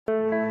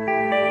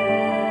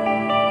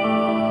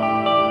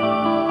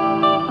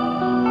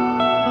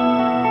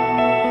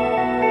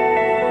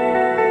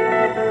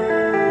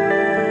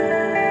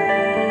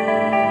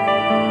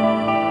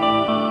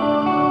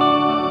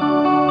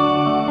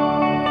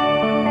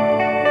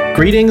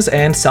Greetings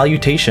and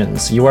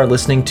salutations. You are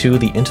listening to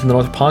the Into the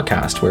North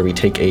podcast, where we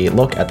take a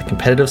look at the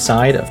competitive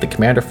side of the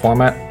Commander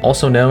format,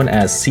 also known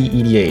as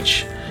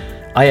CEDH.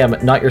 I am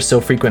not your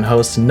so frequent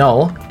host,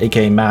 Null,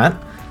 aka Matt,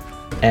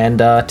 and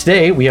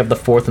today we have the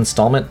fourth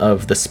installment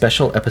of the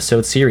special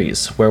episode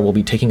series, where we'll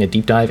be taking a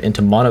deep dive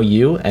into Mono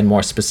U and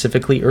more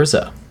specifically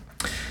Urza.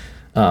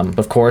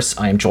 Of course,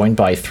 I am joined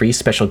by three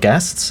special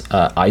guests,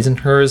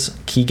 Eisenherz,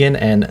 Keegan,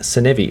 and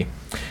Sinivi.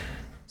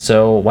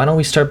 So why don't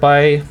we start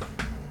by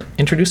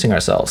introducing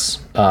ourselves?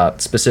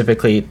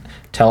 Specifically,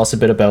 tell us a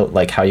bit about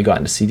like how you got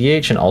into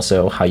CDH and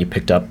also how you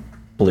picked up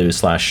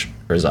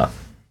Blue/Urza.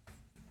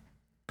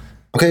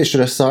 Okay,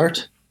 should I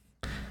start?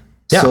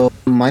 Yeah. So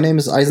my name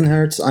is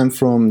Eisenherz. I'm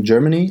from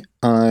Germany.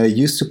 I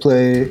used to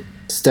play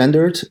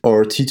Standard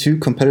or T2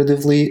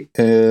 competitively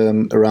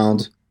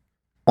around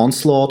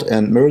Onslaught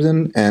and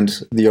Mirrodin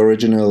and the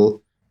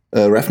original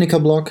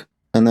Ravnica block.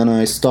 And then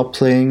I stopped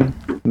playing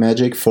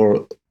Magic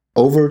for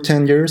over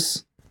 10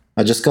 years.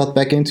 I just got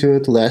back into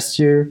it last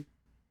year,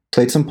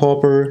 played some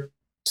Pauper,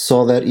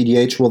 saw that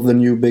EDH was the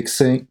new big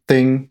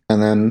thing,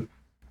 and then,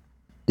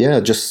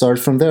 just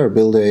started from there,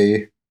 build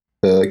a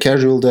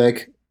casual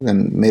deck,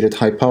 and made it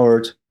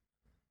high-powered.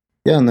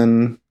 Yeah, and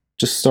then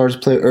just started to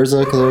play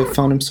Urza because I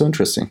found him so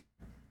interesting.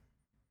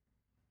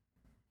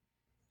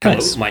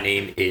 Nice. Hello, my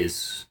name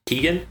is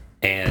Keegan,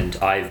 and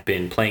I've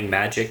been playing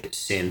Magic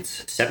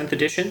since 7th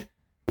edition,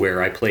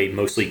 where I played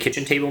mostly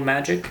kitchen table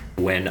Magic.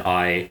 When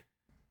I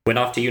went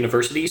off to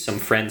university, some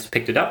friends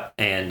picked it up,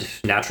 and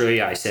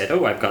naturally I said,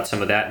 oh, I've got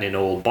some of that in an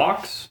old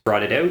box,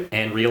 brought it out,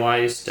 and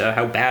realized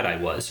how bad I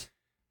was.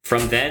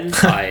 From then,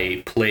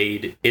 I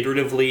played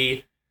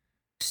iteratively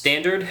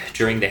Standard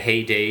during the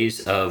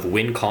heydays of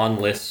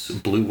win-con-less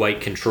blue-white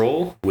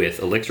control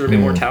with Elixir of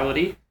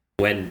Immortality.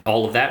 When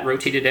all of that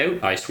rotated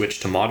out, I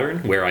switched to Modern,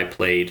 where I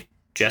played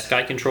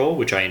Jeskai control,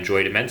 which I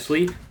enjoyed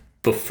immensely,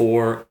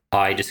 before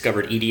I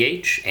discovered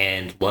EDH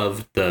and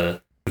loved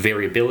the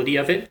variability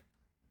of it,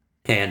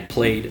 and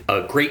played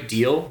a great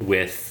deal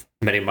with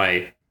many of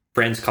my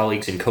friends,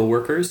 colleagues, and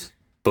coworkers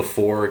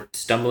before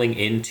stumbling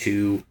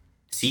into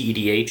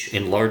CEDH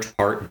in large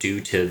part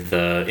due to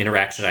the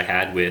interaction I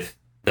had with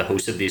the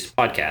host of this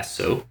podcast.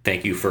 So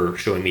thank you for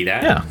showing me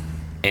that. Yeah.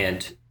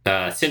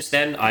 And since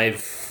then,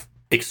 I've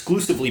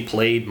exclusively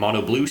played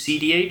Mono Blue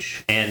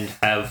CEDH and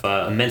have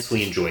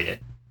immensely enjoyed it.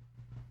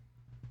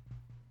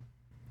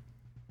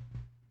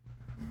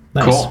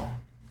 Nice. Cool.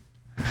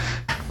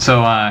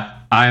 So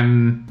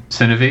I'm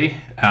Sinivi.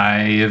 I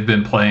have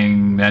been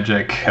playing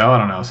Magic, I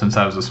don't know, since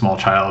I was a small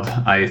child.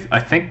 I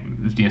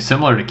think,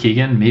 similar to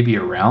Keegan, maybe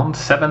around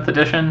 7th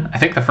edition. I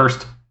think the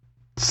first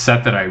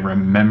set that I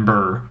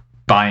remember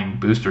buying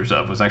boosters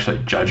of was actually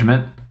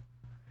Judgment.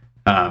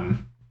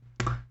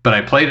 But I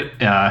played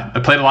a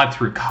lot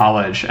through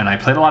college, and I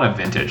played a lot of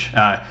Vintage.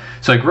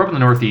 So I grew up in the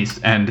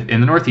Northeast, and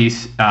in the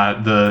Northeast,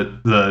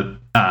 the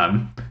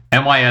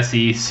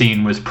NYSE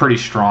scene was pretty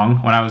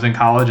strong when I was in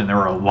college, and there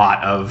were a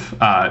lot of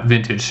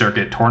Vintage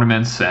circuit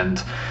tournaments,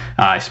 and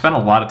I spent a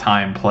lot of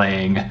time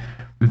playing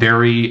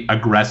very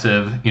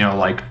aggressive,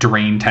 like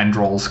Drain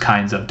Tendrils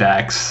kinds of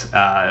decks,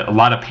 a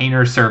lot of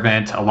Painter's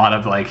Servant, a lot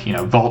of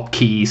Vault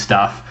Key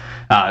stuff.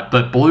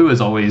 But Blue has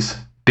always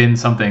been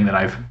something that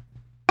I've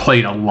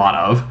played a lot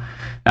of.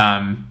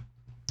 And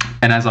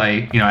as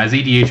as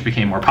EDH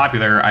became more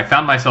popular, I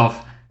found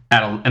myself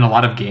in a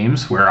lot of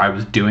games where I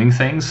was doing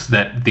things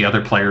that the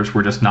other players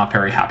were just not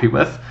very happy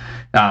with.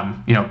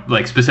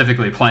 Like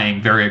specifically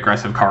playing very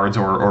aggressive cards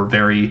or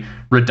very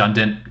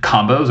redundant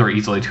combos or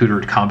easily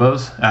tutored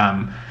combos.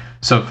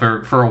 So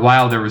for a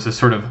while there was this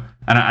sort of,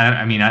 and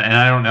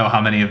I don't know how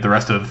many of the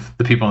rest of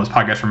the people on this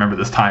podcast remember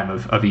this time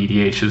of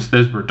EDH.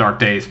 Those were dark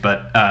days,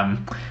 but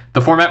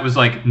the format was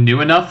like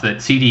new enough that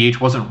CDH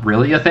wasn't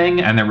really a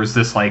thing, and there was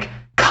this like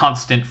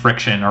constant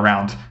friction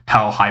around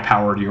how high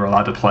powered you were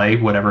allowed to play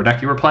whatever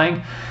deck you were playing,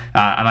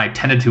 and I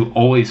tended to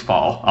always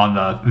fall on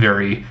the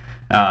very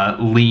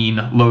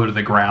lean, low to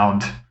the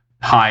ground,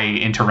 high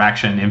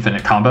interaction,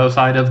 infinite combo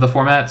side of the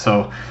format.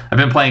 So I've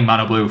been playing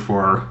Mono Blue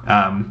for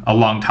a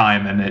long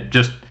time, and it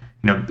just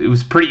it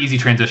was a pretty easy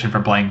transition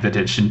from playing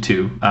Vintage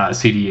into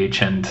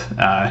CDH, and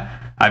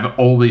I've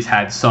always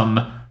had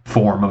some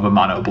form of a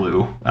Mono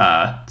Blue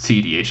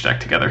CDH deck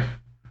together.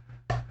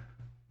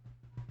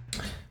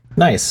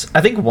 Nice.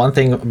 I think one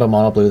thing about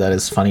Mono Blue that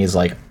is funny is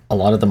like a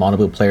lot of the Mono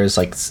Blue players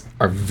like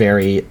are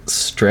very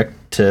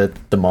strict to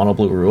the Mono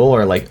Blue rule,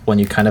 or like when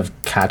you kind of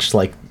catch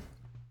like,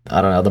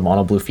 I don't know, the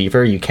Mono Blue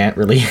fever, you can't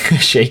really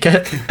shake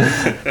it.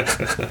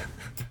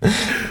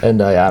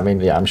 And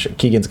I'm sure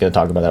Keegan's going to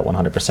talk about that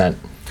 100%.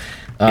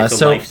 It's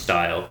a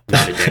lifestyle,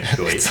 not a deck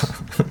choice.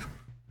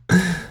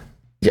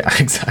 Yeah,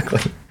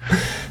 exactly.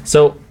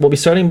 So we'll be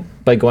starting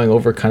by going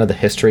over kind of the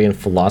history and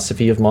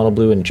philosophy of Mono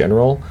Blue in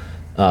general.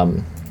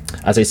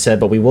 As I said,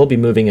 but we will be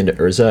moving into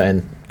Urza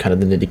and kind of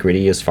the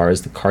nitty-gritty as far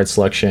as the card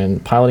selection,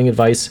 piloting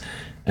advice,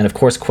 and of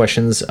course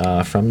questions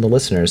from the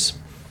listeners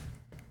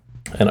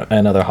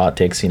and other hot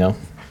takes,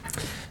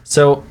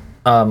 So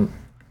do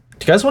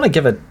you guys want to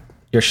give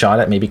your shot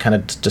at maybe kind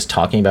of just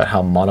talking about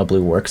how Mono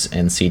Blue works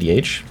in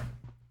CDH?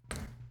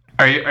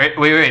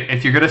 Wait.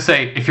 If you're gonna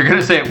say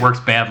it works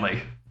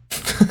badly.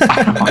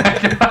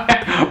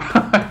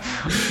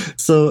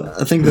 So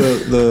I think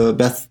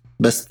the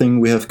best thing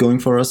we have going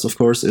for us, of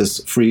course,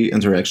 is free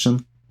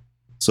interaction.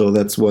 So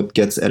that's what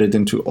gets added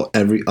into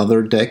every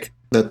other deck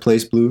that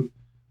plays blue.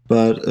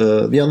 But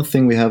the other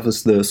thing we have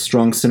is the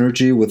strong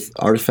synergy with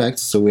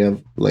artifacts. So we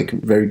have like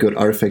very good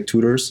artifact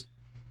tutors,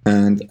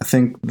 and I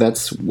think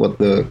that's what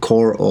the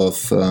core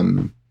of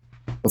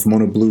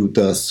Mono Blue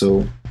does.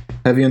 So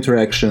heavy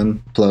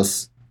interaction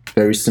plus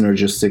very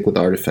synergistic with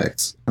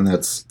artifacts, and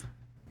that's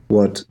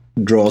what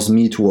draws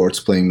me towards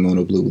playing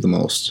Mono Blue the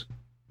most.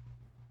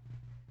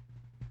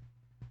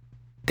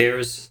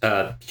 There's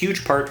a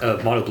huge part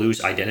of Mono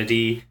Blue's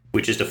identity,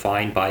 which is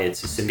defined by its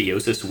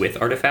symbiosis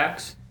with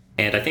artifacts.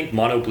 And I think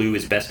Mono Blue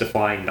is best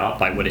defined not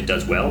by what it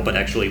does well, but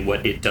actually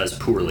what it does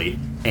poorly.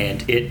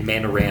 And it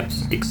mana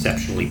ramps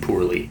exceptionally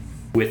poorly.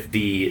 With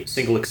the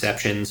single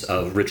exceptions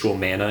of ritual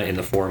mana in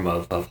the form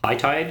of High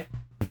Tide,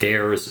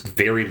 there's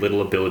very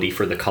little ability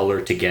for the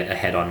color to get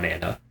ahead on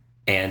mana.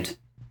 And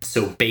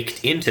so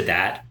baked into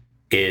that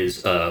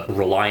is a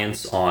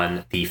reliance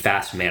on the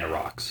fast mana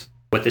rocks.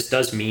 What this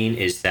does mean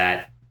is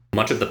that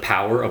much of the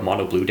power of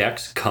Mono Blue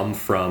decks come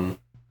from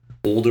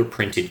older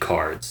printed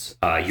cards.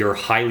 You're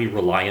highly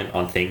reliant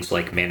on things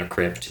like Mana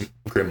Crypt,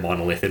 Grim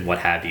Monolith, and what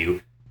have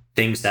you,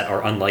 things that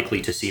are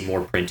unlikely to see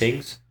more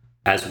printings,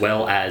 as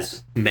well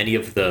as many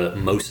of the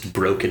most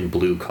broken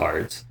blue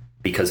cards,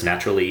 because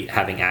naturally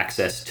having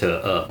access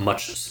to a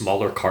much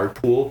smaller card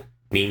pool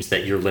means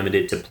that you're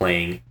limited to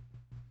playing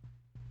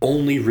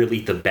only really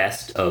the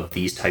best of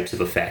these types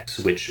of effects,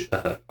 which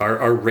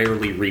are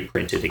rarely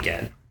reprinted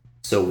again.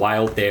 So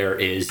while there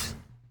is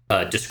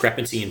a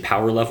discrepancy in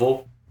power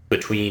level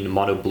between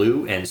Mono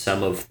Blue and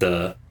some of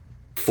the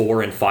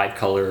 4 and 5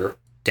 color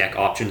deck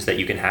options that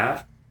you can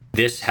have,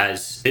 this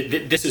has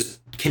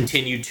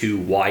continued to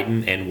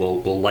widen and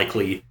will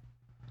likely,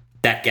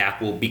 that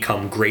gap will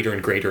become greater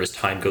and greater as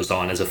time goes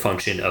on as a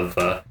function of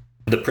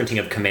the printing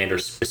of commander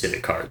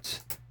specific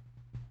cards.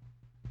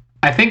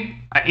 I think,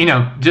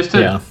 just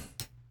to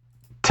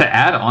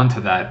add on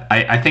to that,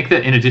 I think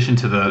that in addition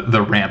to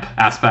the ramp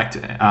aspect,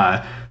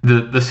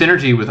 the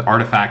synergy with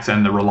artifacts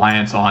and the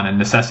reliance on and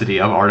necessity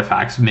of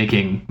artifacts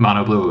making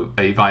Mono Blue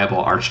a viable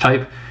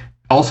archetype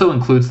also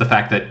includes the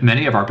fact that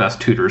many of our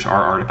best tutors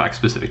are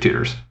artifact-specific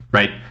tutors,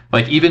 right?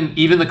 Like even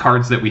the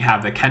cards that we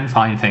have that can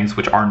find things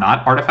which are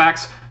not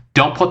artifacts,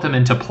 don't put them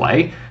into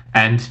play,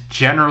 and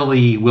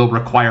generally will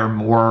require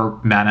more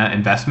mana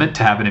investment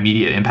to have an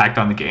immediate impact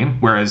on the game,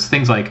 whereas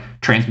things like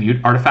Transmute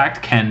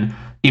Artifact can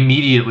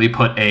immediately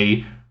put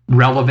a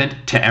relevant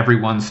to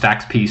everyone's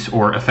stacks piece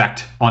or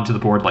effect onto the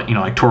board,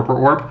 like Torpor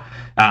Orb.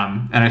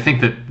 And I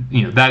think that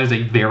that is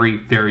a very,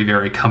 very,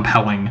 very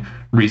compelling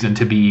reason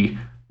to be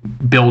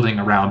building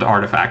around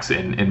artifacts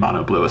in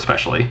Mono Blue,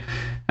 especially.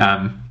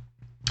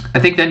 I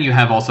think then you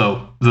have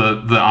also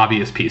the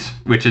obvious piece,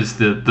 which is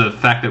the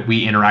fact that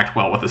we interact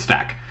well with the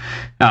stack.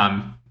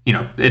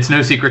 It's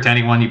no secret to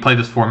anyone. You play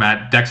this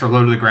format, decks are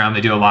low to the ground.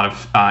 They do a lot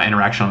of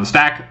interaction on the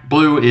stack.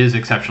 Blue is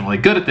exceptionally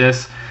good at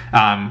this.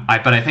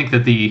 But I think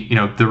that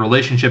the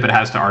relationship it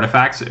has to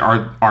artifacts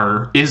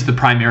is the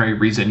primary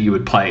reason you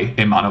would play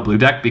a Mono Blue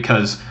deck,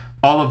 because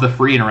all of the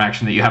free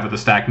interaction that you have with the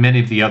stack, many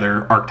of the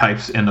other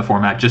archetypes in the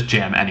format just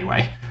jam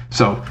anyway.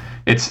 So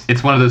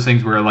it's one of those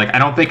things where I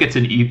don't think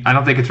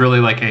it's really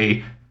like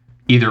a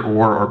either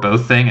or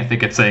both thing. I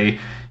think it's the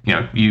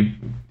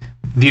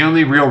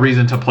only real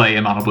reason to play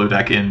a Mono Blue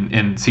deck in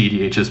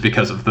CEDH is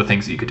because of the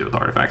things that you could do with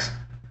artifacts.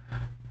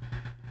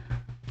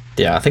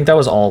 Yeah, I think that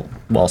was all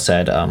well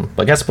said.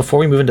 But I guess before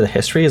we move into the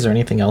history, is there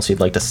anything else you'd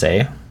like to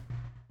say?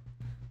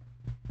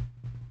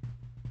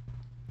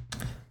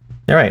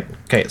 All right.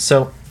 Okay.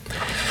 So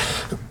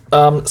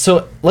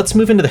let's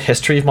move into the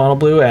history of Mono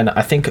Blue, and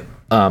I think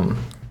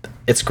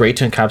it's great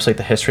to encapsulate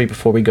the history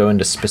before we go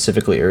into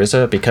specifically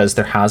Urza, because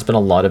there has been a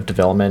lot of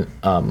development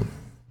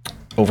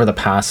over the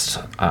past,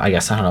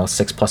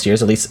 6+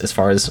 years, at least as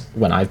far as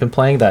when I've been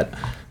playing, that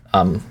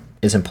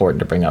is important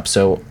to bring up.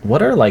 So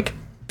what are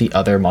the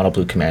other Mono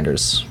Blue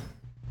commanders?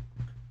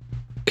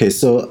 Okay,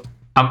 so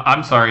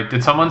I'm sorry.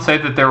 Did someone say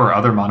that there were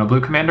other Mono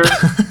Blue commanders?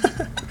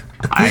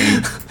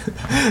 I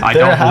there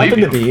don't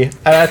happened believe to you. be,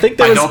 and I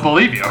think I don't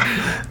believe you.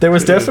 There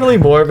was definitely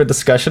more of a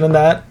discussion in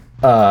that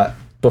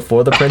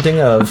before the printing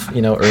of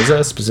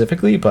Urza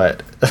specifically,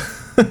 but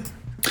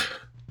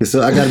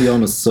so I gotta be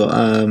honest. So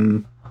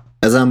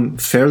as I'm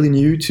fairly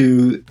new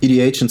to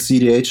EDH and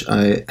CEDH,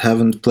 I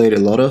haven't played a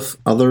lot of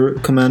other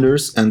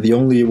commanders, and the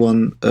only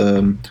one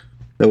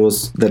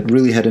that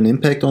really had an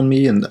impact on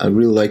me and I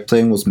really liked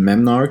playing was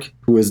Memnarch,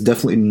 who is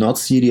definitely not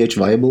CEDH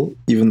viable,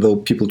 even though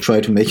people try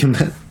to make him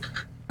that.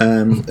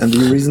 And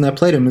the reason I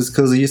played him is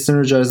because he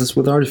synergizes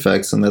with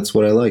artifacts, and that's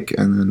what I like.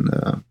 And then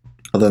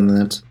other than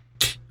that,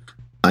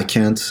 I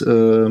can't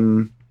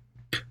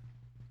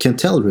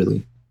tell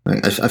really.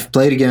 I've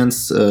played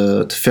against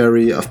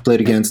Teferi, I've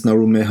played against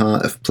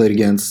Narumeha, I've played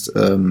against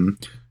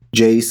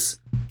Jace,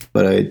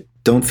 but I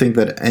don't think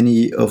that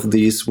any of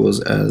these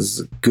was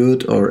as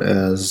good or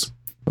as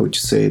how would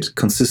you say it,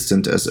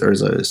 consistent as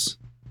Urza is.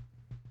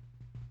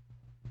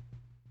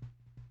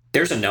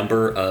 There's a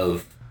number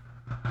of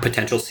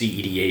potential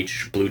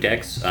CEDH blue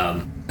decks.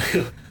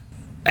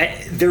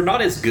 They're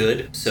not as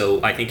good,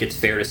 so I think it's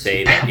fair to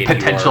say that if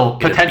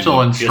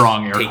potential and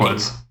strong air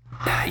quotes.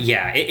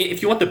 Yeah,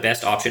 if you want the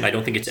best option, I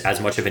don't think it's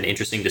as much of an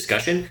interesting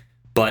discussion.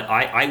 But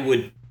I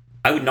would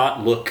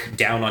not look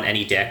down on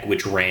any deck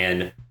which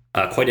ran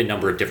quite a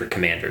number of different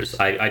commanders.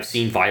 I've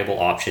seen viable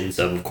options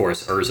of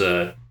course,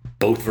 Urza,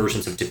 both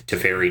versions of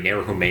Teferi,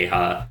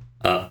 Neruhumeha,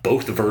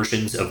 both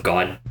versions of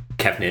God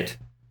Kevnit,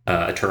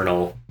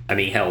 Eternal. I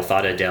mean, hell,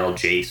 Thada Adel,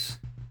 Jace.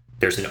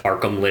 There's an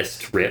Arkham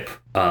list rip,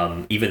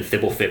 even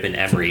Thibblefip and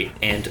Emery.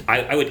 And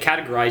I would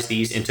categorize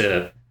these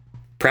into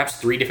perhaps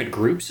 3 different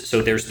groups.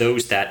 So there's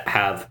those that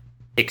have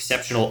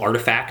exceptional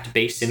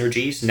artifact-based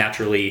synergies.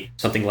 Naturally,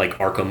 something like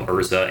Arkham,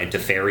 Urza, and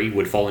Teferi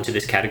would fall into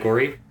this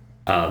category.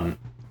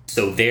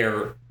 So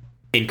they're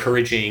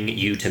encouraging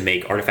you to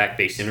make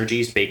artifact-based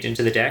synergies baked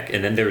into the deck.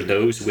 And then there's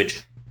those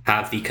which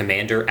have the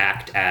commander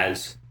act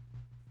as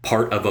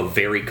part of a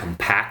very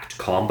compact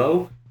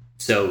combo.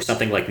 So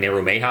something like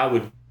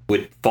Neruhumeha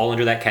would fall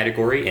under that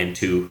category, and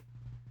to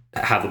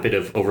have a bit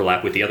of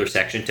overlap with the other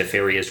section,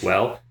 Teferi as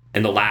well.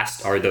 And the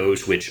last are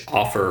those which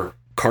offer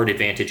card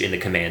advantage in the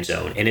command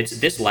zone. And it's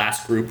this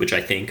last group which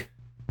I think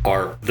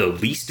are the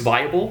least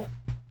viable,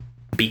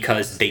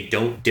 because they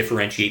don't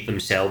differentiate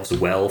themselves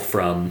well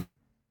from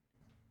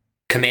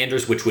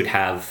commanders which would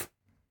have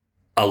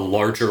a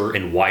larger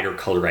and wider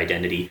color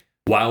identity.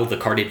 While the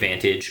card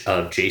advantage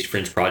of Jace,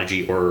 Fringe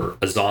Prodigy, or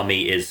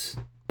Azami is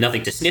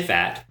nothing to sniff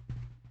at,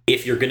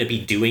 if you're going to be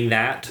doing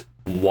that,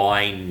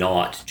 why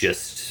not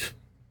just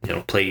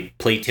play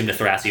Tymna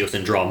Thrasios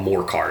and draw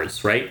more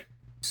cards, right?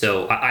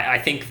 So I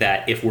think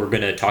that if we're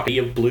going to talk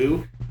of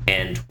blue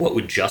and what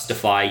would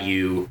justify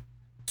you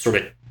sort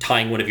of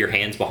tying one of your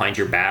hands behind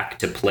your back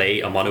to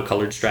play a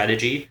monocolored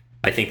strategy,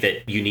 I think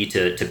that you need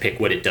to pick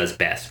what it does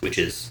best, which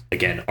is,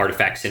 again,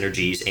 artifact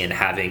synergies and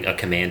having a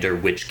commander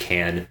which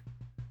can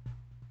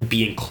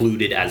be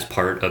included as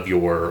part of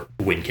your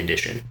win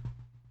condition.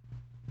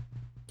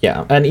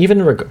 Yeah, and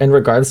even in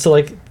regards to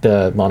like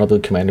the mono blue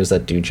commanders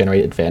that do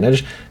generate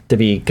advantage, to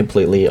be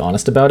completely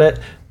honest about it,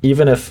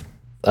 even if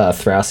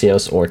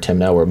Thrasios or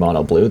Tymna were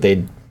mono blue,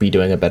 they'd be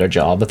doing a better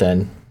job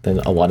than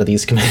a lot of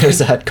these commanders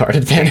that had card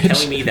advantage. You're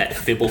telling me that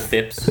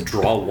Fibblefip's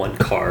draw 1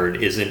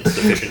 card isn't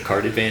sufficient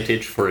card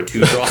advantage for a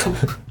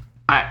 2-draw?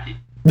 I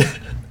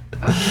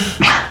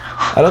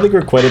don't think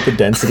we're quite at the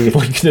density of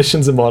win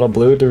conditions in mono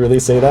blue to really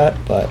say that,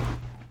 but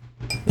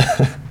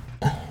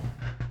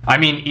I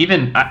mean,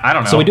 even I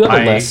don't know. So we do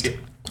have a list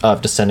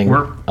of descending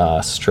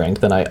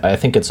strength, and I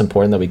think it's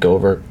important that we go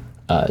over,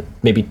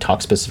 maybe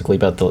talk specifically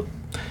about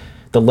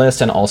the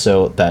list, and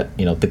also that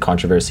the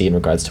controversy in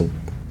regards to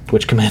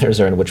which commanders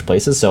are in which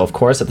places. So of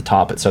course at the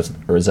top it starts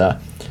with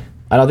Urza.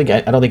 I don't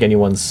think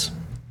anyone's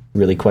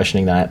really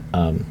questioning that,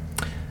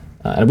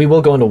 and we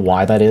will go into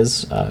why that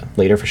is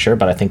later for sure.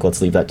 But I think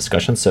let's leave that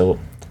discussion. So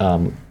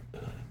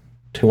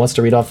who wants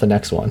to read off the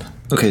next one?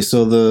 Okay,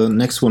 so the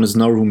next one is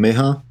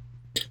Neruhumeha.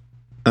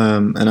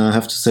 And I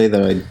have to say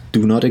that I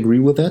do not agree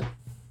with that,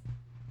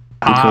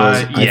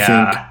 because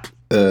I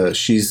think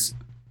she's,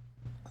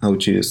 how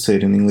would you say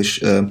it in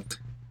English? When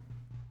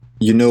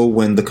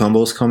the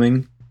combo is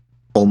coming,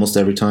 almost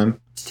every time.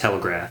 It's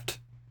telegraphed.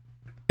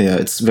 Yeah,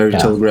 it's very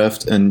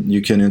telegraphed, and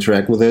you can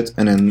interact with it.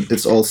 And then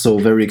it's also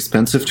very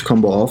expensive to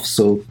combo off,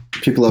 so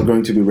people are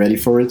going to be ready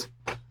for it.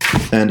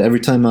 And every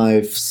time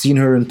I've seen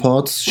her in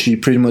pods, she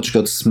pretty much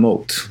got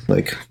smoked.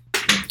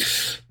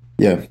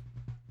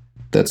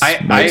 That's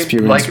my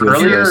experience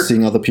with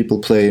seeing other people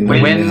play.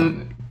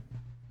 When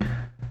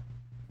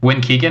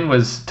Keegan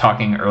was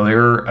talking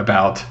earlier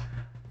about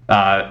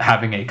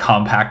having a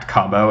compact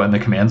combo in the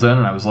command zone,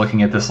 and I was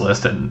looking at this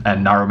list, and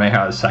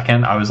Neruhumeha is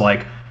second, I was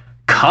like,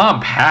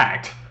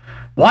 compact?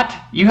 What?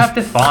 You have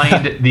to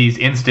find these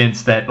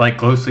instants that like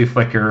Ghostly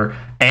Flicker,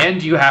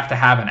 and you have to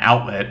have an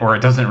outlet, or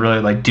it doesn't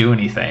really do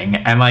anything.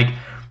 And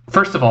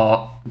first of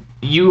all,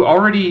 you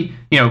already,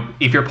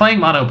 if you're playing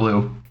mono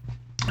blue,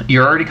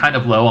 you're already kind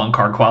of low on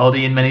card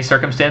quality in many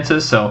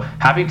circumstances, so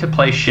having to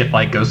play shit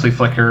like Ghostly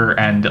Flicker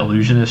and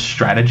Illusionist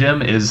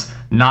Stratagem is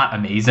not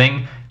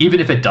amazing. Even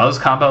if it does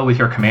combo with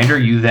your commander,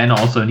 you then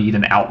also need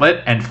an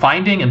outlet, and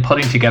finding and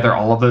putting together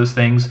all of those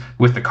things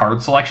with the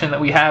card selection that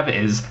we have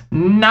is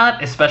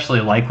not especially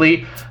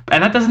likely.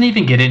 And that doesn't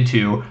even get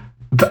into...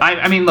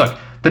 I mean, look,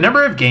 the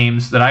number of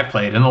games that I've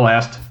played in the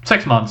last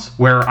 6 months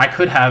where I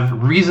could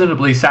have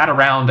reasonably sat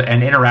around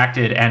and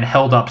interacted and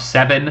held up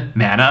 7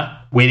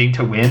 mana waiting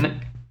to win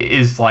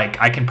is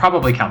I can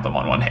probably count them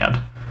on one hand.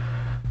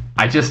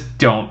 I just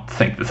don't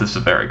think this is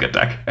a very good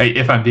deck,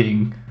 if I'm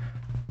being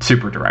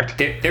super direct.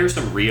 There's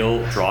some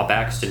real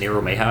drawbacks to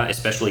Neruhumeha,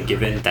 especially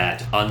given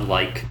that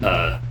unlike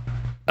a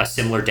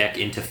similar deck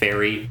in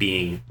Teferi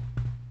being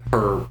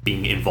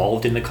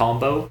involved in the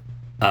combo,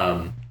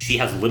 she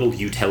has little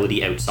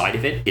utility outside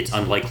of it. It's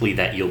unlikely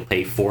that you'll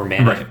pay 4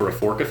 mana for a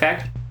fork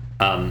effect.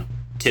 To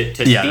speak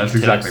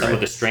to some of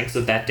the strengths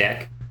of that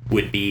deck,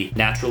 would be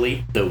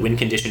naturally. The win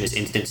condition is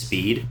instant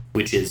speed,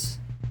 which is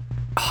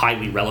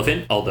highly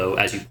relevant, although,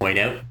 as you point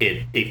out,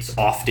 it's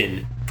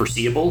often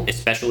foreseeable,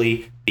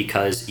 especially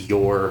because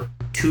your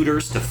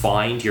tutors to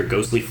find your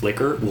Ghostly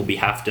Flicker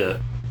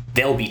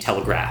they'll be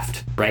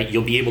telegraphed, right?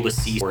 You'll be able to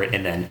see for it,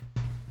 and then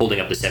holding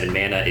up the 7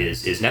 mana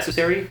is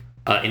necessary.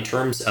 In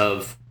terms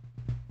of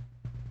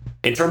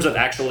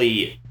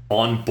actually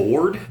on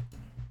board,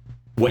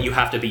 what you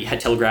have to be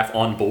telegraph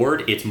on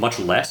board, it's much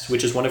less,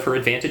 which is one of her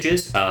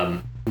advantages.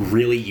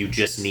 Really, you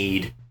just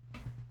need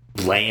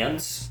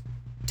lands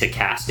to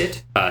cast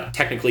it.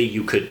 Technically,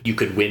 you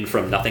could win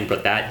from nothing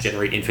but that,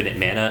 generate infinite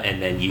mana,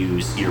 and then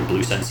use your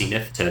Blue Sun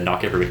Zenith to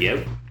knock everybody out.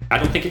 I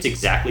don't think it's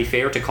exactly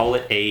fair to call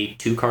it a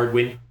 2-card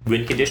win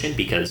condition,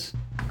 because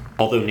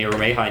although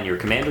Neromeha in your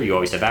commander you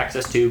always have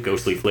access to,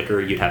 Ghostly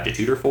Flicker you'd have to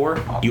tutor for,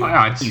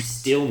 you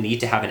still need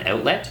to have an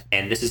outlet,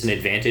 and this is an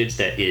advantage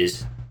that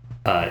is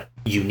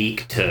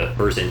unique to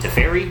Urza and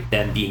Teferi,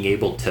 them being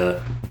able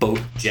to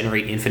both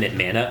generate infinite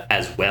mana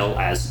as well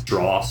as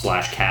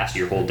draw/cast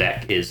your whole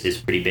deck is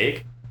pretty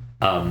big.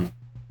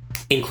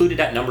 Included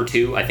at number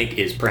 2, I think,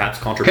 is perhaps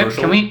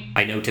controversial.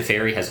 I know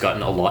Teferi has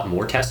gotten a lot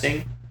more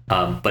testing,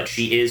 but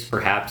she is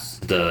perhaps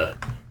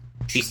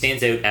she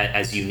stands out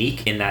as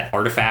unique in that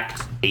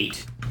Artifact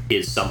 8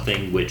 is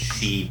something which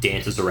she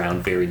dances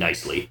around very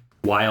nicely.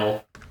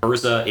 While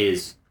Urza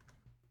is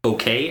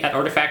okay at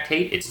Artifact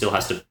Hate,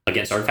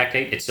 against Artifact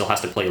Hate, it still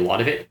has to play a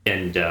lot of it,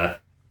 and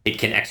it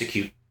can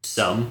execute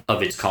some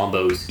of its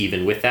combos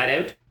even with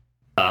that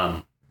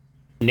out.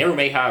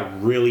 Neromeha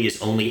really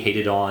is only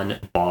hated on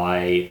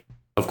by,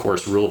 of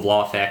course, Rule of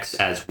Law effects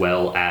as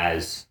well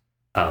as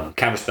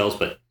counter spells,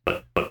 but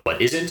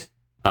isn't.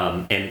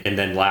 And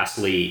then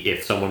lastly,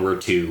 if someone were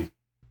to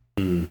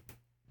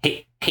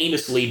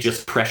heinously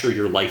just pressure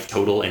your life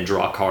total and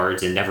draw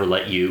cards and never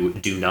let you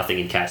do nothing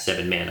and cast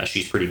 7 mana,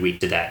 she's pretty weak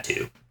to that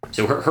too.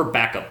 So her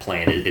backup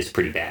plan is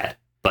pretty bad,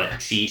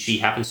 but she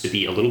happens to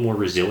be a little more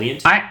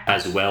resilient,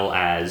 as well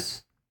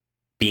as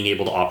being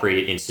able to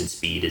operate at instant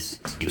speed is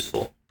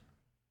useful.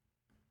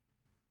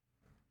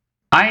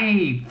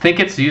 I think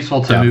it's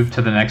useful to move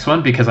to the next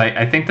one, because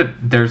I think that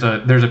there's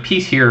a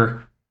piece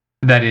here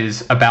that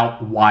is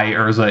about why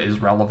Urza is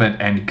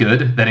relevant and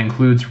good, that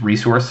includes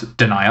resource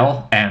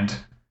denial and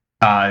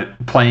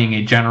playing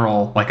a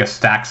general, like a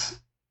stacks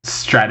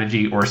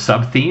strategy or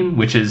sub-theme,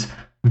 which is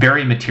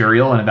very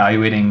material in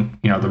evaluating,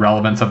 the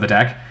relevance of the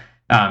deck,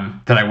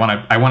 that I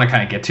want to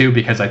kind of get to,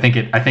 because I think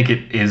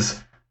it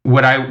is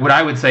what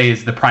I would say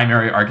is the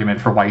primary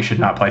argument for why you should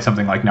not play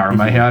something like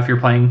Neromeha if you're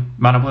playing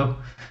mono blue.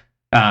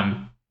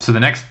 So the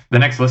next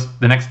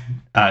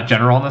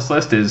general on this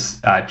list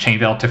is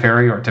Chainveil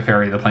Teferi, or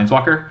Teferi the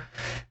Planeswalker.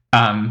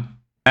 And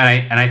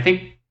I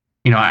think,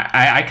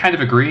 I kind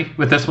of agree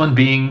with this one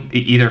being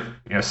either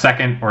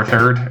second or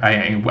third.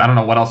 I don't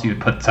know what else you would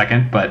put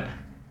second, but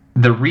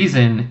the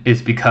reason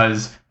is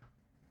because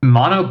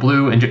mono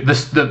blue and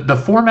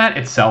the format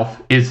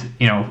itself is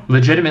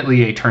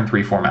legitimately a turn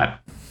 3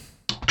 format.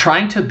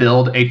 Trying to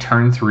build a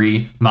turn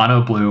 3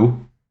 mono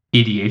blue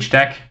EDH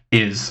deck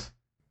is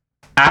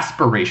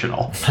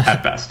aspirational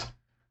at best.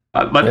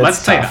 Let's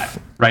say that,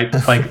 right?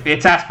 Like,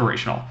 it's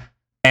aspirational.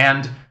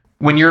 And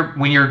when you're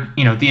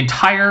the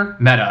entire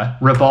meta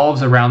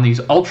revolves around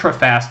these ultra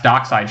fast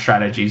dockside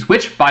strategies,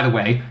 which, by the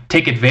way,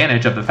 take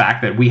advantage of the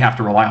fact that we have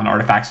to rely on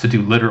artifacts to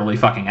do literally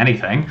fucking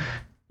anything.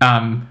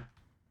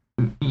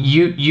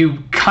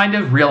 You kind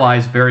of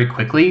realize very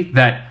quickly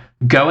that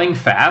going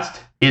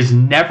fast is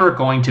never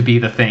going to be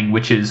the thing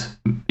which is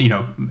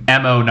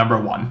MO number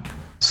 1.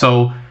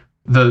 So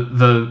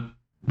the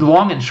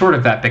long and short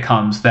of that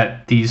becomes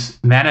that these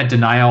mana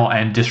denial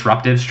and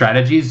disruptive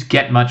strategies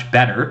get much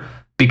better,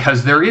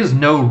 because there is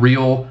no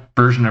real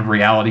version of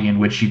reality in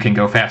which you can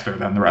go faster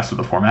than the rest of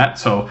the format.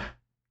 So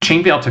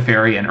Chainveil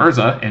Teferi and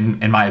Urza,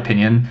 in my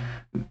opinion,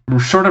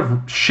 sort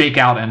of shake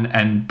out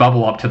and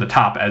bubble up to the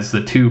top as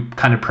the two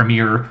kind of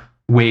premier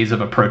ways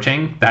of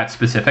approaching that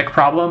specific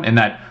problem, in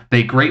that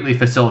they greatly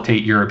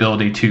facilitate your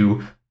ability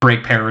to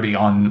break parity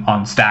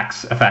on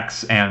stacks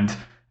effects and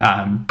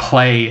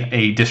play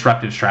a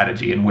disruptive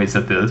strategy in ways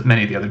that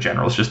many of the other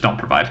generals just don't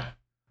provide.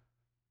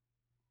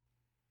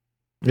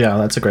 Yeah,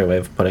 that's a great way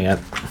of putting it.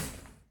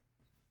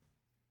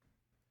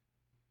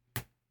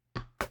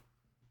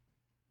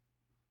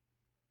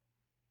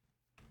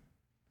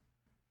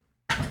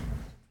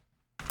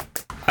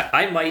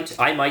 I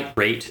might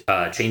rate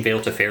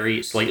Chainveil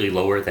Teferi slightly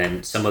lower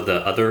than some of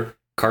the other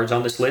cards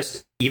on this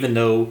list, even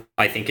though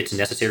I think it's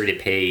necessary to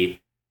pay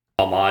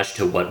homage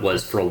to what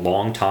was for a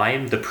long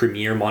time the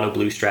premier mono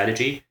blue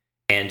strategy,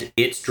 and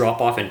its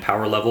drop off in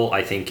power level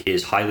I think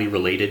is highly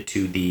related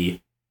to the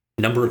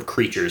number of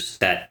creatures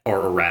that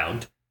are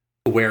around.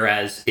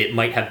 Whereas it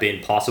might have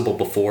been possible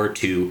before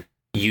to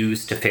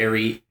use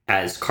Teferi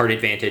as card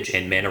advantage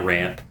and mana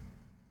ramp,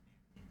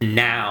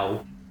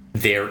 now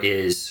there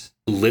is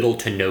little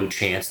to no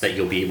chance that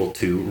you'll be able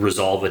to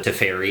resolve a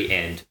Teferi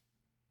and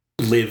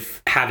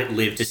have it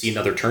live to see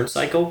another turn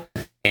cycle.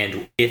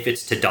 And if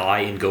it's to die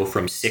and go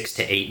from 6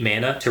 to 8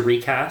 mana to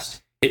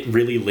recast, it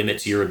really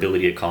limits your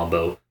ability to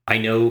combo I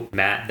know,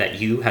 Matt,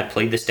 that you had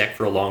played this deck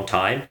for a long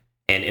time,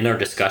 and in our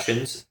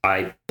discussions,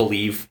 I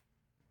believe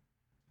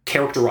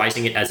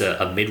characterizing it as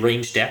a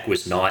mid-range deck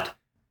was not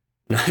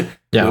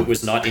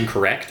was not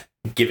incorrect,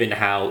 given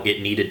how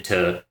it needed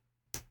to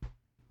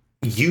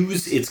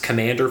use its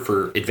commander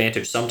for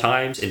advantage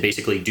sometimes and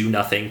basically do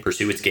nothing,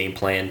 pursue its game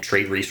plan,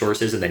 trade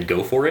resources, and then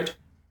go for it.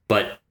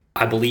 But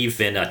I believe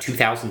in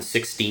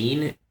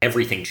 2016,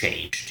 everything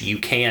changed. You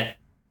can't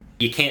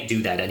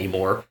do that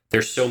anymore.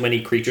 There's so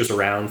many creatures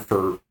around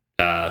for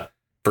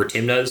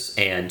Tymna's,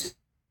 and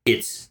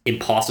it's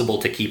impossible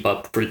to keep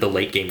up for the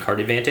late game card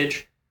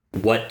advantage.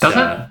 What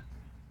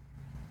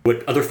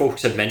other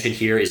folks have mentioned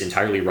here is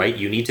entirely right.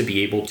 You need to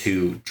be able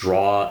to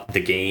draw the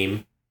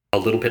game a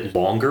little bit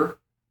longer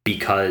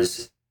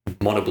because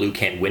Mono Blue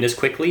can't win as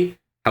quickly.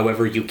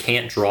 However, you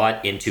can't draw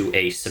it into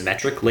a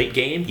symmetric late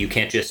game. You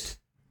can't just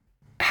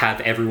have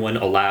everyone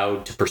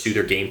allowed to pursue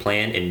their game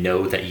plan and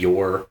know that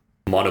your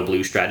Mono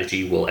Blue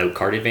strategy will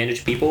outcard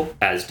advantage people,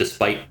 as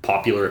despite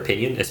popular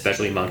opinion,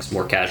 especially amongst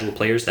more casual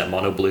players, that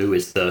Mono Blue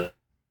is the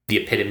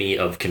epitome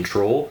of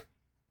control.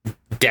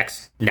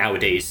 Decks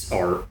nowadays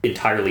are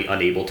entirely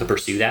unable to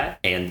pursue that,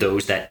 and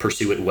those that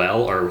pursue it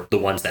well are the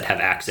ones that have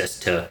access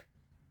to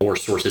more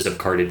sources of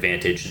card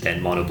advantage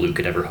than Mono Blue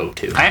could ever hope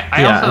to.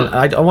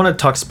 I want to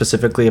talk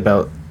specifically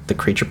about the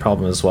creature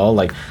problem as well.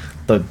 Like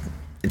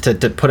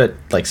to put it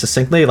like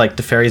succinctly, like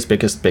Teferi's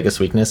biggest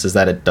weakness is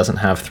that it doesn't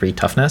have 3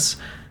 toughness,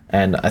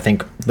 and I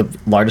think the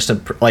largest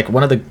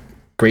one of the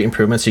great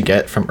improvements you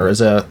get from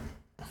Urza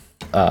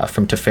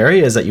from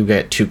Teferi is that you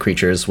get 2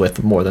 creatures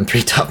with more than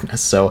 3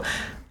 toughness. So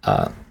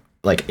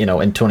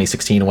in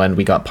 2016 when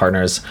we got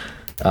partners,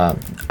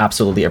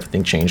 absolutely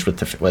everything changed with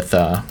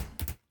Tymna.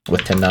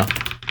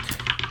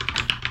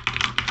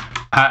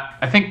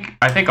 I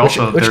think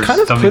also which there's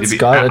kind of something puts to be.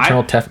 God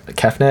Eternal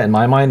Kefnet in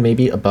my mind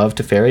maybe above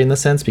Teferi in the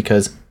sense,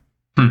 because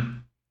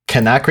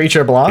can that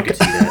creature block?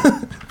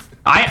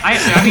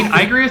 I mean,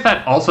 I agree with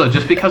that also,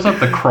 just because of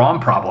the Crom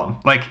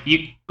problem. Like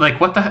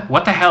what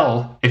the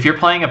hell, if you're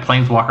playing a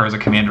Planeswalker as a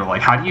commander,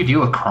 like how do you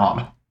deal with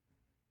Crom?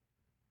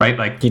 Right,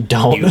 like you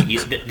don't.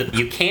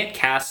 You can't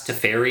cast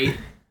Teferi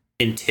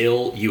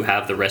until you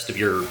have the rest of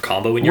your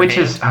combo in your which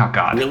hand. Is oh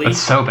god, really, that's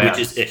so bad. Which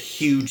is a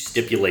huge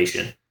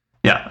stipulation.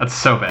 Yeah, that's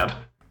so bad.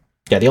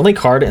 Yeah, the only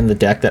card in the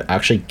deck that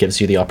actually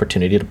gives you the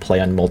opportunity to play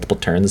on multiple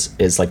turns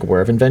is like Whir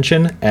of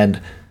Invention,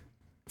 and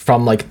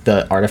from like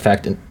the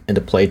artifact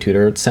into play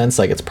tutor sense,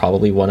 like it's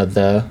probably one of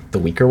the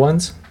weaker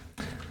ones.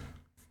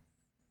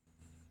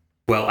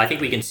 Well, I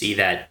think we can see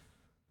that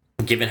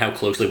given how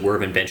closely Whir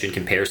of Invention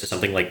compares to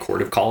something like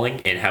Court of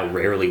Calling, and how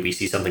rarely we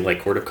see something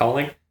like Court of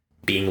Calling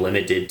being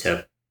limited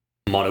to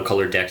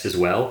monocolored decks as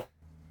well.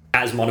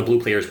 As mono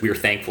blue players, we're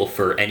thankful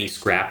for any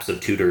scraps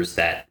of tutors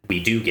that we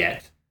do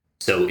get.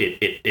 So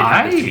it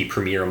happens to be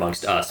premier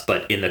amongst us,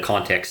 but in the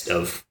context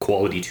of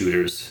quality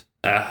tutors,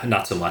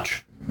 not so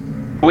much.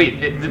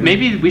 Wait,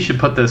 maybe we should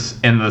put this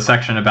in the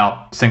section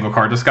about single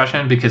card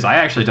discussion, because I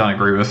actually don't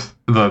agree with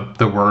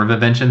the Whir of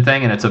Invention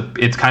thing, and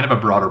it's kind of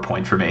a broader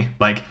point for me.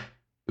 Like,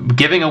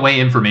 giving away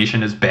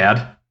information is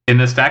bad in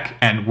this deck,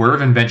 and Whir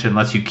of Invention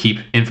lets you keep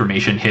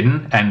information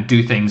hidden and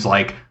do things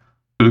like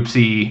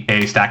oopsie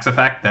a stacks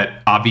effect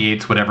that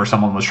obviates whatever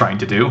someone was trying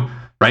to do,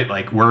 right?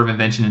 Like Whir of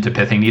Invention into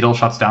Pithing Needle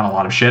shuts down a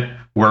lot of shit.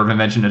 Whir of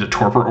Invention into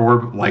Torpor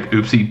Orb, like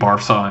oopsie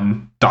barfs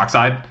on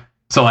Dockside.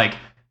 So like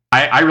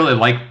I really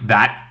like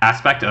that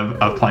aspect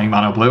of playing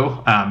mono blue,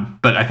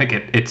 but I think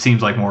it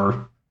seems like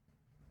more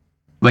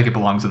like it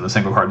belongs in the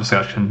single card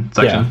discussion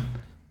section.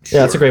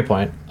 Yeah, that's a great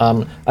point.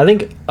 I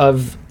think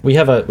we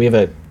have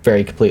a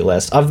very complete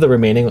list of the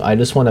remaining. I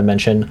just want to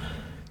mention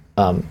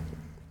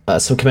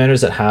some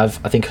commanders that have,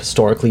 I think,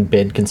 historically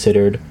been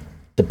considered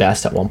the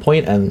best at one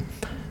point, and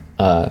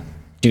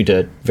due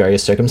to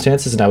various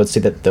circumstances, and I would say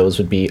that those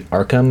would be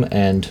Arkham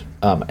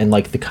and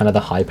like the kind of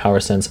the high power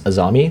sense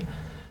Azami.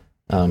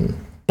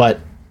 But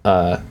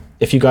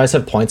if you guys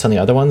have points on the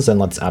other ones, then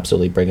let's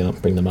absolutely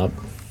bring them up.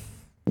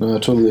 No, I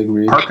totally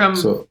agree. Arkham.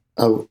 So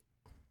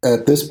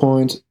at this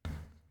point,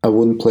 I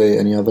wouldn't play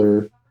any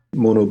other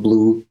mono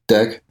blue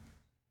deck,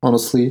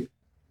 honestly.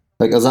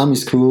 Like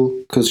Azami's cool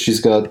because she's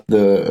got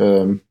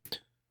the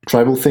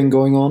tribal thing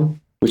going on,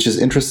 which is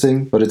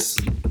interesting, but it's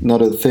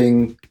not a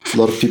thing a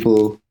lot of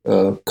people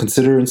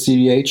consider in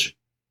CDH.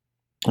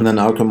 And then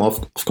Arkham,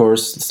 of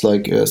course, it's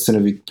like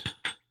Cinevi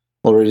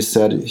already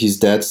said, he's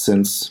dead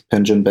since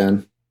Pension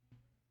ban.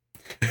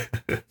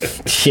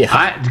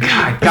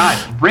 Yeah.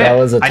 God, Rip, That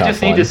was a tough I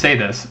just need to say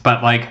this,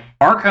 but like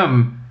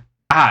Arkham,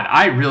 God,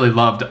 I really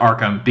loved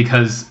Arkham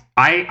because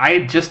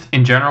I just,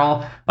 in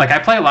general, like I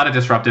play a lot of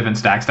disruptive and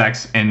stacks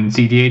decks in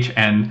CDH,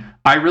 and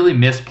I really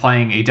miss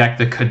playing a deck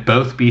that could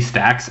both be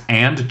stacks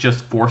and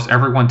just force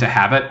everyone to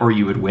have it or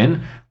you would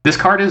win. This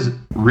card is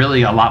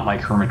really a lot like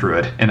Hermit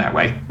Druid in that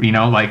way. You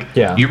know, like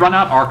you run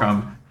out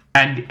Arkham,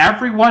 and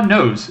everyone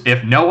knows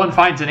if no one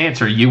finds an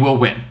answer, you will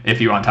win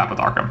if you're on top with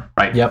Arkham,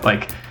 right? Yep.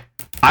 Like,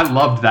 I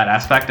loved that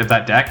aspect of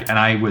that deck, and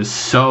I was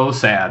so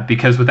sad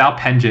because without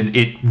Pension,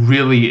 it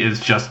really is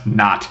just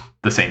not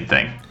the same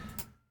thing.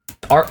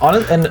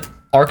 And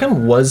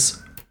Arkham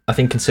was I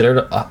think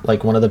considered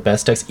like one of the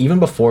best decks even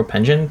before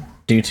Pension,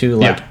 due to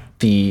like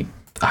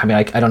I mean,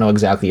 I don't know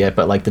exactly it,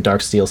 but like the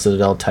Darksteel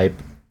Citadel type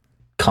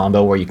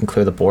combo where you can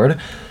clear the board.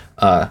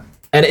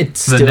 And it's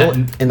still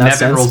in that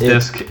sense, rolls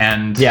disc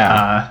and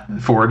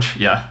Forge,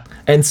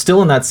 and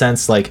still in that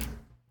sense, like,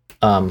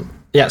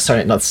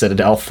 sorry, not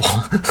Citadel.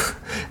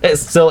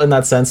 It's still in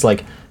that sense,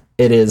 like,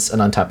 it is an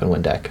untap and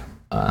win deck.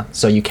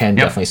 So you can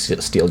definitely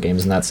steal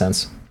games in that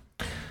sense.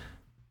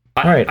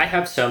 All right, I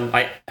have some.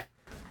 I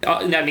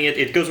mean,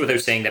 it goes without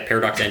saying that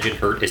Paradox Engine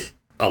hurt is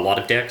a lot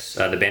of decks.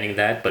 The banning of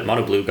that, but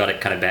Mono Blue got it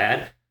kind of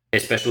bad,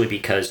 especially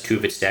because two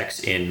of its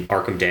decks in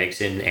Arkham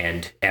Dagson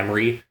and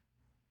Emery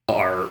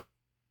are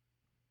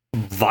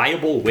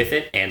viable with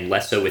it and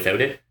less so without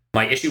it.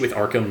 My issue with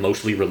Arkham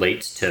mostly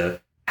relates to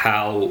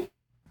how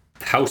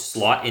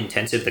slot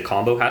intensive the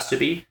combo has to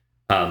be.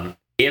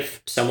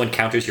 If someone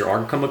counters your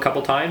Arkham a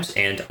couple times,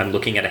 and I'm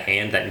looking at a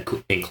hand that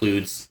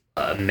includes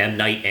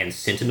Memnite and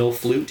Sentinel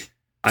Flute,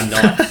 I'm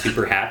not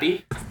super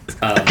happy.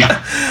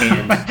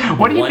 And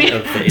what do you mean?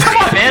 Come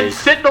on, man!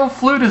 Sentinel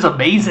Flute is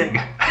amazing.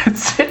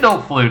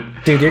 Sentinel Flute,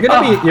 dude. You're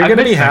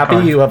gonna be happy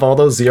you have all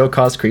those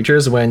 0-cost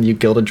creatures when you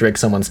Gilded Drake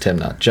someone's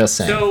Tymna. Just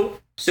saying.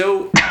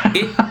 So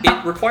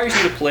it requires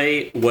you to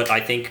play what I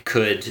think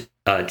could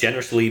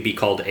generously be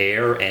called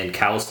air and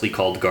callously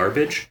called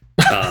garbage.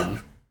 So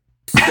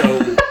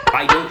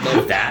I don't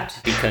love that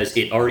because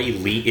it already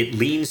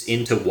leans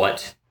into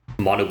what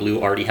Mono Blue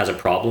already has a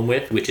problem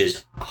with, which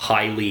is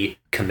highly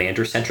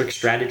commander-centric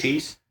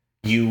strategies.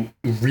 You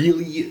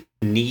really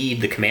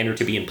need the commander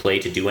to be in play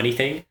to do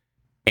anything,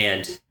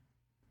 and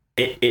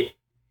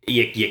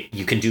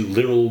you can do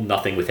little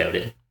nothing without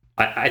it.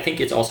 I think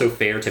it's also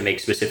fair to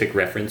make specific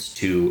reference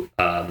to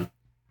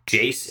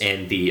Jace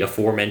and the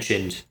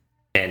aforementioned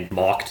and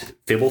mocked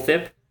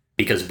Fibblethip,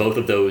 because both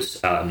of those,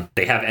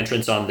 they have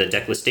entrance on the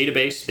decklist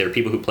database. There are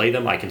people who play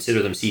them. I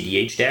consider them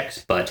CDH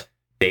decks, but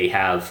they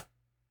have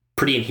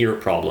pretty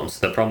inherent problems.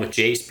 The problem with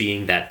Jace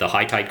being that the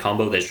High Tide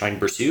combo that it's trying to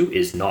pursue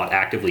is not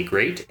actively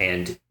great,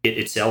 and it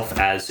itself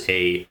as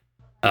a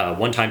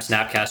one-time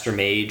Snapcaster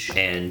Mage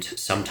and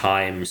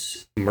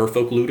sometimes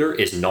Merfolk Looter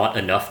is not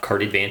enough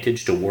card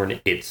advantage to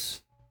warrant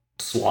its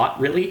slot,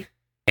 really.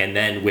 And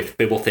then with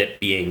Fibblethip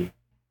being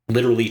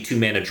literally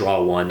 2-mana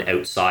draw 1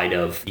 outside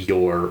of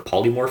your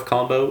Polymorph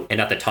combo,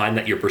 and at the time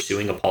that you're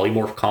pursuing a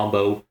Polymorph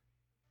combo,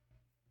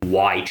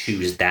 why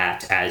choose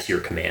that as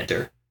your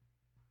commander?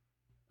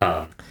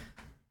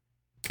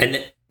 And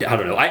then, I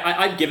don't know,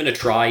 I've given a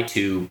try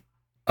to,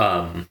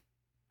 I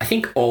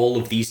think all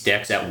of these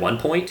decks at one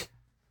point.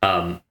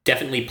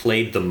 Definitely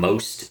played the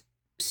most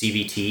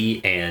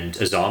CVT and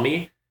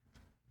Azami,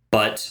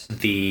 but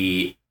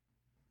they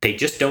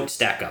just don't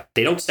stack up.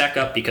 They don't stack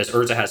up because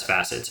Urza has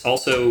facets.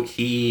 Also,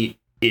 he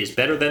is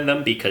better than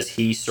them because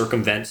he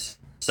circumvents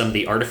some of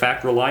the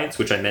artifact reliance,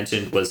 which I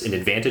mentioned was an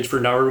advantage for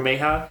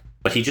Narumeha,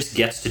 but he just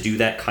gets to do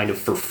that kind of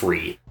for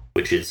free,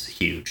 which is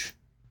huge.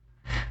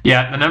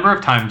 Yeah, the number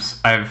of times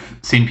I've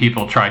seen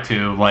people try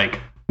to, like,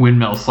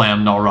 windmill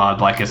slam Null Rod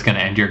like it's going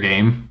to end your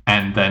game,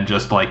 and then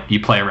just, like, you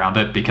play around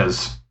it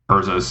because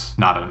Urza's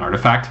not an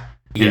artifact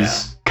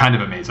is kind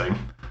of amazing.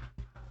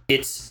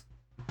 It's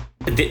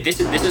this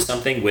is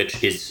something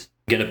which is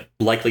going to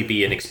likely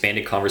be an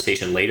expanded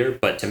conversation later,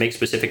 but to make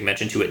specific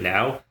mention to it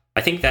now,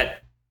 I think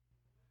that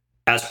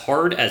as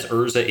hard as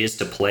Urza is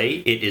to play,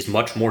 it is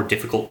much more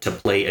difficult to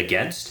play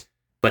against,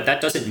 but that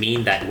doesn't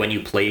mean that when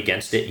you play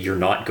against it, you're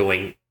not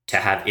going to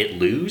have it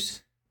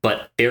lose.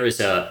 But there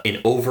is an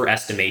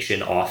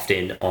overestimation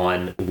often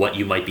on what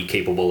you might be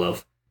capable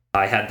of.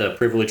 I had the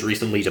privilege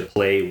recently to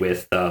play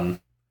with some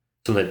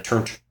of the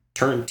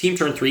Team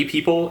Turn 3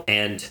 people,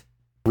 and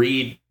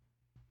Reed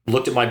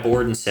looked at my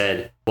board and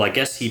said, well, I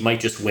guess he might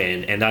just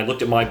win. And I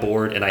looked at my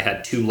board, and I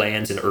had 2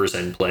 lands and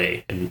Urza in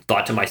play, and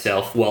thought to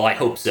myself, well, I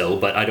hope so,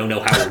 but I don't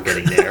know how we're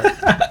getting there.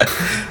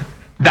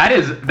 That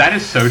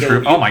is so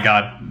true. Oh my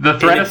god, the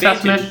threat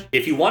assessment.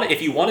 If you want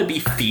to be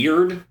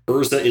feared,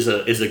 Urza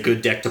is a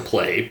good deck to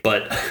play,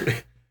 but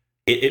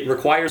it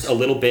requires a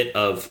little bit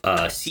of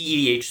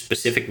CEDH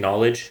specific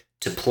knowledge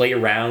to play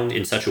around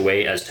in such a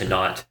way as to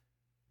not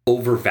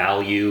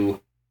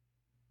overvalue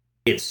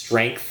its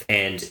strength,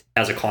 and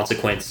as a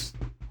consequence,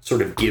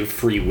 sort of give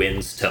free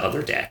wins to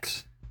other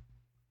decks.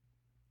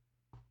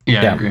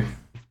 Yeah. I agree.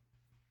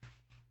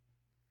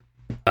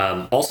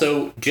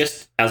 Also,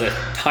 just as a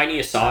tiny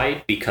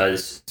aside,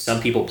 because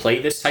some people play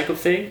this type of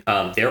thing,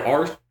 there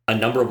are a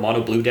number of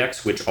mono blue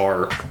decks which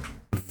are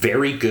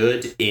very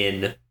good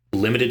in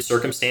limited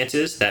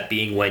circumstances, that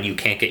being when you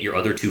can't get your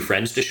other 2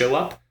 friends to show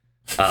up.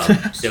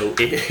 So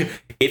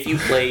if you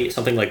play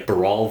something like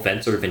Baral,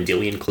 Venser,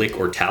 Vendilion Click,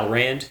 or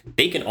Talrand,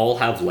 they can all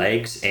have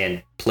legs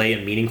and play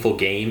a meaningful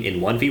game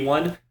in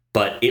 1v1,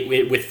 but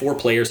with 4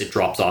 players, it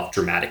drops off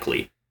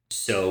dramatically.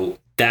 So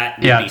that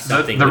would be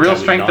something. The real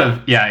strength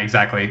of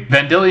exactly.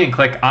 Vendilion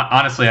Click.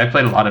 Honestly, I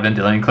played a lot of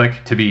Vendilion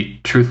Click, to be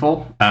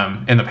truthful,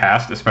 in the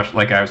past, especially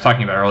like I was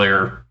talking about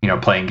earlier.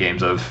 Playing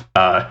games of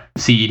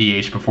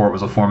CEDH before it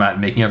was a format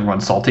and making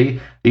everyone salty.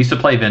 They used to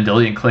play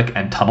Vendilion Click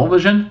and Tunnel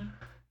Vision,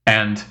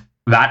 and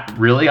that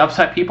really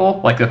upset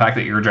people. Like the fact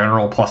that your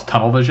general plus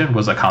tunnel vision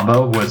was a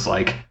combo was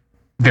like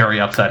very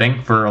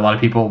upsetting for a lot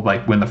of people.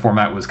 Like when the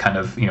format was kind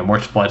of more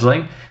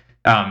fledgling.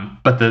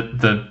 But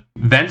the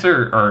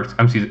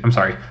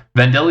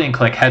Vendilion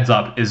Click heads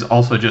up is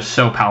also just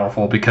so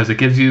powerful because it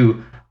gives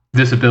you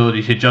this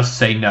ability to just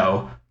say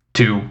no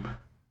to,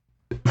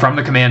 from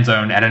the command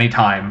zone at any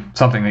time,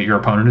 something that your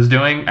opponent is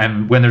doing.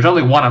 And when there's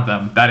only one of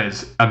them, that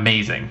is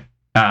amazing.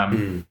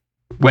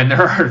 When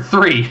there are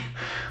three,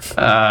 it's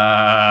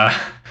not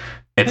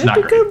great.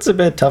 It becomes a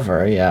bit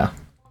tougher, yeah.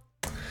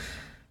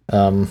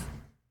 Well,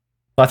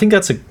 I think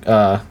that's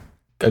a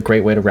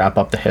great way to wrap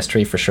up the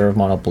history for sure of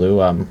Mono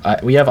Blue.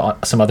 We have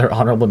some other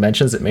honorable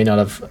mentions that may not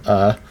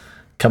have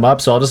come up,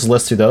 so I'll just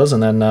list through those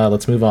and then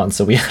let's move on.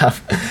 So we have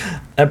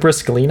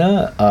Empress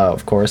Galena,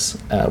 of course.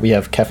 We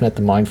have Kefnet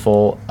the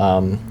Mindful,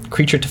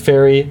 Creature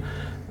Teferi,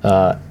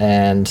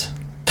 and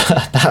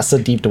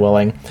Thassa Deep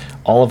Dwelling,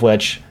 all of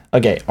which,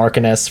 okay,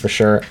 Arcanist for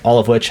sure, all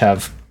of which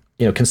have,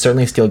 can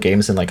certainly steal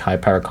games in like high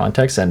power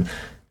context and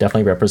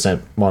definitely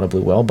represent Mono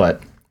Blue well,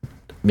 but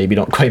maybe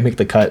don't quite make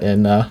the cut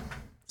in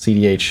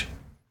CDH.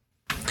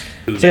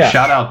 So yeah.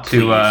 Shout out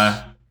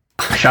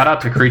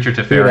to Creature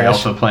Teferi,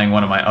 also playing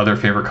one of my other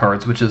favorite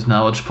cards, which is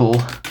Knowledge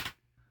Pool.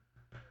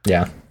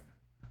 Yeah,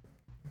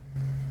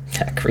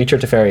 Creature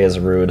Teferi is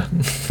rude.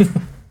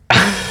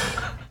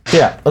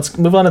 Yeah, let's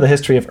move on to the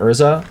history of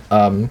Urza.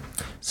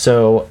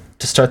 So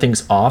to start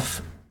things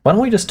off, why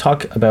don't we just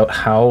talk about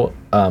how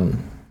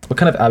what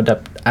kind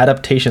of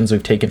adaptations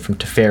we've taken from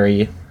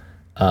Teferi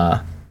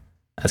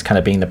as kind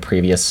of being the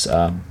previous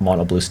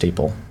Mono Blue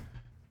staple.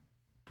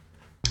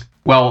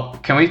 Well,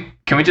 can we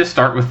just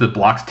start with the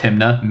Blocks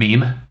Tymna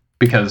meme?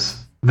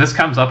 Because this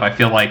comes up, I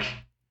feel like,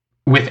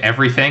 with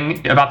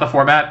everything about the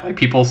format. Like,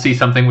 people see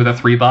something with a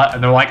 3-bot,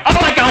 and they're like, oh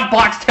my god,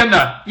 Blocks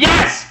Tymna!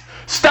 Yes!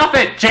 Stuff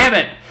it! Jam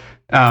it!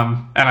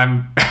 And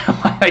I'm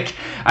like,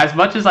 as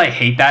much as I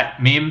hate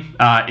that meme,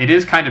 it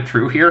is kind of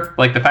true here.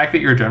 Like, the fact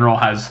that your general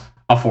has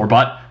a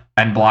 4-bot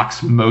and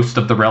blocks most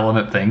of the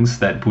relevant things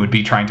that would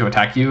be trying to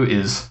attack you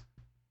is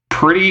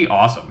pretty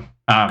awesome.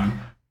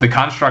 The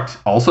construct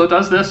also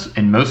does this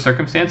in most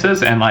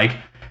circumstances, and like,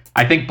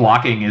 I think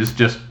blocking is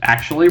just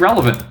actually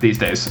relevant these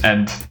days,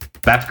 and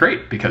that's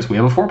great because we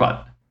have a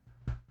 4-bot.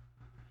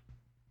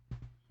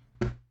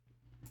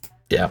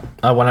 Yeah,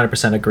 I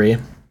 100% agree.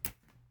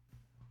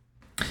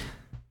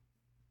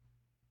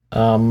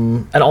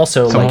 And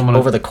also,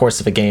 over the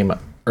course of a game,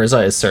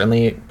 Urza is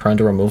certainly prone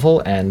to removal,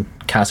 and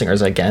casting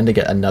Urza again to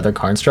get another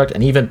construct,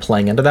 and even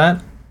playing into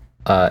that,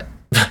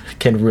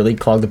 can really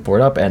clog the board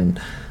up, and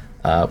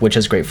which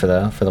is great for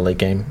the late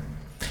game.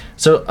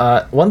 So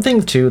one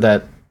thing too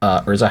that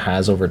Urza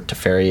has over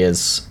Teferi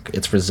is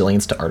its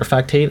resilience to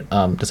artifact hate.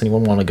 Does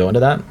anyone want to go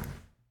into that?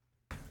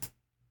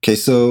 Okay,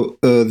 so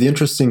the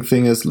interesting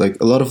thing is, like,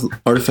 a lot of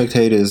artifact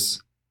hate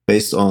is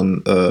based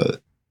on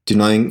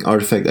denying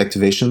artifact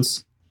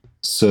activations.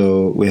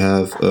 So we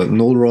have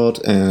Null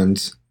Rod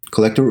and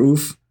Collector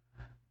Oof.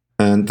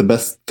 And the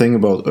best thing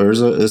about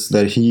Urza is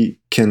that he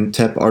can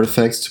tap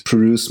artifacts to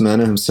produce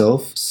mana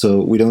himself,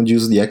 so we don't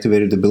use the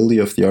activated ability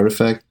of the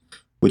artifact,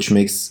 which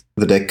makes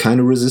the deck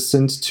kind of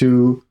resistant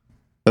to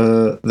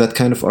that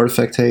kind of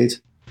artifact hate.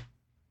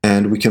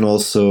 And we can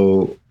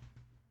also...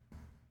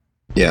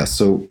 Yeah,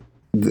 so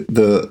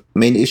the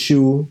main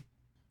issue,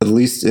 at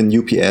least in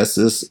UPS,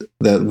 is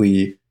that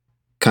we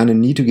kind of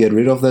need to get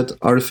rid of that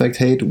artifact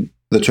hate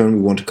the turn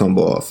we want to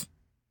combo off.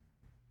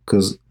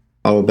 Because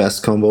our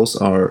best combos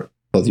are...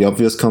 Well, the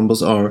obvious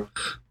combos are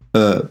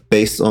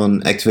based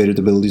on activated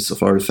abilities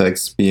of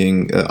artifacts,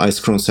 being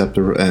Icecrown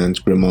Scepter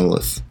and Grim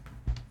Monolith.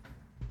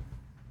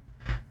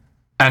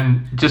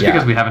 And just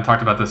because we haven't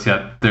talked about this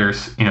yet,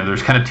 there's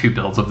kind of two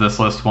builds of this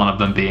list. One of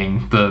them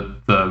being the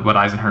what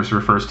Eisenhurst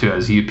refers to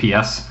as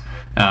UPS,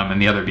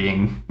 and the other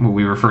being what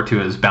we refer to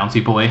as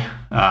Bouncy Boy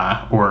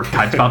or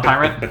Tidespout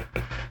Tyrant.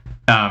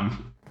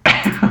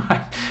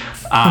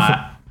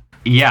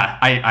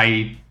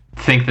 I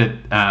think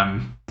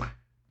that.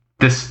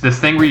 This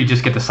thing where you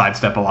just get to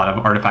sidestep a lot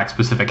of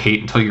artifact-specific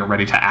hate until you're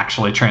ready to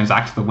actually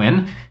transact the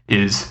win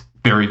is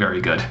very, very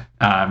good.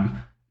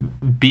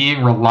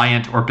 Being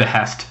reliant or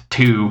behest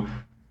to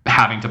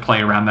having to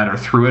play around that or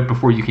through it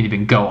before you can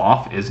even go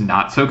off is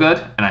not so good,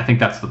 and I think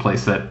that's the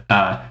place that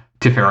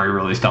Teferi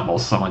really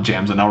stumbles. Someone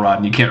jams an Elrod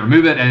and you can't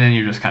remove it, and then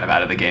you're just kind of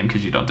out of the game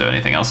because you don't do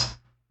anything else.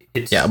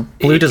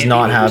 Blue does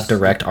not have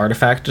direct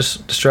artifact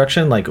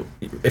destruction. Like,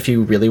 if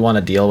you really want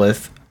to deal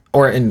with...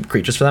 Or in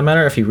creatures for that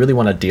matter, if you really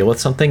want to deal with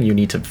something, you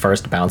need to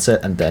first bounce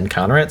it and then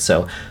counter it.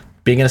 So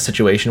being in a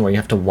situation where you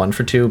have to 1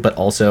 for 2, but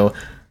also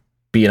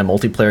be in a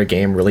multiplayer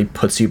game really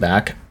puts you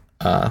back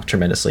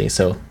tremendously.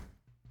 So,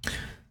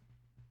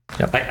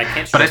 yep. I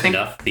can't stress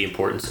enough the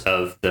importance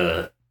of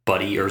the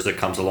buddy Urza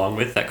comes along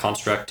with. That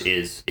construct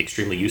is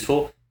extremely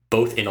useful,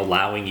 both in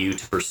allowing you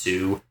to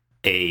pursue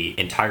a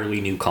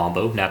entirely new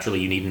combo. Naturally,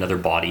 you need another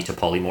body to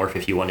polymorph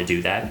if you want to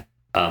do that.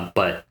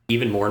 But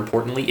even more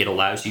importantly, it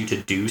allows you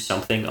to do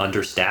something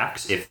under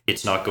stacks if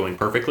it's not going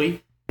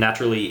perfectly.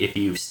 Naturally, if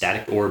you've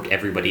static orbed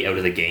everybody out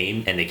of the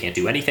game and they can't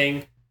do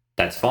anything,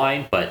 that's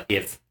fine. But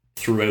if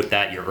throughout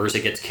that your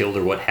Urza gets killed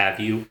or what have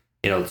you,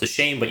 it's a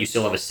shame, but you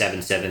still have a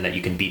 7/7 that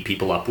you can beat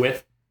people up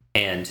with.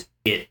 And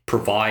it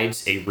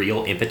provides a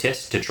real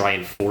impetus to try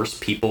and force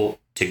people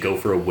to go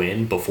for a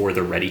win before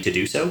they're ready to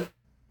do so.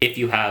 If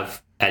you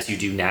have, as you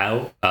do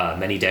now,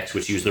 many decks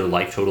which use their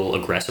life total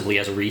aggressively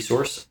as a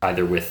resource,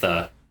 either with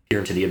Peer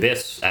into the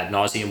Abyss, Ad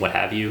Nauseam, what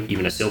have you,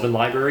 even a Sylvan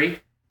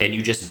Library, and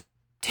you just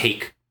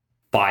take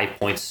 5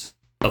 points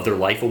of their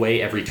life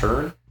away every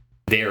turn,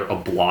 they're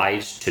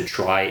obliged to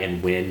try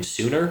and win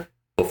sooner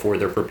before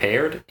they're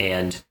prepared.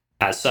 And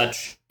as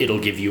such, it'll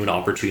give you an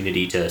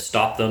opportunity to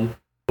stop them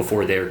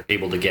before they're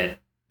able to get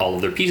all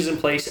of their pieces in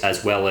place,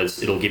 as well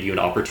as it'll give you an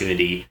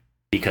opportunity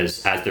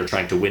because as they're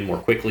trying to win more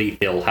quickly,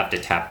 they'll have to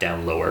tap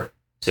down lower.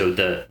 So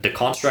the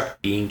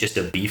construct being just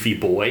a beefy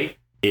boy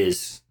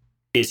is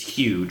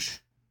huge.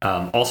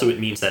 Also, it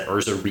means that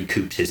Urza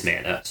recoups his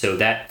mana. So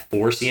that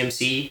 4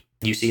 CMC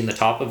you see in the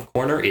top of the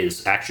corner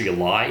is actually a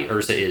lie.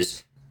 Urza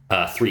is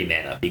 3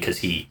 mana because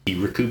he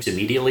recoups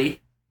immediately,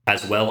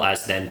 as well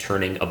as then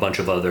turning a bunch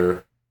of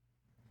other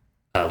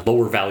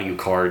lower value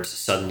cards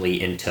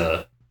suddenly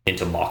into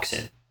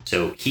Moxen.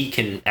 So he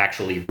can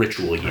actually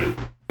ritual you.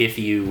 If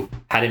you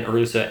had an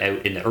Urza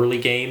out in the early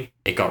game,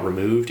 it got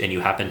removed, and you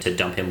happen to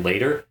dump him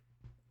later,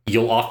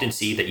 you'll often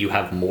see that you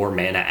have more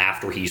mana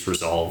after he's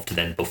resolved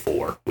than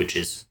before, which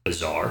is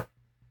bizarre.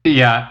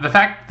 Yeah, the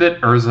fact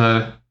that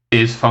Urza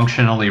is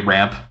functionally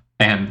ramp,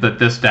 and that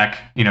this deck,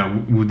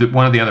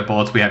 one of the other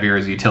bullets we have here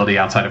is utility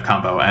outside of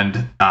combo,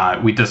 and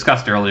we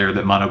discussed earlier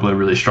that Mono Blue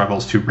really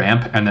struggles to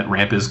ramp, and that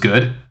ramp is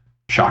good.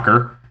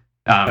 Shocker.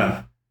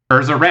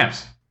 Urza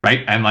ramps,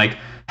 right? And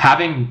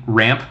having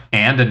ramp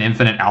and an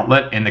infinite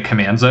outlet in the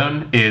command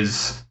zone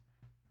is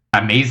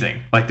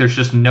amazing. There's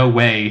just no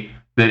way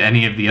that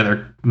any of the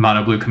other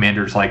Mono Blue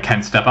commanders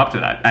can step up to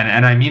that.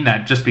 And I mean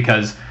that just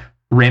because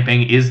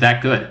ramping is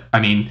that good. I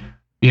mean,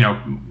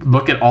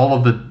 look at all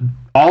of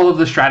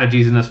the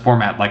strategies in this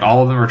format.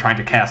 All of them are trying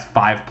to cast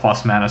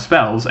 5+ mana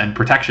spells and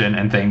protection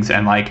and things,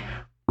 and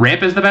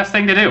ramp is the best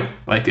thing to do.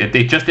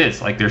 It just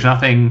is. There's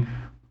nothing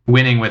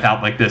winning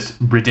without this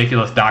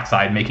ridiculous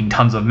dockside making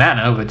tons of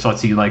mana, which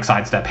lets you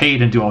sidestep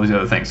hate and do all these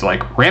other things. So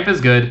ramp is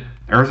good.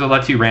 Urza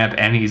lets you ramp,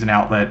 and he's an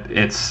outlet.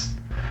 It's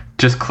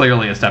just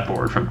clearly a step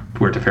forward from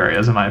where Teferi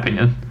is, in my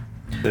opinion.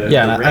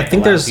 I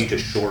think there's you to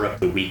shore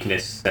up the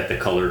weakness that the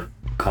color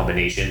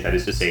combination, that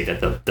is to say,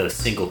 that the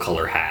single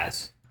color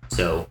has.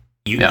 So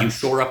you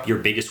shore up your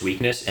biggest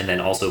weakness and then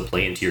also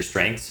play into your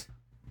strengths,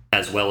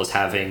 as well as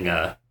having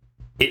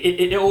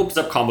it opens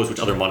up combos which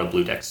other mono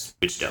blue decks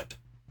which don't.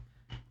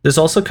 There's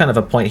also kind of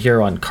a point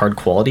here on card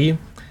quality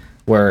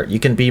where you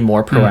can be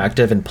more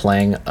proactive in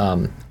playing,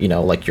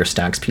 your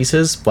stacks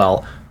pieces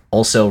while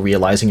also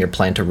realizing your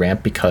plan to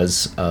ramp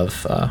because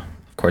of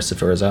course,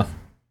 Urza.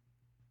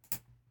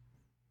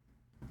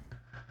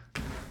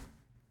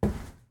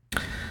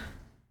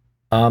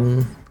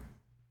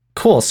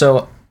 Cool.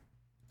 So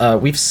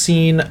we've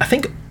seen, I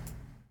think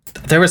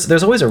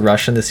there's always a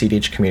rush in the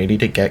CDH community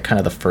to get kind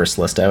of the first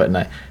list out, and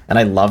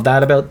I love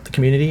that about the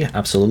community,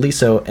 absolutely.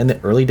 So in the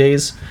early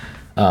days,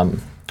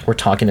 we're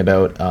talking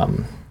about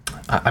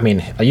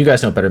you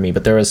guys know it better than me,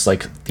 but there was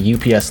the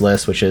UPS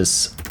list, which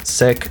is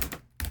Sick,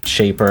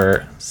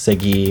 Shaper,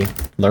 Siggy,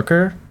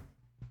 Lurker,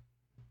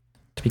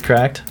 to be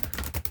correct.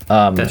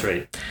 That's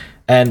right.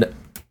 And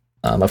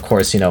of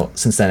course,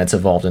 since then it's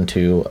evolved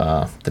into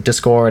the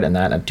Discord and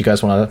that. Do you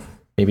guys want to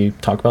maybe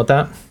talk about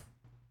that?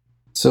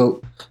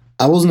 So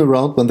I wasn't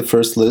around when the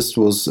first list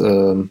was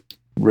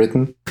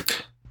written.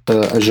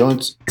 I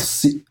joined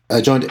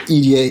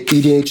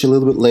EDH a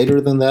little bit later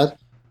than that,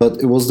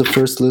 but it was the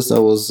first list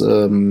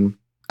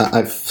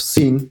I've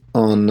seen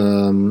on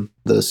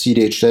the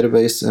CDH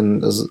database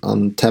and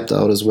on Tapped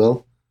Out as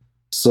well.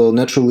 So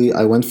naturally,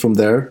 I went from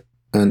there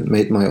and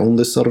made my own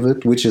list out of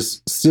it, which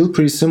is still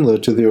pretty similar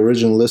to the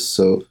original list.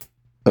 So,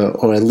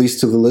 or at least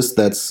to the list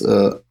that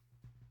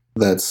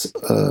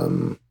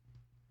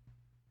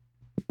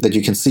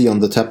you can see on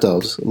the Tapped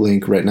Out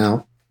link right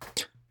now.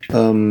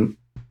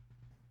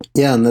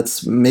 Yeah, and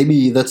that's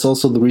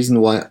also the reason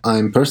why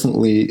I'm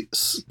personally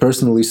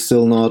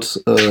still not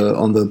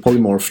on the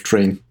polymorph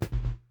train.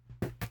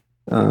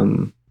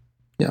 In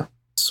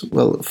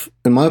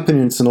my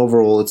opinion,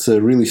 it's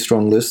a really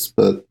strong list,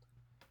 but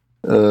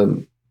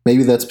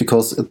maybe that's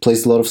because it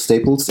plays a lot of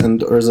staples,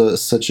 and Urza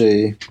is such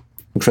a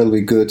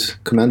incredibly good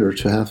commander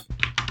to have.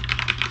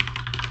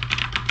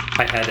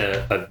 I had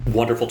a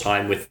wonderful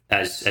time with,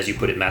 as you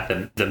put it,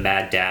 Matt, the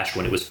mad dash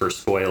when it was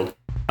first spoiled.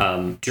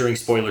 During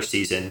spoiler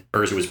season,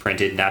 Urza was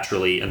printed.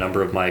 Naturally, a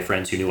number of my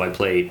friends who knew I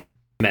played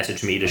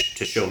messaged me to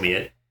show me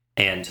it,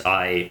 and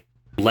I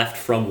left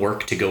from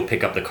work to go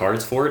pick up the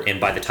cards for it, and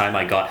by the time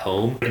I got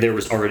home, there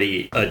was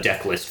already a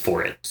deck list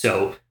for it.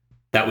 So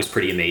that was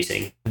pretty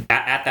amazing.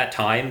 At that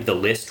time, the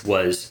list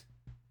was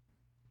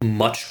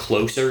much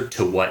closer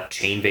to what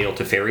Chainveil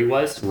Teferi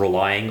was,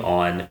 relying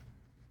on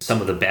some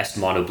of the best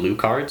mono blue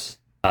cards.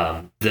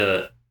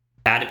 The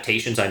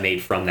adaptations I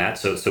made from that,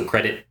 so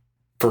credit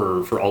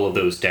for all of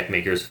those deck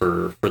makers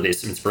for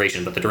this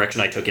inspiration, but the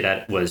direction I took it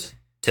at was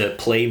to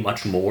play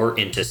much more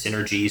into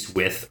synergies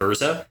with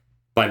Urza.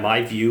 By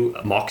my view,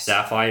 Mock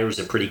Sapphire is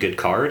a pretty good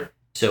card,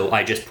 so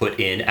I just put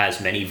in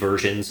as many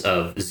versions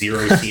of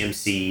 0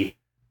 CMC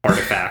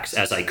artifacts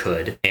as I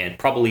could, and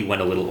probably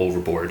went a little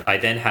overboard. I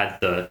then had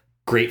the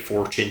great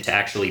fortune to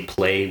actually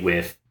play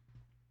with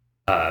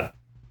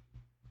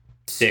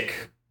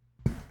Sick,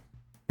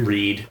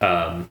 Reed,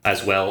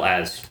 as well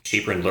as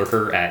Shaper and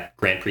Lurker at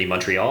Grand Prix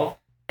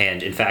Montreal,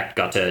 and in fact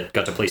got to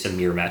play some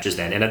mirror matches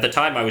then. And at the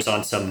time, I was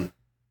on some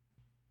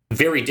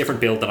very different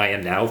build than I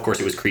am now. Of course,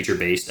 it was creature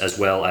based, as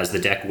well as the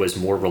deck was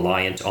more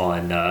reliant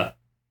on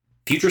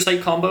Future Sight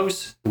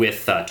combos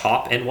with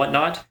Top and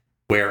whatnot.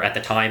 Where at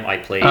the time I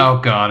played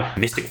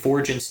Mystic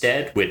Forge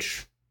instead,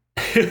 which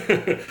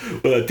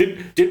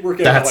didn't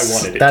work out how I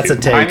wanted it that's to. A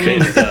take.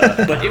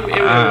 But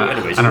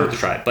anyways, it's worth a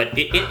try. But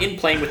in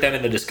playing with them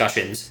in the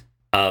discussions,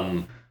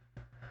 I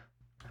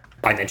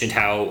mentioned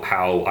how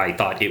I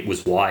thought it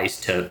was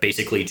wise to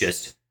basically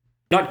just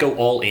not go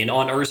all in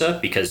on Urza,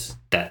 because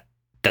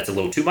that's a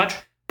little too much,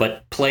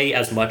 but play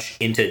as much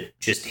into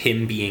just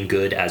him being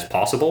good as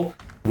possible,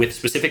 with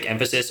specific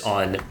emphasis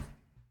on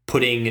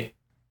putting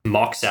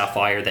Mock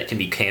Sapphire that can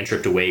be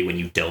cantripped away when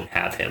you don't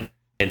have him.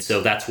 And so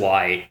that's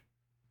why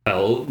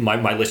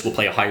my list will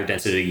play a higher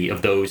density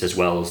of those, as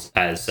well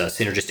as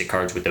synergistic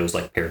cards with those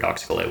like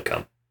Paradoxical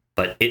Outcome.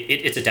 But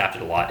it's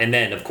adapted a lot. And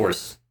then, of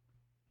course,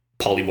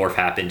 Polymorph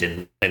happened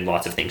and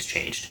lots of things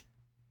changed.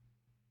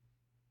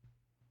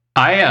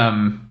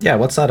 Yeah,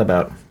 what's that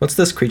about? What's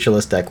this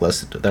creatureless deck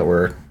list that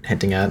we're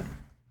hinting at?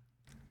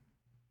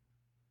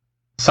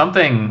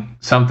 Something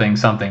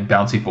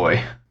bouncy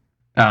boy.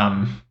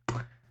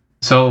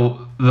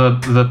 So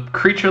the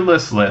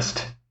creatureless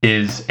list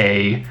is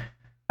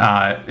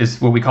is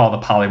what we call the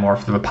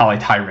polymorph, the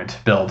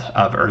polytyrant build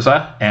of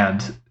Urza,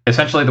 and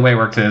essentially the way it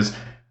works is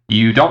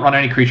you don't run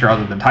any creature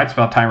other than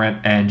Tidespell Tyrant,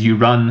 and you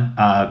run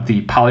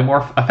the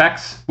polymorph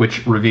effects,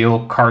 which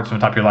reveal cards from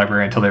the top of your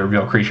library until they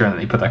reveal a creature, and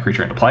then you put that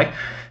creature into play.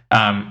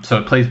 So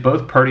it plays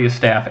both Proteus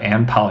Staff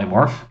and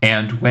polymorph,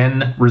 and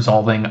when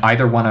resolving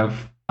either one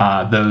of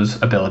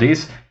those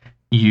abilities,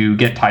 you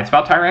get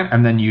Tidespell Tyrant,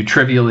 and then you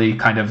trivially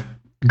kind of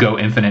go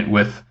infinite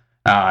with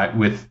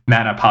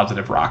mana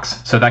positive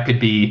rocks. So that could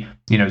be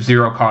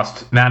 0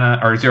 cost mana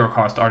or 0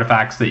 cost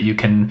artifacts that you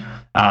can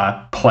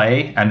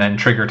play and then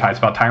trigger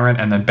Tidespell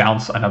Tyrant and then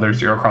bounce another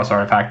 0 cost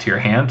artifact to your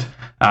hand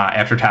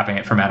after tapping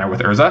it for mana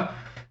with Urza,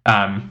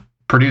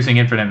 producing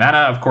infinite mana,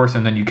 of course,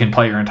 and then you can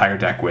play your entire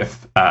deck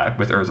with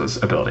Urza's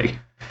ability.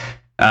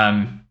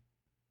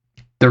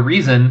 The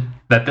reason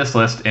that this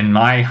list, in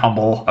my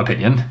humble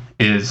opinion,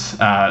 is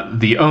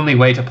the only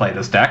way to play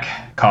this deck,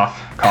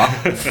 cough,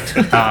 cough,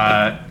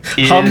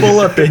 is...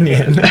 Humble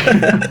opinion.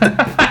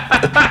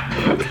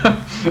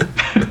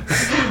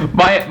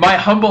 My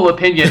humble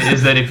opinion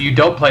is that if you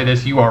don't play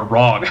this, you are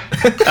wrong.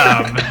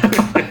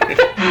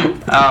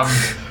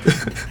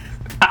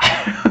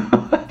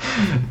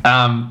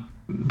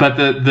 But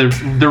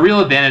the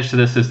real advantage to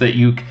this is that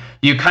you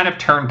kind of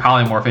turn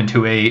polymorph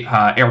into a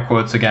air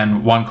quotes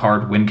again 1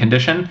 card win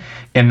condition,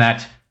 in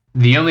that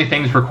the only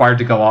things required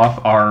to go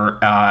off are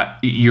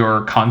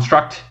your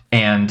construct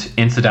and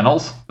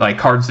incidentals, like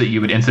cards that you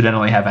would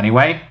incidentally have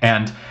anyway.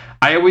 And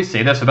I always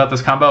say this about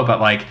this combo,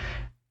 but like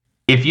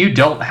if you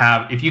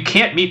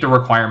can't meet the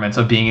requirements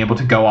of being able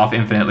to go off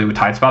infinitely with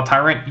Tidespell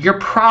Tyrant, you're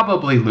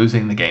probably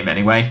losing the game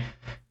anyway.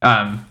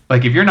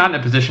 Like if you're not in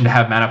a position to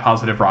have mana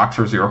positive rocks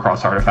or 0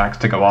 cost artifacts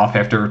to go off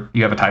after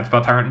you have a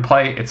Tidespell Tyrant in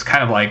play, it's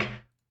kind of like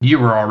you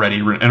were already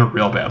in a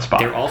real bad spot.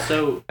 They're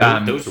also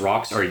those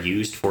rocks are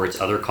used for its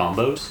other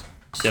combos.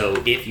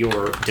 So if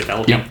you're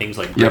developing things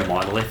like Grim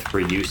Monolith for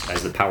use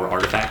as the power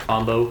artifact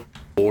combo,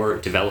 or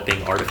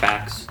developing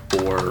artifacts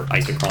for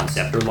Isochron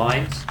Scepter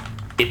lines,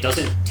 it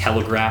doesn't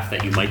telegraph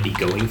that you might be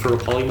going for a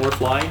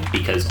polymorph line,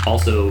 because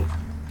also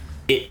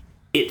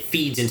it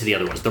feeds into the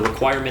other ones. The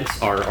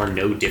requirements are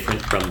no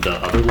different from the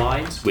other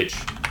lines, which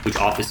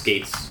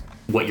obfuscates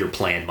what your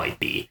plan might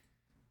be.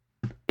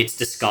 It's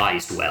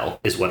disguised well,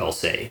 is what I'll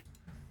say.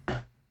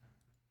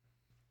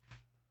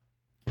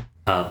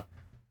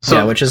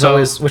 Which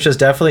is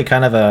definitely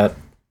kind of a...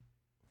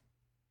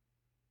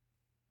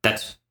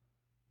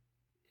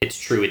 It's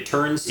true. It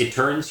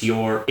turns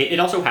your... It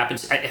also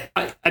happens...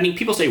 I mean,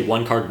 people say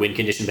 1 card win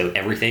condition about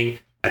everything.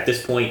 At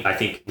this point, I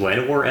think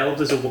Llanowar Elves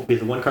is a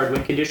 1 card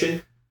win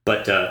condition.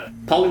 But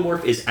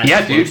polymorph is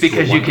as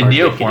because you can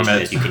neoform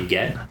it as you can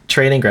get.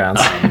 Training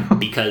grounds.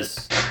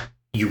 Because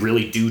you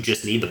really do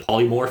just need the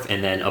polymorph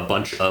and then a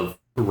bunch of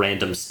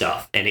random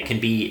stuff, and it can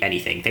be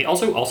anything. They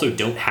also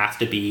don't have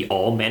to be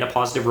all mana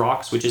positive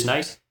rocks, which is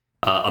nice.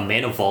 A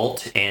mana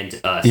vault and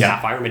a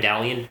sapphire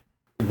medallion,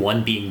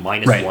 one being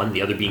 -1,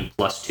 the other being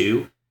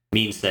 +2,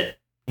 means that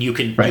you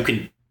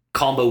can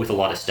combo with a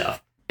lot of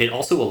stuff. It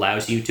also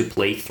allows you to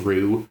play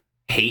through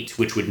hate,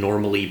 which would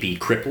normally be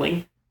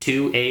crippling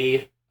to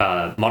a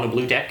mono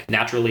blue deck.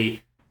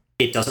 Naturally,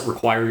 it doesn't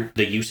require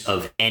the use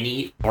of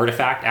any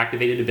artifact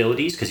activated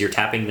abilities because you're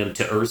tapping them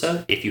to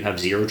Urza if you have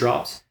 0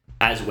 drops.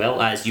 as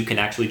well as you can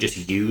actually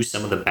just use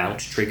some of the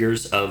bounce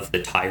triggers of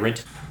the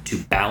Tyrant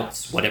to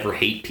bounce whatever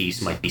hate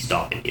piece might be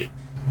stopping you.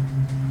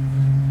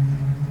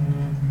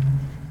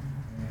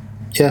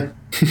 Yeah.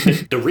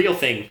 The real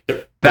thing.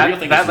 The That real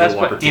thing that is last low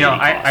point,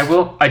 opportunity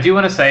cost. I do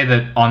want to say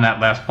that on that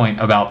last point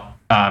about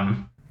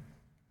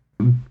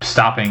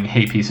stopping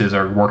hate pieces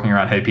or working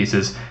around hate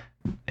pieces,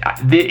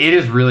 it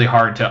is really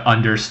hard to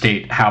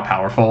understate how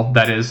powerful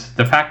that is.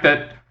 The fact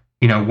that,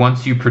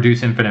 once you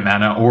produce infinite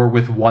mana or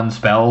with one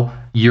spell,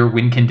 your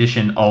win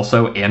condition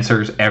also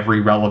answers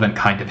every relevant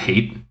kind of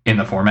hate in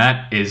the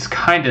format is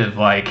kind of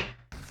like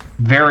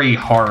very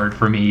hard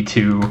for me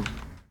to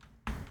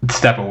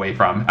step away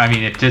from. I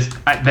mean,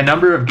 the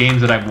number of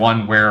games that I've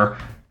won where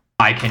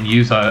I can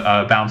use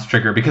a bounce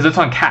trigger, because it's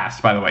on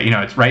cast, by the way,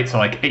 it's right. So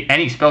like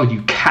any spell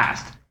you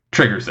cast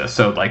triggers this.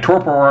 So like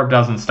Torpor Orb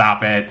doesn't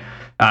stop it.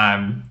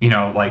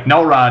 Like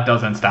Null Rod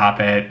doesn't stop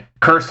it.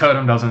 Curse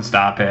Totem doesn't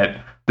stop it.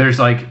 There's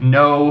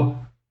no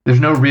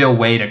real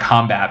way to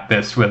combat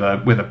this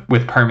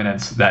with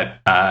permanence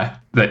that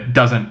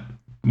doesn't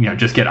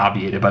just get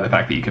obviated by the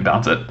fact that you can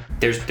bounce it.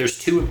 There's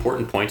two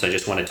important points I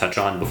just want to touch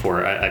on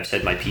before I've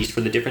said my piece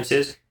for the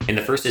differences. And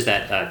the first is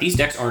that these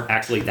decks aren't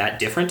actually that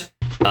different.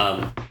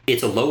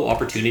 It's a low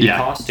opportunity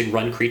cost to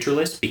run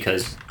creatureless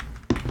because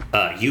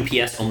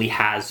UPS only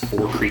has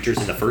 4 creatures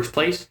in the first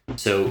place,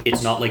 so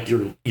it's not like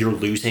you're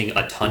losing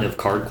a ton of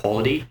card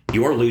quality.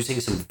 You are losing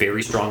some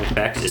very strong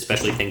effects,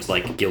 especially things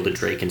like Gilded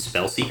Drake and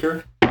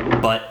Spellseeker,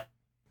 but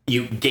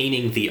you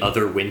gaining the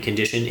other win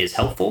condition is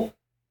helpful.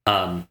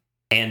 And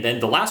then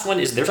the last one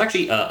is there's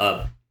actually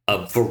a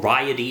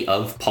variety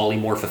of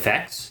polymorph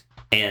effects,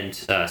 and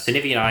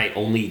Sinivy and I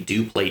only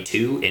do play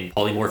 2 in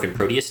Polymorph and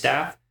Proteus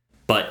Staff,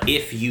 but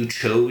if you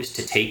chose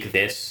to take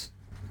this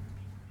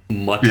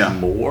much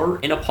more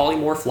in a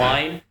polymorph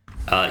line,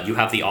 you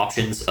have the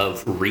options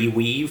of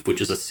Reweave,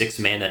 which is a 6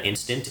 mana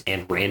instant,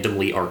 and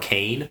Randomly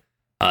Arcane.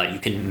 You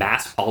can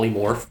Mass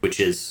Polymorph, which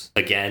is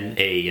again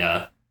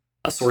a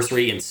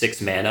sorcery and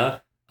 6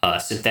 mana.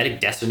 Synthetic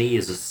Destiny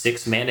is a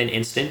 6 mana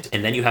instant,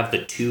 and then you have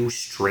the 2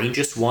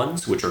 strangest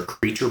ones, which are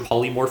creature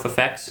polymorph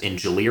effects in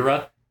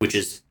Jalira, which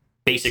is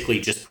basically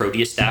just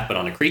Proteus Staff but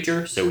on a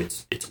creature, so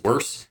it's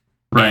worse.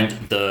 Right.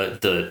 And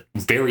the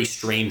very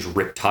strange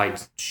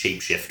Riptide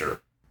Shapeshifter.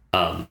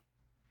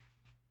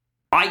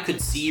 I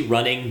could see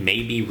running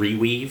maybe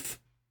Reweave,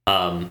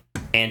 and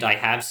I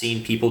have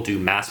seen people do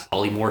Mass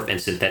Polymorph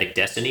and Synthetic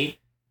Destiny,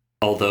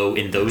 although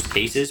in those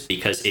cases,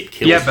 because it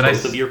kills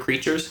both of your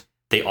creatures,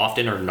 they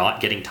often are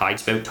not getting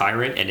Tidespout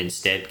Tyrant and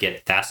instead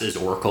get Thassa's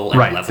Oracle and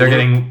Leveler, they're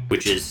getting...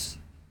 which is...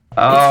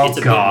 it's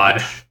a God.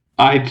 Bit much.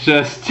 I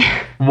just...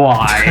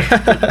 Why?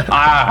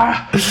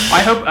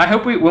 I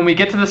hope when we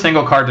get to the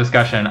single card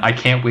discussion, I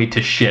can't wait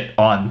to shit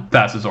on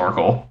Thassa's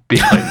Oracle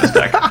being played in this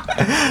deck.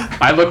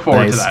 I look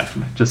forward to that.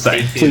 Just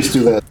saying. Please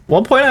do that.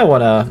 One point I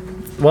want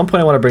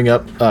to bring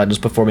up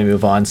just before we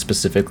move on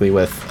specifically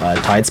with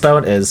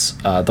Tidespout is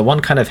the one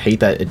kind of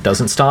hate that it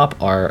doesn't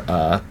stop are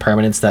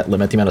permanents that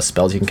limit the amount of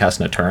spells you can cast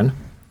in a turn.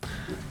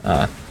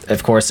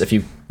 Of course, if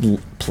you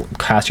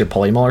cast your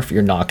Polymorph,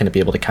 you're not going to be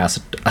able to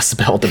cast a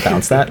spell to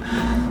bounce that.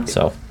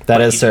 So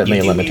that is certainly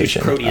a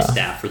limitation. You Proteus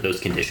Staff for those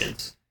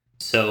conditions.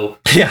 So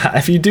yeah,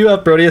 if you do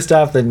have Proteus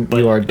Staff, then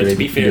you are doing it well. But to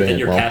be fair, then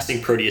you're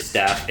casting Proteus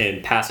Staff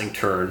and passing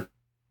turn.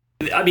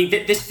 I mean,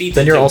 this feeds.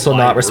 Then you're also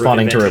not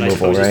responding to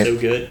removal, right? So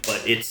good,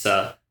 but it's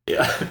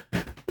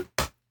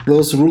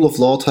Those rule of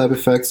law type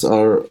effects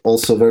are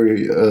also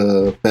very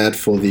bad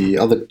for the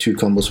other 2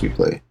 combos we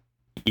play.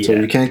 Yeah. So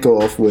you can't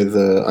go off with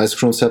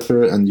Ice-Crown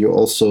Scepter, and you're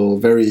also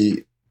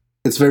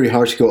it's very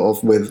hard to go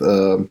off with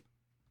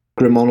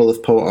Grim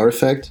Monolith Power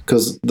Artifact,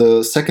 because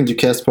the second you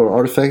cast Power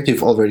Artifact,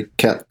 you've already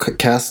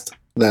cast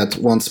that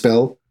one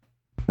spell,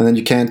 and then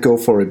you can't go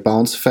for a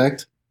bounce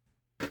effect,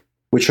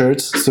 which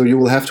hurts, so you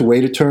will have to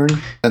wait a turn,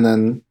 and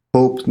then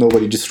hope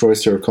nobody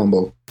destroys your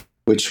combo,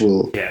 which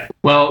will... Yeah.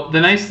 Well,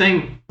 the nice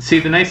thing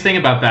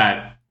about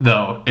that,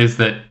 though, is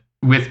that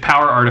with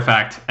Power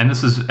Artifact, and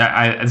this is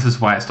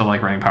why I still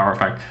like running Power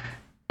Artifact,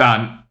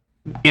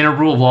 in a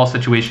rule of law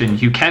situation,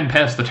 you can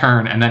pass the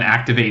turn and then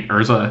activate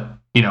Urza,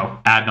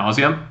 ad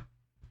nauseum.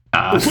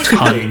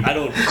 I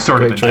don't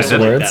sort of choice of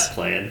words. That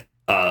plan.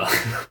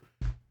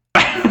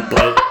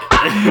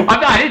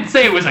 I didn't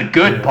say it was a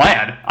good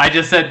plan. I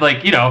just said,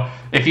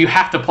 if you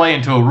have to play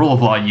into a rule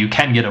of law, you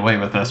can get away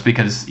with this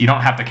because you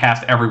don't have to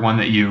cast everyone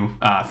that you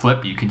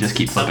flip. You can just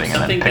keep flipping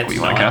and then pick what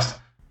you want to cast.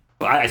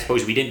 I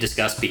suppose we didn't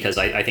discuss, because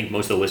I think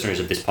most of the listeners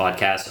of this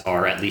podcast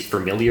are at least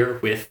familiar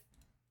with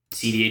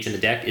CDH in the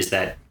deck, is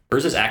that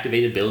Urza's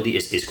activated ability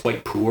is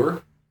quite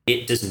poor.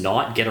 It does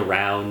not get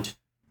around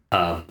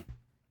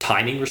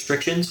timing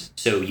restrictions,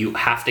 so you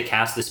have to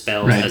cast the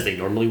spells as they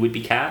normally would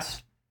be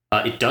cast.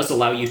 It does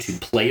allow you to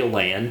play a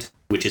land,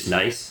 which is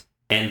nice.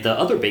 And the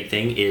other big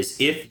thing is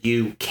if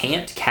you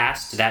can't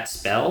cast that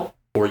spell,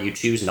 or you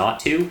choose not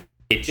to,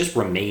 it just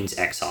remains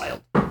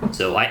exiled.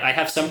 So I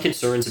have some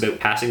concerns about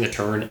passing the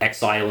turn,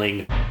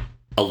 exiling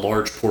a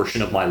large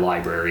portion of my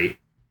library.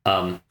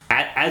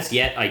 As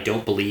yet, I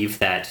don't believe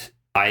that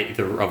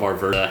either of our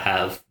Verta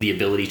have the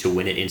ability to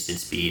win at instant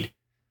speed.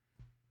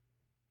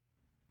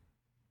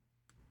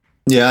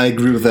 Yeah, I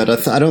agree with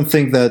that. I don't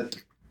think that,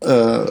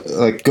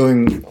 like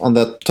going on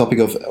that topic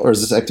of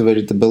Urza's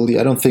activated ability,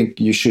 I don't think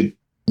you should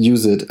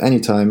use it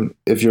anytime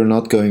if you're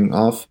not going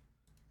off.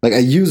 Like I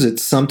use it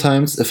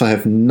sometimes if I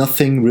have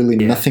nothing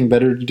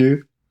better to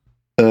do,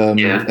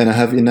 and I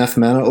have enough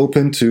mana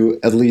open to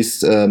at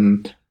least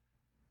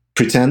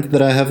pretend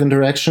that I have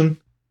interaction.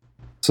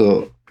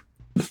 So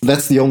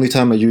that's the only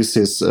time I use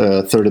his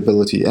third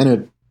ability,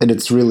 and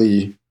it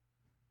really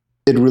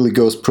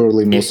goes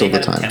poorly most of the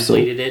time. If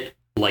they had templated it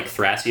like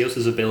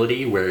Thrasios'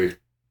 ability, where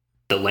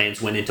the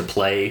lands went into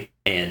play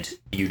and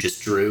you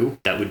just drew,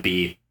 that would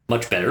be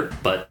much better,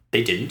 but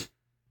they didn't.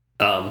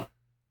 That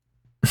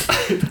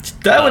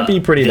would be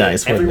pretty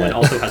nice. Everyone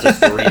also has a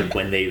story of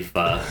when they've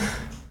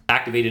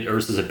activated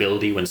Urza's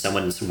ability when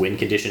someone's win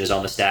condition is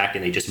on the stack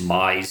and they just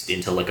mised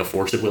into like a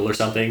Force of Will or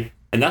something.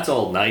 And that's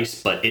all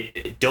nice, but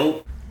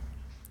don't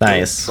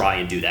try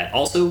and do that.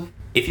 Also,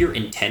 if you're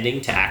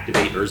intending to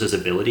activate Urza's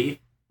ability,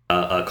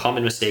 a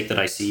common mistake that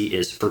I see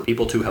is for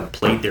people to have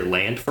played their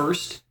land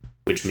first,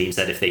 which means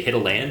that if they hit a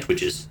land,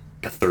 which is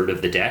a third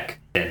of the deck,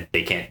 then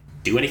they can't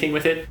do anything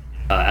with it,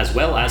 as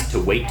well as to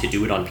wait to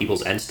do it on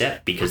people's end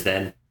step, because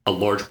then a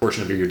large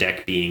portion of your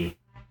deck being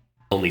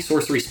only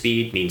sorcery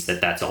speed means that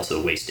that's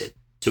also wasted.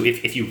 So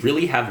if you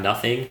really have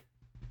nothing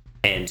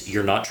and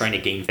you're not trying to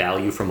gain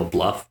value from a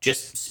bluff,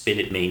 just spin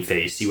it main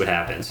phase, see what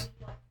happens.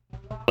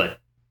 But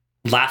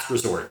last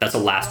resort, that's a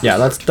last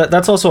resort. Yeah,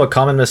 that's also a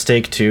common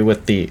mistake too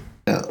with the...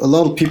 Yeah, a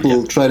lot of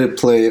people try to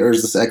play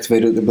Urza's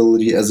activated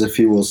ability as if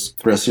he was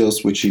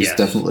Thrasios, which he's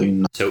definitely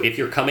not. So if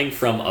you're coming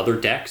from other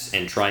decks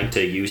and trying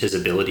to use his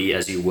ability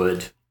as you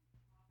would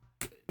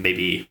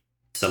maybe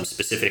some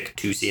specific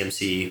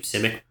 2CMC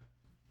Simic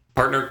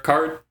partner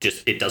card,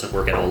 just it doesn't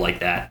work at all like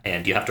that,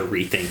 and you have to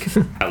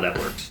rethink how that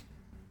works.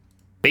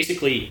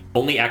 Basically,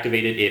 only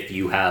activate it if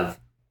you have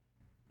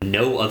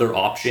no other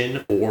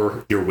option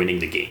or you're winning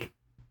the game.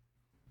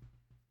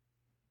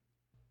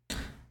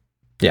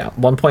 Yeah,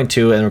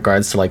 1.2 in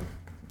regards to like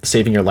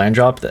saving your land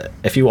drop,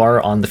 if you are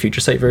on the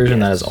Future Sight version,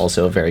 that is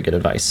also very good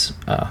advice.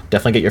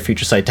 Definitely get your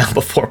Future Sight down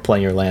before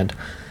playing your land.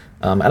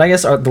 And I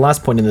guess the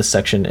last point in this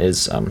section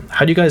is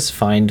how do you guys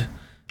find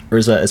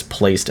Urza is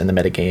placed in the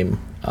metagame?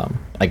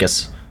 I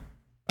guess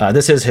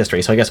this is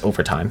history, so I guess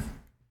over time.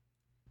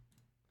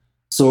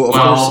 So of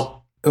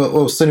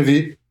course,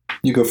 Sinevi,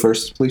 you go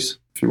first, please,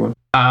 if you want.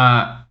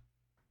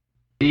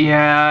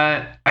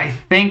 Yeah, I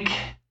think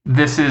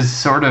this is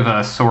sort of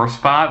a sore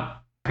spot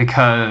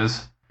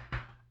because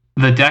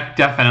the deck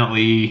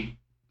definitely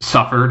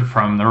suffered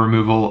from the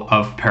removal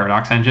of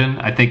Paradox Engine.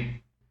 I think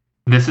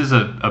this is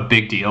a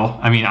big deal.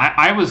 I mean,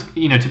 I was,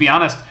 to be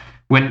honest,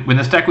 when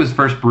this deck was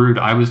first brewed,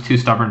 I was too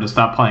stubborn to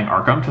stop playing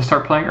Arkham to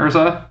start playing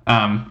Urza.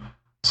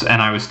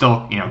 And I was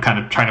still, kind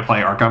of trying to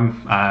play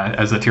Arkham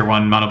as a tier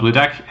 1 mono blue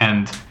deck.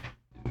 And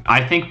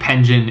I think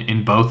Penjin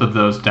in both of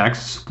those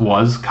decks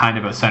was kind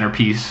of a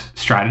centerpiece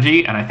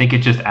strategy. And I think it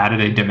just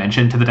added a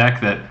dimension to the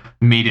deck that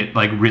made it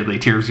like really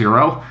tier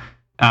 0.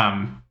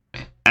 And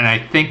I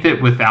think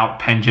that without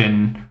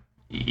Penjin,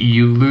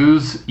 you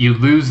lose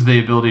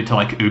the ability to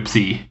like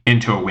oopsie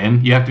into a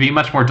win. You have to be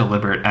much more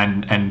deliberate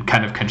and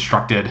kind of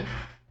constructed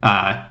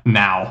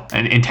now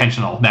and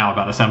intentional now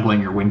about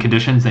assembling your win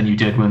conditions than you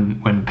did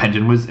when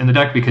Penjin was in the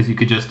deck, because you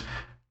could just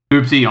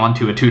oopsie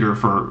onto a tutor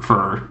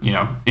for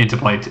into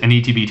play an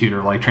ETB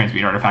tutor like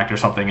Transmute Artifact or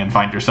something and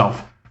find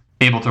yourself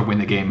able to win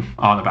the game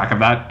on the back of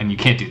that, and you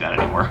can't do that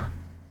anymore.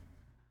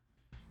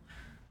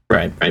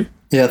 Right.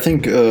 Yeah, I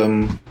think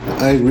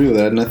I agree with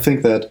that, and I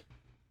think that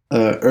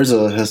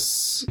Urza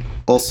has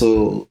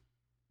also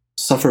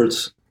suffered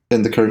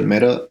in the current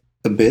meta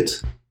a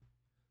bit.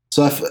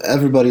 So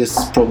everybody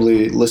has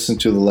probably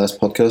listened to the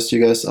last podcast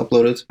you guys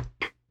uploaded,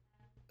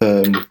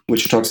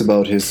 which talks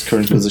about his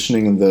current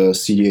positioning in the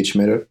CDH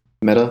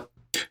meta.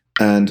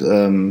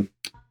 And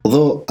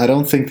although I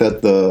don't think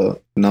that the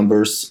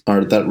numbers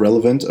are that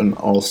relevant and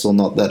also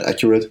not that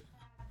accurate,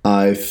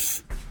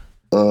 I've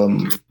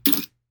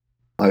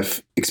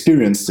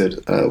experienced it.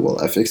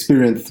 I've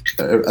experienced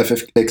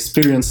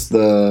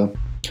the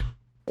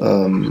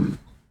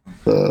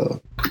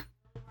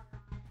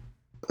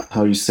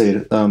how you say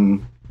it.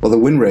 The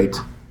win rate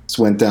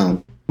went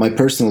down. My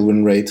personal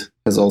win rate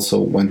has also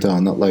went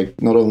down.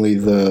 Not only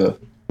the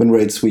win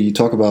rates we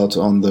talk about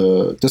on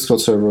the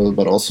Discord server,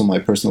 but also my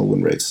personal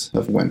win rates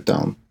have went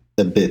down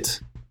a bit.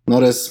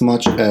 Not as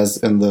much as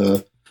in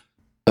the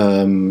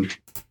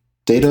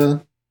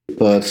data,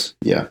 but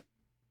yeah,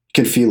 you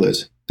can feel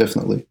it,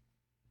 definitely.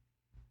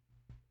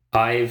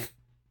 I've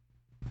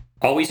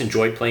always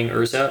enjoyed playing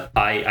Urza.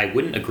 I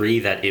wouldn't agree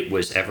that it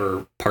was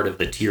ever part of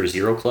the Tier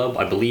 0 club.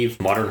 I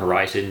believe Modern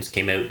Horizons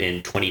came out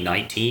in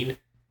 2019,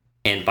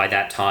 and by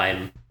that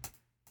time,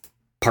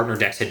 partner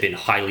decks had been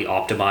highly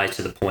optimized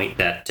to the point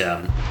that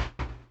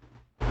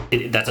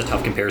that's a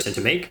tough comparison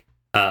to make.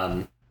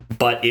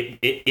 But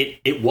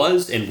it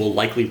was and will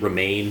likely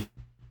remain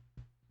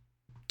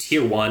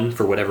tier 1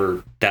 for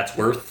whatever that's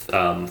worth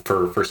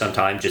for some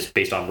time, just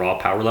based on raw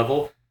power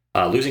level.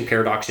 Losing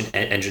Paradox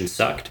Engine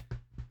sucked.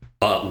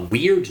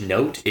 Weird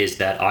note is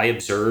that I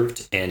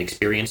observed and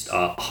experienced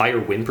a higher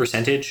win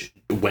percentage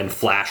when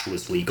Flash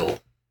was legal.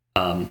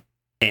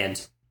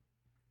 And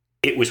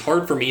it was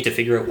hard for me to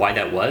figure out why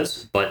that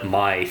was, but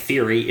my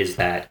theory is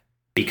that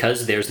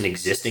because there's an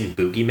existing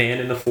boogeyman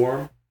in the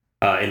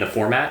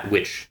format,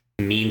 which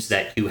means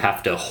that you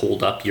have to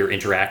hold up your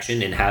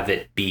interaction and have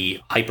it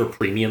be hyper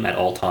premium at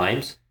all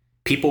times,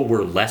 people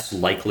were less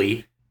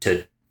likely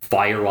to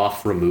fire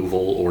off removal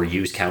or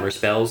use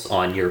counterspells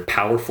on your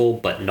powerful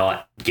but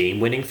not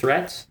game-winning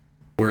threats.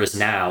 Whereas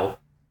now,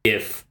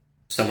 if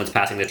someone's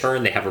passing the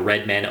turn, they have a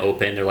red mana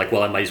open, they're like,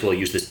 well, I might as well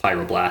use this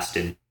Pyroblast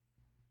and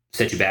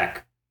set you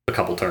back a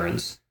couple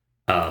turns,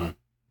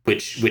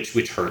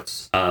 which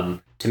hurts.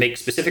 To make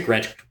specific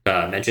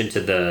mention to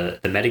the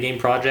metagame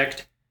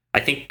project, I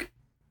think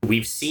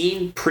we've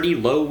seen pretty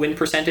low win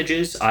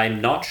percentages.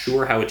 I'm not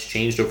sure how it's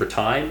changed over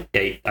time.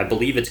 I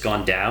believe it's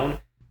gone down.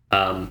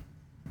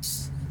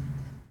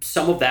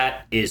 Some of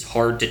that is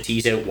hard to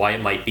tease out why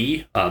it might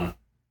be. I'm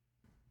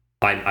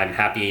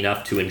happy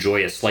enough to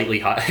enjoy a slightly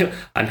high.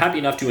 I'm happy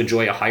enough to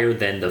enjoy a higher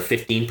than the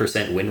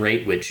 15% win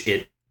rate, which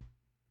it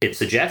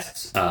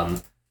suggests.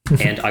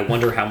 And I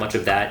wonder how much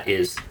of that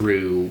is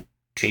through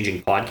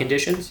changing pod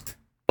conditions.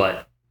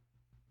 But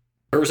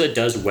Urza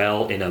does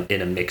well in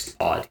a mixed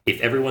pod. If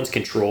everyone's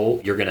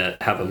control, you're gonna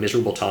have a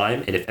miserable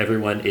time, and if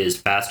everyone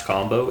is fast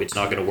combo, it's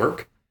not gonna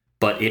work.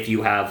 But if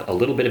you have a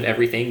little bit of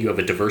everything, you have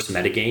a diverse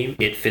metagame,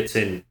 it fits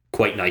in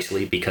quite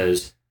nicely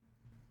because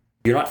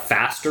you're not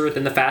faster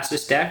than the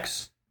fastest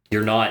decks,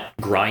 you're not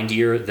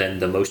grindier than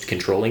the most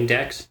controlling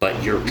decks,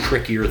 but you're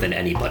trickier than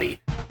anybody.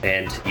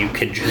 And you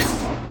can just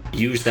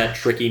use that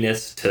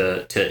trickiness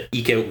to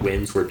eke out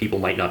wins where people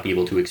might not be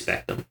able to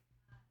expect them.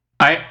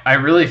 I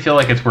really feel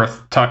like it's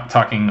worth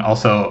talking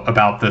also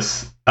about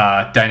this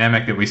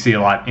dynamic that we see a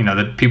lot. You know,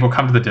 that people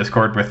come to the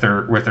Discord with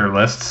their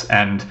lists,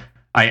 and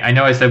I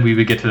know I said we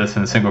would get to this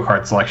in the single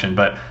card selection,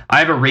 but I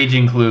have a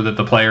raging clue that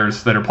the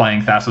players that are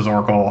playing Thassa's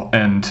Oracle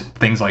and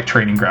things like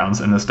Training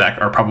Grounds in this deck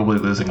are probably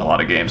losing a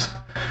lot of games.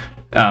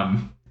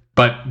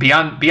 But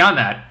beyond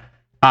that,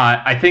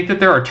 I think that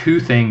there are two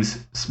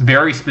things,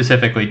 very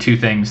specifically two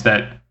things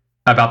that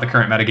about the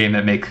current metagame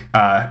that make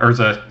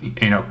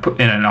Urza, put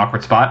in an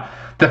awkward spot.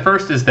 The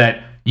first is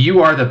that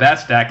you are the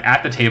best deck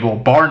at the table,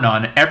 bar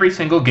none, every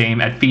single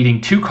game at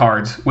feeding two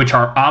cards, which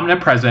are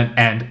omnipresent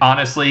and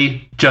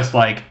honestly just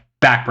like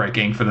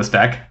backbreaking for this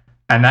deck.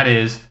 And that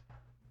is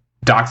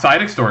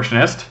Dockside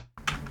Extortionist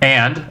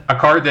and a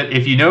card that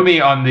if you know me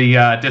on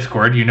the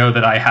Discord, you know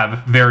that I have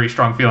very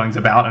strong feelings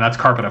about, and that's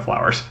Carpet of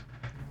Flowers.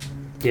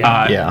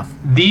 Yeah.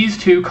 These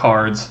two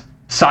cards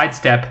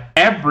sidestep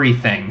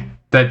everything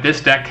that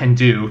this deck can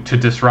do to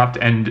disrupt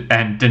and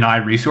deny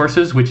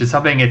resources, which is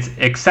something it's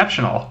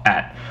exceptional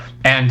at.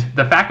 And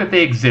the fact that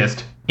they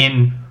exist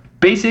in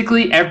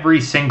basically every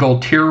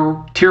single tier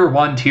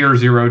 1, tier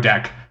 0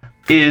 deck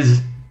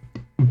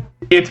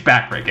it's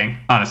backbreaking,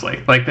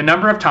 honestly. Like the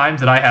number of times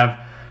that I have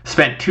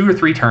spent 2 or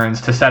 3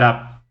 turns to set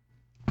up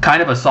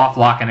kind of a soft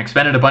lock and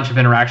expended a bunch of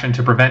interaction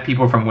to prevent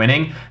people from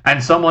winning,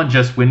 and someone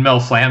just windmill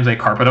slams a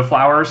Carpet of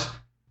Flowers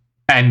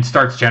and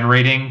starts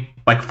generating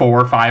like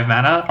 4 or 5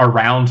 mana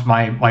around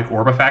my like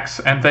orb effects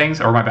and things,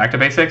 or my back to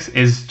basics,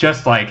 is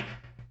just like,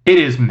 it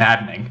is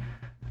maddening.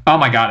 Oh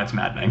my god, it's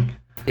maddening.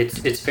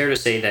 It's fair to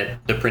say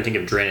that the printing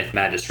of Drannith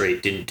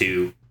Magistrate didn't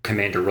do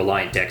Commander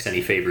Reliant decks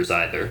any favors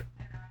either.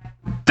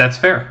 That's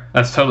fair.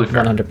 That's totally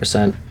fair.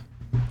 100%.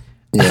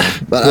 Yeah,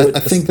 but I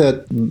think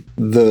that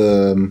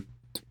the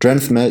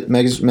Drannith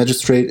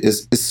Magistrate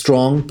is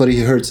strong, but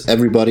he hurts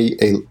everybody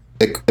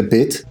a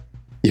bit.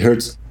 He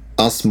hurts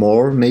us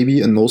more,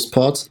 maybe, in most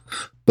parts,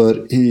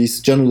 but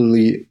he's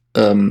generally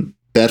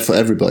bad for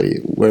everybody,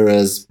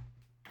 whereas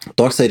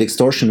Dockside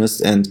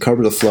Extortionist and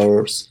Carpet of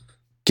Flowers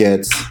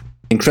gets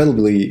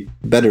incredibly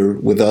better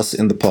with us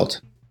in the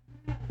pot.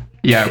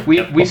 Yeah, we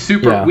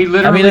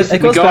literally we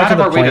go out of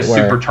our way to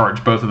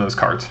supercharge both of those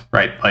cards,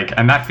 right? Like,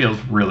 and that feels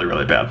really,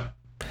 really bad.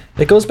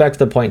 It goes back to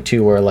the point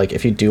too where like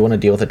if you do want to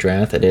deal with a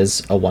Drannith, it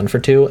is a 1 for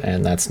 2,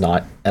 and that's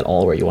not at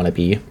all where you want to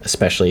be,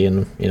 especially in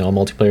a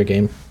multiplayer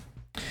game.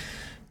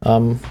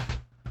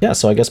 Yeah,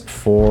 so I guess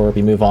before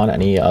we move on,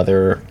 any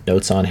other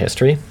notes on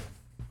history?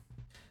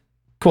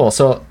 Cool.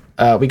 So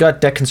we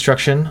got deck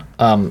construction,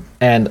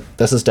 and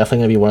this is definitely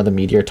going to be one of the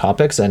meatier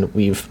topics, and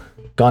we've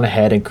gone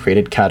ahead and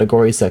created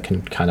categories that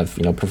can kind of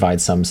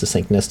provide some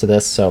succinctness to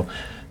this. So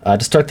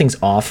to start things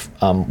off,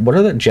 what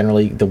are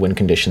generally the win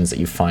conditions that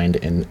you find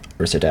in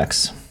Urza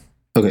decks?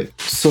 Okay,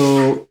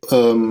 so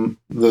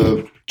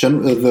the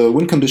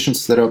win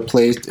conditions that are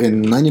played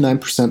in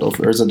 99% of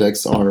Urza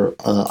decks are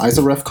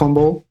Izaref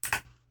combo,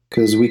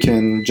 because we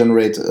can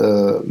generate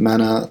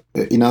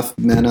enough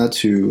mana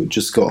to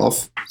just go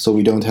off, so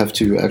we don't have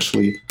to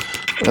actually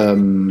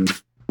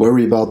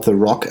worry about the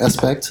rock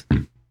aspect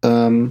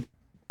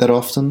that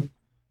often.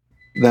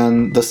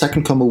 Then the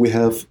second combo we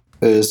have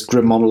is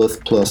Grim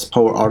Monolith plus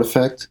Power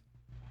Artifact,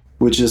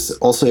 which is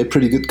also a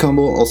pretty good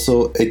combo.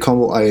 Also a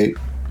combo I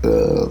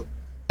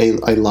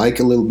like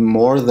a little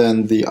more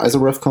than the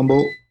Isoref combo.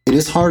 It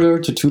is harder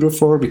to tutor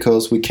for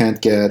because we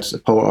can't get a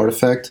power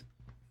artifact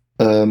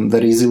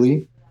that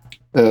easily.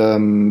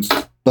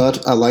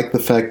 But I like the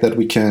fact that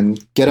we can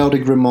get out a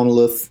Grim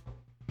Monolith,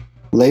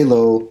 lay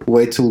low,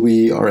 wait till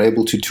we are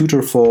able to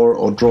tutor for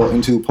or draw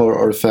into a power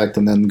artifact,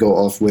 and then go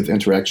off with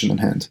interaction in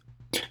hand.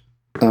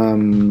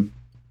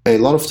 A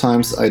lot of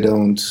times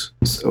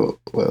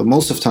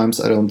most of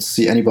times I don't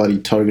see anybody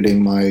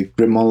targeting my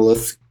Grim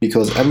Monolith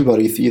because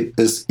everybody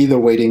is either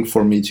waiting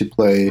for me to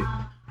play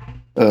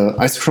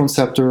Isochron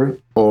Scepter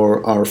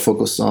or are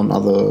focused on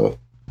other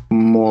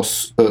more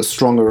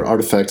stronger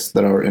artifacts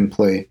that are in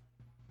play.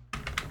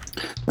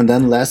 And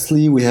then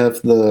lastly, we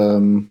have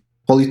the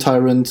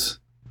Polytyrant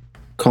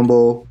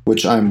combo,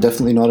 which I'm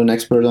definitely not an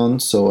expert on,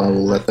 so I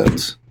will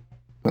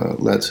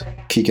let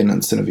Keegan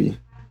and Cinevi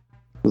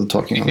do the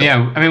talking on that.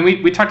 Yeah, I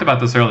mean, we talked about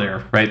this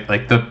earlier, right?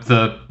 Like the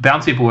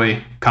Bouncy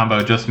Boy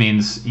combo just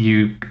means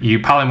you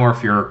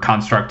polymorph your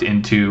construct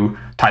into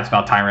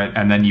Tidespout Tyrant,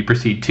 and then you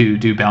proceed to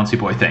do Bouncy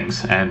Boy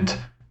things and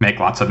make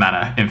lots of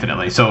mana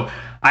infinitely. So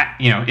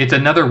it's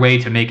another way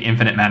to make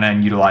infinite mana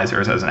and utilize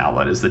Urza as an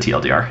outlet is the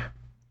TLDR.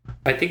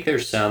 I think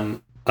there's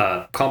some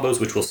combos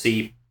which we'll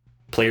see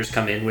players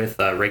come in with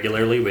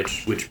regularly,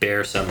 which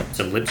bear some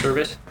lip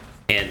service,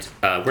 and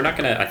we're not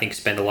going to, I think,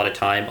 spend a lot of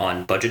time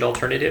on budget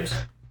alternatives,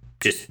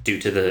 just due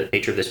to the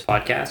nature of this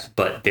podcast.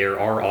 But there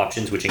are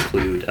options which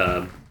include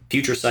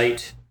Future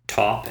Sight,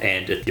 Top,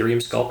 and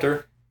Ethereum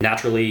Sculptor.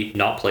 Naturally,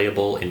 not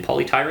playable in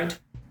Polytyrant,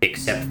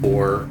 except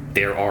for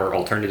there are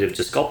alternatives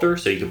to Sculptor,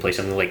 so you can play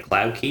something like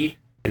Cloud Key,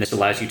 and this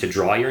allows you to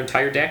draw your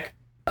entire deck.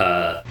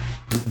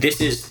 This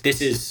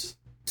is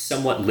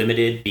somewhat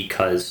limited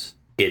because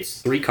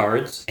it's 3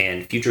 cards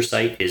and Future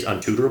Sight is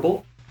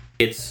untutorable.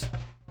 It's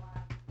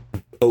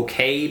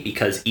okay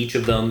because each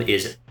of them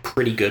is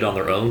pretty good on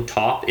their own.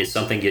 Top is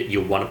something that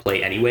you'll want to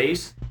play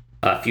anyways.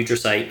 Future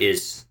Sight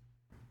is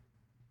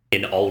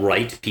an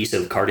alright piece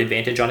of card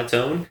advantage on its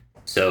own,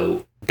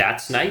 so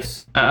that's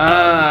nice.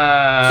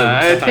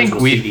 I think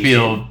we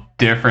feel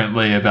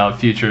differently about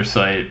Future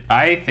Sight.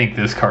 I think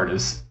this card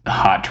is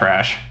hot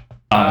trash,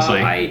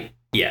 honestly.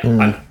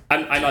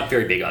 I'm not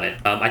very big on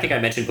it. I think I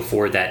mentioned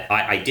before that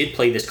I did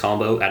play this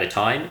combo at a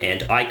time,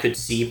 and I could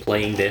see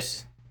playing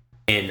this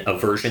in a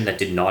version that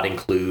did not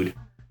include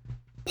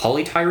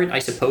Polytyrant, I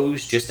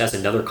suppose, just as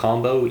another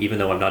combo, even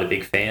though I'm not a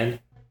big fan.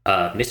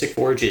 Mystic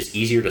Forge is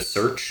easier to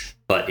search,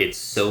 but it's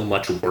so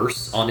much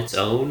worse on its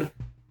own.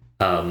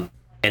 I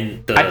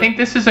think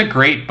this is a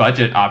great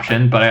budget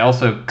option, but I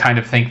also kind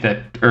of think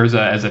that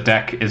Urza as a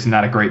deck is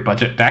not a great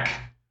budget deck.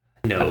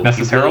 No,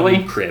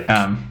 necessarily. Crypt.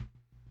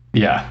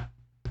 Yeah.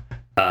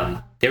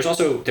 There's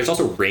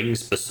also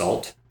Rings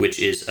Basalt, which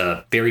is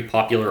a very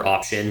popular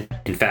option.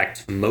 In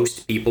fact,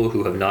 most people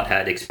who have not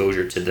had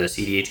exposure to the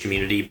CDH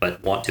community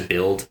but want to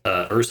build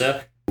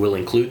Urza will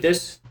include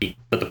this.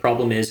 But the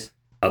problem is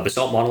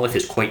Basalt Monolith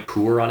is quite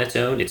poor on its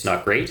own. It's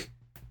not great.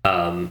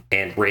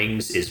 And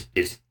Rings is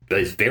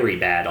very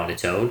bad on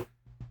its own.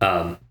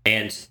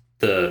 And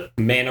the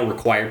mana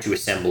required to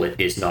assemble it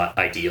is not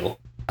ideal.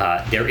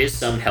 There is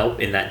some help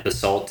in that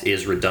Basalt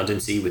is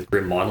redundancy with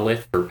Grim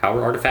Monolith for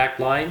power artifact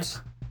lines,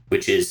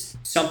 which is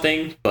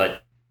something,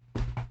 but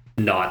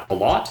not a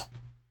lot.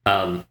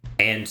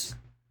 And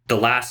the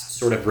last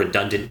sort of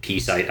redundant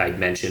piece I'd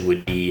mention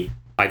would be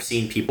I've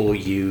seen people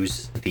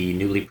use the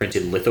newly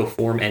printed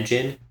Lithoform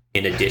engine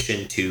in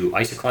addition to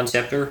Isochron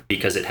Scepter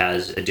because it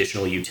has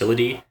additional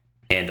utility,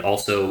 and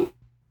also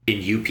in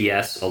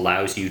UPS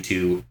allows you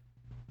to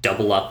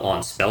double up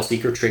on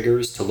Spellseeker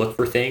triggers to look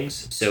for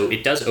things. So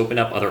it does open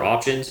up other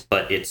options,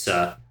 but it's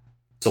a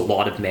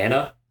lot of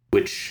mana,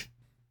 which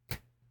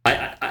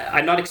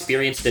I'm not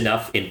experienced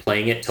enough in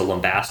playing it to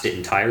lambast it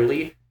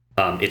entirely.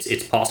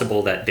 It's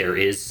possible that there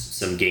is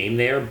some game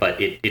there, but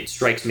it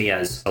strikes me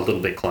as a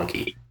little bit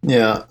clunky.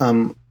 Yeah,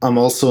 I'm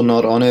also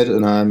not on it,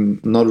 and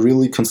I'm not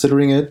really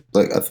considering it.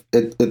 Like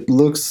it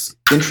looks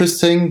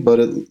interesting, but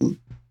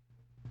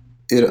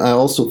I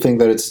also think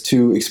that it's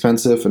too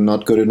expensive and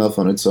not good enough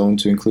on its own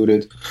to include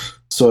it.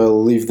 So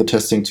I'll leave the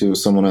testing to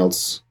someone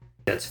else.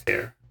 That's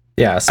fair.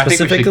 Yeah,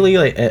 specifically,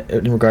 like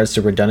in regards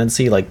to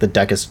redundancy, like the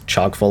deck is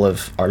chock full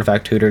of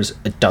artifact tutors.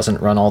 It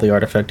doesn't run all the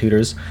artifact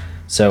tutors,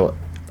 so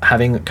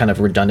having kind of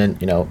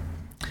redundant,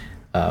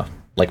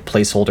 like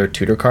placeholder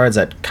tutor cards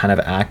that kind of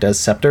act as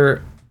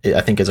Scepter,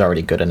 I think is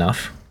already good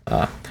enough.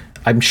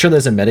 I'm sure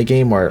there's a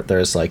metagame where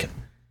there's like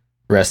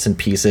rest in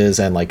pieces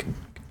and like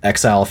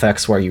exile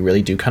effects where you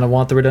really do kind of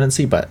want the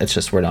redundancy, but it's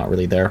just we're not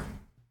really there.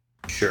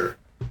 Sure.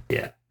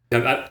 Yeah.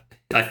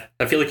 I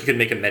feel like you could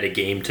make a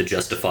metagame to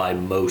justify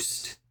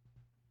most.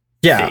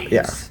 Yeah. things.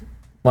 Yeah.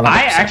 100%.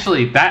 I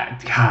actually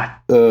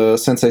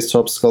Sensei's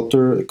Top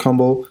Sculptor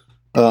combo.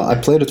 I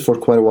played it for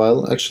quite a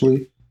while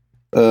actually,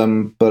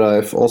 but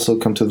I've also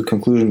come to the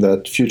conclusion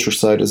that Future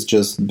Sight is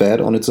just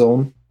bad on its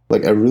own.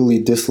 Like I really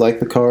dislike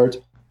the card.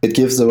 It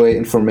gives away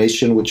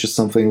information, which is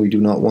something we do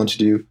not want to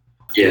do.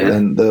 Yeah.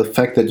 And the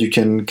fact that you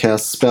can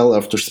cast spell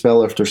after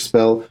spell after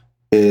spell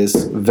is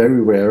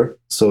very rare.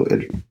 So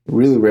it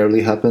really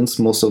rarely happens.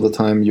 Most of the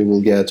time you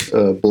will get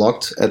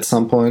blocked at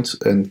some point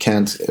and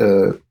can't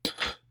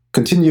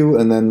continue,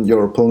 and then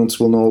your opponents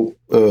will know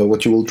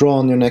what you will draw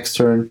on your next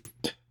turn.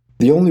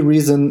 The only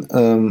reason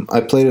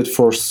I played it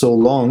for so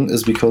long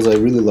is because I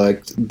really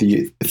liked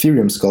the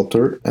Ethereum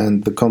Sculptor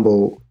and the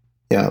combo.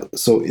 Yeah,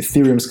 so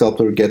Ethereum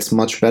Sculptor gets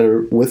much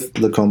better with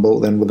the combo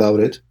than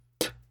without it.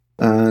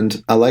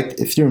 And I liked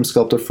Ethereum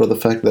Sculptor for the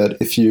fact that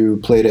if you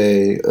played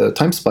a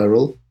Time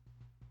Spiral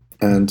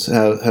and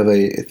have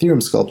a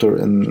Ethereum Sculptor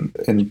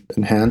in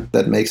hand,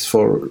 that makes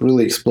for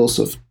really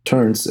explosive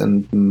turns,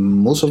 and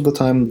most of the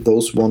time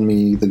those won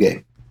me the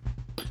game.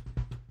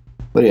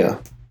 But yeah.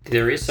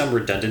 There is some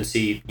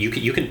redundancy.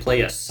 You can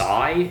play a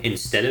Sai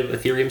instead of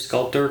Ethereum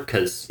Sculptor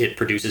because it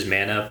produces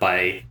mana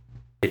by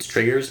its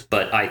triggers,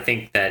 but I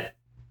think that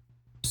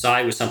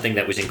Sai was something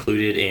that was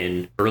included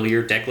in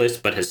earlier deck lists,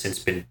 but has since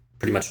been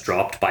pretty much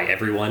dropped by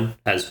everyone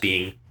as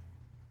being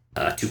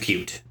too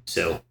cute.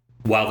 So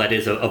while that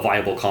is a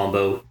viable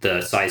combo,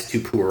 the Sai is too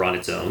poor on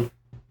its own,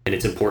 and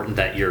it's important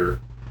that your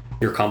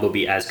combo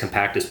be as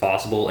compact as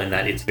possible and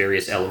that its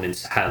various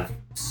elements have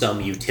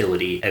some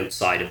utility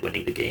outside of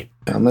winning the game.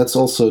 And that's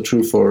also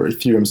true for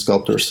Ethereum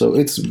Sculptor. So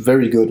it's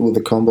very good with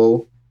the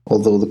combo,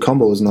 although the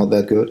combo is not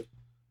that good.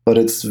 But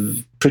it's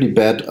pretty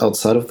bad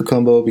outside of the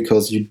combo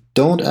because you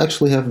don't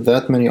actually have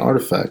that many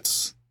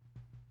artifacts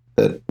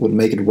that would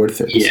make it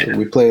worth it. Yeah. So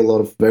we play a lot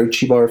of very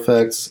cheap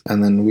artifacts,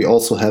 and then we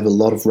also have a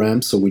lot of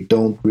ramps, so we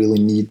don't really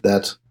need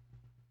that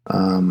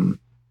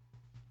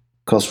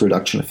cost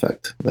reduction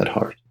effect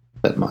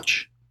that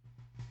much.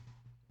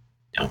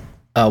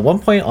 One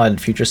point on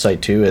Future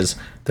Sight too is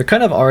there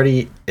kind of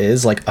already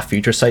is like a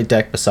Future Sight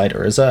deck beside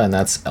Urza, and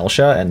that's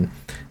Elsha, and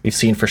we've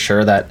seen for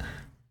sure that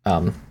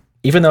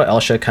even though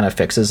Elsha kind of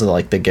fixes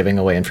like the giving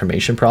away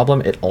information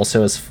problem, it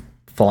also has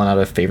fallen out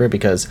of favor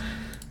because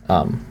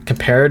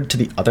compared to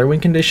the other win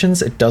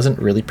conditions, it doesn't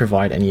really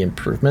provide any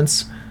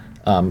improvements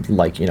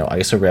like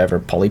ISO Rev or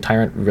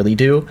Polytyrant really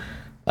do.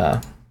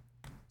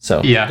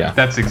 So yeah,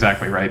 that's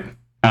exactly right.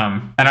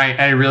 And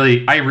I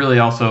really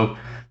also,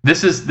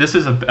 this is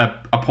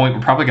a point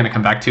we're probably going to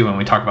come back to when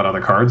we talk about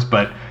other cards,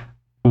 but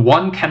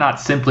one cannot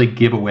simply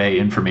give away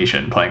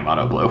information playing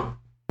mono blue.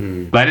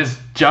 That is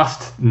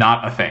just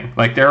not a thing.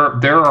 Like there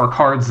are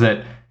cards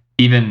that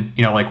even,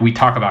 like we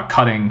talk about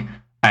cutting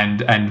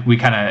and we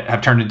kind of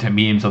have turned into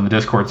memes on the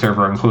Discord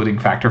server, including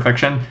Fact or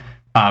Fiction,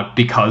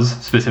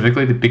 because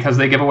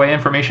they give away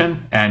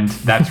information, and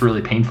that's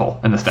really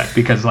painful in this deck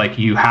because like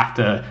you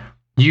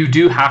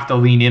do have to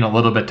lean in a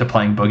little bit to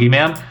playing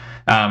Boogeyman.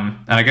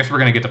 And I guess we're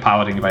going to get to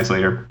Piloting Device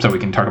later, so we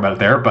can talk about it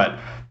there, but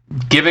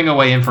giving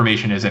away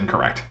information is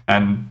incorrect,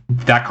 and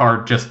that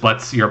card just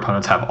lets your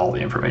opponents have all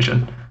the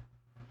information.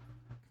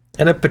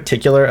 In a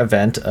particular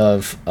event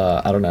of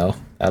out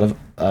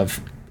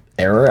of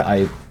error,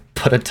 I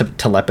put a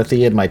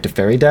Telepathy in my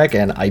Teferi deck,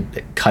 and I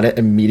cut it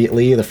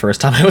immediately the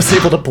first time I was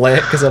able to play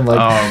it because I'm like,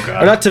 oh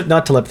god, or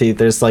not Telepathy.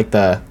 There's like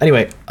I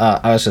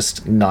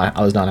was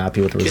not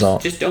happy with the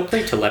result. Just don't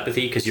play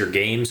Telepathy because your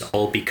games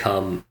all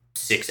become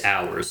 6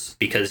 hours,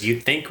 because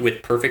you'd think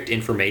with perfect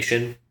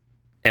information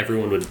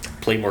everyone would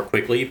play more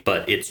quickly,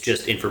 but it's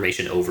just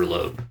information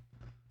overload.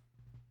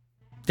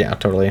 Yeah,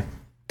 totally.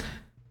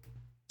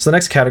 So the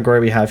next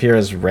category we have here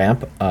is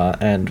ramp,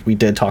 and we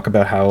did talk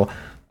about how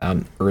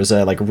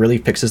Urza like really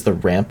fixes the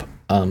ramp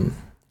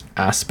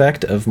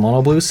aspect of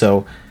mono blue.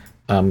 So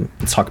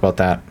let's talk about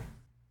that.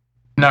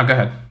 No, go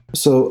ahead.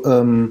 So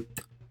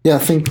I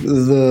think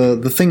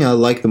the thing I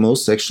like the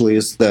most actually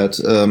is that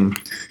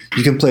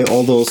you can play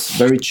all those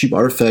very cheap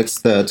artifacts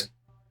that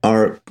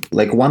are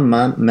like one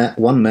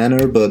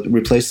mana, but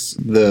replace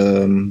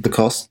the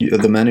cost,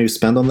 the mana you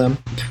spend on them.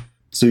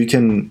 So you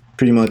can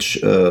pretty much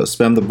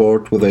spam the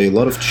board with a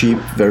lot of cheap,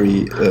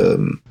 very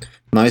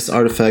nice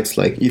artifacts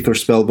like Ether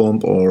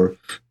Spellbomb or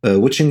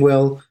Witching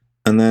Well,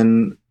 and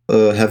then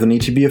have an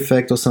ETB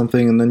effect or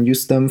something, and then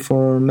use them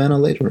for mana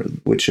later,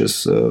 which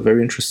is a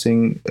very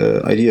interesting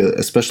idea,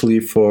 especially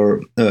for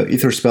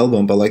Ether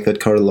Spellbomb. I like that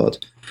card a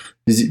lot,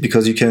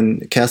 because you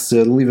can cast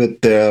it, leave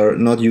it there,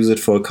 not use it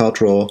for a card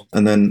draw,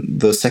 and then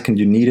the second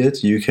you need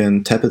it, you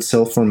can tap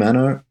itself for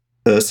mana,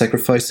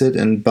 sacrifice it,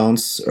 and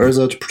bounce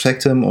Urza to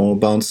protect him, or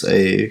bounce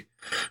a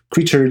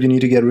creature you need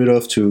to get rid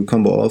of to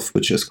combo off,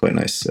 which is quite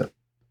nice. Yeah.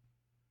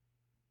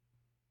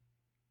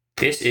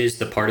 This is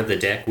the part of the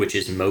deck which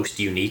is most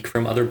unique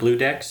from other blue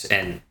decks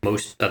and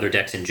most other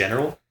decks in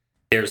general.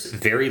 There's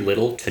very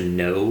little to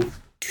no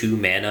 2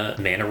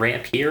 mana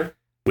ramp here,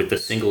 with the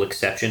single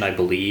exception, I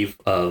believe,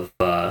 of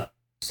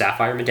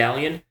Sapphire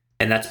Medallion,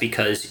 and that's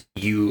because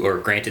you are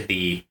granted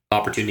the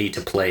opportunity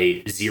to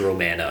play 0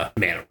 mana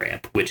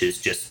ramp, which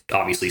is just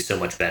obviously so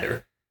much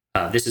better.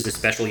 This is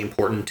especially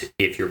important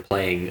if you're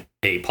playing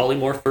a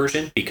polymorph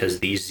version,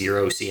 because these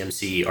 0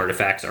 CMC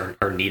artifacts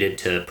are needed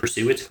to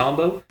pursue its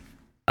combo.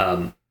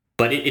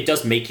 But it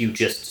does make you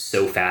just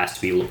so fast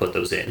to be able to put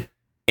those in.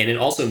 And it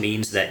also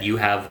means that you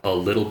have a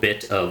little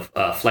bit of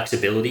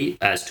flexibility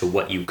as to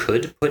what you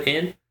could put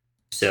in.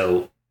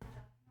 So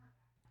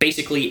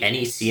basically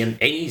any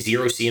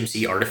zero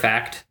CMC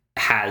artifact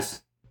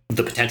has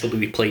the potential to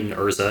be played in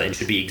Urza and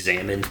should be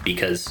examined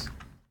because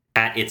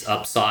at its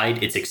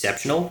upside, it's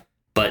exceptional.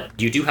 But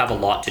you do have a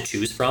lot to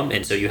choose from,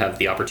 and so you have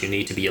the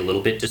opportunity to be a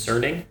little bit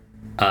discerning.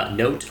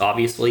 Note,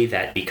 obviously,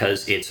 that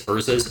because it's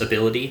Urza's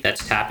ability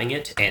that's tapping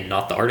it and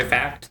not the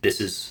artifact,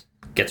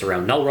 gets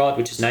around Null Rod,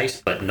 which is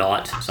nice, but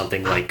not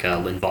something like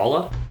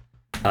Linvala.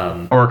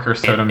 Or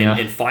Cursed Totem,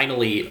 and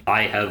finally,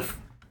 I have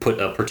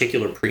put a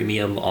particular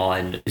premium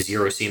on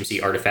 0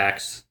 CMC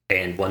artifacts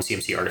and 1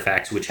 CMC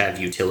artifacts, which have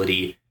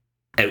utility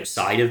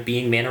outside of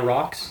being mana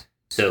rocks.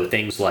 So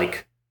things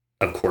like,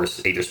 of course,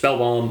 Aether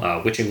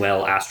Spellbomb, Witching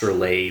Well,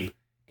 Astrolabe,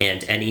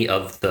 and any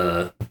of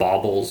the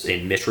baubles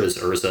in Mishra's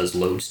Urza's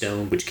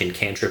Lodestone, which can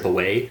cantrip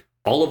away.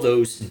 All of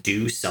those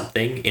do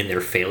something in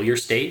their failure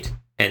state,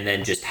 and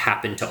then just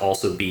happen to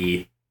also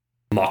be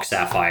Mox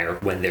Sapphire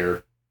when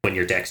your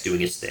deck's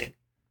doing its thing.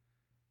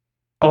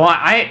 Well,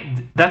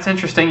 that's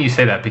interesting you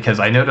say that, because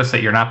I noticed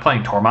that you're not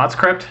playing Tormod's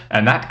Crypt,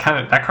 and that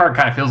card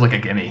kind of feels like a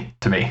gimme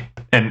to me.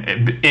 And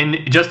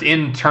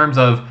in terms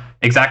of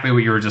exactly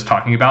what you were just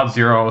talking about,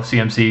 0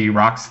 CMC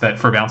rocks that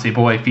for Bouncy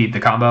Boy feed the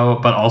combo,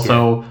 but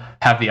also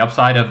have the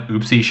upside of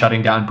Oopsie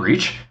shutting down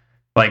Breach.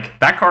 Like,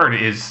 that card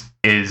is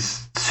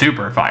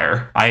super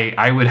fire.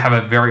 I would have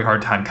a very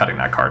hard time cutting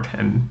that card.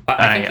 And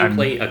I think you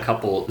play a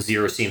couple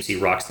 0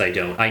 CMC rocks that I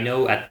don't. I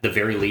know at the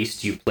very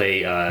least you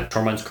play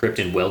Tormod's Crypt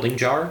and Welding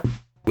Jar,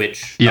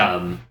 which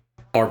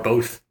are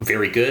both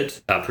very good,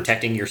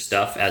 protecting your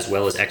stuff as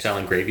well as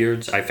exiling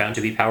graveyards. I found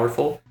to be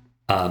powerful.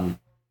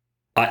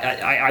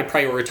 I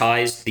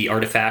prioritized the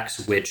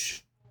artifacts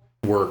which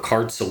were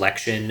card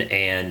selection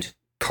and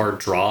card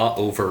draw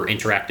over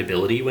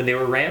interactability when they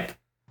were ramp.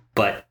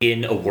 But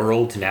in a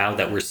world now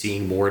that we're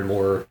seeing more and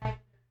more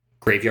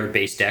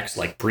graveyard-based decks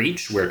like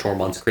Breach, where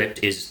Tormod's Crypt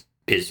is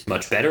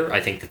much better,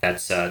 I think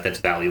that's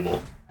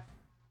valuable.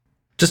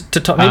 Just to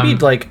talk, maybe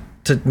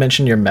to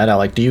mention your meta,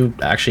 like, do you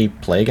actually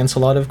play against a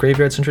lot of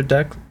graveyard-centered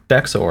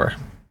decks, or?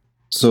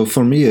 So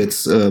for me,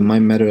 it's my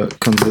meta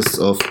consists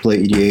of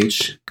play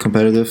EDH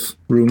competitive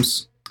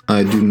rooms.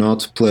 I do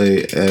not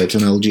play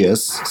an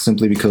LGS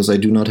simply because I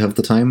do not have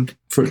the time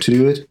to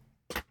do it.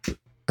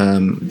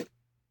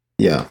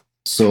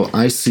 So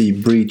I see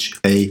Breach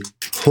a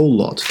whole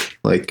lot,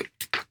 like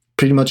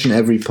pretty much in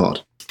every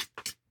pot.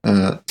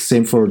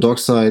 Same for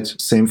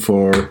Dockside, same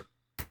for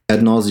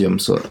Ad Nauseam.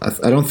 So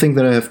I don't think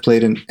that I have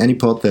played in any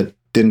pot that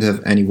didn't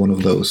have any one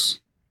of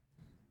those.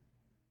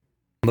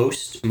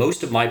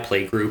 Most of my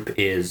play group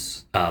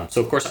is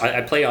so of course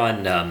I play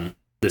on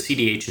the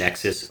CDH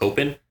Nexus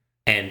Open,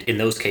 and in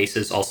those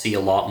cases I'll see a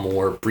lot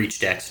more Breach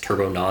decks,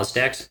 Turbo Nas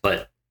decks,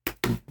 but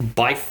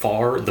by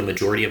far the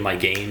majority of my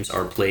games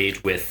are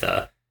played with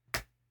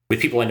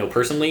people I know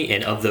personally,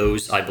 and of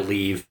those I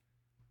believe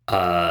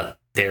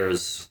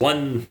there's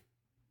one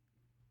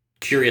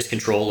Curious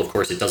Control. Of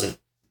course it doesn't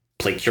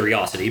play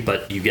Curiosity,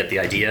 but you get the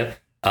idea.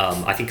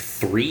 I think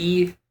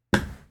 3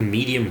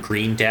 medium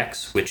green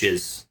decks, which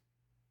is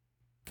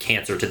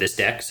cancer to this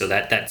deck, so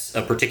that's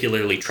a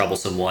particularly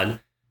troublesome one.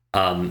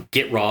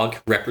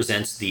 Gitrog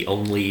represents the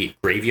only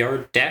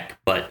graveyard deck,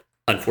 but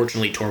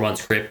unfortunately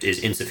Tormod's Crypt is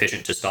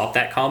insufficient to stop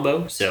that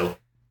combo, so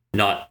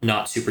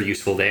not super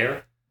useful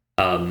there.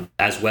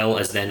 As well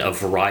as then a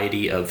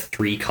variety of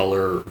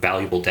 3-color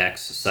valuable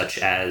decks, such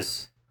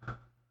as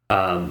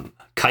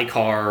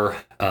Kaikar,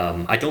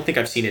 I don't think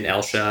I've seen an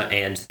Elsha,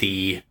 and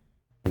the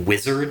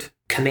Wizard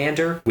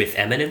Commander with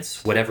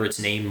Eminence, whatever its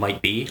name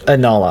might be.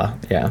 Anala,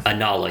 yeah.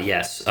 Anala,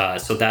 yes.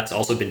 So that's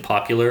also been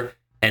popular.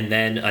 And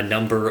then a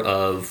number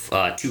of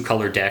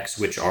 2-color decks,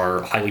 which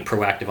are highly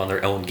proactive on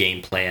their own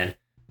game plan,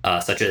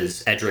 such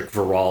as Edric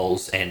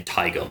Virals and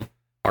Tygum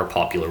are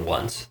popular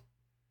ones.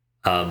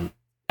 I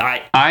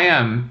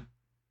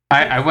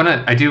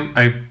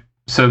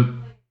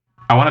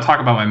want to talk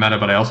about my meta,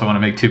 but I also want to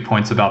make 2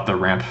 points about the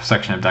ramp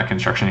section of deck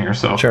construction here.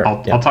 So sure,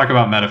 I'll talk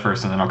about meta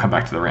first, and then I'll come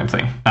back to the ramp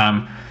thing.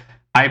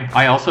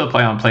 I also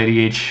play on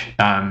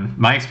PlayDH.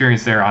 My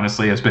experience there,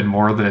 honestly, has been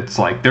more that it's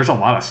like there's a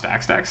lot of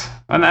stacks decks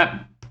on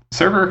that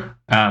server.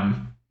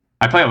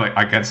 I play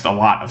against a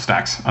lot of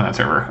stacks on that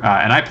server,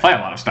 and I play a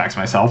lot of stacks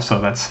myself, so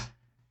that's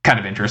kind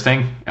of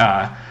interesting.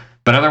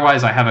 But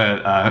otherwise, I have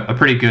a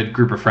pretty good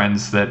group of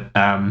friends that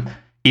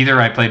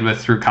either I played with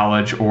through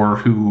college or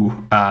who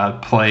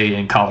play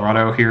in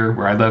Colorado here,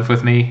 where I live,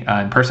 with me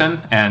in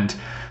person. And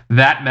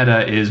that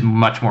meta is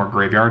much more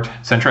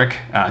graveyard-centric,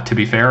 to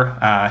be fair.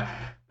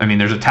 I mean,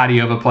 there's a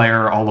Tadiova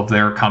player. All of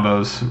their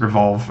combos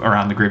revolve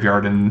around the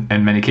graveyard in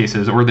many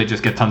cases, or they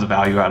just get tons of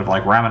value out of,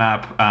 like,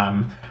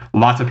 Ramanap.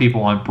 Lots of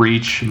people on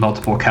Breach,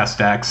 multiple Kess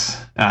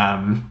decks.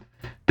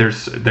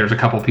 There's a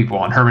couple people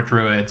on Hermit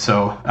Druid,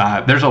 so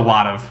there's a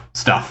lot of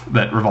stuff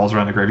that revolves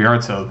around the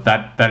graveyard. So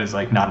that is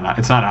like it's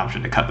not an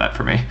option to cut that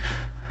for me.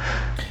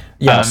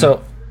 Yeah.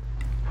 So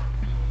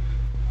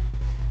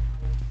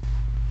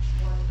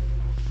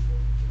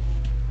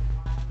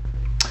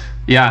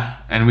Yeah,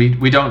 and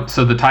we don't.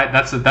 So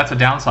that's a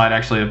downside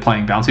actually of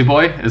playing Bouncy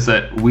Boy is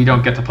that we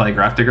don't get to play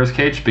Grafdigger's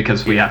Cage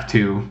because we have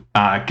to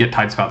get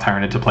Tidespout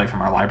Tyranid to play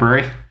from our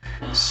library.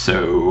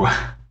 So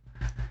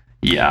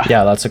yeah,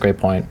 that's a great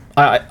point.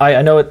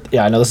 I know it.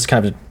 Yeah, I know this is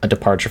kind of a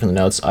departure from the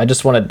notes. I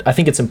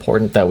think it's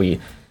important that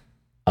we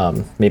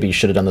maybe you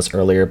should have done this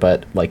earlier,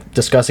 but like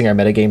discussing our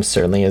metagames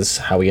certainly is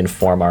how we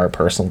inform our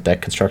personal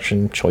deck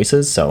construction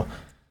choices. So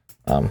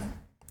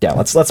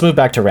let's move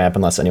back to ramp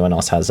unless anyone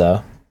else has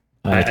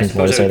I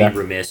suppose I would be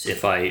remiss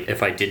if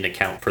I didn't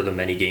account for the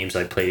many games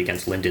I played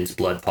against Lyndon's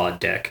Blood Pod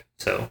deck.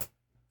 So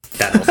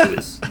that also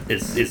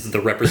is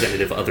the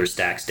representative other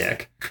stacks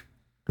deck.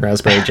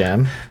 Raspberry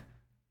Jam.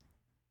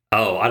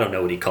 Oh, I don't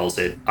know what he calls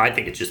it. I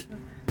think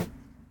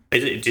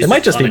it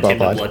might just be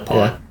Blood Pod,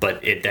 yeah.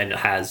 But it then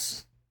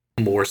has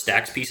more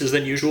stacks pieces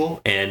than usual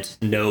and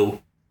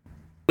no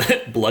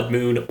Blood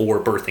Moon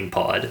or Birthing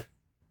Pod.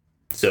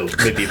 So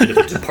maybe a bit of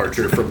a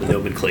departure from the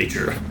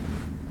nomenclature.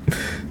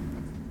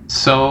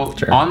 So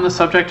on the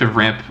subject of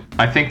ramp,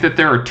 I think that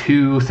there are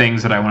two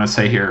things that I want to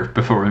say here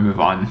before we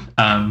move on.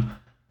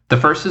 The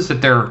first is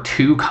that there are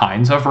two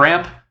kinds of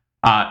ramp.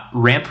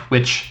 Ramp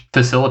which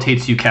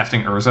facilitates you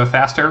casting Urza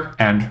faster,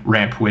 and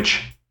ramp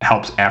which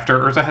helps after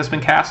Urza has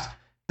been cast.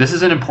 This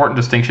is an important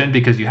distinction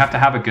because you have to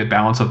have a good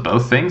balance of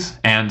both things,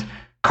 and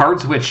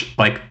cards which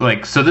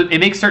so that it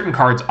makes certain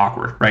cards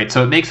awkward, right?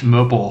 So it makes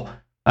Mople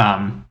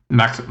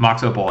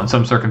Mox Opal in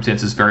some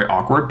circumstances very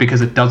awkward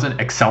because it doesn't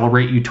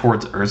accelerate you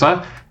towards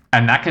Urza.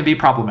 And that can be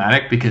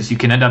problematic because you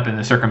can end up in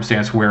a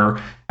circumstance where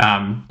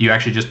you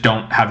actually just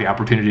don't have the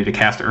opportunity to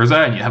cast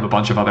Urza, and you have a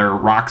bunch of other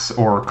rocks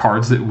or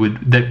cards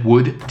that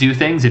would do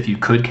things if you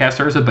could cast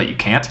Urza, but you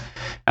can't.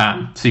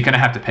 So you kind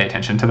of have to pay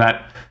attention to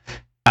that.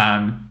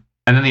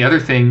 And then the other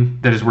thing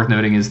that is worth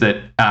noting is that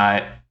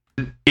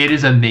it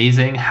is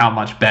amazing how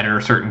much better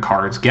certain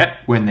cards get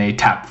when they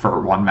tap for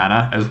 1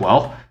 mana as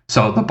well.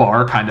 So the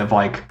bar kind of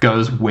like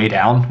goes way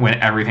down when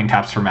everything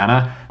taps for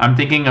mana. I'm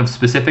thinking of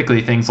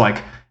specifically things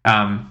like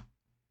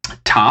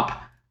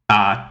Top.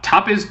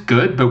 Top is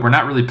good, but we're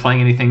not really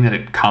playing anything that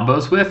it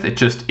combos with. It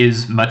just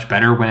is much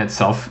better when it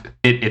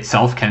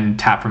itself can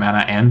tap for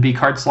mana and be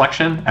card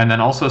selection. And then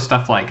also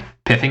stuff like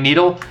Pithing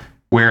Needle,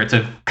 where it's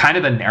a kind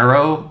of a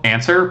narrow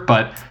answer,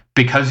 but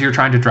because you're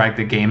trying to drag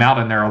the game out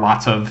and there are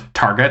lots of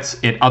targets,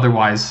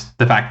 otherwise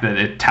the fact that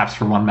it taps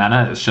for 1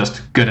 mana is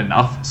just good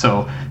enough.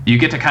 So you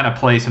get to kind of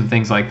play some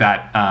things like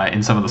that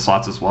in some of the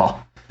slots as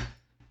well.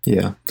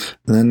 Yeah.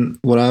 And then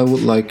what I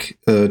would like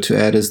to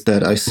add is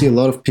that I see a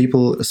lot of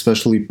people,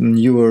 especially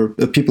newer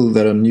people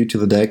that are new to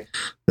the deck,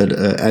 that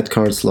add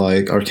cards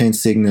like Arcane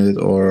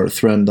Signet or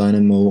Thran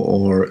Dynamo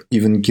or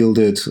even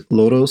Gilded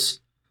Lotus.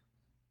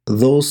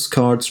 Those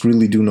cards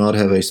really do not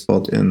have a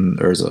spot in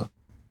Urza.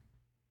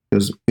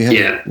 Because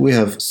we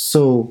have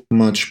so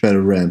much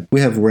better ramp.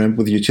 We have ramp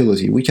with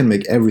utility. We can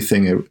make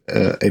everything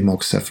a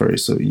Mox Sapphire.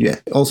 So you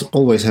also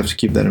always have to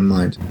keep that in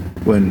mind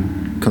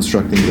when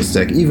constructing this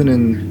deck. Even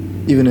in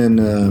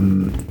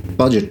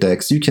budget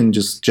decks, you can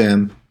just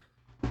jam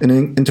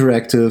an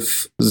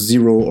interactive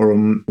 0 or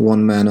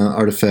 1 mana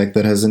artifact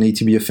that has an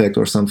ETB effect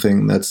or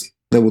something that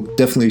would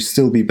definitely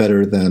still be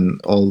better than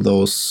all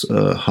those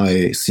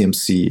high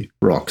CMC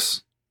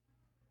rocks.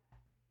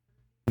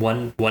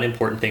 One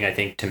important thing I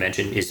think to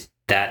mention is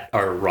that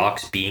our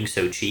rocks being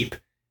so cheap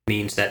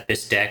means that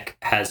this deck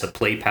has a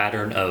play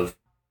pattern of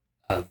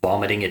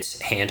vomiting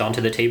its hand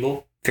onto the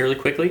table fairly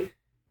quickly.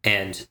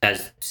 And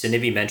as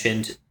Sinivi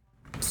mentioned,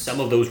 some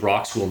of those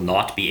rocks will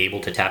not be able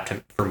to tap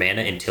for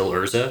mana until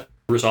Urza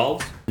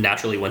resolves.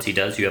 Naturally, once he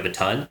does, you have a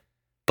ton.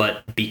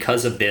 But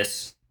because of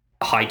this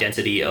high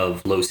density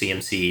of low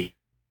CMC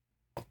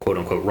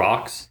quote-unquote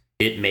rocks,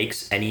 it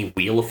makes any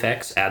wheel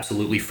effects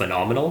absolutely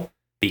phenomenal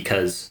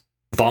because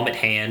Vomit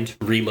Hand,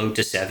 Reload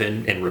to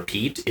 7, and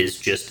Repeat is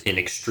just an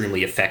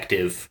extremely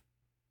effective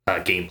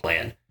game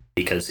plan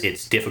because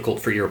it's difficult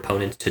for your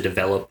opponents to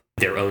develop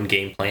their own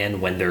game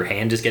plan when their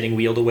hand is getting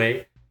wheeled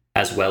away,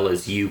 as well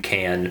as you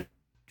can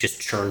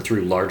just churn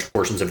through large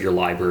portions of your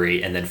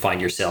library and then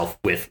find yourself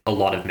with a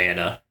lot of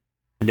mana,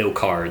 no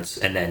cards,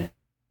 and then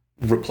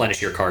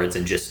replenish your cards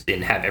and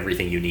have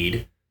everything you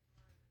need.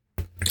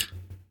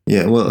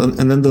 Yeah, well,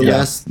 and then the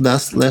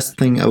last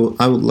thing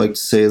I would like to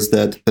say is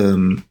that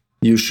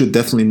you should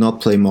definitely not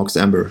play Mox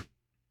Amber.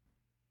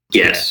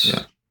 Yes.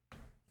 Yeah.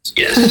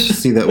 Yes.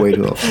 See that way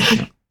too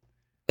often.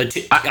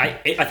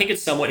 I think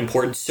it's somewhat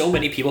important. So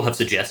many people have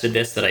suggested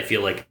this that I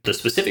feel like the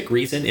specific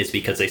reason is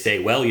because they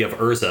say, well, you have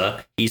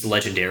Urza, he's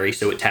legendary,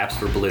 so it taps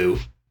for blue.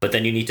 But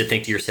then you need to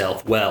think to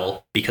yourself,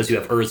 well, because you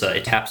have Urza,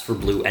 it taps for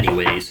blue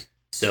anyways.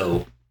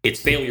 So its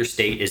failure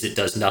state is it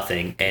does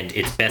nothing, and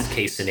its best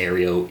case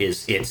scenario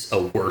is it's a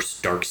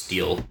worse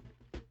Darksteel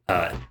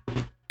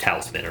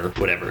talisman or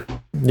whatever.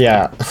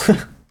 Yeah.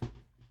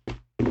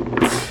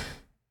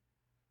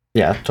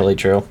 Yeah, totally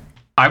true.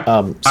 I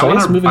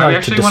actually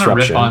want to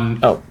riff on.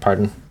 Oh,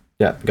 pardon.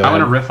 Yeah, go ahead. I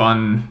want to riff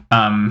on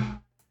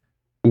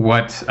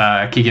what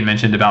Keegan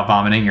mentioned about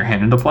vomiting your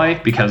hand into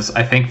play, because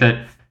I think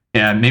that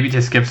maybe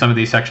to skip some of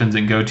these sections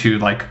and go to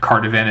like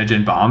card advantage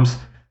and bombs.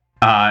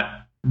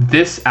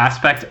 this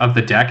aspect of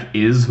the deck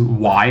is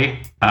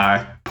why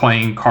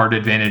playing card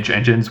advantage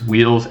engines,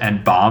 wheels,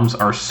 and bombs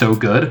are so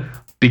good,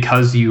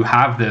 because you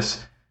have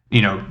this,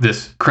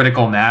 this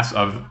critical mass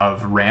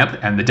of ramp,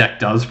 and the deck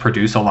does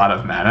produce a lot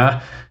of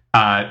mana.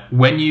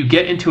 When you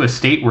get into a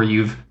state where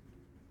you've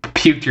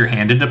puked your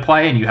hand into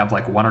play and you have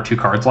like 1 or 2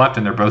 cards left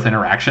and they're both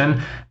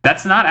interaction,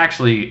 that's not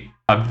actually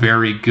a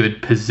very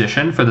good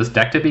position for this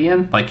deck to be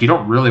in. Like, you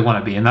don't really want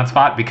to be in that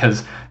spot,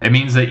 because it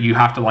means that you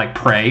have to like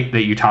pray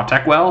that you top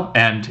deck well,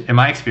 and in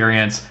my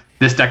experience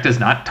this deck does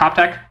not top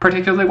deck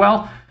particularly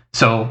well.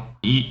 So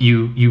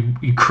you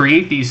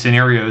create these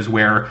scenarios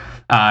where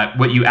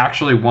what you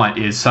actually want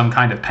is some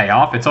kind of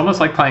payoff. It's almost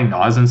like playing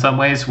Nas in some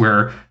ways,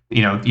 where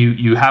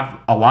you have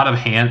a lot of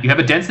you have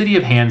a density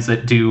of hands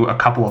that do a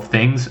couple of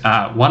things.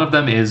 One of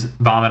them is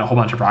vomit a whole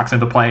bunch of rocks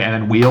into play and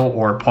then wheel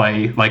or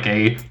play like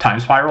a time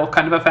spiral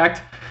kind of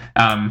effect.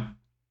 And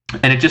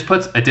it just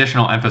puts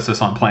additional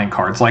emphasis on playing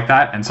cards like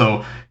that. And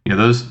so,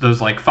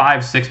 those like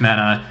 5-6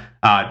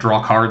 mana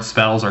draw card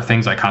spells, or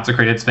things like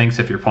Consecrated Sphinx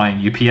if you're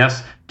playing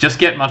UPS, just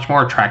get much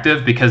more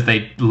attractive because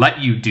they let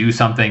you do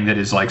something that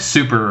is like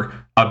super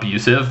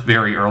abusive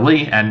very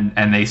early,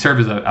 and they serve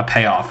as a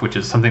payoff, which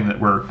is something that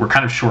we're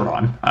kind of short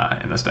on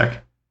in this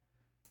deck.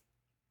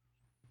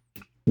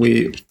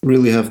 We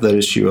really have that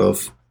issue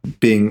of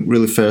being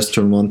really fast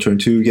turn 1, turn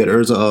 2, get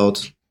Urza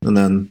out, and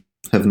then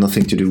have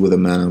nothing to do with the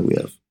mana we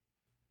have.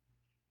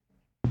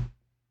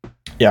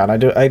 Yeah,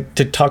 and I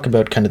did talk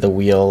about kind of the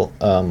wheel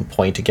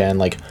point again.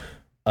 Like,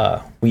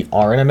 we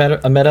are in a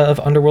meta of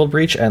Underworld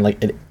Breach, and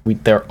like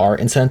there are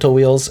incidental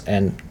wheels,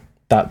 and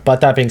that.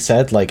 But that being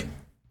said, like,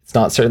 it's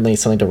not certainly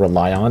something to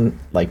rely on,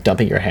 like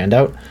dumping your hand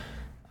out.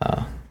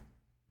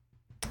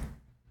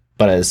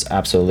 But is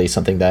absolutely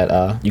something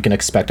that you can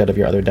expect out of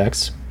your other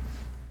decks.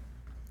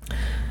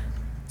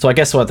 So I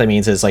guess what that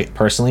means is, like,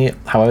 personally,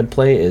 how I would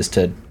play is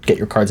to get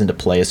your cards into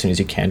play as soon as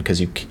you can,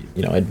 because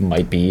it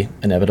might be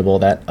inevitable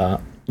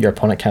that your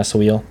opponent casts a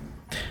wheel.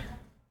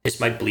 This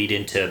might bleed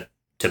into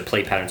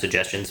play pattern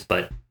suggestions,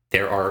 but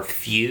there are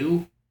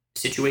few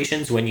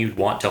situations when you'd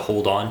want to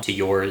hold on to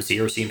your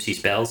 0 CMC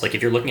spells. Like,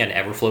 if you're looking at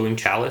an Everflowing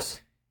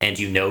Chalice and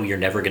you're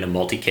never going to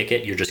multi-kick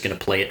it, you're just going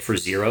to play it for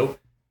 0,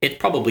 it's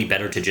probably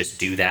better to just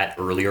do that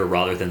earlier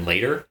rather than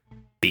later.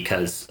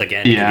 Because,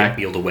 again, you get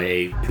wheeled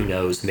away, who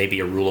knows, maybe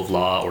a Rule of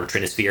Law or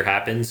Trinisphere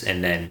happens,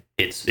 and then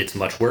it's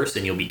much worse,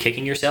 and you'll be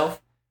kicking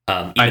yourself.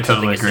 Even I totally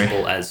something agree. as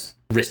simple as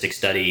Rhystic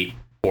Study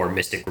or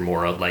Mystic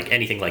Remora, like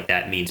anything like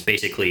that, means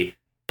basically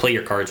play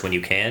your cards when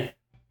you can.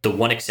 The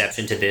one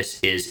exception to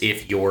this is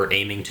if you're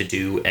aiming to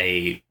do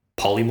a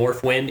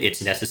polymorph win,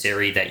 it's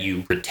necessary that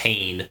you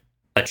retain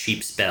a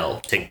cheap spell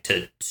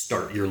to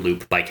start your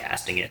loop by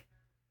casting it.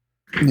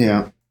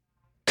 Yeah.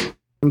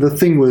 The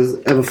thing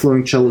with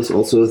Everflowing Chalice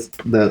also is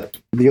that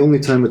the only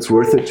time it's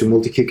worth it to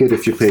multi-kick it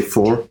if you pay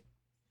 4.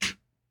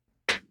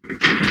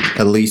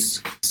 At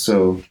least.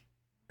 So,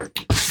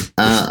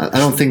 I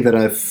don't think that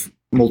I've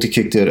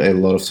multi-kicked it a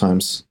lot of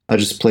times. I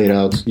just play it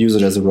out, use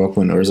it as a rock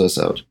when Urza's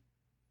out.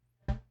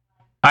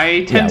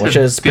 I tend to which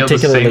is feel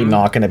particularly the same.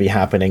 not going to be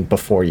happening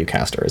before you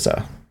cast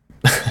Urza.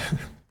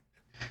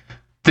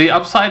 The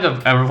upside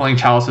of Everflowing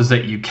Chalice is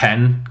that you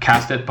can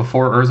cast it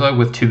before Urza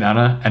with 2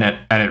 mana,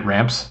 and it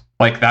ramps.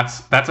 Like,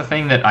 that's a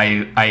thing that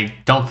I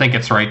don't think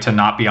it's right to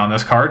not be on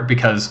this card,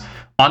 because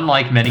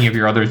unlike many of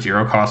your other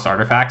 0-cost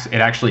artifacts, it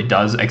actually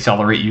does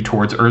accelerate you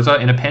towards Urza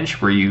in a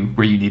pinch where you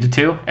needed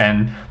to,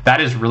 and that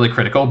is really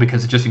critical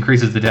because it just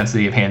increases the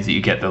density of hands that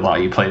you get that allow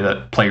you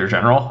to play your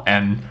general.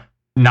 And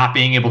not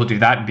being able to do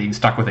that and being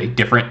stuck with a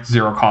different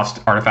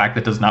 0-cost artifact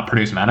that does not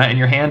produce mana in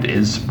your hand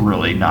is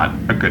really not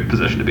a good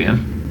position to be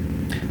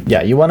in.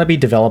 Yeah, you want to be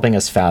developing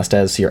as fast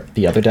as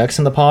the other decks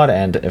in the pod,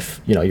 and if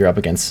you're up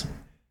against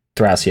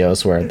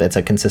Thrasios, where it's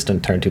a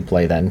consistent turn 2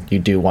 play, then you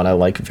do want to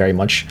like very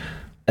much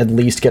at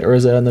least get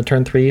Urza in the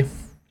turn 3.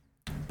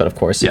 But of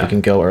course, if you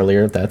can go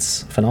earlier,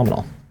 that's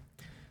phenomenal.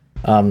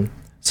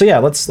 So yeah,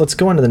 let's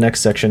go into the next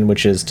section,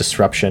 which is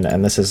disruption,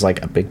 and this is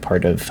like a big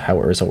part of how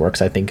Urza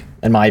works, I think,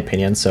 in my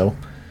opinion. So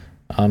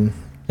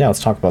let's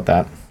talk about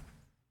that.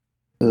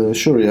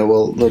 Sure, yeah.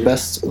 Well, the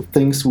best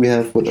things we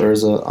have with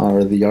Urza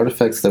are the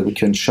artifacts that we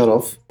can shut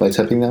off by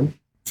tapping them,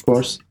 of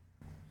course.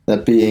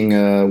 That being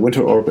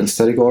Winter Orb and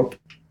Static Orb.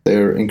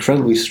 They're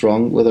incredibly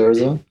strong with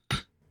Urza.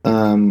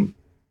 And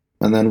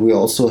then we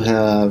also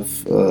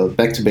have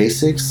Back to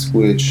Basics,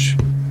 which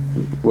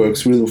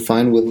works really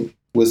fine with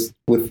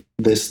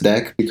this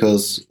deck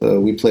because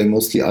we play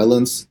mostly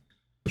islands,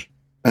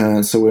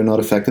 so we're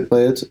not affected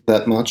by it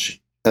that much,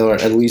 or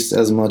at least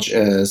as much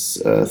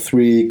as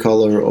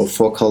 3-color or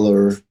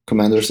 4-color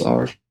commanders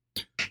are,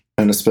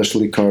 and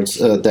especially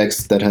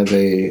decks that have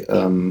a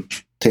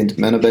tainted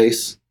mana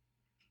base.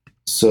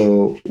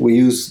 So we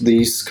use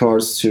these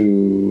cards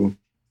to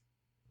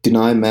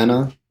deny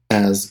mana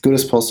as good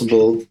as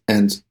possible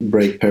and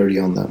break parity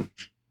on them.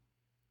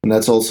 And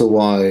that's also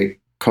why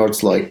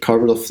cards like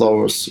Carpet of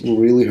Flowers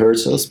really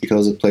hurts us,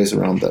 because it plays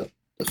around that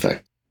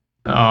effect.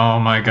 Oh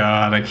my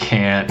god, I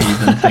can't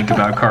even think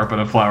about Carpet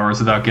of Flowers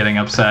without getting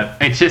upset.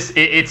 It's just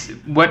it's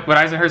what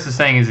Eisenherz is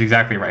saying is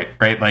exactly right,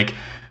 right? Like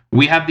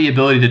we have the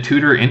ability to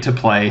tutor into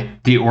play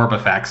the orb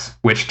effects,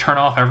 which turn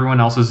off everyone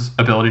else's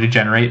ability to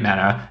generate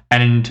mana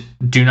and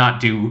do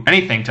not do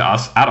anything to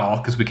us at all,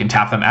 because we can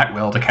tap them at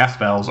will to cast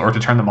spells or to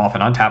turn them off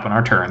and untap on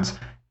our turns.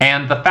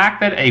 And the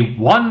fact that a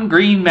 1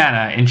 green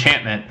mana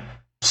enchantment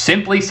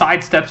simply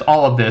sidesteps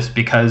all of this,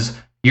 because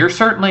you're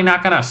certainly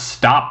not going to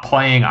stop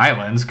playing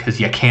islands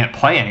because you can't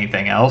play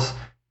anything else,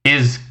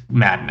 is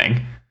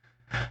maddening.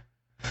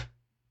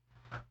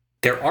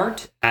 There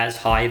aren't as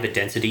high of a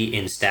density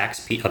in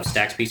stacks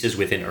pieces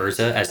within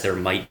Urza as there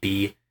might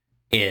be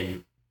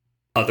in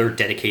other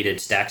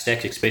dedicated stack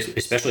decks,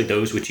 especially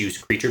those which use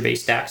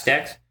creature-based stack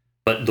decks.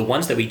 But the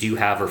ones that we do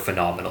have are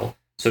phenomenal.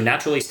 So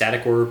naturally,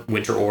 Static Orb,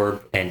 Winter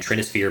Orb, and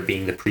Trinisphere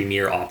being the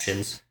premier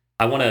options.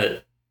 I want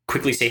to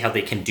quickly say how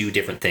they can do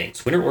different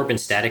things. Winter Orb and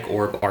Static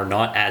Orb are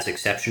not as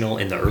exceptional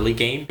in the early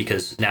game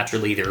because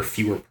naturally there are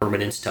fewer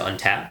permanents to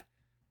untap.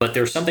 But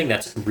there's something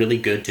that's really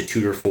good to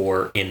tutor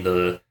for in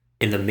the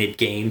mid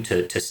game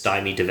to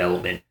stymie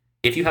development.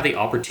 If you have the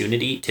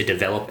opportunity to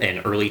develop an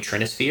early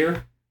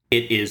Trinisphere,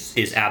 it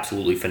is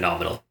absolutely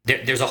phenomenal.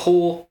 There's a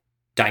whole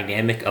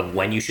dynamic of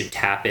when you should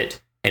tap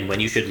it and when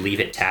you should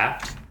leave it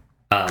tapped,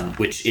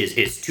 which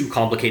is too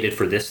complicated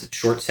for this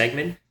short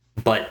segment.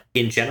 But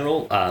in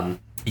general,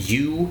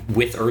 you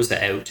with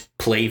Urza out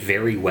play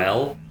very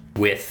well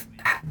with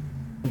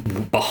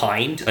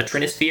behind a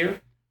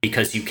Trinisphere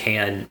because you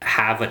can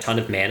have a ton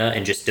of mana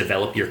and just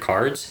develop your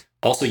cards.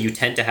 Also, you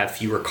tend to have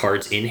fewer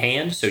cards in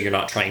hand, so you're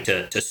not trying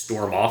to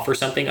storm off or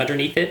something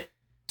underneath it.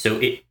 So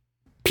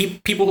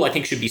people who I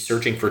think should be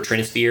searching for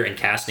Trinisphere and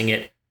casting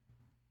it,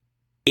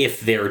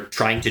 if they're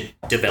trying to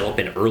develop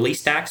an early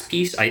stacks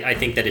piece, I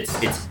think that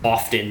it's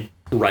often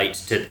right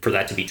for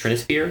that to be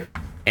Trinisphere.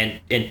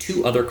 And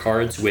two other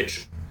cards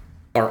which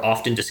are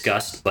often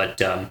discussed, but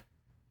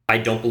I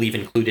don't believe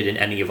included in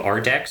any of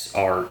our decks,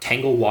 are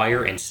Tangle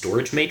Wire and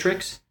Storage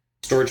Matrix.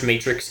 Storage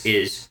Matrix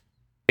is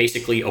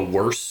basically a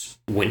worse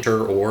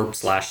Winter Orb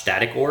 /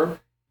 Static Orb,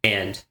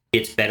 and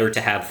it's better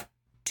to have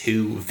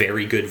two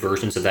very good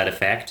versions of that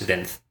effect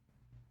than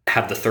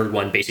have the third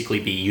one basically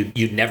be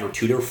you'd never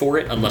tutor for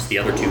it unless the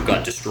other two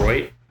got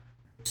destroyed.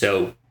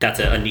 So that's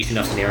a niche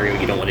enough scenario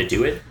you don't want to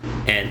do it.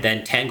 And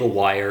then Tangle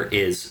Wire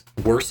is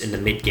worse in the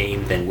mid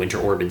game than Winter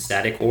Orb and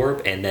Static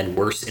Orb, and then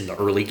worse in the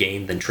early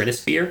game than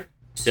Trinisphere.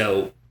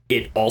 So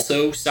it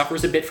also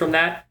suffers a bit from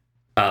that.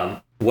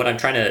 What I'm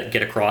trying to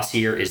get across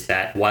here is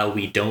that while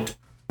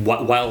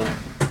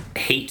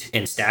hate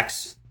and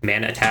stacks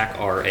mana attack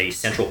are a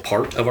central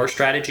part of our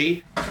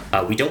strategy,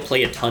 we don't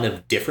play a ton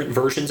of different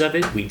versions of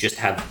it. We just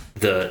have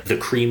the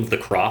cream of the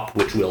crop,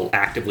 which we'll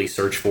actively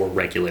search for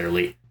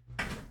regularly.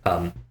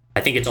 I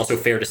think it's also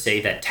fair to say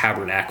that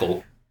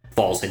Tabernacle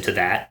falls into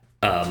that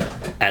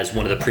as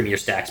one of the premier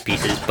stacks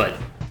pieces, but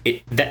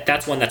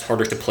that's one that's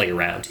harder to play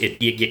around.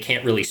 You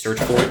can't really search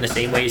for it in the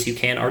same way as you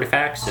can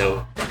artifacts,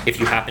 so if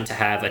you happen to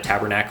have a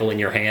Tabernacle in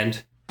your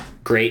hand,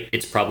 great,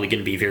 it's probably going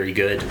to be very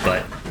good,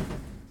 but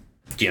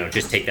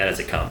just take that as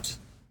it comes.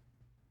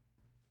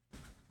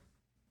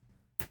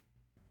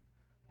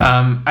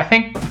 I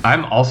think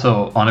I'm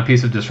also on a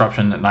piece of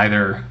disruption that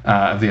neither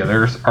of the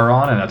others are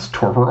on, and that's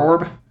Torpor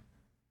Orb.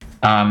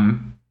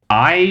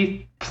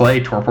 I play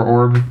Torpor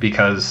Orb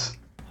because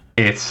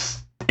it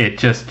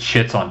just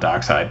shits on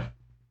Dockside.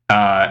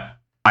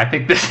 I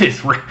think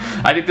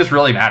this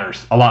really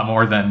matters a lot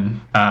more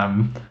than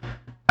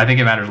I think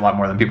it matters a lot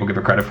more than people give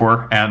it credit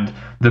for. And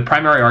the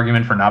primary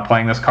argument for not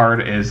playing this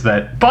card is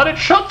that, but it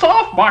shuts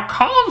off my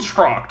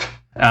construct.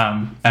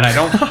 And I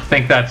don't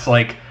think that's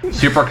like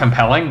super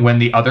compelling when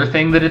the other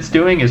thing that it's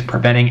doing is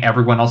preventing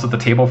everyone else at the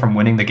table from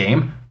winning the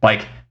game.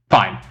 Like,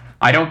 fine,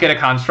 I don't get a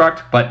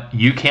construct, but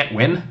you can't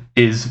win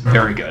is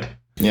very good.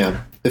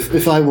 Yeah.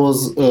 If I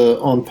was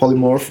on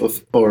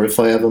Polymorph, or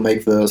if I ever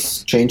make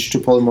this change to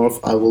Polymorph,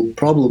 I will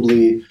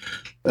probably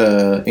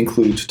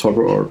include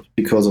Torpor Orb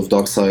because of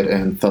Dockside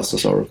and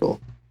Thassa's Oracle.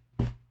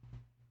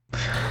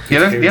 The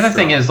other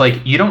thing is,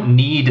 like, you don't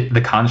need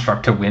the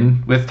construct to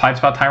win with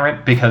Tidespot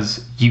Tyrant,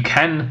 because you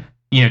can,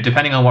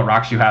 depending on what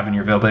rocks you have in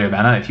your availability of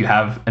mana, if you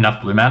have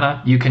enough blue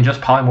mana, you can just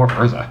polymorph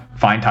Urza,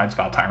 find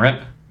Tidespot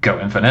Tyrant, go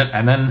infinite,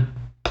 and then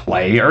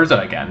play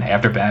Urza again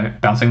after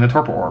bouncing the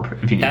Torpor Orb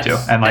if you need to.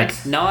 And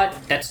that's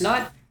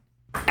not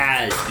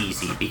as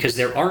easy, because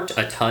there aren't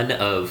a ton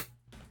of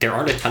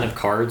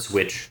cards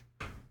which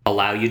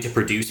allow you to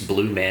produce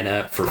blue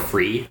mana for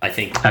free. I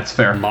think that's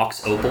fair.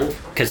 Mox Opal,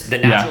 because the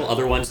natural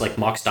other ones like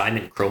Mox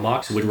Diamond,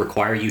 Chromox would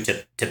require you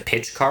to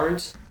pitch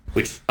cards,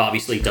 which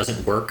obviously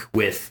doesn't work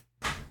with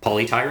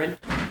Polytyrant.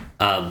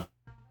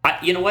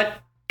 You know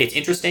what? It's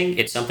interesting.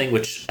 It's something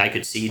which I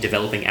could see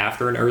developing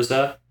after an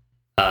Urza.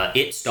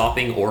 It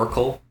stopping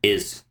Oracle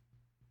is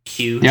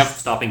huge. Yep.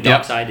 Stopping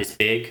Dockside is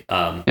big.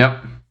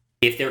 Yep.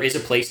 If there is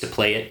a place to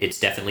play it, it's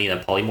definitely in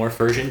a polymorph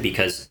version,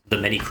 because the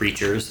many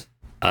creatures,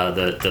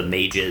 the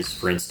mages,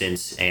 for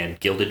instance, and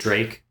Gilded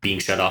Drake being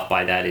shut off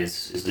by that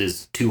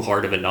is too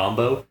hard of a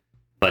nombo.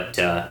 But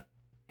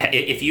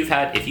if you've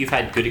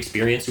had good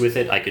experience with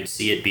it, I could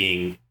see it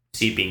being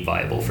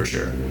viable for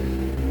sure.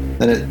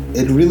 And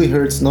it really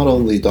hurts not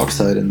only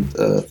Dockside and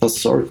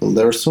Thassa's Oracle.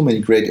 There are so many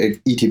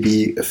great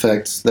ETB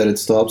effects that it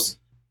stops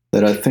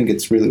that I think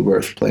it's really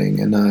worth playing.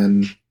 And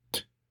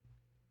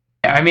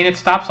I mean, it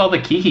stops all the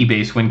Kiki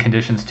based win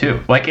conditions too.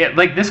 Like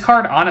this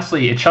card,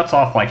 honestly, it shuts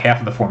off like half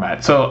of the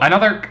format. So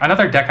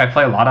another deck I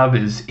play a lot of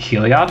is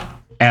Heliod,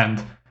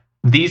 and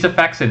these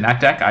effects in that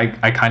deck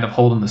I kind of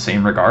hold in the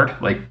same regard.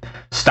 Like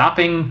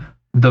stopping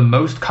the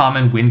most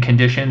common win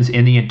conditions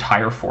in the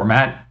entire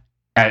format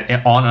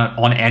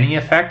on any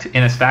effect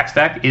in a Stacks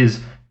deck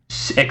is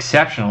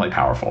exceptionally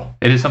powerful.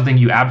 It is something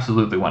you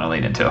absolutely want to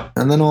lean into.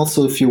 And then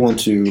also, if you want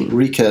to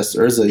recast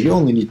Urza, you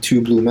only need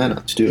 2 blue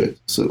mana to do it.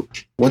 So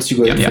once you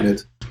go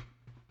infinite,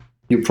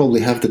 you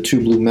probably have the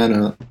 2 blue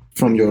mana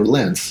from your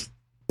lands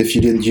if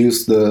you didn't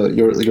use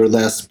your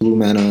last blue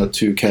mana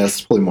to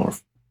cast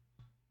Polymorph.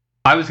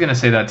 I was going to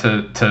say that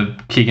to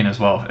Keegan as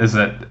well, is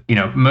that, you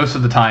know, most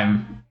of the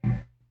time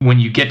when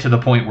you get to the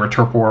point where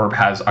Torpor Orb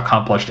has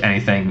accomplished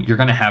anything, you're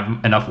going to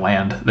have enough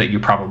land that you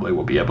probably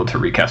will be able to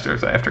recast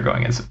Urza after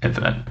going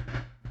infinite.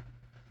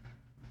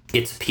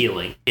 It's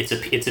appealing. It's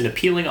an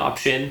appealing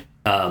option.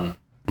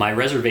 My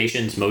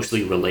reservations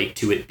mostly relate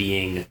to it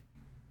being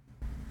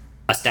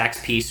a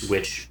Stacks piece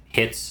which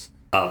hits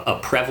a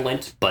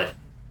prevalent but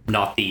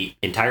not the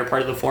entire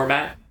part of the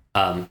format.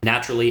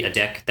 Naturally, a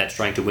deck that's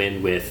trying to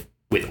win with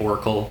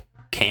Oracle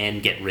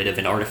can get rid of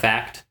an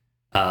artifact.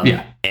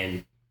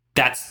 And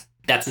that's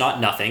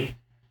not nothing,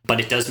 but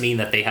it does mean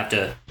that they have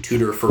to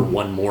tutor for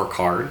one more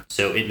card,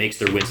 so it makes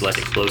their wins less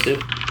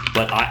explosive.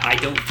 But I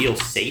don't feel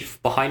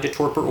safe behind a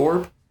Torpor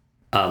Orb.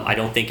 I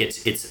don't think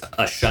it's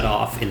a shut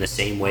off in the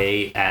same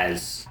way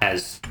as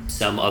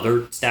some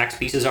other Stacks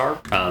pieces are.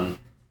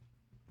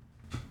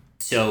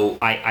 So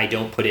I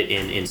don't put it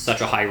in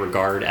such a high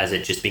regard as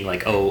it just being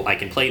like, oh, I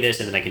can play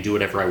this and then I can do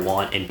whatever I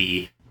want and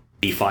be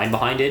fine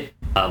behind it.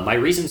 My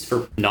reasons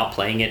for not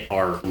playing it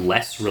are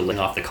less relying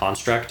off the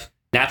construct.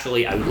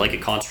 Naturally, I would like a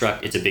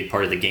construct. It's a big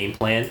part of the game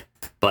plan,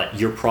 but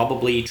you're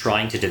probably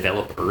trying to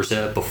develop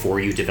Urza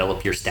before you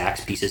develop your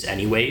Stacks pieces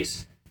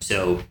anyways,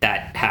 so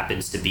that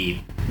happens to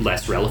be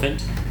less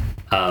relevant.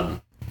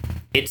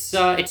 It's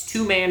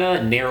 2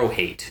 mana, Narrow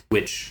Hate,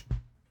 which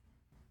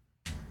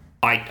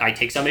I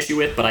take some issue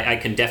with, but I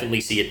can definitely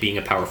see it being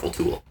a powerful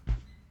tool.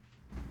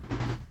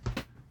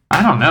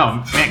 I don't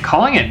know, man.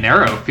 Calling it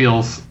narrow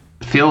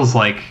feels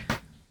like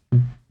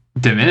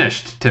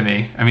diminished to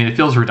me. I mean, it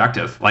feels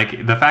reductive.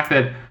 Like the fact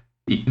that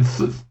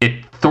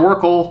it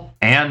Thoracle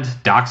and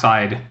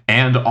Dockside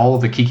and all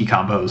of the Kiki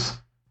combos.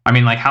 I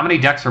mean, like how many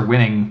decks are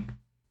winning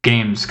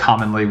games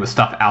commonly with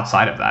stuff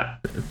outside of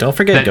that? Don't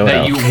forget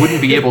that you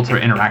wouldn't be able to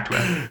interact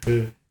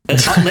with.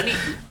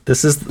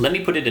 Let me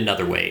put it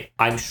another way.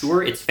 I'm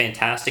sure it's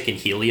fantastic in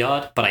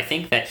Heliod, but I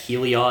think that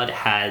Heliod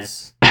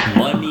has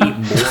many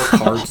more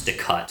cards to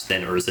cut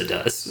than Urza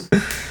does.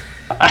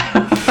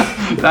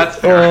 That's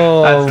fair.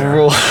 That's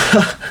fair.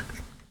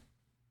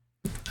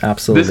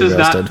 Absolutely. This is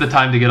roasted. not the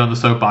time to get on the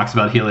soapbox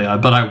about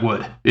Heliod, but I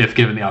would if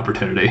given the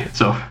opportunity.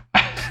 So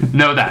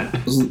know that.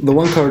 The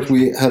one card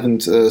we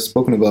haven't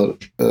spoken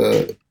about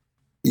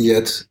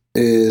yet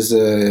is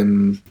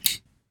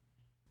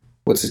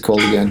what's it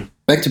called again?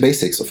 Back to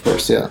Basics, of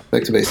course. Yeah,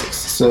 Back to Basics.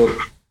 So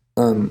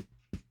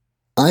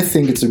I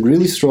think it's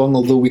really strong,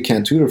 although we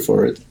can't tutor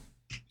for it,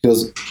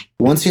 because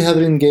once you have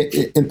it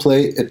in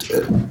play,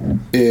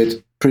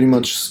 it pretty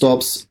much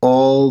stops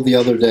all the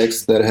other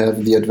decks that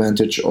have the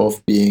advantage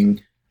of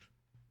being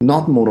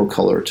not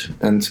monocolored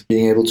and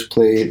being able to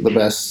play the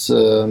best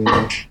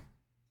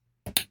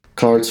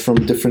cards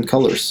from different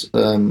colors.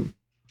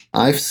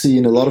 I've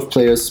seen a lot of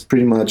players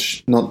pretty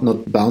much not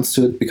bounce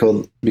to it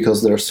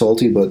because they're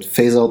salty, but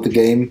phase out the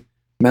game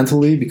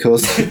mentally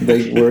because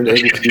they weren't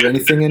able to do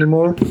anything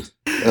anymore.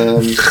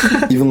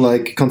 Even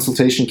like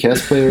Consultation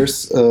cast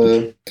players.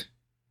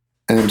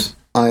 And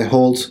I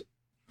hold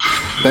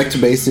Back to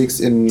Basics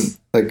in,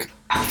 like,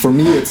 for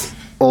me it's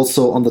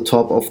also on the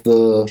top of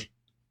the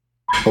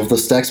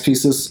Stacks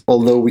pieces,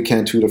 although we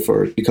can't tutor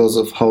for it because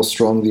of how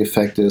strong the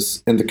effect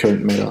is in the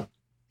current meta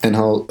and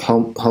how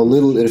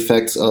little it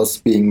affects us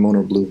being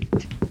mono blue.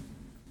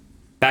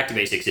 Back to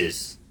Basics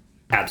is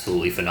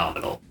absolutely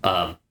phenomenal.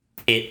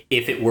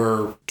 If it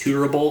were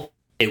tutorable,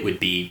 it would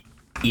be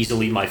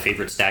easily my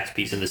favorite Stacks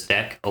piece in this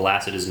deck.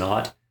 Alas, it is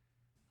not.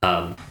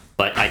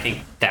 But I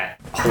think that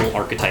whole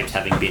archetypes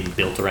having been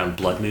built around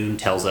Blood Moon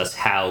tells us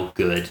how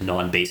good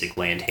non-basic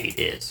land hate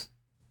is.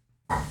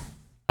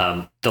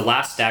 The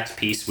last Stacks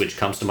piece which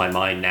comes to my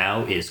mind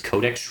now is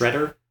Codex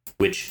Shredder,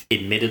 which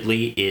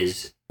admittedly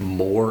is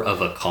more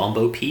of a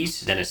combo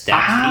piece than a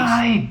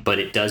Stacks piece, but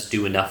it does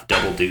do enough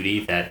double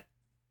duty that,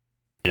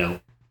 you know,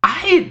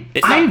 I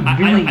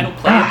don't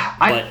play it,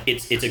 but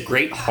it's a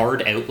great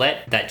hard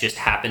outlet that just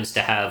happens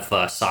to have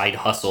a side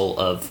hustle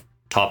of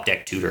top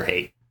deck tutor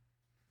hate.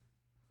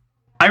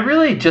 I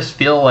really just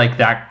feel like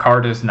that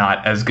card is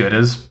not as good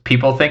as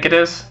people think it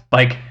is.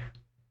 Like,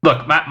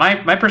 look,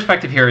 my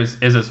perspective here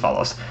is as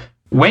follows.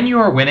 when you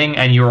are winning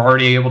and you're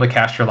already able to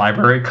cast your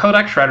library,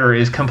 Codex Shredder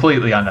is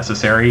completely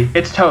unnecessary.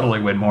 It's totally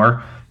win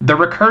more. The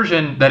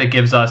recursion that it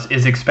gives us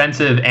is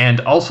expensive and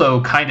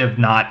also kind of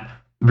not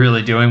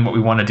really doing what we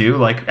want to do.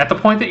 Like, at the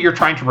point that you're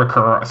trying to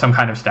recur some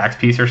kind of stacks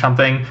piece or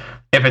something,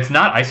 if it's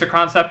not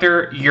Isochron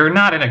Scepter, you're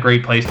not in a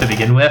great place to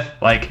begin with.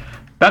 Like,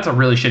 that's a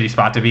really shitty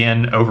spot to be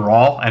in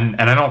overall, and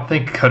I don't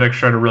think Codex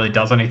Shredder really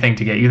does anything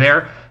to get you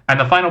there. And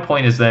the final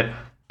point is that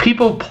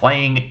people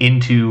playing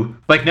into,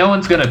 like, no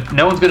one's gonna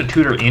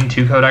tutor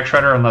into Codex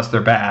Shredder unless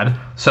they're bad.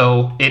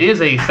 So it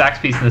is a stacks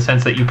piece in the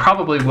sense that you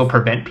probably will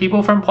prevent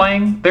people from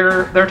playing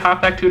their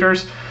top deck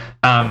tutors.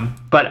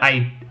 But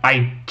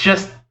I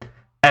just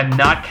am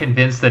not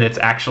convinced that it's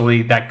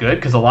actually that good,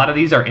 because a lot of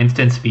these are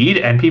instant speed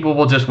and people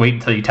will just wait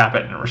until you tap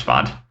it and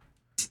respond.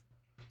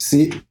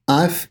 See,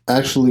 I've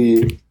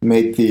actually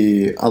made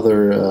the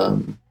other.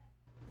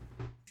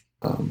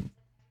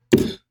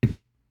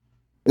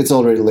 It's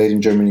already late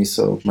in Germany,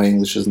 so my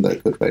English isn't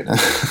that good right now.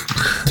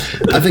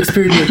 I've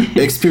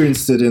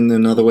experienced it in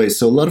another way.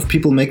 So a lot of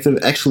people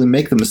actually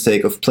make the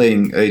mistake of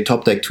playing a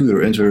top deck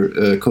tutor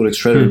into Codex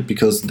Shredder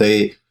because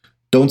they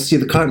don't see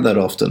the card that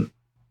often.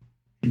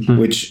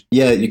 Which,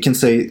 yeah, you can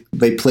say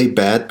they play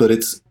bad, but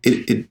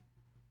it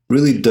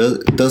really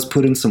does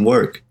put in some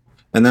work.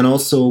 And then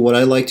also what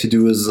I like to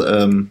do is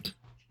I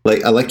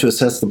like to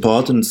assess the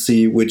pot and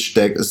see which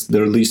deck is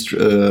the least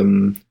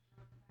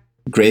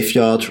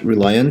graveyard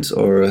reliant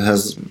or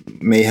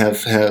may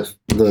have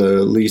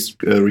the least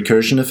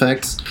recursion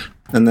effects,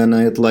 and then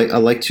I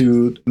like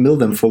to mill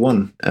them for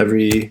one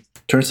every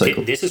turn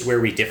cycle. This is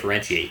where we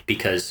differentiate,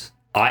 because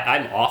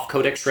I'm off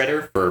Codex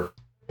Shredder for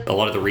a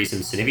lot of the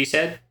reasons Sinivi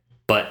said,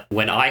 but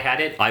when I had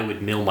it, I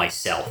would mill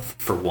myself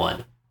for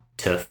one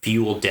to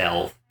fuel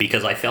Delve,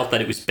 because I felt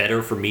that it was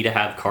better for me to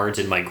have cards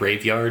in my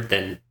graveyard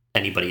than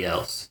anybody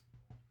else.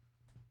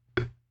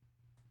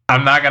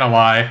 I'm not gonna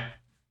lie,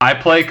 I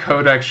play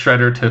Codex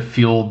Shredder to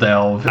fuel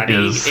Delve. I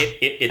mean,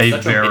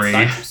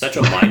 it's such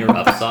a minor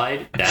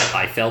upside that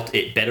I felt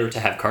it better to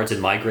have cards in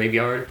my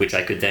graveyard, which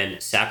I could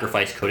then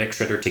sacrifice Codex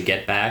Shredder to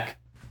get back,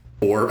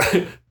 or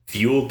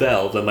fuel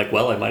Delve. I'm like,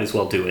 well, I might as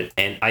well do it.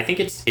 And I think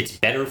it's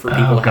better for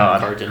people to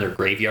have cards in their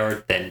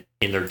graveyard than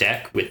in their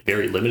deck, with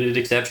very limited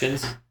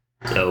exceptions.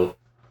 So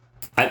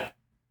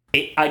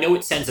I know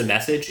it sends a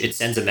message. It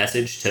sends a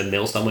message to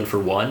mill someone for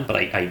one, but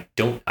I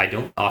don't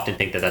often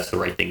think that that's the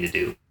right thing to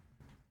do.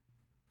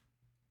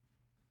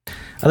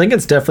 I think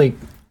it's definitely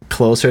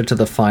closer to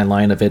the fine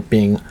line of it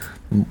being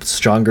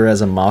stronger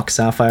as a mock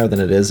Sapphire than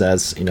it is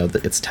as,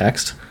 its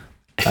text.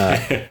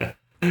 Yeah,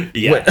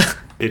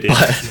 it is.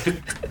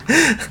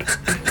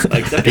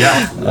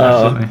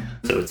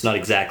 So it's not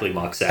exactly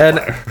mock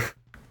Sapphire.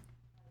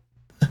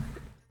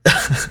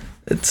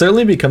 It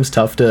certainly becomes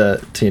tough to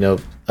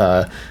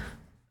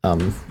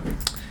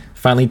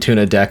finally tune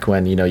a deck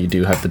when you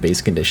do have the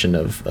base condition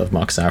of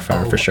mock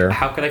Sapphire, for sure.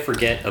 How could I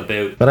forget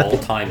about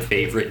all-time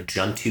favorite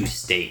Juntu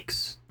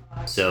Stakes?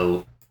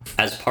 So,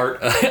 as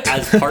part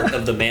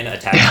of the mana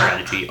attack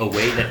strategy, a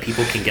way that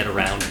people can get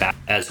around that,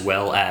 as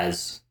well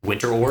as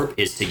Winter Orb,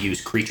 is to use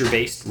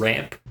creature-based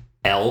ramp,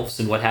 elves,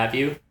 and what have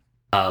you.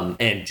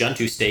 And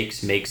Juntu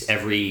Stakes makes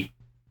every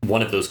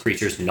one of those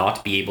creatures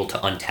not be able to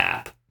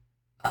untap.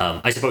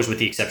 I suppose with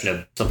the exception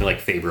of something like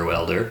Fabro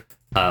Elder.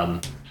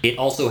 It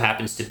also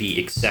happens to be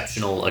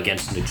exceptional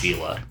against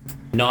Najeela.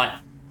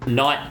 Not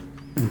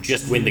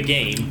just win the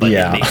game, but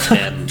it makes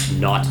them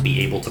not be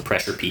able to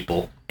pressure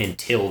people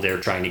until they're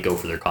trying to go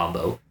for their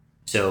combo.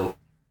 So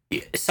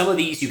some of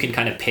these you can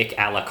kind of pick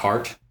a la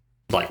carte,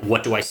 like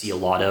what do I see a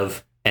lot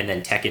of, and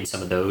then tech in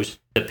some of those.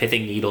 The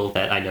Pithing Needle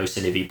that I know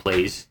Sinivi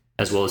plays,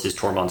 as well as his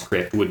Tormod's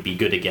Crypt, would be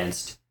good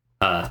against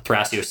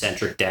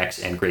Thrasio-centric decks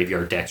and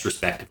graveyard decks,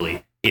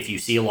 respectively. If you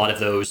see a lot of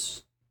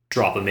those,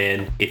 drop them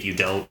in. If you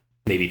don't,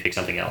 maybe pick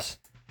something else.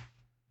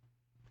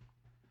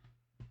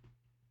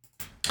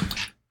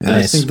 Yeah,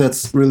 nice. I think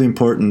that's really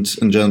important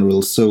in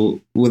general.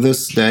 So with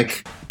this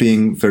deck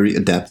being very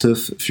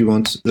adaptive, if you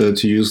want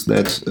to use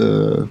that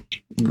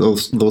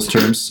those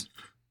terms,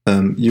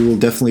 you will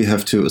definitely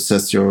have to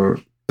assess your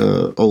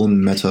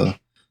own meta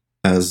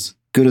as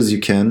good as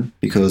you can,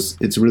 because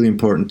it's really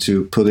important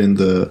to put in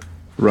the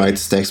right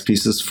stacks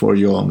pieces for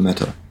your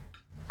meta.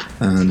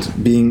 And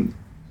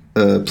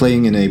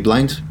playing in a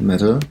blind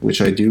meta, which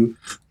I do,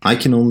 I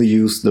can only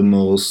use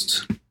those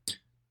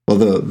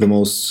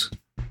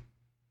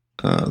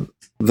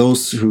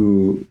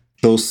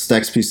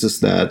stacks pieces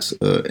that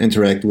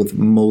interact with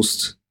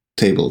most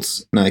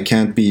tables. And I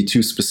can't be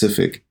too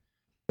specific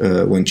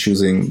when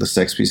choosing the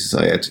stacks pieces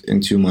I add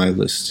into my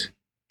list.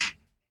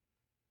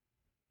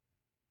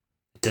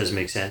 It does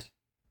make sense.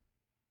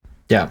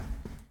 Yeah,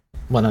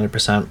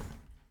 100%.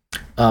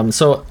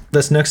 So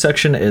this next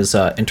section is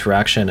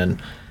interaction,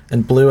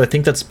 and Blue, I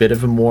think that's a bit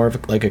of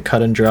a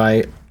cut and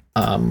dry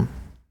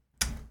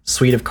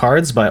suite of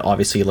cards, but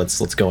obviously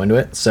let's go into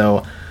it.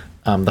 So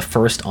the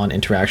first on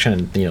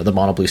interaction, the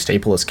mono blue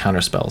staple is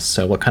counterspells.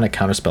 So what kind of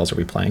counterspells are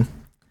we playing?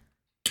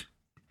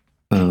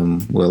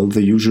 Well,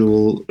 the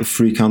usual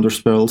free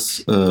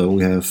counterspells.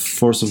 We have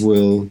Force of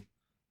Will,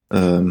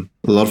 A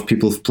lot of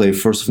people play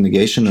Force of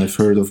Negation. I've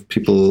heard of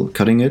people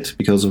cutting it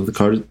because of the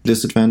card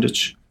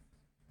disadvantage.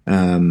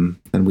 And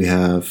we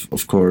have,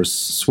 of course,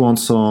 Swan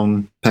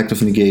Song, Pact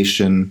of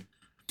Negation.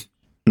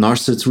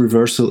 Narset's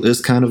Reversal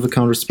is kind of a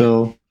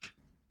counterspell.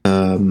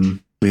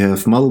 We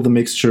have Muddle the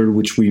Mixture,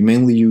 which we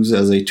mainly use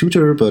as a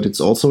tutor, but it's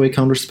also a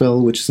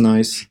counterspell, which is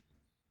nice.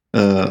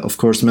 Of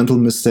course, Mental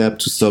Misstep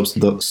to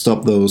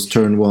stop those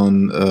turn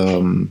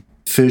 1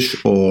 fish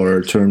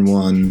or turn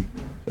 1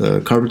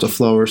 Carpet of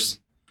Flowers.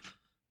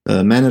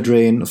 Mana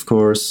Drain, of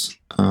course.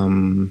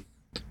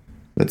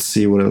 Let's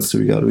see, what else do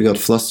we got? We got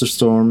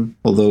Flusterstorm.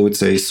 Although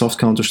it's a soft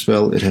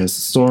counterspell, it has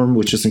Storm,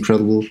 which is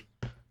incredible.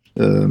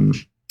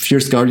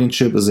 Fierce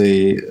Guardianship is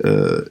a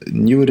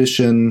new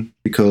addition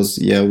because,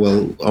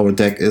 our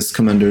deck is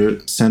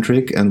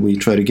Commander-centric and we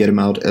try to get him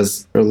out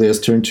as early as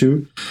turn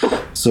 2.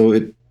 So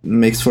it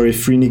makes for a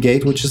free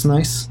negate, which is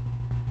nice.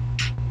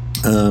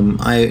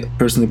 I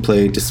personally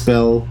play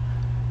Dispel.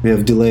 We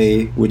have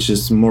Delay, which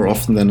is more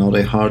often than not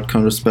a hard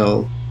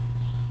counterspell.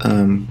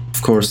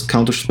 Of course,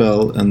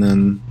 Counterspell, and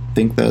then I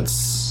think that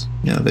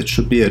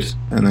should be it.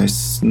 And I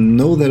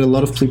know that a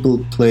lot of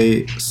people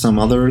play some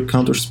other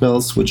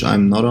counterspells, which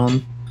I'm not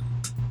on,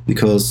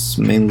 because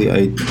mainly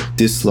I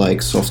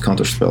dislike soft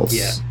counterspells.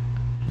 Yeah.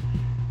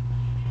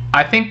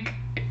 I think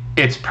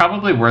it's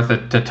probably worth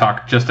it to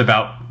talk just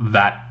about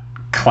that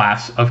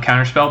class of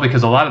counterspell,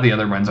 because a lot of the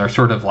other ones are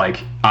sort of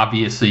like,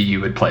 obviously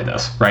you would play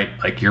this, right?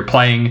 Like you're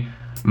playing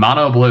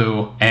mono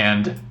blue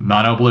and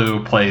mono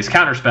blue plays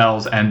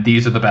counterspells and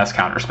these are the best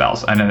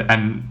counterspells,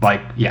 and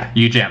like, yeah,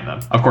 you jam them,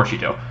 of course you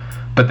do.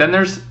 But then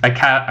there's a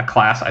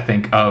class, I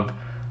think, of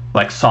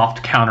like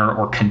soft counter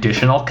or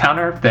conditional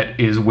counter that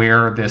is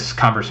where this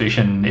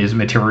conversation is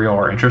material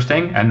or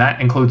interesting, and that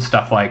includes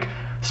stuff like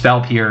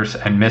Spell Pierce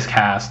and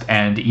Miscast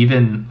and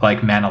even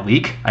like Mana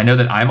Leak. I know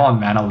that I'm on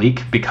Mana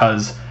Leak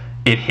because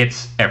it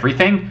hits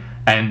everything,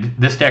 and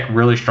this deck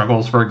really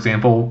struggles, for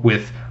example,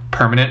 with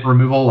permanent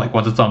removal, like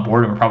once it's on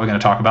board, and we're probably going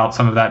to talk about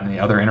some of that in the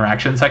other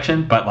interaction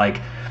section, but like,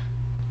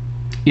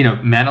 you know,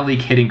 Mana Leak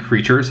hitting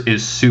creatures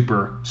is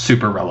super,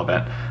 super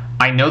relevant.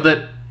 I know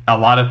that a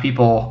lot of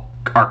people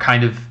are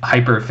kind of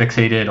hyper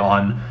fixated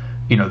on,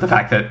 you know, the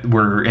fact that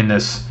we're in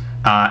this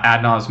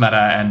ad nauseam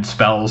meta and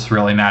spells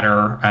really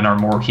matter and are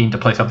more keen to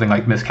play something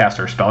like Miscast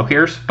or Spell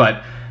Pierce,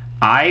 but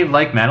I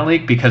like Mana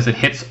Leak because it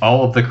hits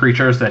all of the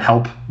creatures that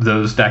help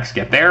those decks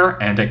get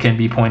there, and it can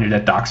be pointed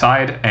at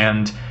Dockside,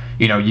 and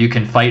you know, you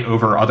can fight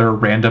over other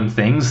random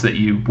things that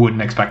you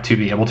wouldn't expect to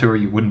be able to, or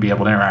you wouldn't be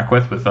able to interact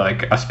with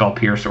like a Spell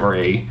Pierce or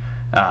a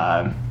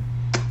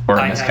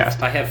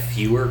Miscast. I have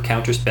fewer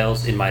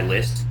counterspells in my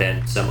list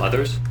than some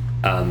others.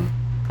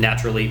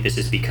 Naturally, this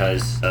is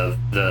because of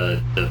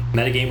the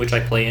metagame which I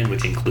play in,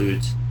 which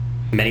includes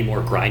many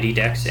more grindy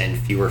decks and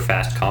fewer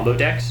fast combo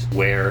decks,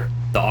 where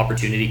the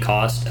opportunity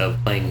cost of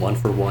playing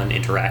 1-for-1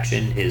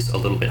 interaction is a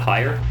little bit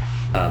higher.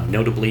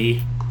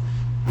 Notably,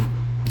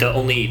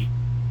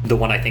 the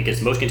one I think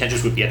is most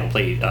contentious would be I don't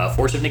play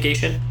Force of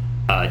Negation.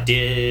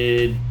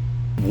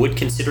 Would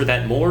consider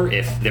that more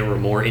if there were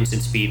more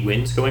instant speed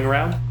wins going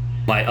around.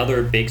 My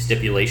other big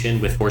stipulation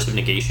with Force of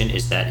Negation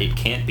is that it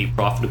can't be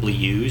profitably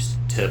used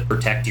to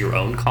protect your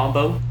own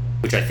combo,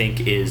 which I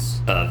think is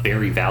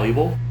very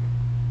valuable.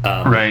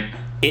 Right.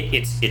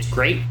 It's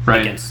great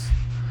right. against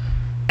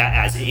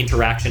as an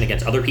interaction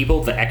against other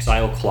people. The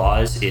Exile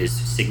clause is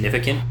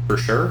significant for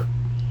sure,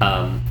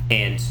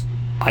 and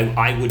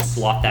I would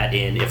slot that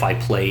in if I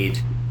played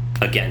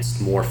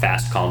against more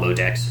fast combo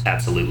decks,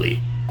 absolutely.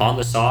 On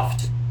the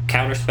soft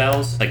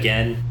counterspells,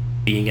 again,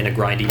 being in a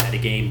grindy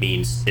metagame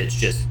means it's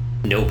just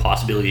no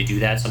possibility to do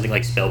that. Something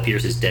like Spell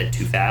Pierce is dead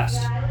too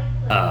fast.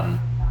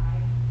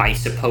 I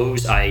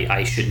suppose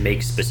I should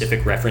make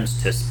specific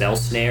reference to Spell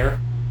Snare.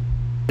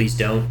 Please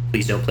don't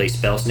play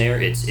Spell Snare.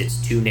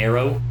 It's too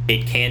narrow.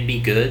 It can be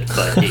good,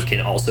 but it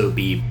can also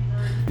be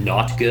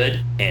not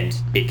good, and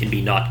it can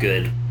be not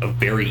good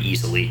very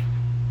easily.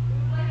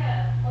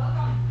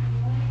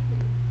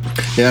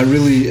 Yeah,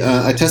 really,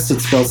 I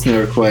tested Spell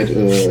Snare quite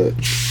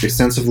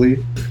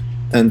extensively,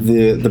 and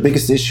the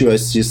biggest issue I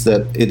see is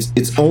that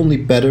it's only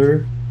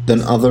better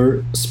than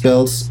other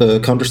spells,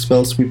 counter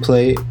spells we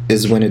play,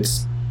 is when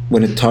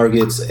it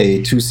targets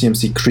a 2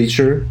 CMC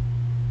creature,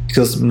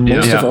 because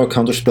most of our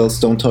counter spells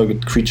don't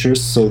target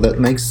creatures, so that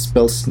makes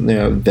Spell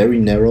Snare very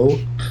narrow.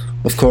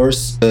 Of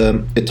course,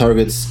 it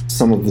targets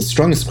some of the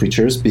strongest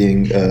creatures,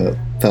 being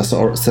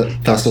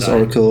Thassa's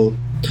Oracle,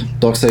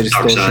 Dockside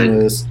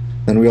Explosionist.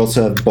 Then we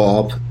also have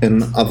Bob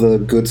and other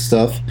good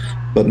stuff,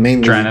 but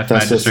mainly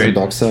Thassa's and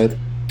Dockside.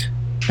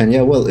 And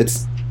yeah, well,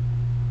 it's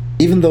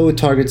even though it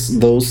targets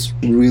those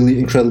really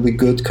incredibly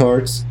good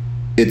cards,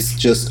 it's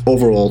just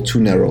overall too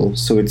narrow.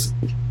 So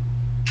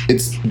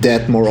it's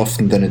dead more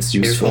often than it's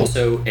useful. There's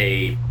also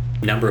a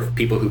number of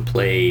people who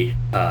play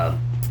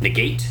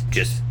Negate,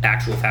 just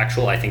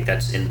factual. I think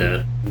that's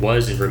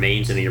was and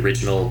remains in the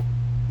original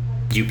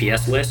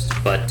UPS list,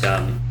 but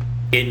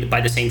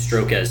by the same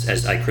stroke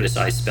as I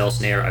criticize Spell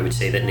Snare, I would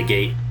say that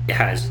Negate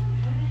has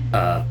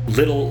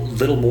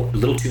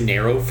little too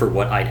narrow for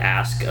what I'd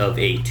ask of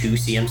a 2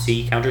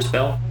 CMC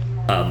counterspell.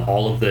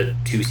 All of the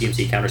 2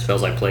 CMC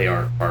counterspells I play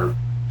are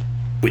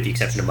with the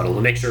exception of Muddle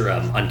the Mixture,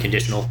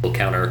 unconditional. Will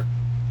counter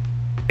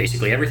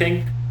basically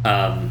everything.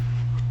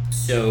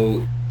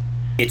 So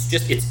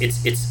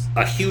it's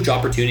a huge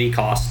opportunity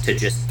cost to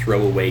just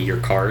throw away your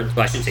cards.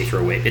 Well, I shouldn't say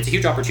throw away. It's a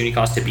huge opportunity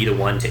cost to be the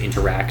one to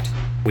interact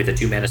with a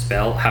 2 mana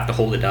spell, have to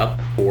hold it up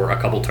for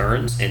a couple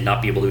turns, and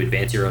not be able to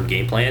advance your own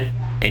game plan.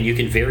 And you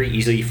can very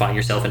easily find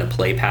yourself in a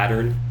play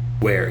pattern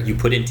where you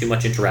put in too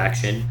much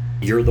interaction,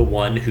 you're the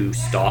one who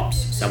stops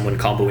someone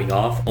comboing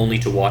off, only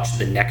to watch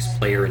the next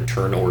player in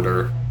turn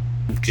order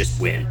just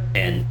win,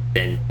 and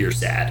then you're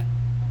sad.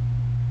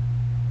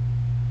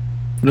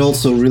 It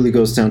also really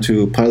goes down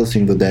to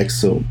piloting the deck.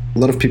 So a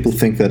lot of people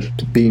think that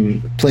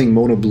playing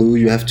mono blue,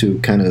 you have to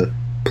kind of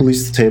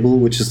police the table,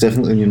 which is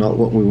definitely not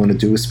what we want to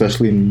do,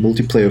 especially in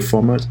multiplayer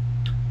format,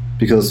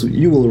 because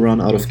you will run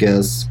out of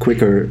gas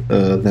quicker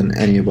than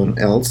anyone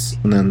else,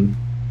 and then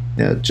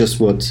just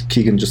what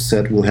Keegan just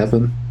said will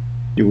happen.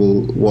 You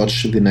will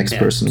watch the next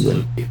person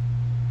win.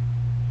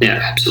 Yeah,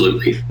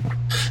 absolutely.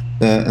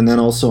 And then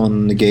also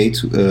on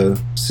Negate,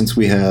 since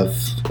we have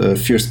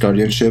Fierce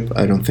Guardianship,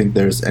 I don't think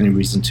there's any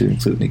reason to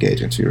include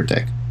Negate into your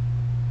deck.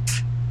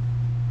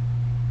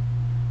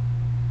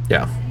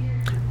 Yeah.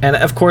 And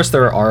of course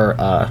there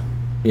are,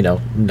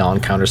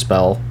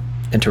 non-counterspell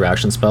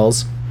interaction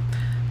spells.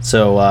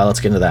 So let's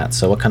get into that.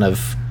 So what kind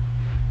of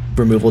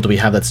removal do we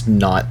have that's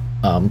not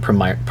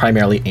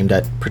primarily aimed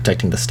at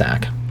protecting the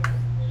stack?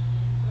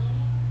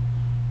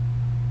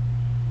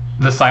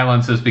 The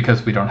silence is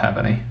because we don't have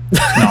any.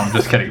 No, I'm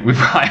just kidding. We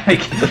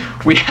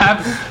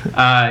have,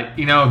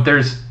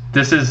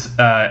 this is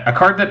a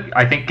card that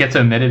I think gets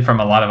omitted from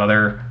a lot of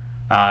other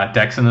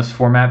decks in this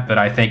format that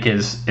I think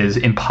is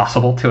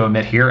impossible to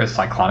omit here is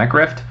Cyclonic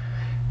Rift.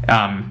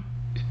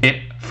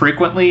 It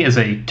frequently is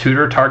a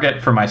tutor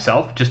target for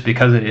myself just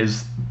because it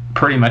is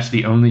pretty much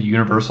the only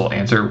universal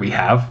answer we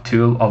have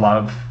to a lot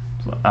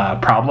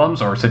of problems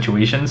or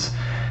situations.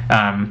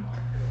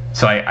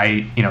 So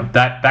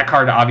that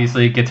card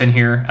obviously gets in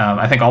here.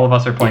 I think all of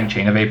us are playing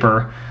Chain of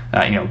Vapor.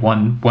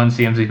 One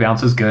CMC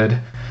bounce is good.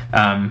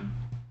 I'm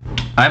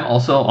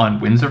also on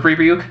Winds of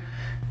Rebuke.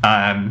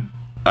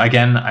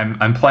 Again,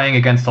 I'm playing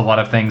against a lot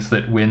of things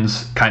that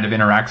Winds kind of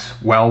interacts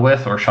well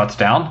with or shuts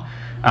down.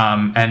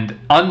 And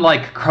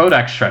unlike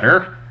Codex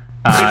Shredder,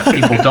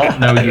 people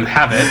don't know you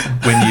have it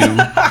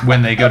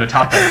when they go to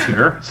top deck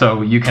tutor.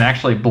 So you can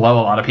actually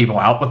blow a lot of people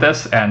out with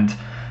this. And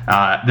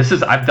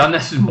I've done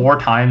this more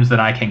times than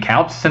I can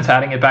count since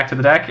adding it back to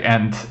the deck,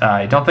 and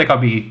I don't think I'll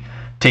be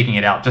taking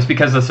it out just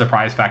because the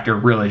surprise factor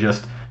really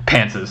just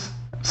pantses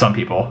some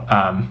people.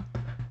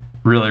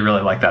 Really,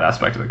 really like that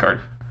aspect of the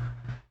card.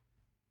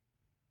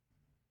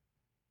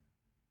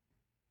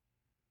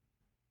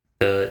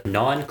 The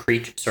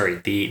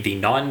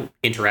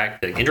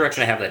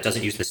interaction I have that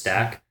doesn't use the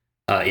stack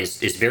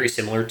is very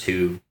similar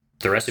to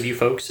the rest of you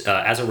folks.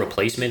 As a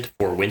replacement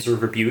for Winds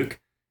of Rebuke,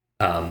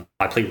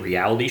 I play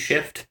Reality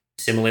Shift.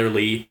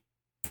 Similarly,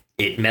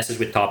 it messes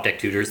with top deck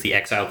tutors. The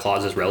exile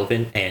clause is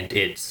relevant, and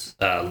it's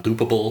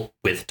loopable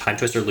with Time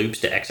Twister loops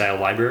to exile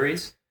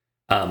libraries.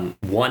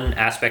 One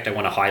aspect I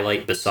want to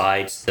highlight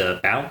besides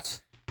the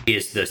bounce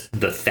is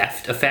the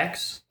theft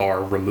effects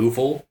are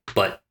removal,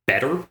 but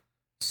better.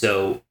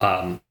 So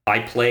I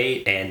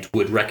play and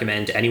would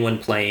recommend anyone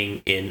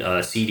playing in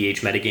a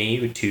CDH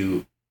metagame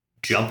to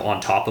jump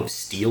on top of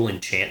Steal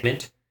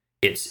Enchantment.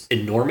 It's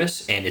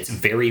enormous, and it's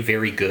very,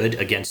 very good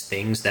against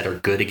things that are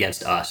good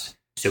against us.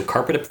 So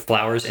Carpet of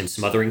Flowers and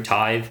Smothering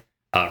Tithe,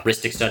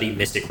 Rhystic Study,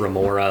 Mystic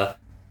Remora,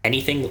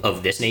 anything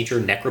of this nature,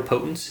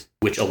 Necropotence,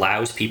 which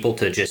allows people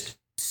to just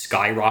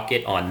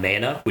skyrocket on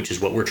mana, which is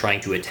what we're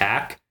trying to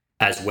attack,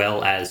 as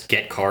well as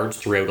get cards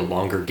throughout a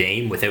longer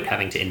game without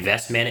having to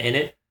invest mana in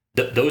it.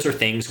 Those are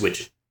things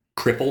which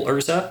cripple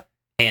Urza,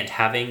 and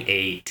having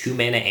a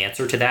 2-mana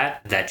answer to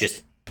that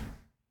just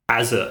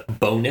as a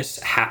bonus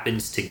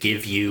happens to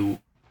give you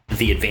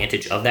the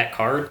advantage of that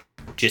card.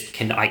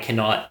 I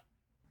cannot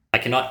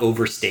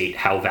overstate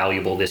how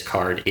valuable this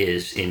card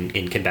is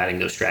in combating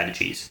those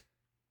strategies.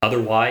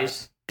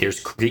 Otherwise, there's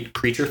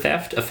creature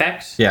theft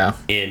effects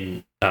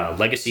in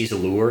Legacy's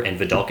Allure and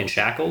Vedalken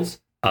Shackles.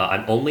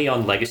 I'm only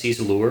on Legacy's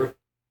Allure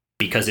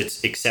because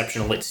it's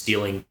exceptional at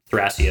stealing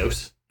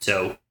Thrasios,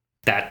 so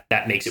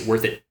that makes it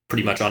worth it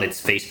pretty much on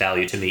its face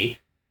value to me.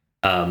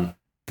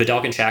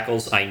 Vedalken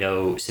Shackles, I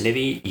know,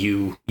 Sinivi,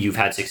 you've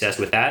had success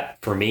with that.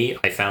 For me,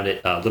 I found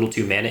it a little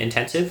too mana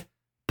intensive,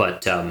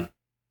 but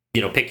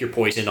pick your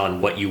poison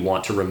on what you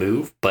want to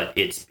remove. But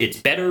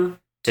it's better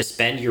to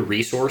spend your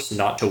resource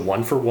not to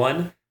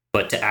 1-for-1,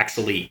 but to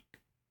actually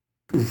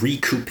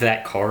recoup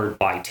that card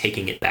by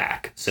taking it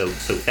back. So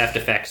theft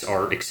effects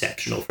are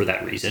exceptional for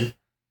that reason.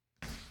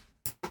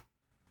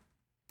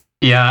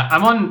 Yeah,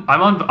 I'm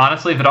on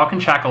honestly,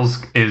 Vedalken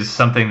Shackles is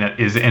something that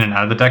is in and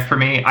out of the deck for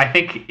me. I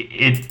think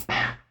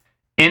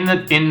in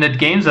the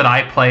games that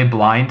I play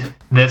blind,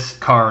 this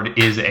card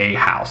is a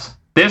house.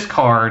 this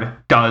card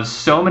does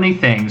so many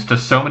things to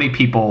so many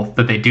people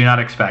that they do not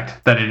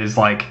expect that it is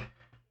like,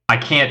 I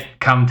can't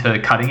come to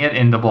cutting it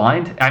in the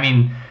blind. I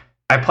mean,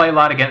 I play a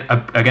lot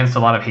against a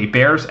lot of hate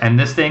bears, and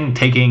this thing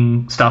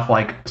taking stuff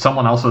like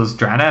someone else's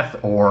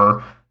Draneth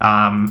or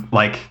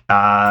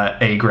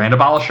a Grand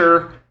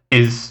Abolisher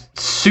is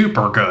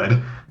super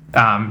good.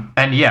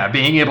 And yeah,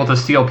 being able to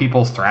steal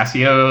people's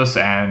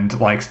Thrasios and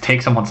like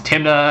take someone's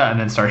Tymna and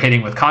then start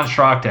hitting with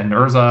Construct and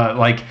Urza,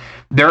 like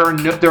there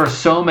are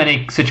so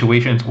many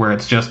situations where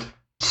it's just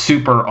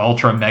super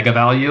ultra mega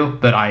value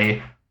that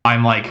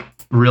I'm like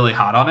really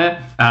hot on it.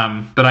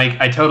 But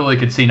I totally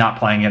could see not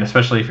playing it,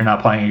 especially if you're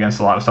not playing against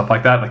a lot of stuff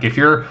like that. Like if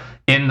you're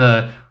in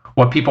the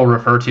what people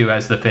refer to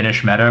as the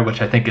Finnish meta,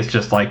 which I think is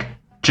just like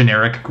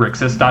generic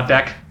Grixis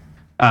deck.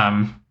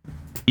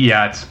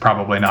 Yeah, it's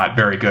probably not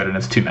very good, and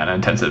it's 2 mana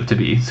intensive to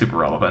be super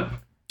relevant.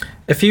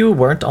 If you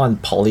weren't on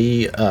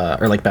Poly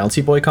or like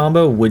Bouncy Boy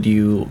combo, would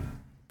you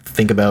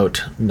think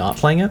about not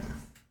playing it?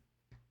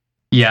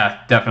 Yeah,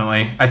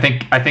 definitely. I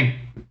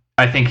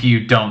think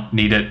you don't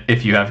need it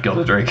if you have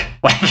Gilded Drake.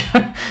 Like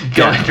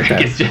Gilded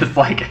Drake is just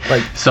like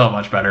so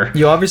much better.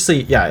 You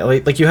obviously,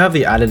 like you have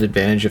the added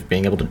advantage of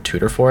being able to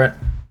tutor for it.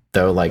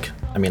 Though, like,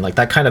 I mean, like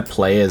that kind of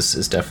play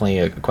is definitely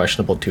a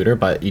questionable tutor,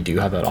 but you do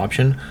have that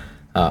option.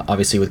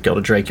 Obviously, with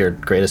Gilded Drake, your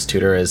greatest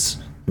tutor is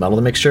Muddle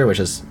the Mixture, which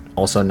is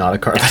also not a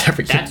card that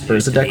every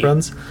Urza deck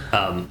runs.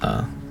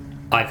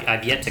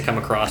 I've yet to come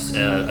across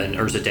an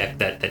Urza deck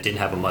that didn't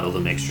have a Muddle the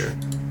Mixture.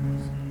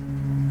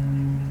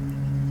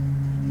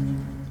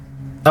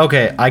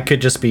 Okay, I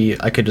could just be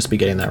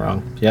getting that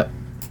wrong. Yep.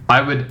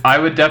 I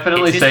would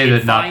definitely say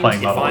that not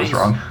playing Muddle is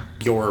wrong.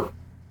 Your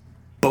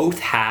both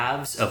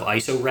halves of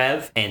ISO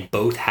Rev and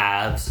both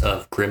halves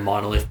of Grim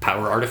Monolith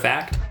Power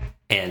Artifact,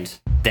 and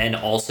then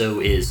also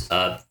is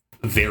a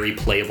very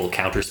playable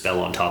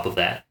counterspell on top of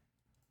that.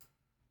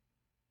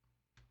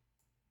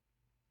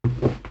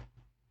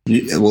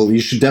 Well, you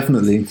should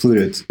definitely include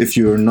it. If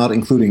you're not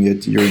including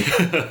it, you're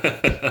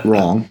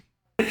wrong.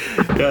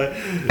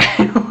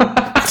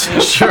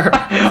 Sure.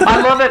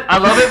 I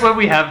love it when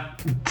we have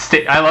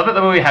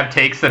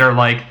takes that are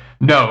like,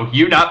 no,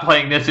 you not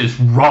playing this is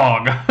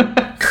wrong.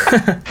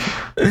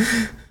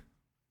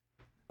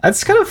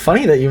 That's kind of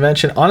funny that you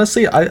mentioned.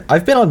 Honestly,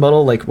 I've been on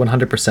Muddle like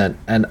 100%,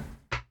 and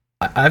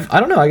I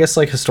don't know. I guess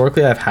like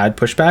historically I've had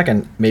pushback,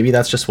 and maybe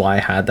that's just why I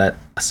had that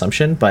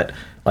assumption. But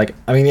like,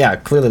 I mean, yeah,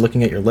 clearly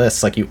looking at your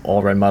list, like you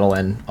all run Muddle,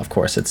 and of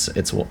course it's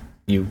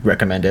you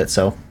recommend it.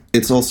 So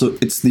it's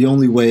the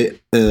only way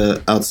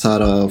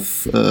outside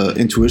of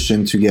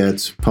Intuition to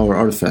get Power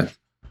Artifact.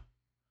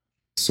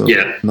 So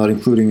not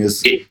including it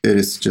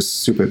is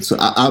just stupid. So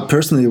I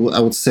personally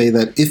would say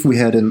that if we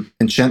had an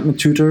enchantment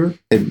tutor,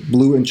 a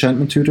blue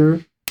enchantment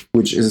tutor,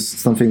 which is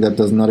something that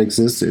does not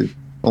exist,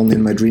 only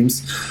in my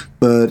dreams,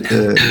 but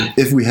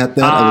if we had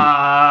that,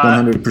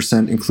 I would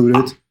 100% include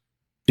it,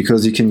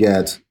 because you can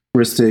get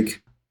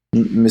Rhystic,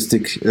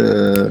 Mystic,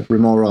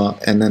 Remora,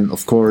 and then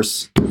of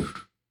course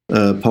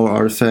Power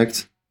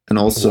Artifact, and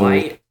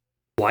also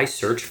why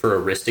search for a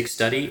Rhystic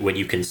Study when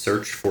you can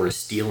search for a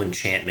Steel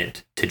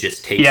Enchantment to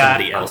just take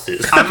somebody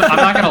else's? I'm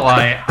not gonna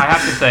lie. I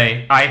have to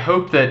say, I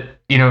hope that,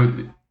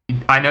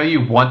 I know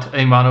you want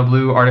a mono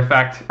blue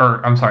artifact,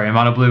 or I'm sorry, a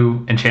mono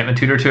blue enchantment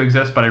tutor to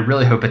exist, but I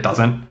really hope it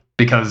doesn't,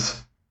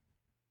 because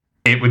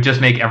it would just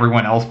make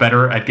everyone else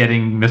better at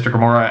getting Mystic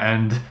Remora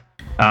and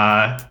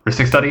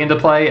Rhystic Study into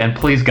play, and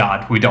please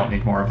God, we don't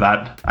need more of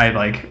that.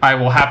 I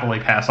will happily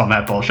pass on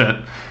that bullshit.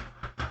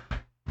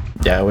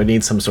 Yeah, we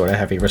need some sort of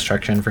heavy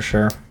restriction for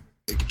sure.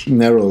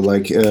 Narrow,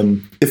 like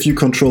if you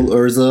control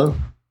Urza,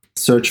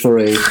 search for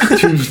a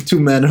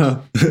two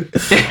mana.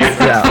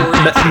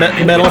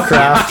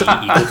 Metalcraft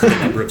equals the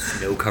number of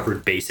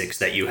snow-covered basics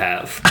that you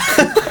have.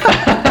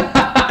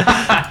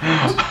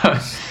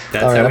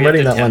 That's all right, I'm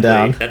writing that one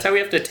down. That's how we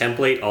have to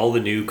template all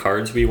the new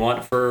cards we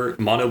want for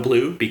Mono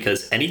Blue,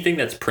 because anything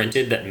that's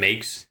printed that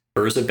makes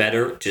Urza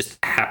better just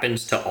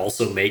happens to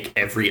also make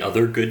every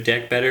other good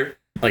deck better.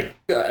 Like,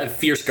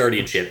 Fierce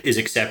Guardianship is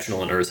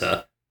exceptional in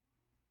Urza,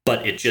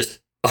 but it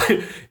just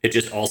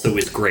also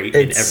is great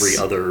in every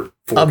other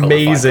 4-color,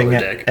 amazing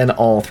 5-color deck. And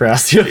all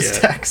Thrasios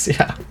decks,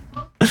 yeah.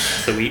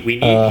 So we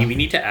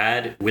need to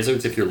add,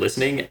 Wizards, if you're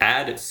listening,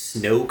 add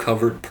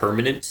snow-covered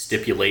permanent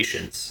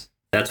stipulations.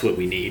 That's what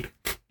we need.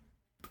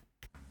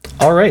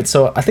 All right,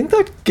 so I think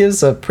that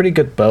gives a pretty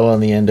good bow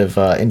on the end of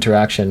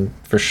interaction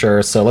for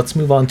sure. So let's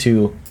move on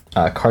to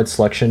card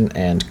selection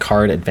and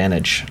card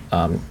advantage.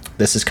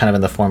 This is kind of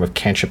in the form of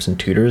cantrips and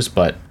tutors,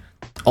 but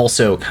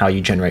also how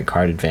you generate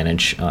card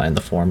advantage in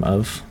the form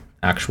of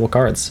actual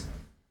cards.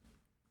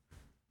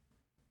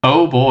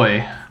 Oh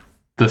boy,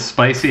 the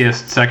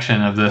spiciest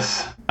section of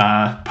this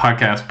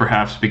podcast,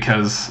 perhaps,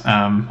 because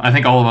I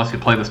think all of us who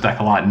play this deck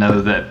a lot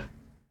know that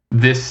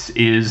this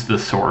is the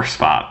sore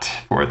spot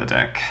for the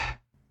deck.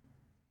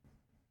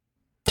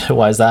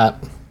 Why is that?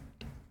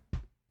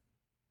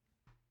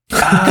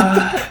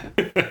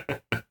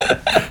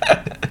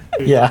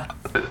 Yeah.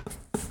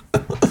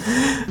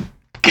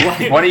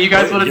 Why do you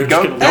guys let it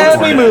go?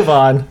 And we move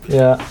on.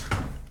 Yeah.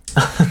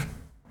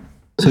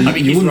 So I mean,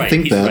 you he's wouldn't right,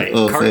 think he's that right.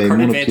 of Card a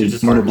advantage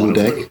is mono hard blue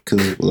mono deck blue.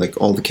 because like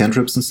all the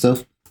cantrips and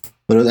stuff.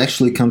 But it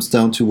actually comes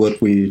down to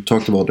what we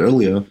talked about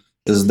earlier: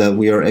 is that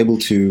we are able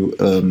to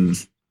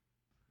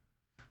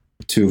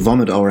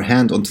vomit our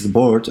hand onto the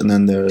board, and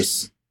then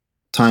there's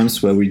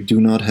times where we do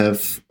not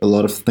have a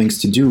lot of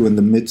things to do in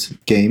the mid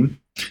game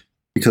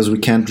because we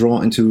can't draw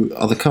into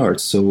other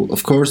cards. So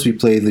of course we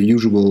play the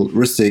usual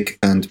Rhystic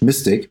and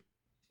Mystic,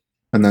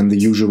 and then the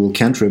usual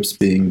cantrips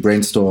being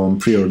Brainstorm,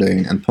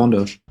 Preordain, and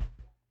Ponder.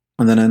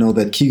 And then I know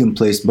that Keegan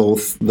plays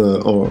both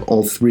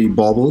all three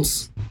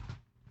Baubles,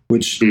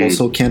 which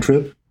also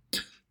cantrip,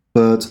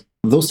 but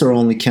those are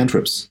only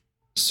cantrips.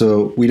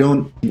 So we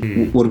don't.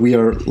 What we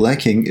are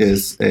lacking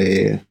is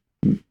a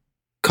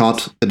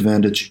card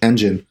advantage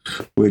engine,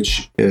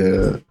 which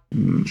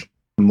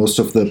most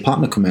of the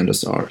partner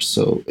commanders are.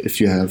 So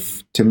if you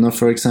have Tymna,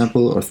 for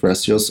example, or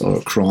Thrasios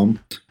or Crom,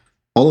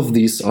 all of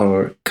these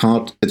are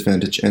card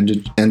advantage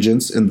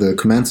engines in the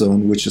command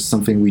zone, which is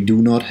something we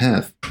do not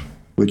have,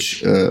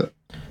 which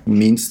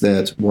means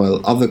that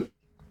while other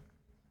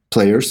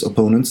players,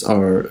 opponents,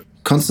 are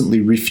constantly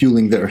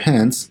refueling their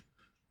hands,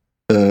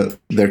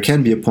 there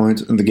can be a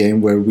point in the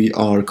game where we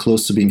are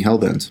close to being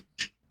hellbent.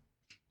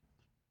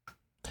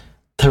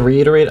 To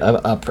reiterate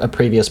a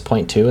previous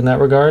point too in that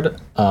regard,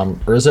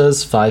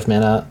 Urza's 5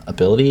 mana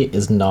ability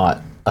is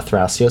not a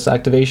Thrasios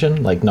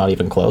activation, like not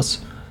even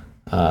close.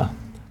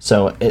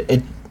 So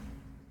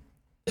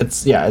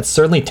it's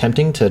certainly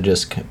tempting to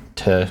just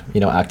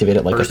activate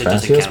it like Urza a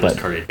doesn't Thrasios, count as but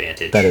card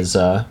advantage. that is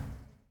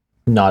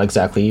not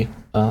exactly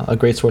a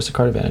great source of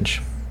card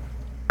advantage.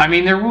 I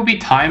mean, there will be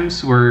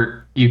times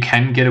where you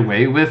can get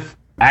away with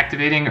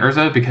activating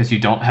Urza because you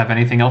don't have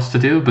anything else to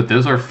do, but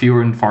those are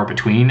fewer and far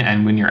between.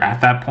 And when you're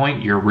at that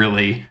point, you're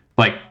really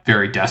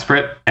very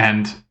desperate.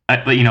 And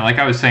like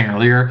I was saying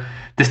earlier,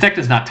 this deck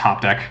does not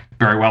top deck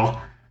very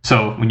well.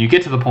 So when you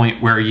get to the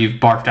point where you've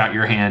barfed out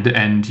your hand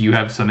and you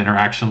have some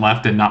interaction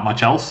left and not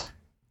much else,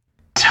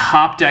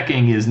 top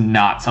decking is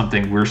not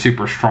something we're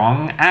super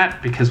strong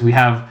at because we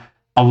have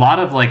a lot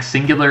of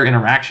singular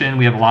interaction.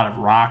 We have a lot of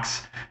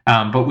rocks.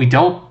 But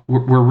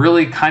we're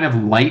really kind of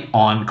light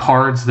on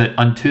cards that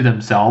unto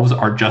themselves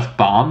are just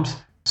bombs.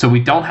 So we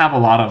don't have a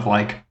lot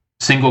of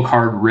single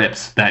card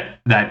rips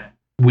that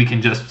we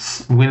can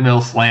just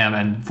windmill slam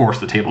and force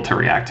the table to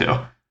react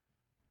to.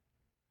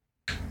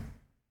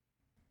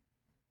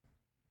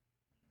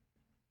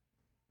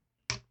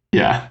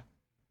 Yeah.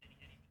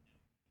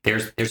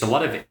 There's a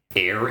lot of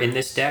air in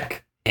this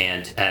deck,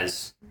 and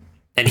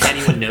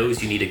anyone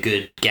knows, you need a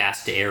good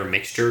gas to air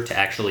mixture to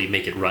actually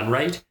make it run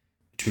right,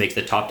 which makes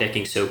the top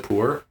decking so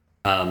poor.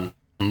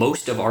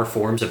 Most of our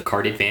forms of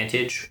card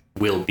advantage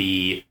will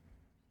be,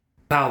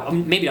 well,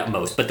 maybe not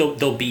most, but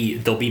they'll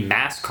be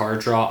mass card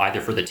draw either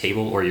for the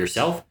table or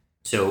yourself.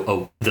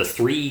 So the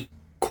 3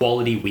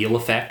 quality wheel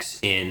effects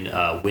in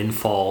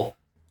Windfall,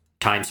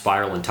 Time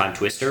Spiral, and Time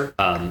Twister.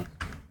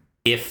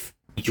 If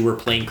you were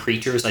playing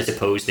creatures, I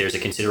suppose there's a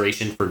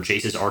consideration for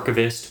Jace's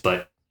Archivist,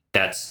 but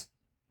that's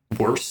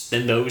worse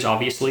than those,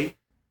 obviously.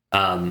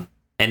 And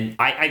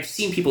I've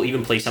seen people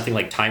even play something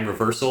like Time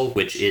Reversal,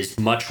 which is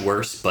much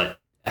worse, but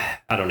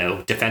I don't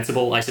know,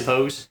 defensible, I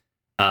suppose.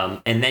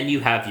 And then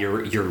you have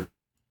your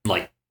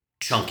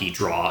chunky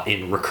draw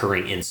in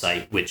Recurring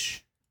Insight,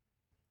 which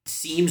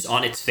seems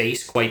on its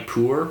face quite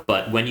poor,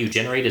 but when you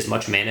generate as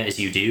much mana as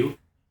you do,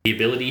 the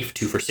ability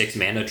to, for 6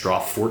 mana, draw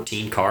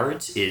 14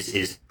 cards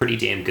is pretty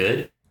damn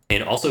good,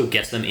 and also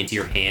gets them into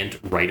your hand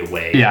right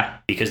away. Yeah.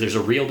 Because there's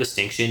a real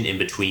distinction in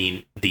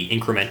between the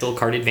incremental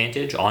card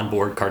advantage,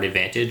 onboard card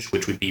advantage,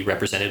 which would be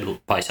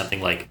represented by something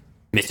like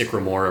Mystic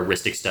Remora,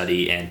 Rhystic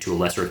Study, and to a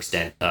lesser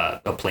extent, a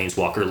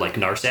Planeswalker like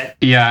Narset.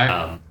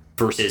 Yeah.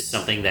 Versus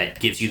something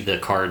that gives you the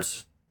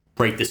cards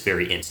right this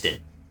very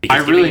instant. I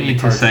really need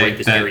to say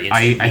that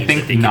I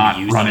think not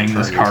running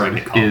this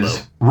card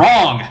is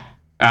wrong.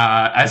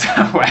 As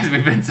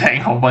we've been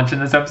saying a whole bunch in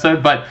this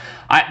episode, but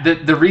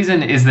the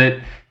reason is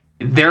that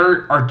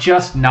there are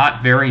just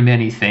not very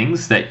many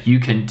things that you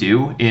can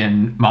do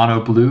in mono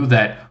blue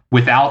that,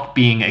 without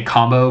being a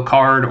combo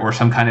card or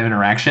some kind of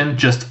interaction,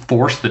 just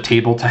force the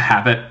table to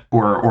have it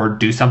or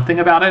do something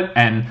about it.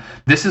 And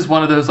this is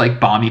one of those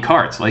bomby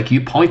cards.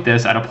 You point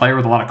this at a player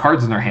with a lot of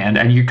cards in their hand,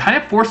 and you kind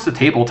of force the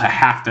table to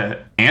have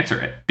to answer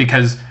it.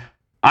 Because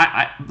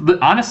I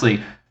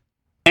honestly,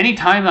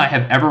 anytime I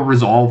have ever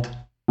resolved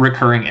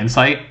Recurring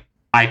Insight,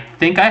 I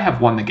think I have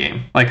won the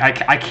game.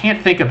 I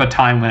can't think of a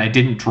time when I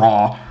didn't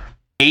draw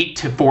 8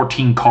 to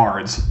 14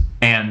 cards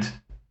and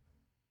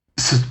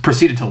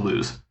proceeded to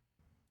lose.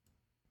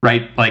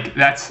 Right?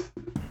 That's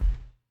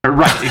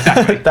right,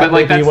 exactly. That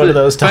might be one of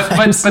those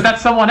times. But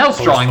that's someone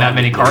else drawing that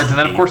many cards, and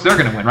then of course they're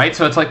going to win, right?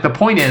 So it's the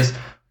point is,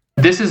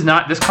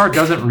 this card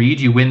doesn't read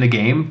you win the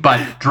game,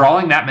 but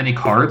drawing that many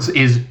cards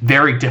is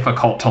very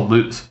difficult to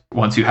lose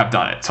once you have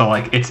done it. So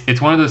it's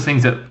one of those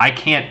things that I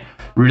can't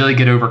really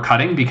get over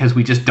cutting because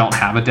we just don't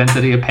have a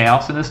density of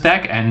payoffs in this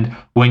deck. And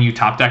when you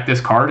top deck this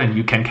card and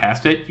you can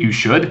cast it, you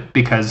should,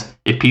 because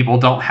if people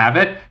don't have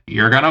it,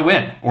 you're going to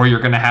win, or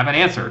you're going to have an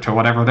answer to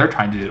whatever they're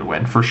trying to do to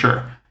win, for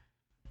sure.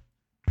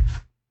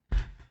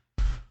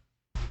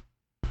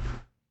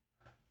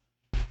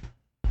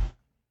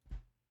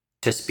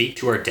 to speak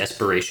to our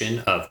desperation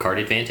of card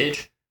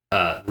advantage,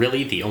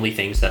 really the only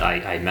things that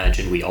I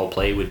imagine we all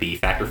play would be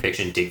Fact or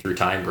Fiction, Dig Through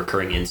Time,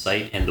 Recurring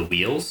Insight, and the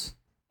Wheels.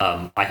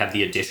 I have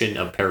the addition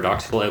of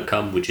Paradoxical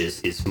Outcome, which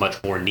is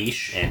much more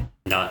niche and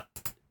not...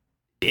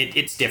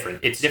 It's different.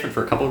 It's different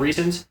for a couple of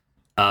reasons.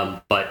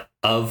 But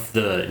of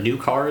the new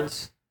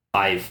cards,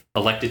 I've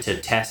elected to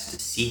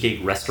test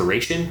Seagate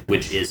Restoration,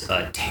 which is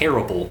a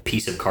terrible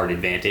piece of card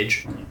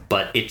advantage,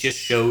 but it just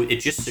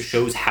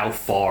shows how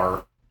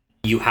far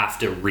you have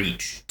to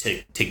reach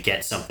to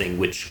get something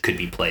which could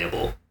be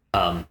playable.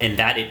 And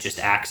that it just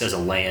acts as a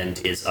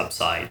land is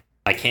upside.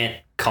 I can't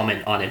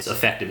comment on its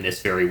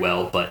effectiveness very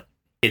well, but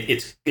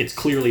it's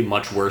clearly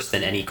much worse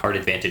than any card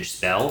advantage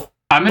spell.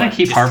 I'm going to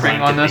keep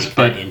harping on this,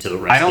 but into the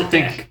rest I don't of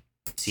the think deck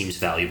seems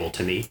valuable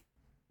to me.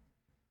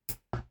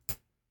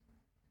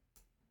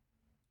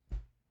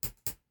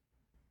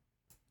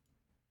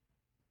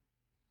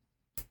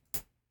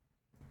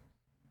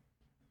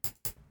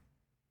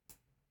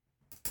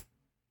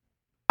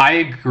 I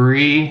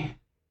agree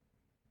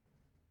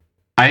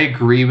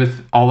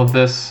with all of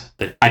this.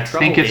 I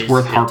think it's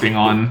worth harping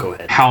on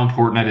how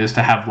important it is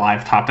to have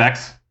live top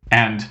decks,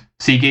 and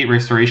Seagate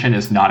Restoration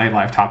is not a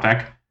live top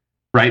deck,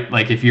 right?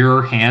 Like, if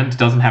your hand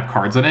doesn't have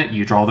cards in it,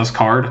 you draw this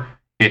card,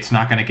 it's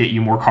not going to get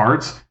you more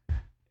cards.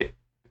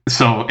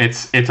 So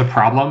it's a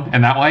problem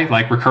in that way.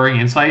 Like Recurring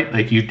Insight,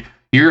 like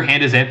your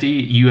hand is empty,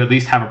 you at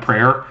least have a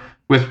prayer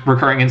with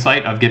Recurring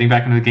Insight of getting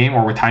back into the game,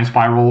 or with Time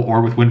Spiral,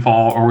 or with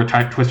Windfall, or with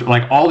Twister.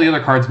 Like, all the other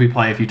cards we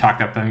play, if you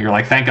talked up them, you're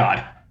like, thank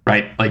God,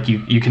 right? Like,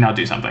 you can now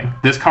do something.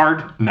 This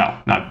card, no,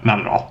 not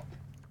at all.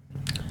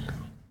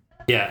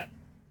 Yeah.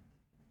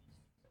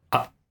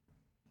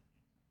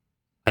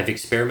 I've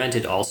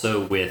experimented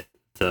also with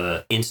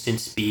the instant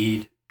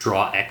speed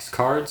draw X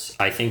cards.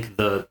 I think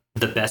the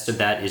best of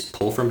that is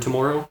Pull from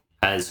Tomorrow,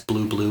 as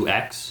blue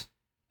X,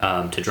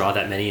 to draw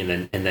that many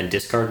and then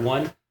discard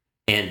one.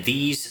 And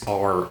these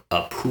are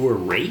a poor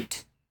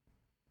rate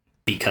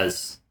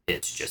because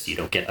it's just, you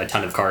don't get a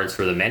ton of cards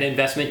for the mana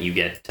investment. You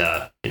get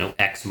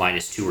X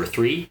 -2 or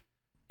 3,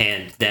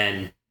 and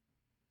then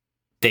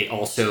they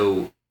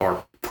also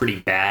are pretty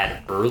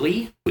bad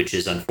early, which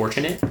is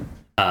unfortunate.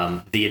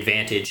 The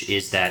advantage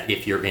is that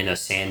if you're in a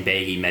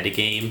sandbaggy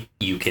metagame,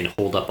 you can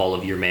hold up all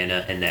of your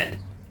mana and then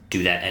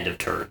do that end of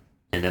turn,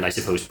 and then I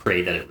suppose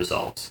pray that it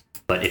resolves.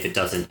 But if it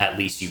doesn't, at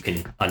least you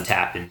can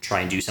untap and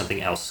try and do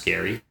something else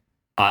scary.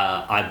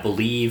 I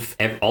believe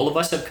all of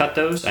us have cut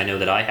those. I know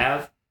that I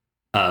have.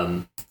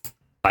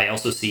 I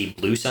also see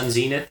Blue Sun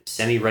Zenith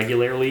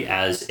semi-regularly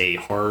as a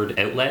hard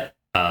outlet.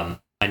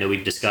 I know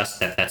we've discussed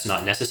that that's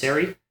not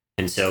necessary,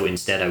 and so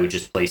instead I would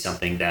just play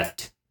something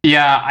that...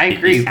 Yeah, I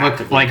agree.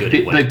 Look, like,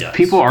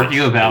 people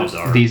argue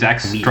about these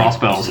X draw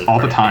spells all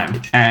the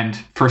time, and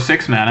for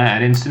 6 mana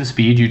at instant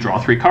speed, you draw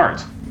 3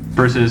 cards.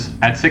 Versus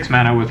at 6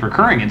 mana with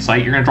Recurring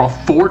Insight, you're going to draw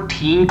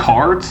 14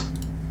 cards?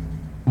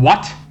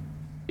 What?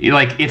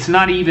 Like, it's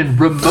not even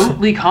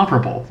remotely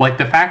comparable. Like,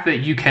 the fact that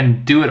you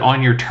can do it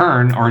on your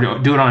turn or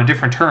do it on a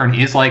different turn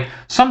is, like,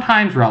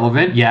 sometimes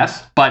relevant,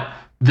 yes, but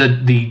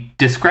the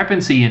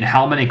discrepancy in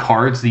how many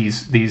cards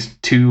these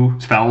two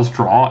spells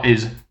draw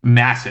is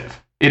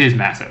massive. It is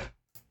massive.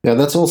 Yeah,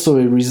 that's also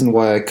a reason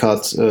why I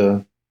cut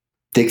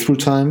Dig Through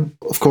Time.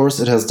 Of course,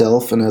 it has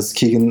Delve, and as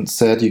Keegan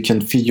said, you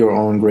can feed your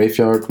own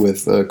graveyard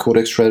with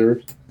Codex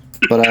Shredder.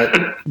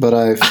 But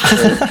I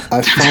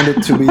found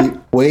it to be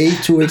way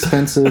too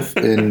expensive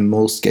in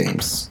most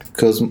games,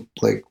 because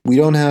like we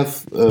don't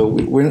have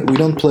we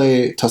don't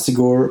play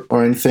Tassigor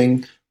or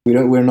anything.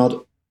 We're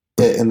not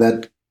in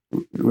that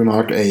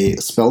remark a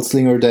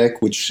Spellslinger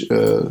deck which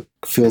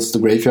fills the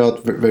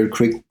graveyard very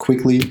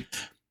quickly.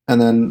 And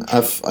then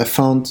I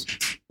found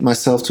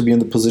myself to be in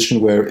the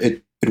position where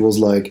it was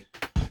like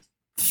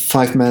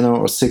 5 mana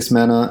or 6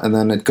 mana, and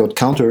then it got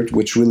countered,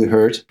 which really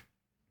hurt.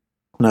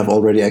 And I've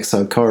already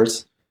exiled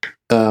cards.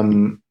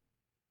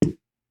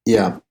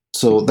 Yeah,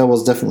 so that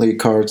was definitely a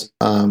card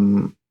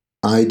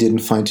I didn't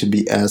find to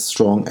be as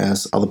strong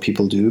as other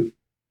people do,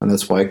 and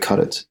that's why I cut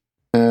it.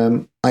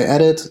 I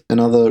added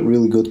another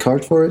really good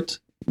card for it,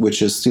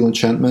 which is Steel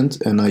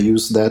Enchantment, and I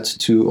use that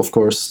to, of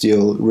course,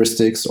 steal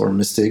Ristics or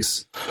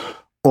Mystics,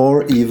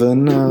 or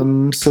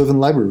even Sylvan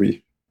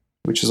Library,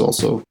 which is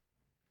also...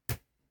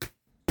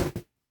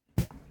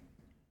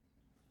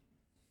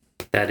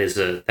 That is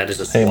a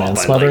Hey man,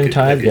 Smothering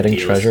Tide, getting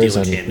treasures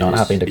and not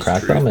having to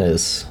crack them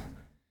is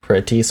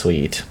pretty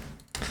sweet.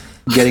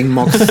 Getting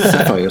Mox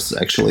Sapphires,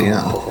 actually,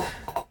 yeah.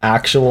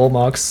 Actual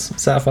Mox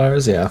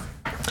Sapphires, yeah.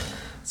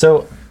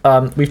 So,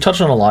 we've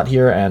touched on a lot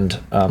here, and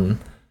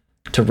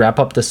to wrap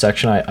up this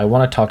section, I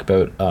want to talk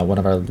about one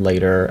of our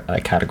later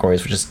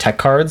categories, which is tech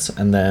cards,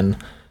 and then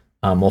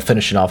we'll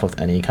finish it off with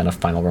any kind of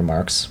final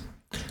remarks.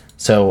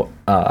 So,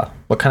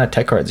 what kind of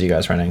tech cards are you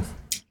guys running?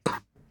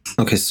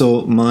 Okay,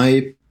 so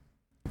my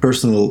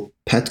personal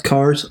pet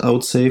card, I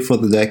would say, for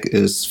the deck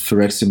is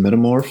Phyrexian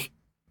Metamorph.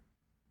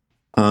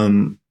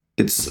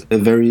 It's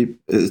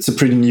a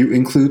pretty new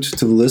include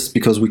to the list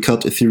because we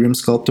cut Ethereum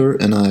Sculptor,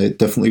 and I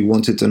definitely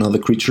wanted another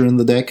creature in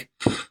the deck,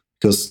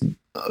 because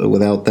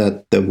without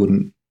that, there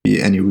wouldn't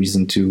be any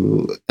reason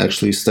to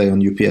actually stay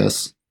on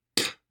UPS.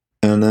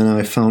 And then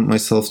I found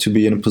myself to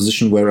be in a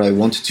position where I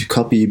wanted to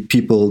copy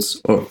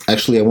people's, or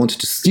actually I wanted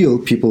to steal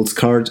people's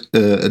card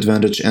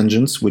advantage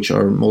engines, which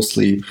are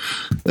mostly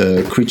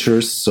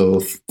creatures, so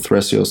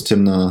Thrasios,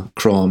 Tymna,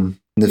 Crom,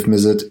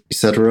 Niv-Mizzet,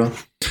 etc.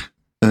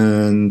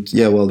 And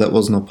yeah, well, that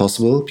was not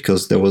possible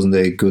because there wasn't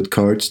a good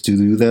card to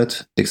do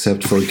that,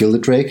 except for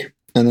Gilded Drake.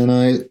 And then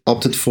I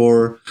opted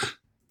for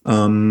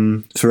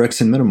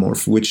Phyrexian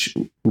Metamorph, which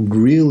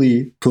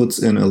really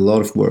puts in a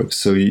lot of work.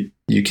 So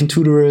you can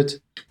tutor it.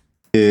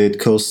 It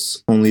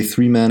costs only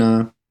 3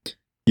 mana.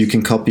 You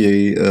can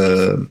copy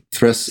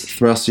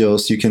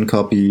Thrasios. You can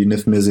copy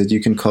Niv-Mizzet. You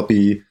can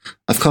copy.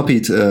 I've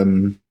copied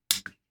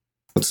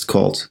what's it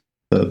called?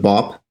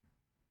 Bob,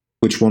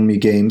 which won me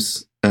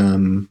games.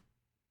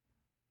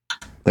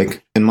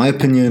 Like in my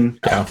opinion,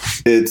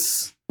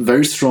 it's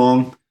very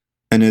strong,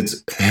 and it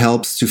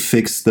helps to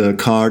fix the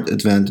card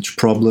advantage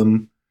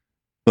problem.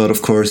 But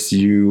of course,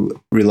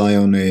 you rely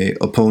on an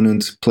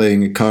opponent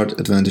playing a card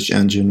advantage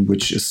engine,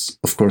 which is,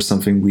 of course,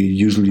 something we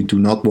usually do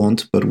not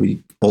want, but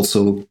we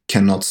also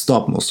cannot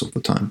stop most of the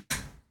time.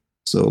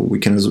 So we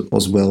can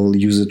as well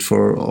use it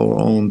for our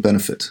own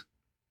benefit.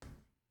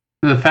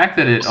 The fact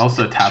that it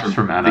also taps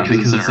for mana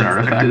because it's an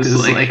artifact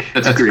is like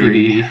that's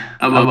greedy.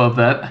 I love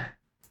that.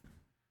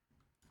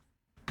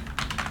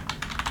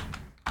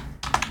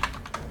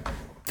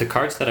 The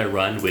cards that I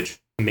run, which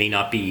may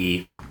not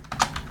be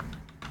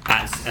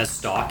as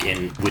stock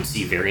and would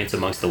see variance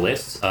amongst the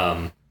lists,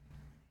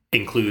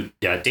 include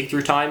Dig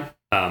Through Time.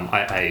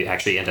 I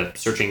actually end up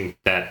searching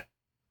that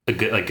a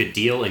good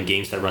deal in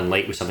games that run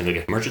late with something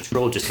like a Merchant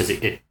Scroll, just because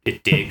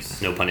it digs,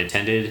 no pun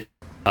intended,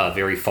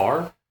 very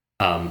far.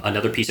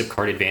 Another piece of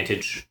card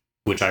advantage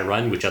which I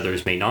run, which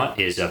others may not,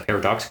 is a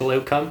Paradoxical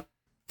Outcome.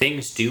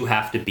 Things do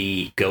have to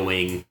be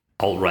going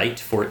all right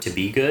for it to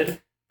be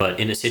good, but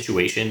in a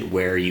situation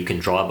where you can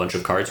draw a bunch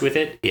of cards with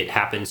it, it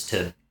happens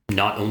to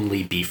not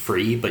only be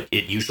free, but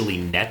it usually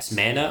nets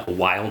mana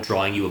while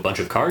drawing you a bunch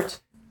of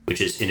cards,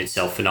 which is in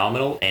itself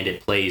phenomenal, and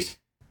it plays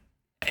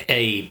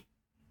a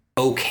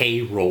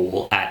okay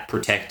role at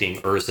protecting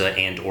Urza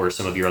and or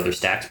some of your other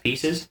stacks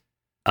pieces.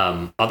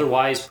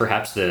 Otherwise,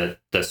 perhaps the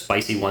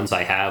spicy ones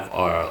I have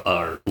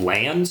are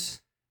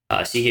lands.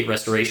 Seagate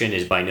Restoration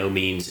is by no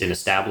means an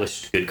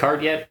established good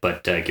card yet,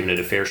 but giving it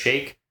a fair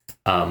shake.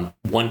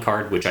 One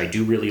card which I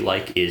do really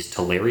like is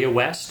Teleria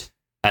West.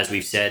 As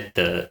we've said,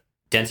 the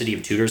density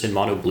of tutors in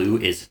mono blue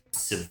is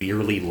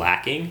severely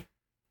lacking,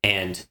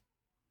 and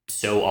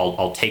so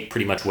I'll take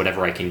pretty much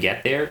whatever I can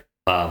get there.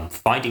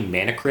 Finding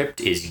Mana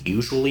Crypt is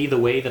usually the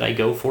way that I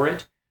go for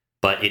it,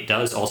 but it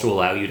does also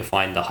allow you to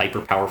find the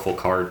hyper powerful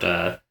card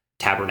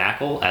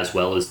Tabernacle, as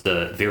well as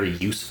the very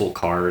useful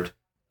card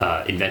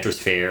Inventor's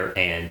Fair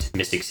and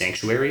Mystic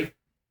Sanctuary.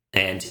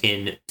 And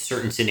in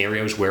certain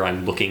scenarios where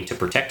I'm looking to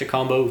protect a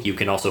combo, you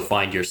can also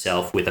find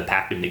yourself with a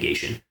Pact of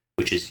Negation,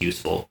 which is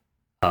useful.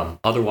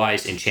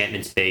 Otherwise,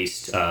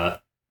 enchantments-based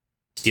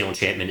Steel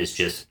Enchantment is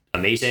just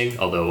amazing,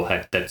 although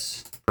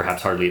that's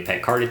perhaps hardly a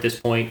pet card at this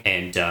point.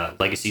 And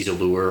Legacy's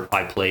Allure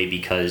I play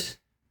because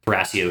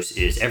Thrasios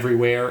is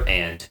everywhere,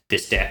 and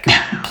this deck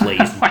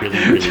plays really,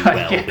 really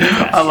well with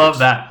Thrasios. I love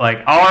that.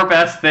 Like, our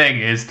best thing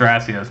is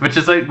Thrasios,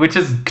 which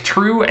is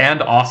true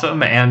and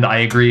awesome, and I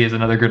agree is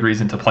another good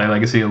reason to play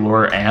Legacy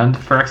Allure and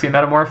Phyrexian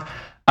Metamorph.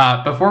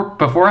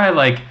 Before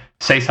I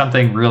say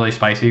something really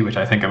spicy, which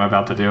I think I'm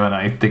about to do, and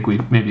I think we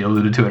maybe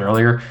alluded to it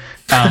earlier.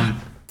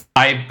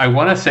 I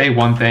want to say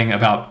one thing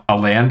about a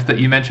land that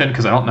you mentioned,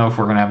 because I don't know if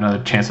we're going to have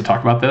another chance to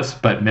talk about this,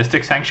 but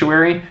Mystic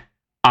Sanctuary,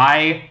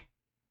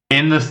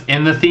 in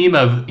the theme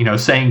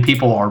of saying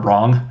people are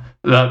wrong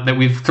that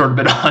we've sort of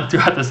been on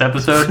throughout this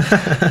episode,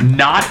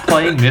 not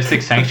playing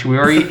Mystic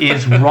Sanctuary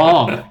is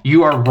wrong.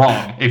 You are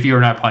wrong if you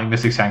are not playing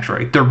Mystic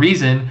Sanctuary. The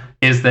reason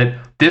is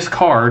that this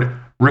card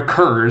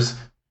recurs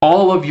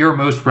all of your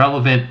most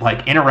relevant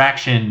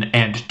interaction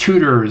and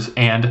tutors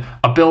and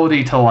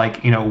ability to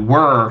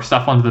whir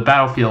stuff onto the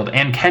battlefield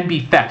and can be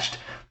fetched.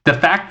 The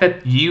fact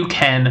that you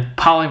can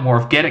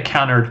polymorph, get it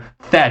countered,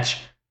 fetch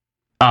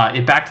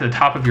it back to the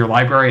top of your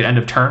library at end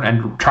of turn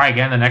and try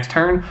again the next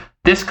turn,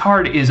 this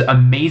card is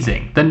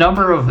amazing. The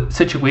number of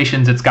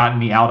situations it's gotten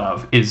me out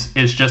of is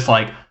just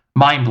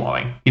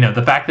mind-blowing.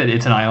 The fact that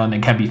it's an island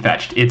and can be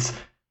fetched, it's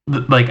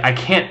I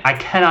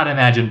cannot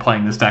imagine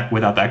playing this deck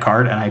without that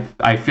card, and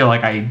I feel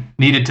like I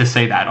needed to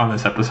say that on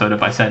this episode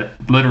if I said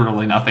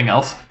literally nothing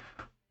else.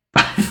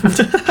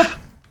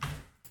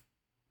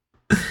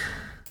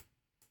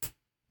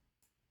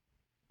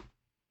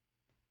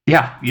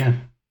 Yeah.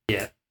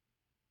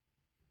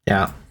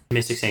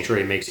 Mystic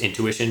Sanctuary makes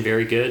Intuition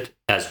very good,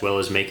 as well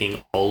as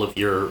making all of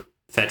your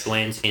fetch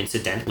lands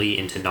incidentally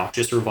into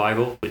Noxious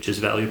Revival, which is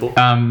valuable.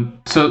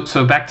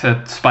 So back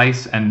to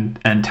spice and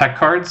tech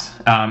cards.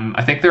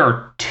 I think there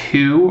are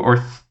 2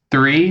 or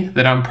 3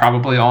 that I'm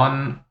probably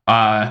on,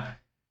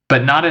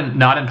 but not in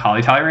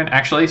Polytyrant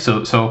actually.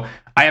 So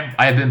I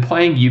have been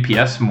playing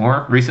UPS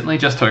more recently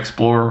just to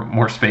explore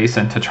more space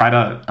and to try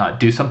to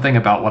do something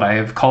about what I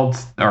have called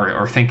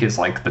or think is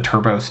like the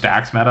turbo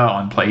stacks meta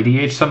on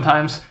PlayDH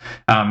sometimes.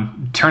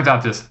 Turns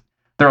out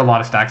there are a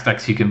lot of stacks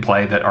decks you can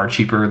play that are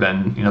cheaper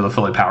than the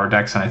fully powered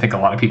decks, and I think a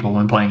lot of people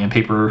when playing in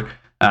paper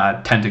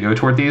tend to go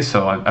toward these.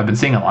 So I've been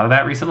seeing a lot of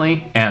that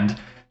recently, and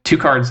two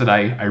cards that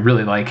I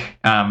really like.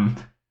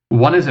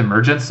 One is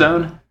Emergence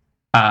Zone.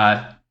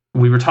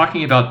 We were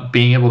talking about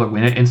being able to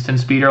win at instant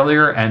speed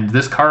earlier, and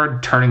this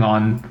card turning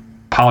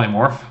on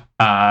Polymorph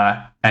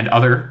and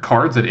other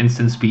cards at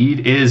instant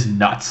speed is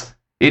nuts.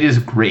 It is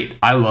great.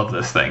 I love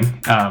this thing.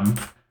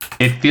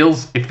 It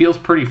feels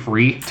pretty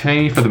free to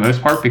me for the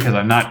most part because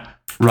I'm not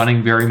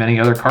running very many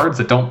other cards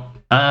that don't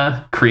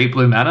create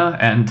blue mana,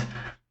 and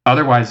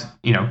otherwise,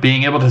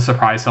 being able to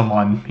surprise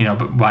someone,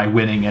 by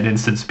winning at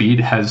instant speed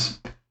has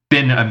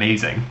been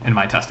amazing in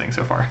my testing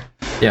so far.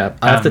 Yeah,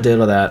 I have to deal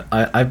with that.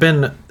 I've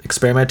been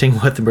experimenting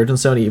with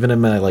Emergence Zone even in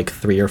my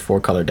 3 or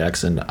 4 color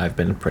decks, and I've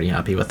been pretty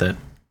happy with it.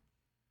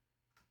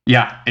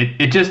 Yeah,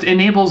 it just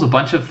enables a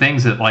bunch of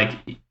things that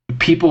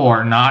people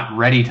are not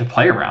ready to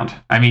play around.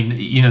 I mean,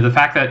 the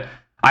fact that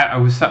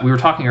we were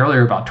talking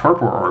earlier about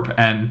Torpor Orb,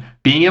 and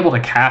being able to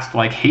cast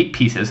hate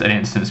pieces at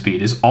instant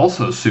speed is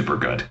also super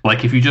good.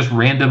 If you just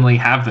randomly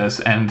have this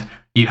and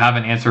you have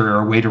an answer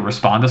or a way to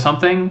respond to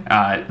something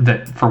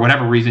that for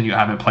whatever reason you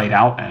haven't played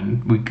out,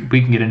 and we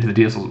can get into the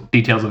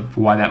details of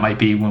why that might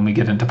be when we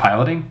get into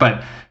piloting,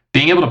 but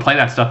being able to play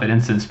that stuff at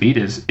instant speed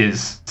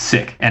is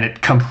sick, and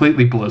it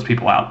completely blows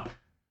people out.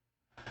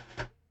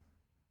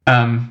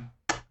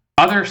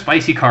 Other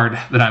spicy card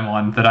that I'm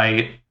on that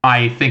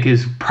I think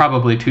is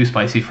probably too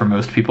spicy for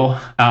most people.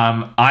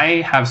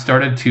 I have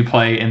started to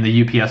play in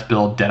the UPS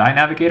build Deadeye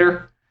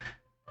Navigator.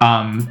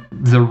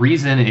 The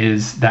reason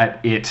is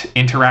that it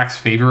interacts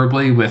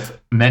favorably with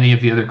many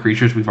of the other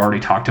creatures we've already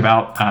talked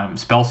about,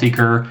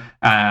 Spellseeker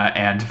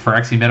and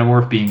Phyrexian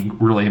Metamorph being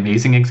really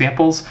amazing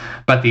examples.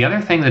 But the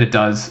other thing that it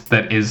does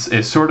that is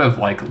sort of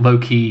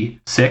low-key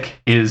sick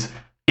is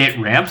it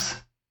ramps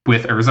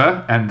with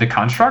Urza and the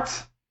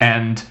constructs,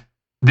 and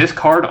this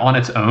card on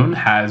its own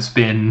has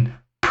been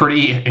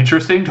pretty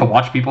interesting to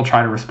watch people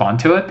try to respond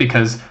to it,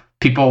 because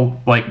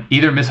people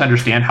either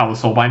misunderstand how the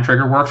Soulbind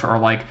trigger works,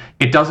 or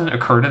it doesn't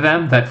occur to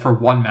them that for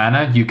 1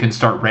 mana you can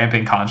start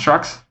ramping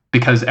constructs,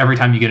 because every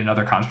time you get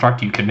another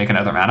construct you can make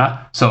another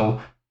mana.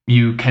 So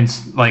you can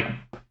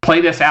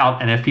play this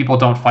out, and if people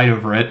don't fight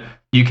over it,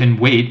 you can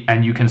wait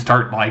and you can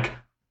start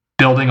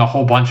building a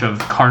whole bunch of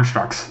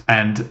constructs,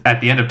 and at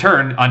the end of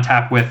turn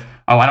untap with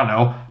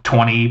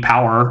 20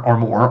 power or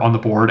more on the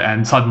board,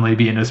 and suddenly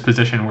be in this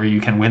position where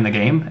you can win the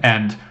game.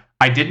 And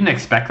I didn't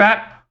expect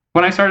that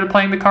when I started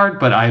playing the card,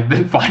 but I've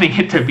been finding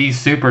it to be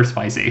super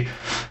spicy.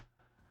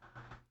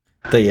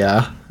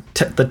 The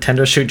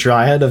Tendershoot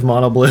Dryad of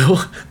Mono Blue.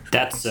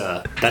 That's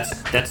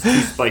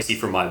too spicy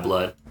for my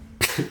blood.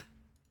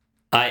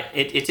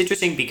 It's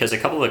interesting because a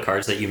couple of the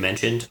cards that you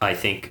mentioned, I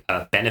think,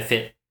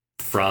 benefit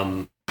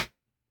from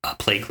a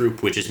play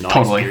group which is not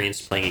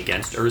experienced playing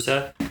against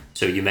Urza.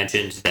 So you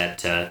mentioned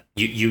that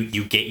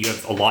you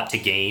have a lot to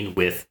gain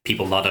with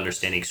people not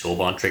understanding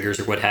Soulbond triggers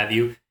or what have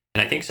you.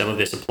 And I think some of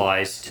this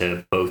applies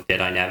to both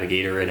Deadeye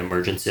Navigator and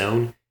Emergence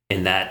Zone,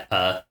 in that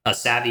a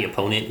savvy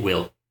opponent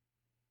will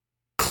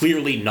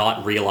clearly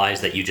not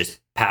realize that you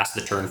just passed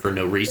the turn for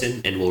no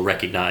reason, and will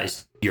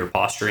recognize your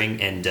posturing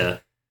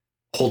and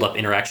hold up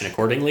interaction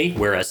accordingly.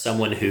 Whereas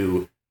someone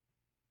who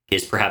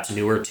is perhaps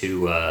newer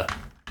to,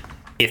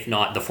 if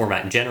not the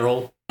format in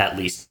general, at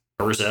least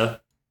Urza,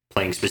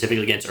 playing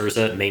specifically against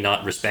Urza, may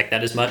not respect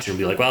that as much and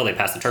be like, well, they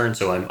passed the turn,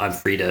 so I'm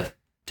free to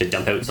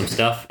dump out some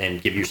stuff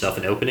and give yourself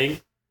an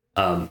opening.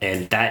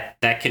 And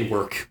that can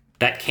work.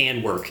 That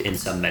can work in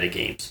some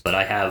metagames. But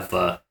I have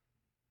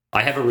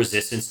a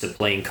resistance to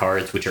playing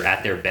cards which are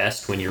at their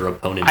best when your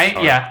opponent's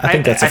I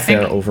think that's a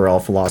fair overall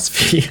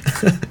philosophy.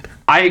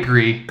 I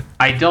agree.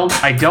 I don't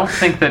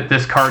think that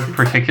this card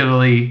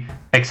particularly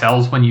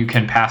excels when you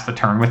can pass the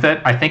turn with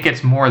it. I think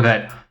it's more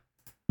that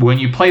when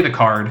you play the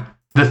card,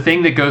 the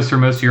thing that goes through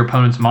most of your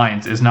opponent's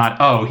minds is not,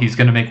 oh, he's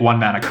going to make 1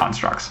 mana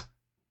constructs,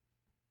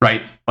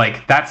 right?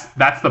 That's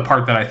the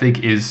part that I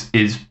think is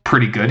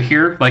pretty good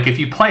here. If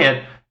you play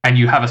it and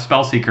you have a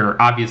Spellseeker,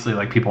 obviously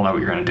people know what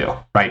you're going to do,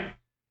 right?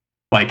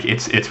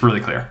 It's really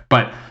clear.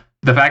 But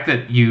the fact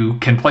that you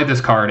can play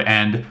this card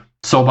and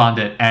Soulbond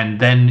it, and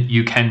then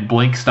you can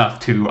blink stuff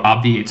to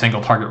obviate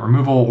single target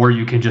removal, or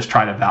you can just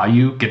try to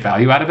get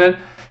value out of it,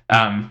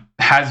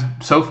 has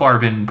so far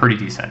been pretty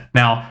decent.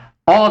 Now,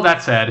 all of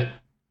that said,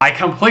 I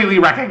completely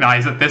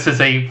recognize that this is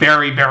a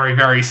very, very,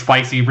 very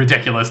spicy,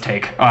 ridiculous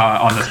take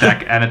on this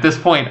deck. And at this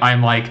point,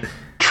 I'm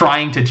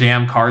trying to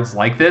jam cards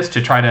like this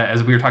to try to,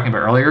 as we were talking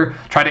about earlier,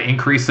 try to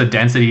increase the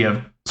density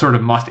of sort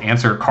of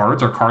must-answer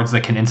cards, or cards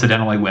that can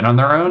incidentally win on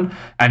their own.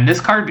 And this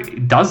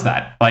card does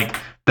that.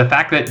 The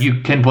fact that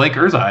you can blink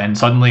Urza and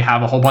suddenly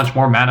have a whole bunch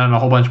more mana and a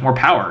whole bunch more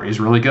power is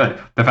really good.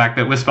 The fact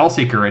that with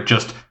Spellseeker, it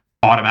just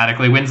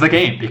automatically wins the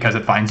game because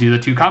it finds you the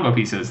 2 combo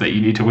pieces that you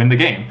need to win the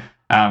game.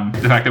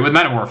 The fact that with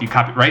Metamorph you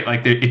copy, right?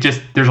 Like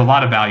there's a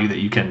lot of value that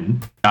you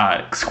can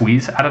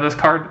squeeze out of this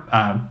card.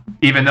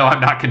 Even though I'm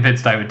not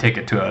convinced I would take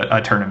it to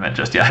a tournament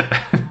just yet.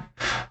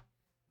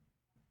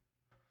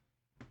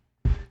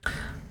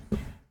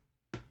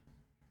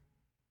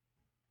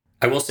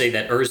 I will say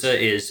that Urza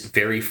is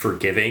very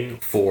forgiving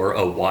for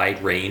a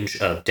wide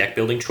range of deck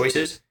building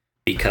choices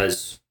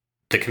because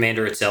the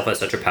commander itself has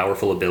such a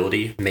powerful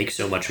ability, makes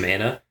so much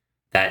mana,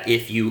 that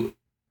if you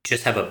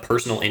just have a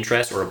personal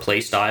interest or a play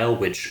style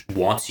which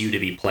wants you to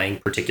be playing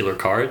particular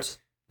cards,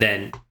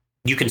 then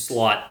you can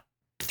slot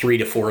 3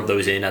 to 4 of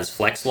those in as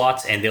flex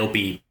slots and they'll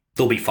be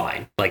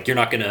fine. Like you're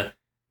not gonna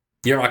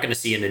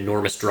see an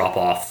enormous drop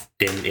off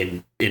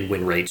in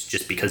win rates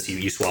just because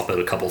you swap out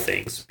a couple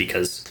things,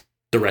 because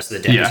the rest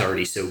of the deck is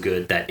already so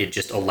good that it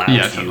just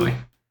allows you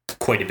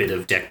quite a bit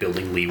of deck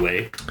building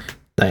leeway.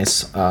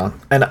 Nice.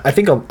 And I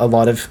think a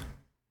lot of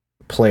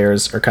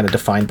players are kind of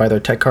defined by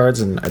their tech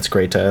cards, and it's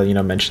great to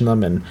mention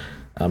them. And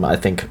I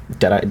think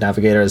Deadeye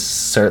Navigator is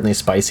certainly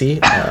spicy.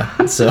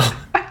 So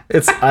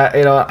it's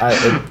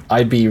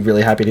I'd be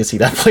really happy to see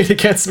that played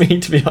against me,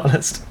 to be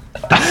honest.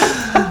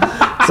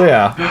 So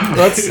yeah,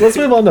 let's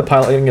move on to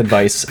piloting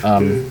advice.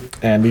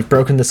 And we've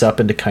broken this up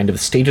into kind of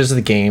stages of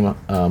the game,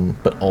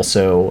 but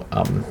also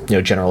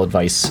general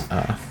advice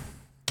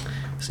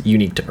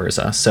unique to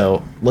Urza.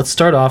 So let's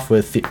start off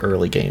with the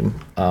early game.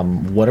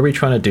 What are we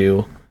trying to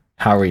do?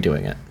 How are we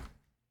doing it?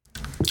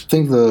 I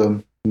think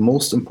the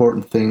most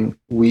important thing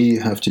we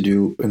have to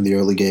do in the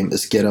early game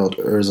is get out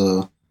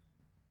Urza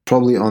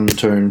probably on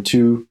turn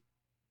 2,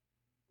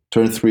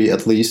 turn 3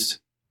 at least.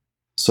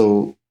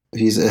 So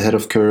he's ahead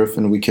of curve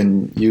and we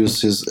can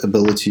use his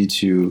ability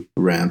to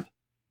ramp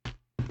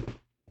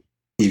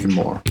even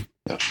more.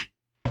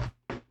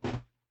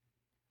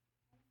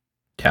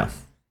 Yeah.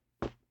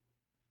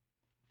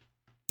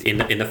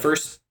 In the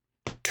first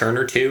turn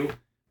or two,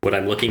 what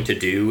I'm looking to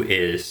do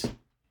is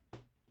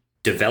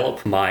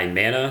develop my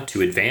mana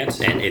to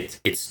advance, and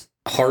it's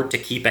hard to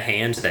keep a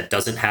hand that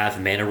doesn't have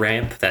mana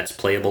ramp that's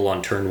playable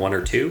on turn 1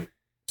 or 2.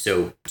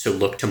 So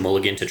look to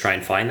mulligan to try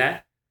and find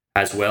that,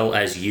 as well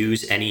as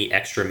use any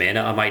extra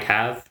mana I might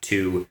have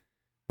to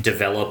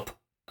develop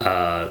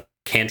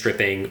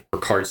cantripping or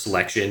card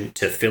selection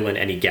to fill in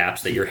any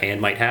gaps that your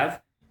hand might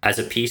have. As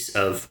a piece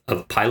of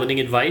piloting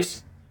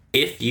advice,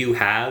 if you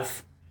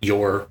have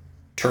your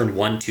turn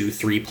 1, 2,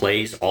 3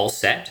 plays all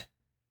set,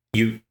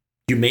 you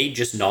may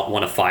just not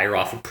want to fire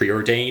off a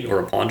Preordain or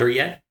a Ponder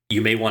yet.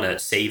 You may want to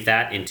save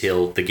that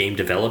until the game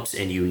develops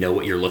and you know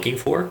what you're looking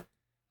for.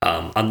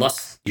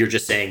 Unless you're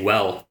just saying,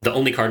 well, the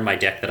only card in my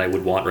deck that I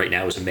would want right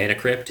now is a Mana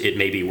Crypt, it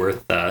may be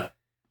worth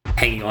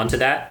hanging on to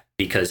that,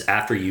 because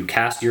after you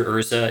cast your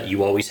Urza,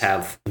 you always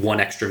have 1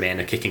 extra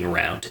mana kicking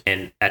around,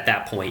 and at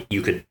that point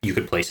you could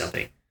play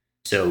something.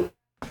 So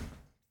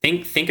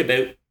think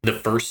about the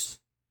first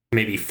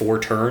maybe 4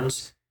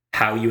 turns,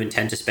 how you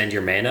intend to spend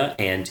your mana,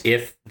 and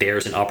if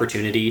there's an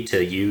opportunity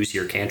to use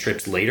your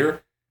cantrips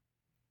later,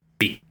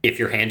 if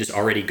your hand is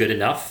already good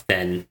enough,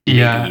 then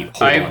maybe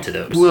hold on to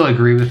those. I will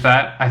agree with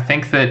that. I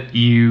think that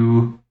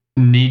you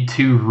need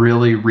to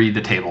really read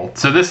the table.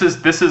 So this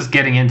is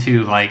getting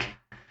into, like,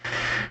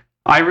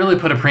 I really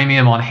put a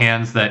premium on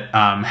hands that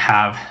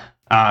have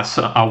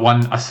a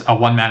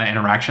one mana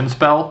interaction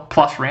spell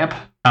plus ramp,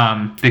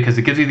 because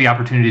it gives you the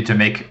opportunity to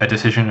make a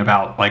decision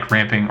about like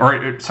ramping,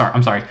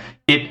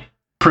 it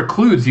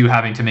precludes you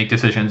having to make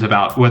decisions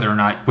about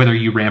whether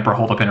you ramp or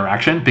hold up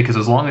interaction, because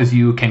as long as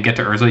you can get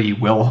to Urza, you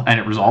will, and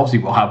it resolves,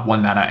 you will have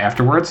 1 mana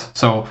afterwards.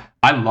 So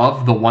I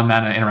love the 1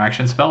 mana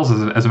interaction spells.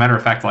 As a matter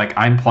of fact, like,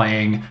 I'm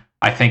playing,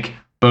 I think,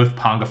 both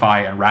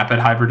Pongify and Rapid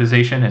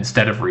Hybridization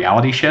instead of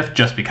Reality Shift,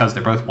 just because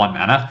they're both 1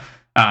 mana.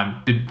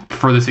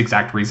 For this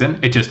exact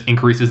reason, it just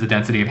increases the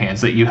density of hands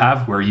that you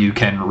have, where you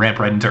can ramp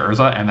right into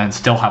Urza and then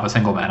still have a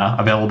single mana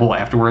available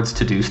afterwards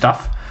to do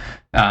stuff.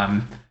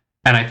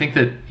 And I think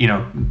that,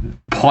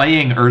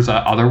 playing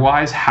Urza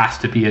otherwise has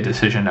to be a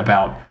decision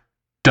about,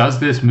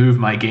 does this move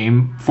my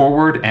game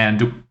forward,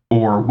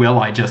 or will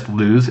I just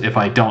lose if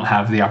I don't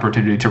have the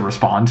opportunity to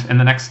respond in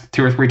the next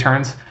 2 or 3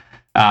 turns?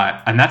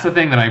 And that's the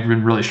thing that I've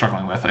been really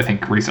struggling with, I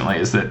think, recently,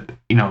 is that,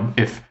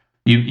 if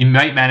you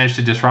might manage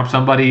to disrupt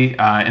somebody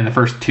in the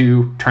first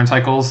 2 turn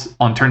cycles,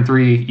 on turn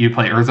 3 you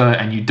play Urza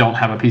and you don't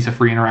have a piece of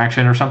free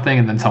interaction or something,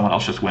 and then someone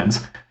else just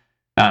wins.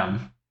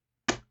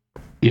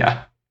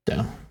 Yeah.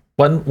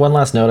 One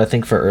last note, I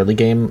think, for early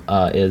game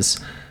is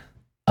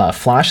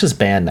Flash is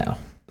banned now.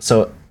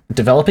 So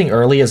developing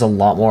early is a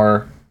lot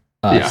more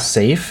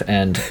safe,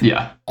 and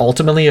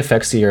ultimately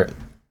affects your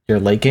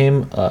late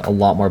game a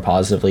lot more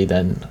positively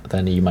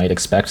than you might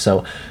expect.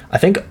 So I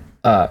think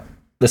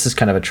this is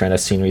kind of a trend I've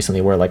seen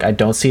recently, where like I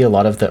don't see a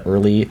lot of the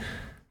early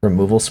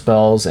removal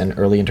spells and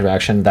early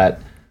interaction that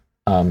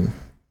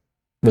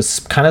was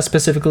kind of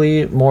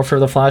specifically more for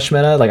the Flash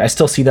meta. Like I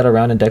still see that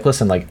around in deck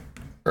lists, and like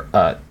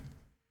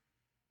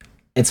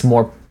it's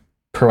more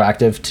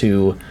proactive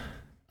to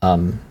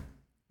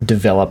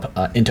develop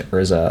into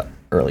Urza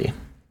early.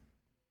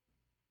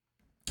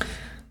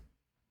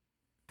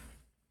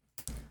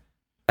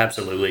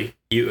 Absolutely.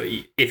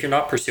 If you're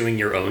not pursuing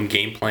your own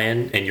game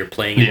plan and you're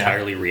playing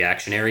entirely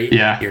reactionary,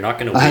 you're not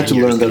going to win. I had to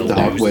learn that the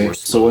hard way.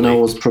 So when I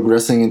was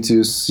progressing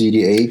into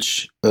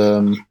CDH,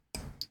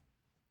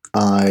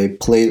 I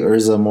played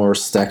Urza more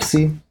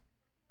Staxy,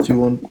 if you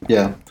want.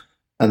 Yeah.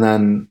 And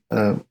then,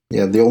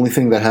 the only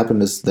thing that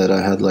happened is that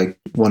I had like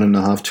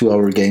 1.5, 2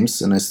 hour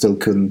games and I still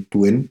couldn't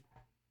win.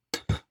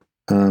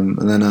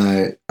 And then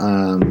I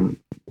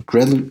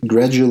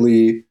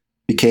gradually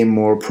became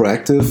more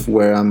proactive,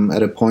 where I'm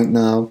at a point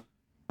now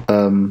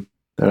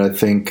that I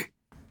think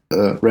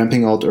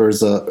ramping out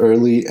Urza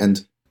early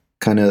and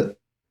kind of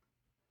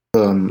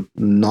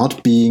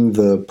not being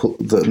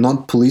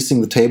not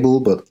policing the table,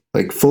 but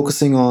like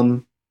focusing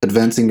on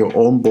advancing your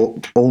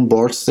own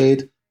board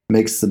state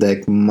makes the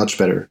deck much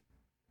better.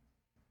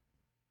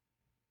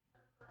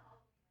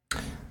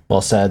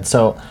 Well said.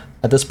 So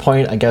at this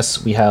point, I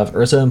guess we have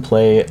Urza in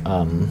play.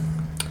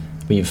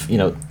 We've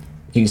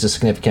used a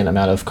significant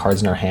amount of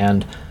cards in our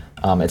hand.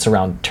 It's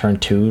around turn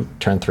 2,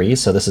 turn 3.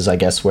 So this is, I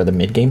guess, where the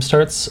mid game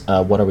starts.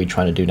 What are we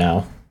trying to do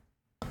now?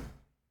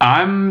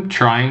 I'm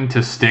trying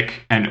to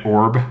stick an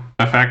orb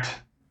effect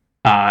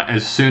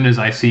as soon as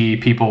I see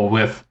people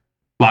with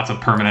lots of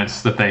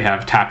permanents that they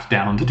have tapped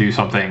down to do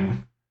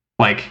something,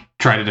 like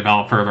try to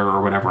develop further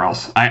or whatever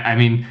else. I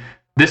mean,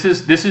 this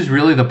is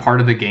really the part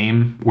of the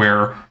game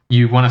where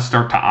you want to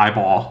start to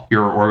eyeball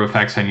your orb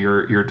effects and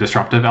your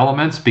disruptive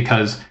elements,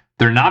 because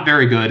they're not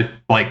very good,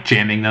 like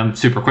jamming them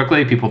super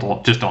quickly. People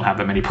don't have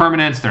that many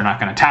permanents. They're not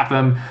going to tap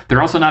them.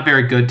 They're also not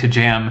very good to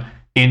jam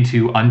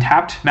into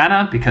untapped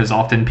mana, because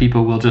often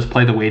people will just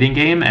play the waiting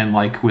game, and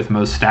like with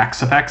most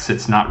stacks effects,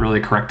 it's not really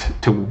correct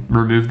to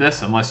remove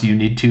this unless you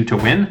need to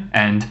win.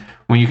 And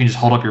when you can just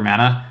hold up your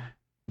mana,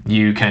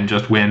 you can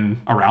just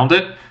win around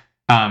it.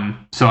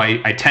 So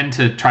I tend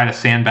to try to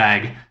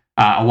sandbag,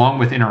 along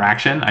with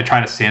interaction, I try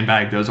to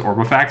sandbag those orb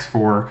effects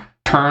for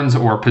turns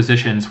or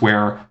positions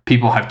where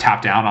people have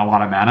tapped down a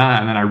lot of mana,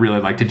 and then I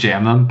really like to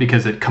jam them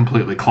because it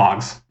completely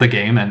clogs the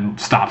game and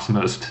stops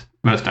most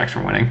decks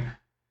from winning.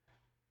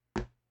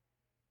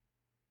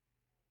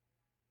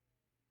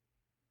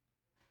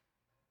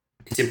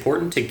 It's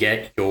important to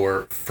get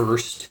your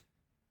first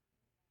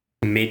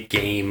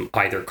mid-game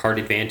either card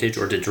advantage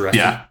or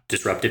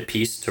disruptive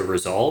piece to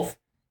resolve,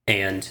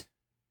 and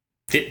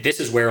this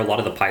is where a lot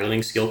of the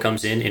piloting skill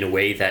comes in a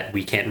way that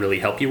we can't really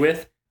help you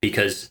with,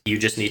 because you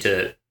just need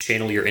to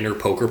channel your inner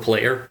poker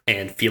player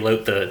and feel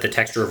out the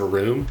texture of a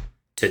room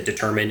to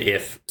determine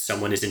if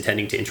someone is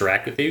intending to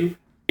interact with you,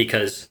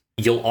 because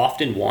you'll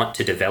often want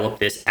to develop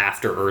this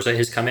after Urza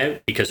has come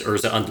out, because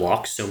Urza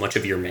unlocks so much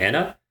of your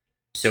mana.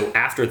 So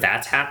after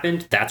that's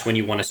happened, that's when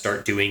you want to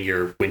start doing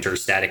your Winter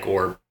Static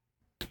Orb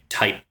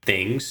type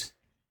things.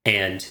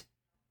 And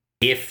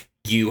if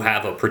you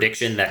have a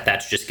prediction that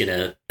that's just going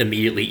to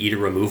immediately eat a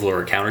removal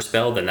or a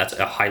counterspell, then that's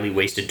a highly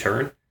wasted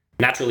turn.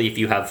 Naturally, if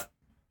you have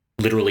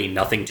literally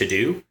nothing to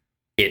do,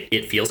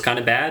 it feels kind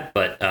of bad,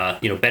 but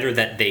better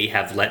that they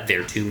have let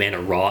their 2 mana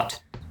rot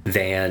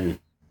than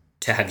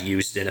to have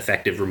used an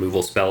effective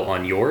removal spell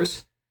on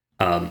yours.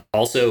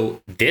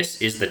 Also,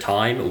 this is the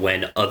time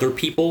when other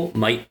people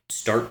might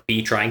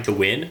be trying to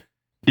win,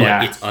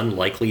 but it's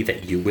unlikely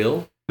that you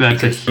will.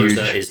 That's because a huge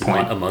Urza is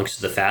point. not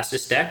amongst the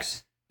fastest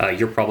decks.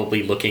 You're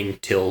probably looking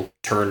till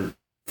turn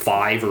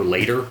 5 or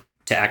later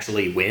to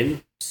actually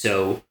win.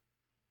 So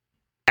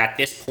at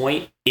this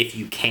point, if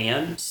you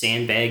can,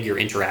 sandbag your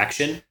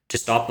interaction to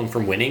stop them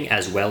from winning,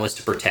 as well as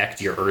to protect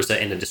your Urza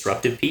and a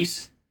disruptive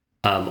piece.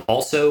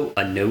 Also,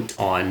 a note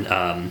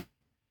on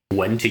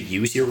when to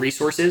use your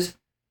resources.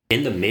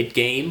 In the mid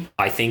game,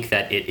 I think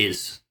that it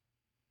is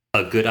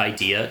a good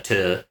idea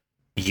to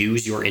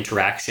use your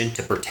interaction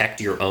to protect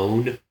your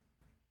own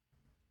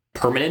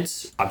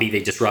permanents, be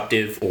they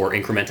disruptive or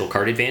incremental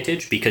card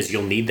advantage, because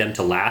you'll need them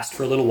to last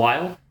for a little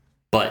while.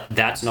 But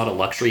that's not a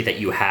luxury that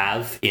you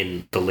have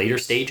in the later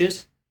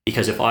stages,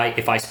 because if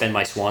I spend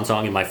my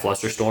Swansong and my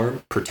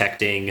Flusterstorm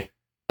protecting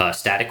a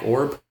Static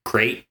Orb,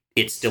 great,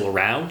 it's still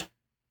around,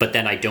 but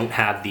then I don't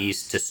have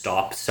these to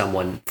stop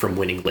someone from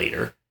winning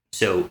later.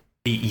 So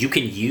you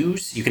can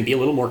be a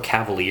little more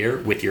cavalier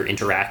with your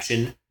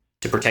interaction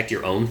to protect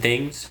your own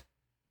things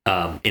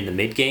in the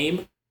mid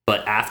game,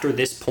 but after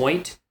this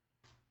point,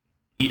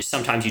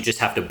 sometimes you just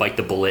have to bite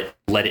the bullet,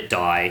 let it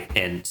die,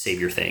 and save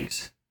your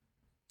things.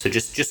 So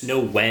just know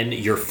when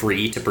you're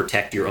free to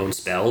protect your own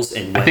spells.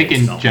 And when I think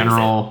in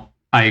general,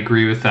 I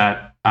agree with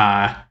that.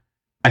 I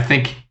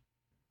think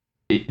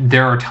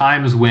there are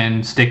times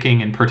when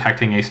sticking and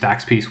protecting a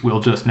stacks piece will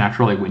just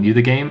naturally win you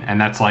the game,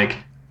 and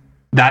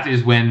that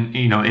is when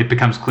it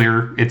becomes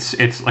clear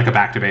it's like a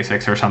back to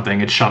basics or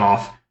something. It's shut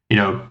off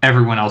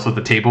everyone else at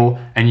the table,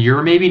 and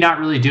you're maybe not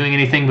really doing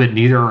anything, but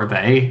neither are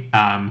they.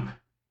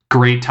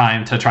 Great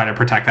time to try to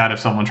protect that. If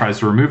someone tries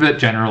to remove it,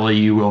 generally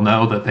you will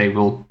know that they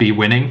will be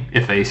winning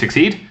if they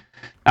succeed.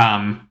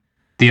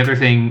 The other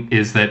thing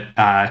is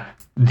that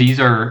these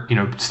are,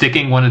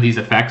 sticking one of these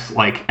effects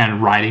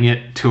and riding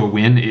it to a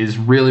win is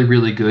really,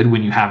 really good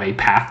when you have a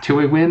path to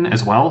a win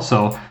as well.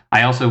 So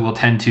I also will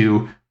tend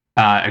to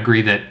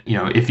agree that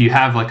if you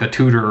have like a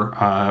tutor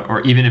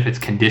or even if it's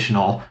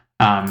conditional,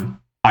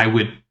 I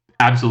would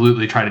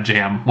absolutely try to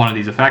jam one of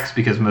these effects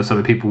because most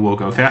other people will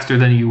go faster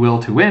than you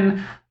will to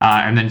win,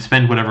 and then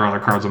spend whatever other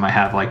cards I might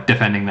have like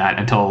defending that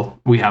until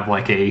we have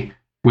like a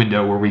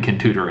window where we can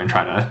tutor and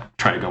try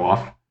to go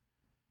off.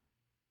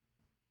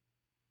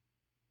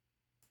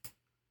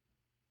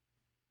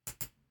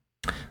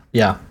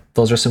 Yeah,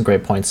 those are some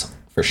great points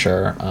for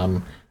sure.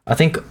 I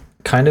think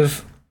kind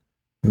of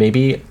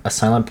maybe a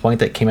silent point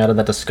that came out of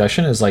that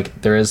discussion is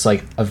like there is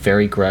like a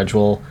very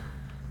gradual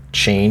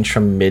change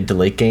from mid to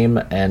late game,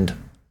 and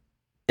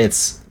I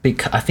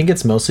think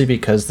it's mostly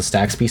because the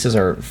stacks pieces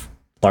are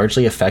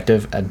largely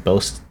effective at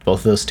both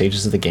of those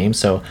stages of the game.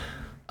 So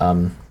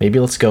maybe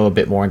let's go a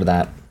bit more into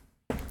that.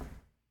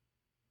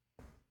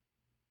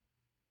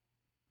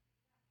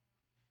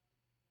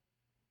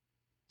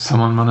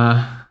 Someone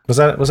wanna? Was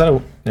that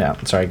a yeah?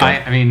 Sorry, go.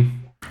 I mean,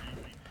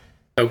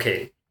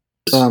 okay.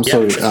 I'm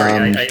sorry.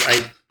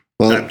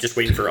 I'm just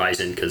waiting for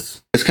Eisen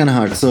because it's kind of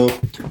hard. So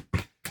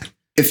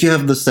if you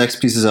have the stacks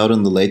pieces out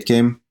in the late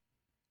game,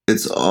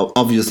 it's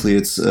obviously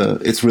it's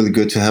really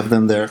good to have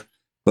them there.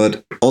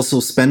 But also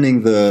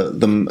spending the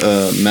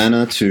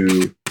mana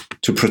to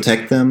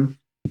protect them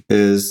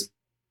is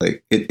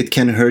like it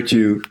can hurt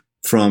you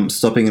from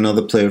stopping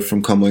another player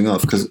from comboing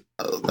off. Because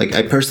like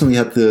I personally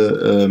had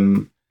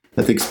the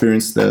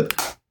experience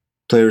that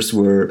players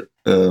were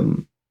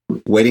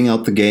waiting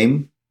out the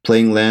game,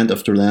 playing land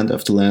after land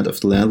after land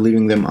after land,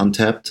 leaving them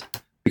untapped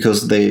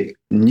because they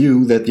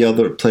knew that the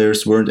other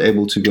players weren't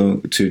able to go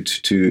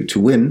to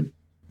win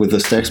with the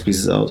stacks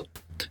pieces out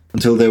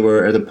until they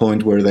were at a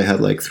point where they had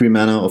like 3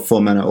 mana or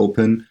 4 mana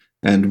open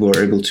and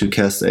were able to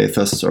cast a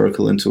Thassa's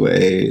Oracle into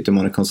a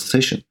Demonic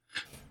Consultation,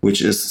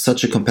 which is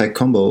such a compact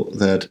combo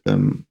that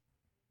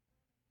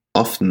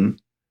often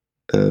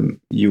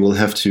you will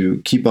have to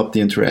keep up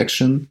the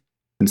interaction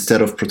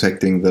instead of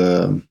protecting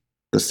the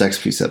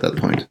stacks piece at that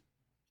point.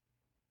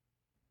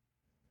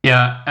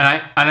 Yeah,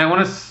 and I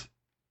want to.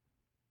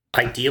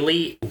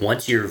 Ideally,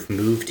 once you've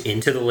moved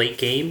into the late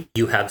game,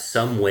 you have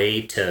some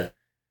way to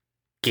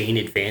gain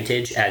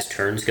advantage as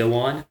turns go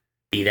on,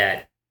 be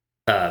that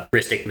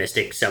Rhystic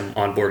Mystic, some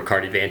onboard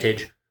card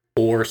advantage,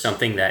 or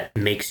something that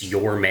makes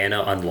your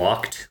mana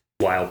unlocked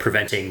while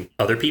preventing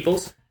other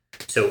people's.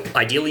 So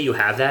ideally you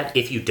have that.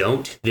 If you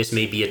don't, this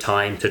may be a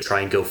time to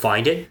try and go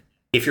find it.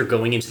 If you're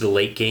going into the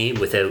late game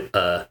without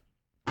a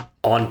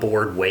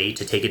onboard way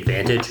to take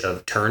advantage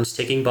of turns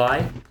ticking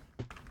by,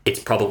 it's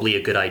probably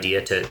a good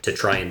idea to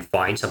try and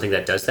find something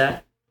that does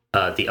that.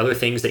 The other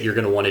things that you're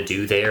going to want to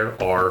do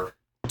there are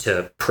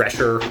to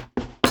pressure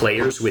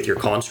players with your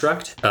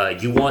construct.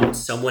 You want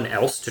someone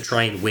else to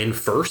try and win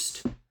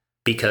first,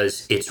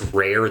 because it's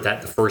rare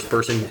that the first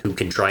person who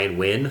can try and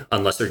win,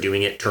 unless they're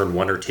doing it turn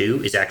 1 or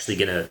 2, is actually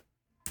going to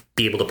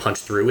be able to punch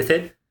through with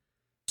it.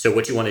 So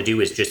what you want to do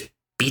is just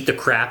beat the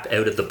crap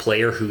out of the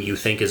player who you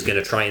think is going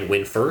to try and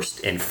win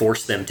first and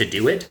force them to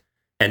do it,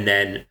 and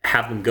then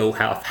have them go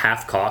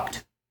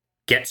half-cocked,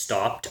 get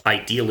stopped,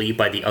 ideally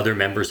by the other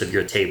members of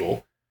your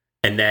table.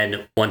 And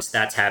then once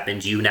that's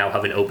happened, you now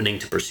have an opening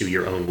to pursue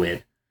your own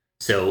win.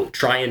 So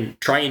try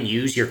and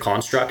use your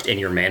construct and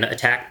your mana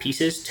attack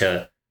pieces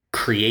to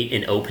create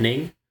an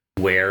opening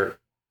where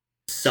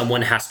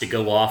someone has to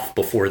go off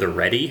before they're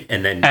ready,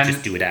 and then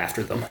just do it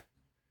after them.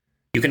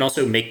 You can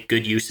also make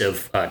good use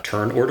of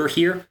turn order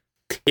here.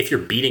 If you're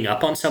beating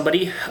up on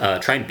somebody,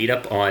 try and beat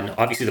up on,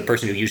 obviously, the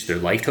person who used their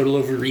life total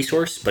over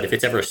resource, but if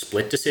it's ever a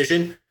split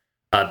decision,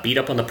 beat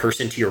up on the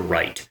person to your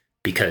right,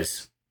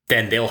 because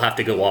then they'll have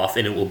to go off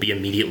and it will be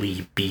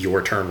immediately be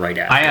your turn right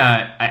after.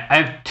 I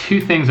have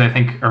 2 things I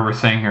think are worth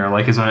saying here,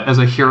 like as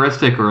a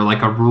heuristic or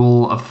like a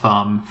rule of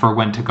thumb for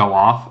when to go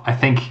off. I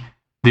think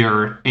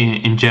there,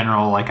 in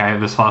general, like I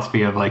have this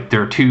philosophy of like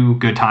there are 2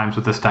 good times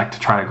with this deck to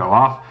try to go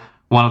off.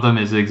 One of them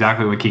is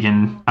exactly what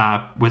Keegan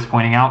was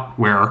pointing out,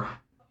 where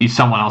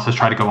someone else has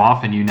tried to go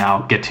off and you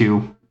now get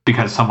to,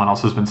 because someone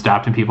else has been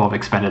stabbed and people have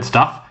expended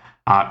stuff.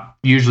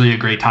 Usually a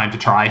great time to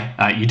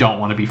try. You don't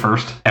want to be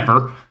first,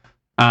 ever.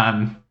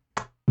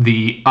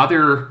 The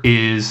other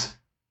is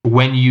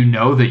when you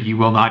know that you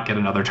will not get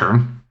another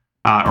turn,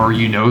 or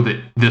you know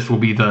that this will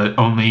be the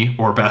only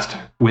or best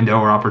window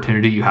or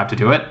opportunity you have to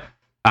do it.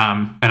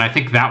 And I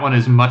think that one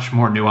is much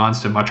more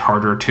nuanced and much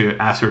harder to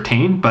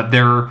ascertain, but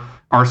there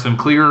are some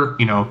clear,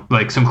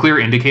 some clear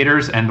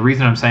indicators. And the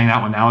reason I'm saying that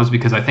one now is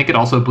because I think it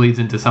also bleeds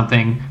into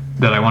something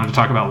that I wanted to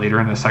talk about later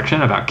in this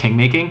section about king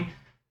making.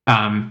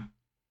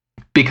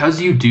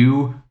 Because you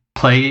do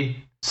play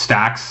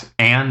stacks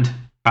and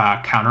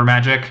counter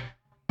magic,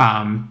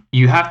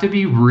 you have to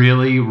be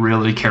really,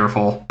 really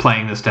careful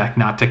playing this deck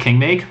not to king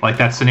make. Like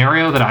that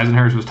scenario that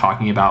Eisenherz was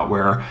talking about,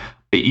 where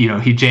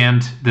he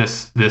jammed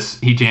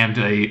he jammed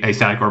a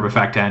static orb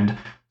effect, and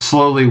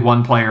slowly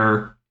one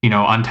player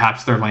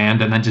untaps their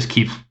land and then just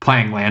keeps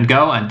playing land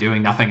go and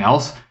doing nothing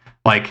else.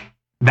 Like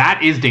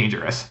that is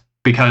dangerous,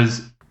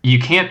 because you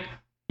can't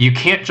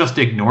just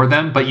ignore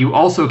them, but you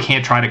also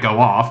can't try to go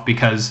off,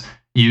 because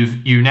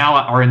you now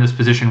are in this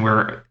position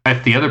where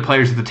if the other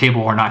players at the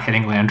table are not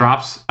hitting land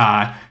drops,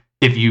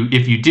 if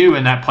you do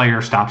and that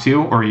player stops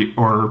you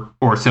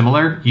or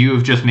similar, you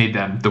have just made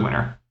them the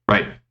winner,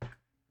 right?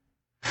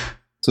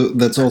 So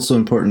that's also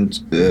important.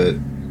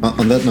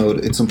 On that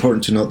note, it's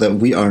important to note that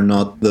we are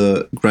not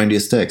the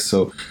grindiest deck.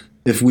 So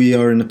if we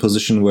are in a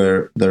position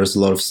where there's a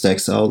lot of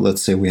stacks out,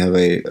 let's say we have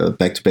a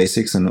back to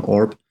basics and an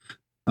orb,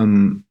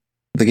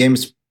 the game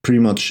is pretty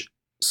much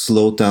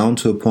slowed down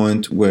to a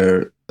point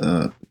where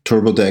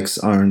turbo decks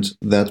aren't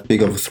that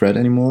big of a threat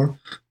anymore.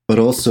 But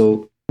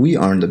also, we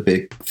aren't a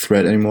big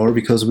threat anymore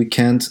because we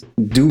can't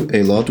do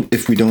a lot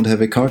if we don't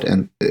have a card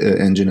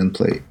engine in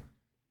play.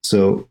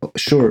 So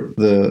sure,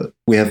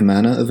 we have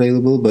mana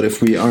available, but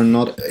if we are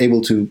not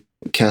able to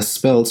cast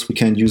spells, we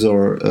can't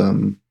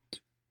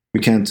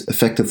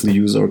effectively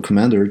use our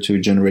commander to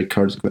generate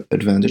card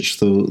advantage.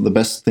 So the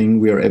best thing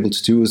we are able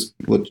to do is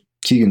what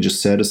Keegan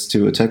just said, is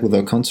to attack with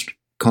our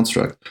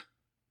construct.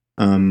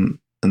 And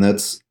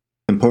that's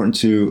important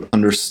to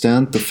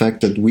understand the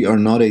fact that we are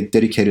not a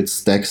dedicated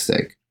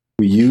stack.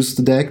 We use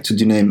the deck to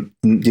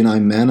deny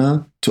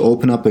mana, to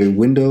open up a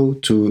window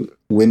to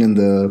win in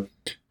the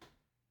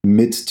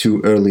mid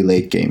to early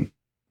late game.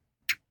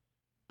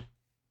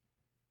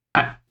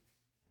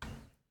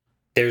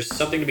 There's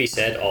something to be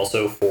said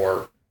also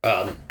for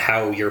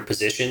how you're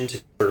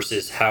positioned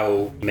versus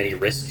how many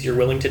risks you're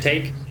willing to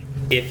take.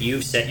 If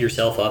you've set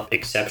yourself up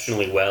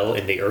exceptionally well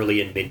in the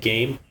early and mid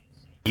game,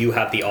 you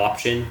have the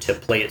option to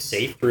play it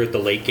safe throughout the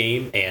late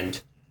game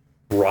and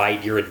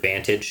ride your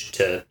advantage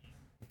to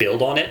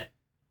build on it.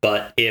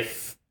 But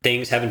if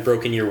things haven't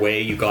broken your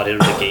way, you got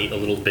out of the gate a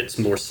little bit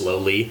more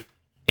slowly,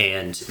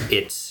 and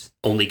it's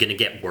only going to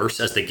get worse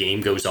as the game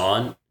goes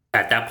on,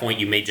 at that point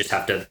you may just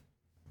have to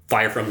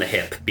fire from the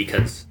hip,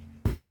 because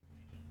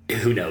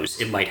who knows,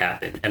 it might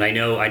happen. And I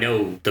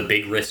know the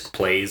big risk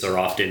plays are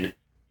often,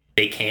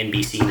 they can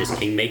be seen as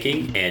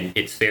king-making, and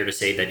it's fair to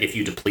say that if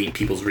you deplete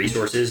people's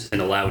resources and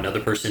allow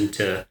another person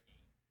to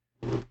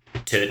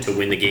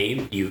win the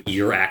game,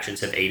 your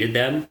actions have aided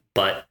them.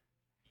 But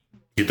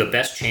the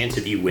best chance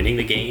of you winning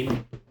the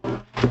game,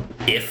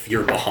 if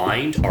you're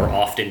behind, are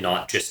often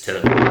not just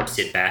to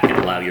sit back and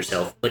allow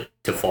yourself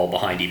to fall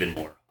behind even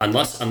more.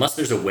 Unless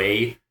there's a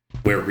way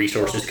where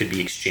resources could be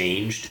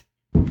exchanged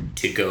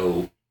to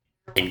go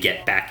and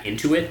get back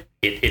into it,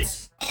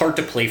 it's hard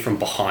to play from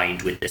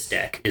behind with this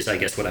deck, is I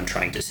guess what I'm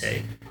trying to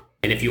say.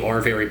 And if you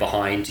are very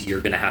behind, you're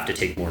going to have to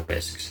take more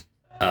risks.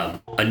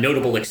 A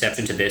notable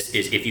exception to this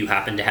is if you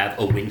happen to have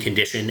a win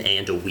condition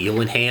and a wheel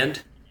in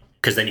hand,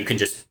 because then you can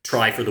just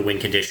try for the win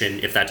condition.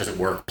 If that doesn't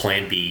work,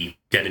 plan B,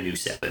 get a new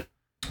 7.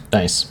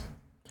 Nice.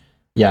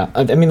 Yeah,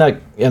 I mean, that,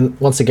 and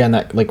once again,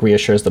 that like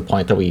reassures the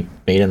point that we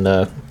made in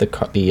the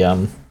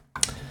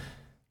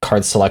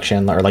card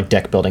selection or like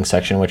deck building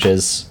section, which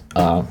is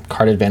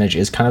card advantage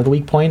is kind of the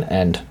weak point,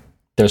 and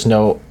there's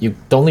the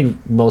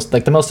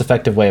most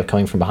effective way of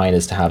coming from behind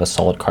is to have a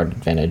solid card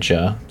advantage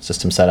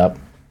system set up.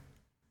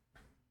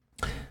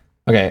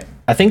 So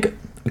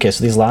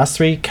these last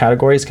 3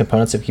 categories,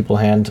 components of people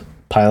hand,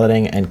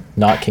 piloting, and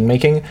not king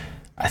making,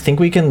 I think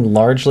we can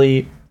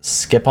largely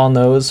skip on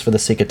those for the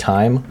sake of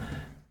time.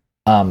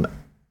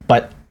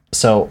 But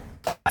so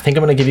I think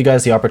I'm going to give you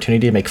guys the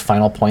opportunity to make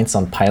final points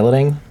on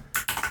piloting.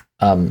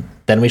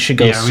 Then we should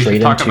go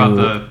straight into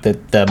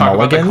the mulligans. Talk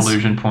about the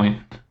collusion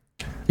point.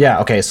 Yeah.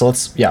 Okay. So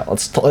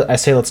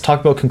let's talk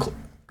about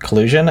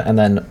collusion and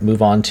then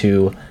move on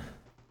to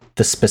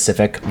the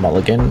specific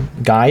mulligan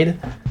guide.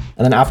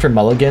 And then after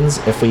mulligans,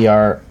 if we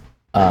are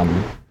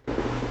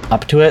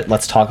up to it,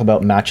 let's talk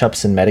about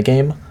matchups in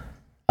metagame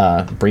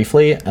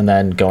briefly, and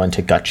then go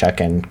into gut check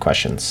and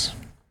questions.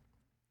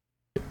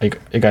 Are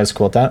you guys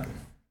cool with that?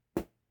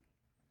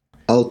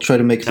 I'll try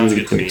to make it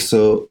really quick.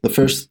 So the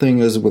first thing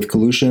is with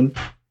collusion.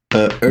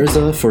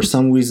 Urza, for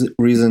some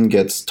reason,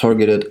 gets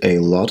targeted a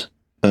lot.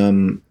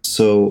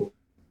 So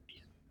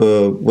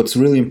what's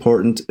really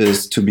important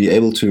is to be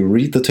able to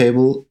read the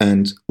table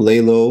and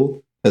lay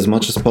low as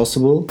much as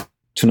possible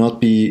to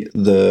not be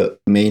the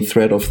main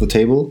threat of the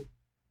table.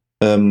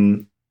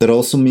 That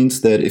also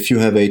means that if you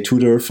have a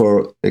tutor,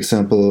 for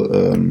example,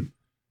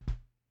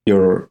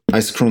 your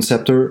Isochron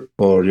Scepter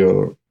or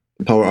your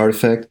Power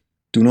Artifact,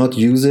 do not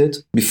use it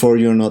before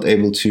you're not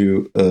able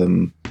to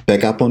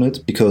back up on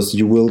it, because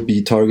you will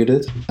be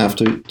targeted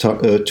after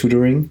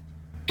tutoring,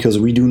 because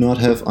we do not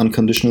have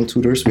unconditional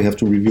tutors. We have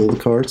to reveal the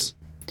cards.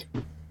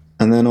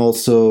 And then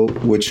also,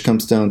 which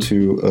comes down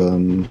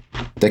to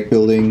deck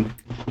building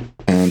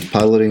and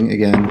piloting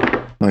again,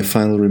 my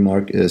final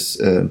remark is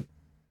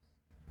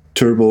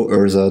Turbo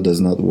Urza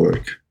does not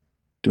work.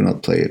 Do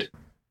not play it.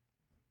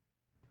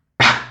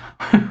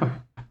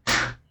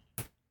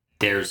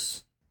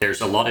 There's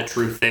a lot of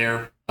truth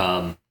there,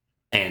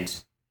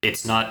 and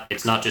it's not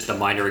just a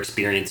minor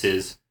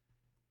experiences.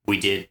 We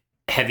did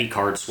heavy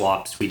card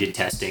swaps, we did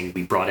testing,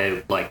 we brought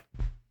out like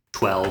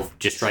 12,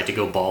 just tried to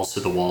go balls to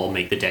the wall,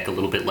 make the deck a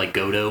little bit like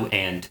Godo,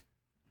 and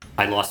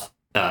I lost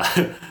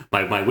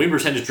my win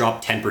percentage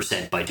dropped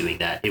 10% by doing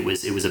that. It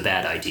was a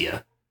bad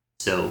idea.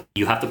 So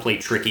you have to play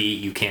tricky.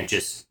 You can't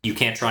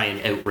try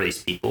and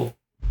outrace people.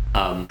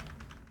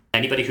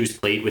 Anybody who's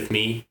played with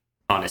me,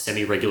 on a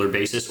semi-regular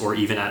basis or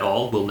even at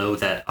all will know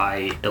that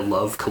I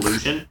love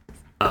collusion.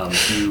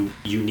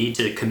 You need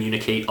to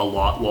communicate a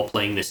lot while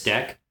playing this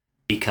deck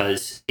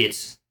because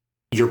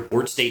your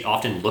board state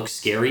often looks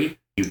scary.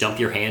 You dump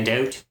your hand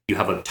out, you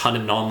have a ton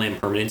of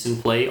non-land permanents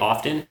in play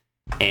often,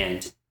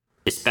 and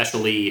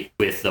especially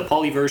with the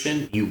poly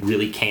version, you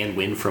really can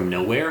win from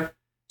nowhere.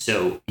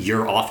 So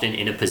you're often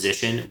in a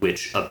position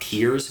which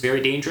appears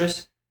very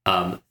dangerous.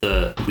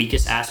 The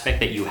weakest aspect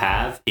that you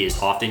have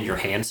is often your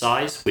hand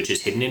size, which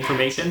is hidden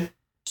information.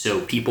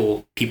 So it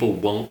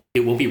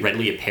won't be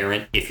readily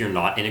apparent if you're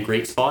not in a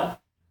great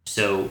spot.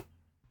 So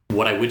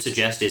what I would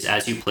suggest is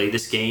as you play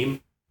this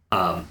game,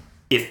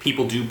 if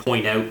people do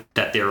point out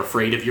that they're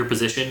afraid of your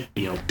position,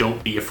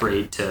 don't be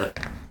afraid to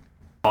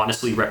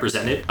honestly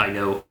represent it. I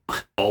know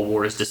all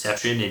war is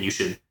deception and you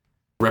should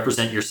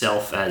represent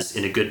yourself as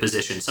in a good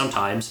position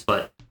sometimes,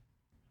 but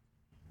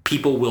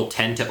people will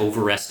tend to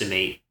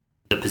overestimate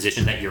the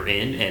position that you're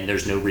in, and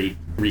there's no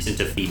reason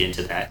to feed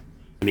into that.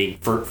 I mean,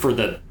 for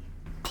the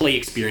play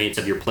experience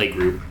of your play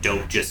group,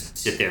 don't just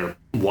sit there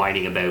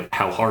whining about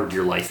how hard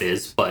your life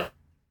is, but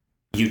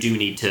you do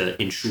need to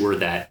ensure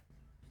that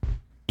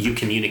you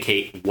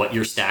communicate what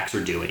your stacks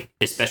are doing,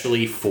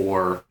 especially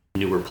for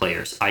newer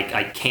players.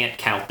 I can't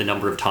count the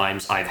number of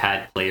times I've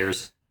had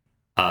players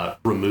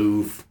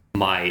remove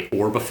my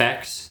orb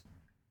effects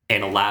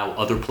and allow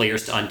other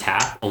players to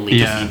untap only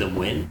to see them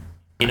win.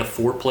 In a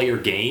 4-player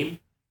game,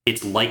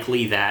 it's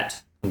likely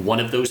that one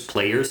of those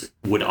players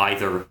would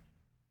either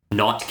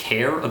not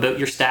care about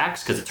your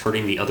stacks because it's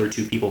hurting the other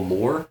 2 people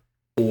more,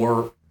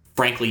 or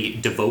frankly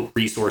devote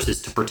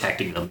resources to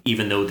protecting them,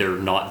 even though they're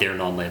not their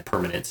non-land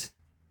permanents.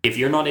 If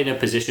you're not in a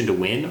position to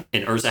win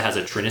and Urza has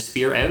a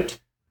Trinisphere out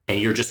and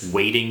you're just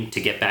waiting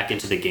to get back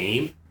into the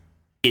game,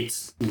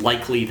 it's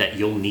likely that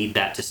you'll need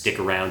that to stick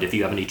around if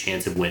you have any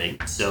chance of winning.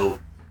 So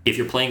if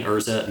you're playing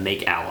Urza,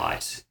 make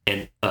allies.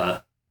 And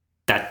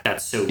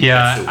that's so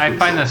I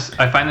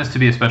find this to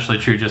be especially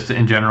true just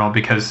in general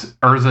because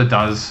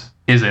Urza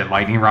is a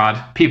lightning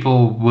rod.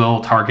 People will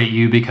target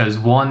you because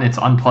 1, it's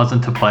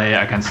unpleasant to play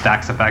against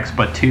stacks effects,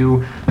 but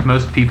 2,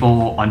 most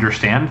people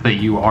understand that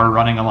you are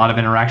running a lot of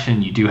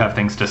interaction, you do have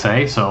things to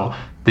say, so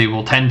they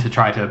will tend to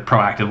try to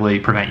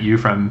proactively prevent you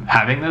from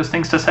having those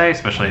things to say,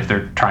 especially if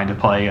they're trying to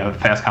play a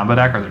fast combo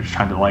deck or they're just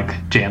trying to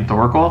jam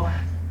Thoracle.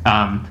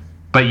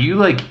 But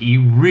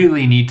you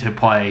really need to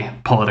play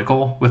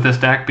political with this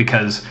deck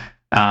because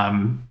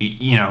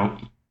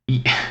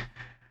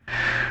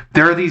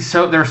there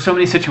are so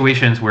many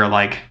situations where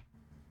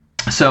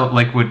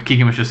what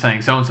Keegan was just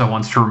saying, so-and-so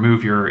wants to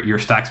remove your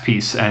stacks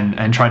piece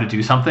and try to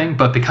do something,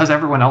 but because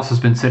everyone else has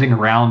been sitting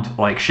around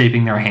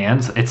shaping their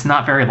hands, it's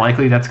not very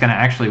likely that's going to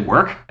actually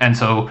work. And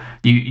so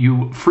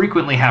you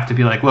frequently have to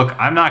be look,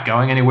 I'm not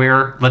going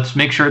anywhere. Let's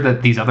make sure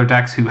that these other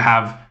decks who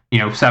have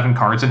 7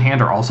 cards in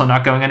hand are also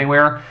not going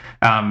anywhere,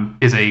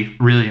 is a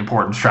really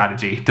important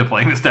strategy to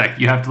playing this deck.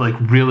 You have to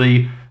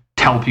really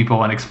tell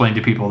people and explain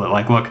to people that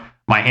look,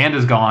 my hand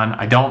is gone.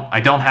 I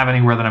don't have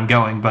anywhere that I'm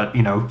going, but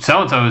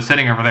so-and-so is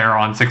sitting over there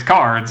on 6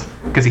 cards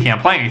because he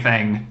can't play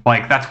anything.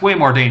 That's way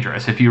more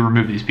dangerous if you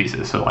remove these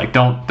pieces. So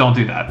don't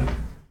do that.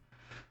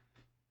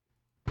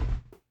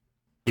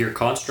 Your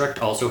construct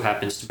also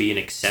happens to be an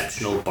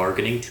exceptional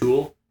bargaining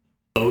tool,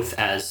 both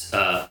as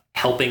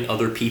helping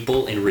other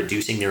people in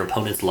reducing their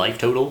opponent's life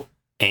total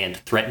and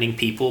threatening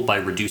people by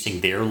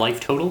reducing their life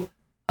total.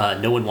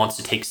 No one wants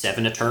to take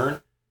 7 a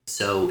turn.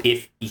 So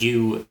if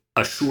you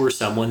assure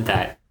someone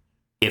that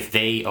if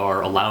they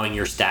are allowing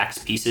your stacks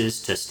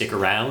pieces to stick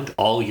around,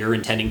 all you're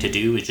intending to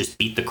do is just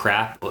beat the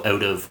crap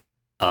out of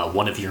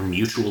one of your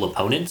mutual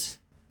opponents,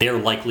 they're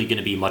likely going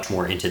to be much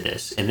more into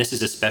this. And this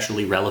is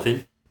especially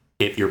relevant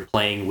if you're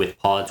playing with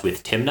pods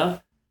with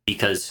Tymna,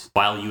 because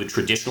while you would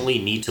traditionally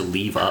need to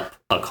leave up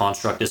a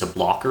construct as a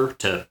blocker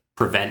to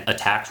prevent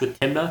attacks with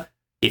Tymna,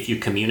 if you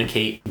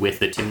communicate with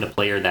the Tymna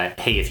player that,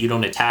 hey, if you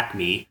don't attack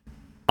me,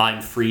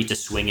 I'm free to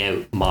swing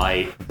out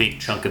my big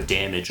chunk of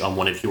damage on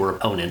one of your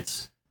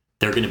opponents,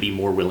 they're going to be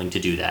more willing to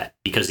do that,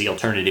 because the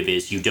alternative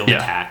is you don't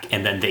attack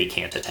and then they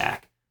can't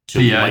attack. So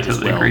I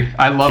totally agree.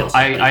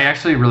 I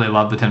actually really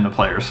love the Tymna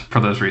players for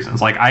those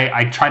reasons.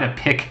 I try to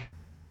pick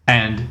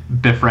and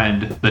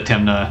befriend the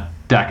Tymna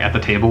deck at the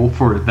table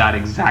for that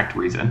exact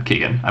reason,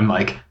 Keegan. I'm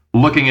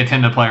looking at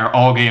Tymna player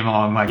all game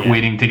long,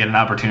 waiting to get an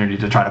opportunity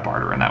to try to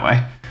barter in that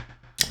way.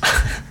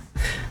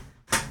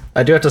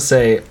 I do have to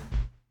say,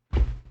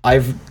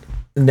 I've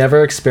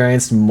never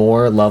experienced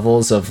more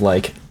levels of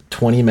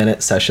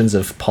 20-minute sessions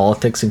of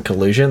politics and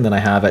collusion than I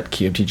have at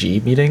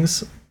QMTG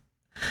meetings.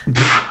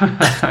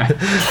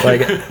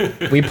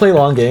 We play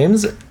long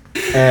games,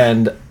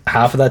 and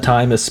half of that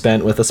time is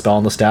spent with a spell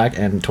on the stack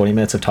and 20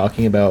 minutes of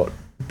talking about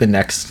the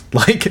next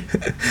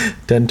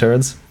 10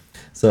 turns.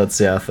 So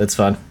it's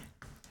fun.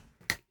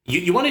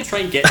 You want to try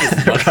and get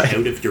as much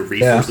out of your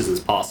resources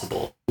as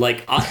possible.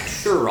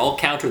 I'll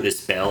counter this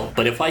spell,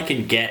 but if I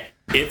can get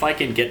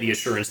the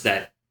assurance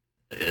that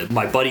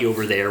my buddy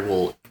over there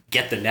will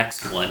get the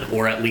next one,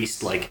 or at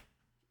least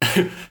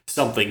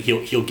something,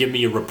 he'll give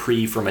me a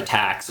reprieve from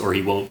attacks, or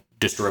he won't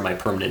destroy my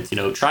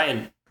permanents. Try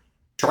and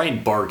try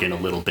and bargain a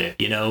little bit.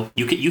 You know,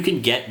 you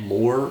can get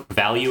more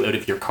value out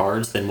of your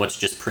cards than what's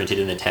just printed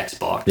in the text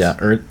box. Yeah,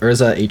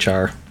 Urza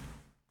HR.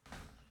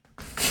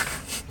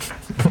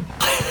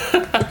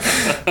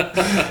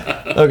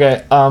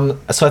 Okay,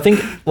 so I think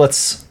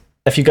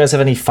if you guys have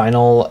any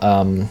final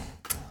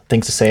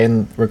things to say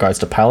in regards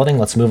to piloting,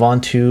 let's move on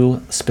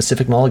to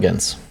specific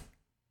mulligans.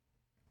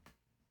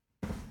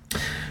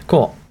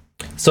 Cool.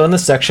 So in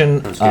this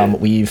section,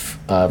 we've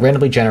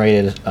randomly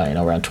generated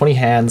around 20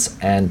 hands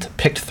and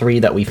picked 3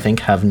 that we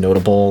think have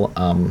notable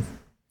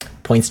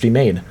points to be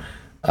made.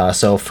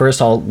 So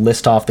first I'll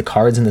list off the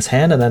cards in this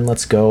hand, and then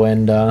let's go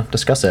and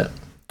discuss it.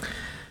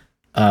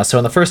 So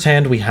in the first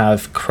hand, we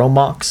have Chrome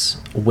Mox,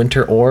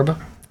 Winter Orb,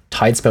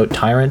 Tidespout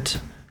Tyrant,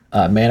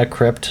 Mana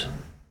Crypt,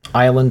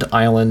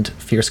 Island,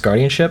 Fierce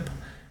Guardianship.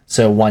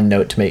 So one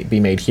note to be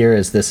made here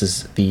is this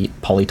is the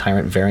Poly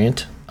Tyrant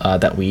variant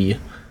that we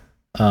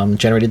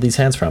generated these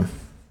hands from.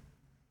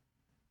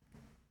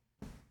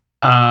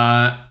 Go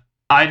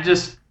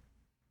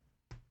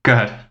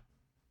ahead.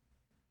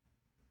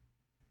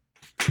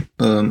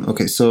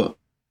 Okay, so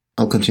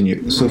I'll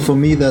continue. So for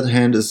me, that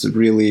hand is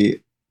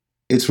really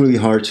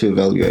hard to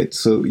evaluate.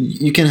 So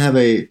you can have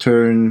a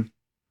turn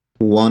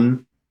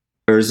 1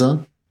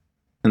 Urza,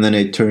 and then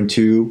a turn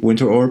 2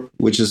 Winter Orb,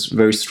 which is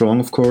very strong,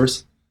 of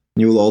course.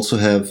 You will also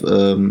have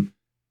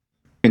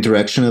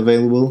interaction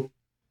available,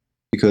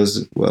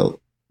 because, well,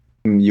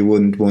 you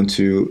wouldn't want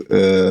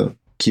to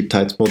keep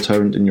Tidespout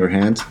Tyrant in your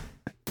hand.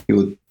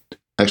 You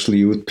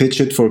would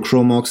pitch it for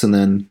Chrome Mox and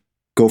then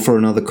go for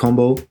another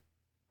combo.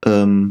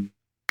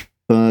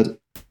 But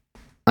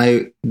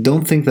I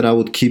don't think that I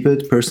would keep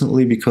it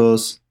personally,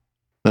 because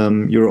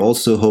you're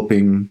also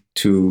hoping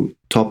to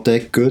top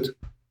deck good,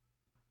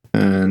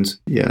 and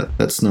yeah,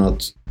 that's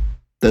not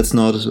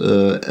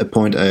a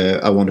point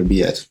I want to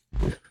be at,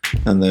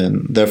 and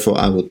then therefore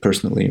I would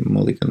personally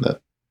mulligan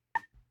that.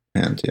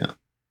 And yeah,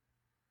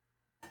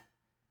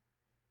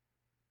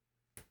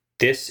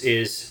 this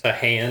is a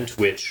hand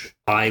which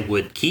I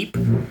would keep.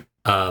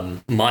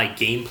 My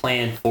game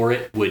plan for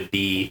it would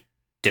be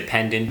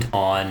dependent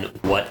on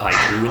what I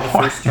drew in the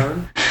first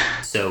turn.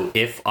 So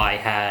if I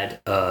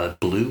had a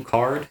blue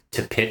card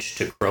to pitch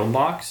to Chrome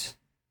Mox,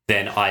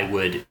 then I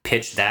would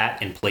pitch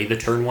that and play the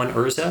turn 1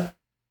 Urza.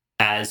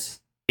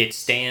 As it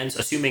stands,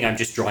 assuming I'm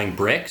just drawing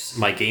bricks,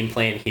 my game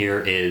plan here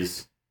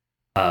is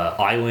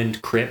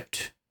Island,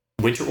 Crypt,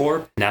 Winter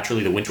Orb.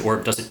 Naturally, the Winter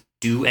Orb doesn't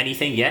do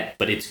anything yet,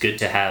 but it's good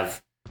to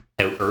have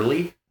out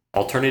early.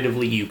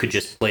 Alternatively, you could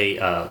just play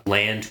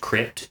Land,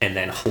 Crypt, and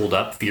then hold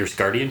up Fierce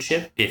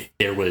Guardianship if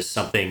there was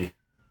something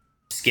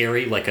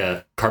scary like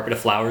a Carpet of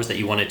Flowers that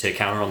you wanted to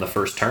counter on the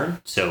first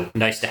turn. So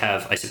nice to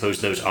have, I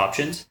suppose, those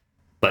options.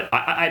 But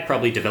I'd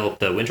probably develop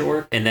the Winter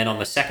Orb, and then on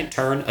the second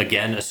turn,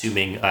 again,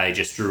 assuming I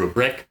just drew a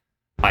brick,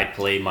 I'd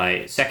play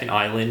my second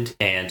Island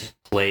and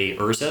play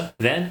Urza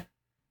then.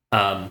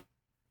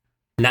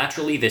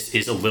 Naturally, this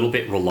is a little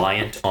bit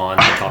reliant on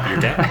the top of your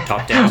deck.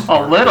 Top decks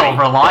a little great,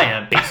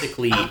 reliant.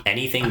 Basically,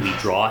 anything we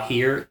draw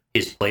here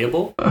is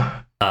playable,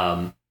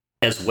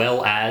 as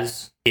well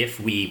as if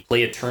we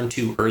play a turn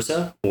 2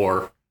 Urza,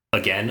 or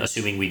again,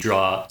 assuming we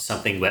draw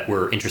something that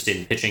we're interested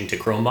in pitching to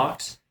Chrome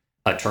Mox,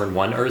 a turn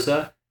 1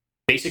 Urza.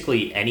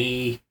 Basically,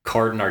 any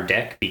card in our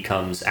deck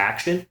becomes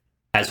action,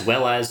 as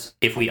well as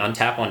if we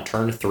untap on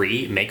turn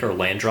 3, make our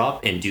land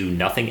drop, and do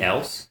nothing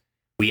else.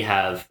 We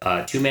have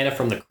 2 mana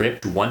from the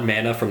Crypt, 1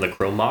 mana from the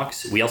Chrome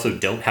Mox. We also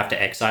don't have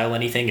to exile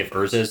anything if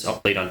Urza is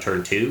played on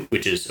turn 2,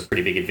 which is a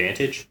pretty big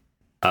advantage.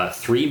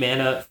 3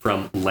 mana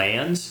from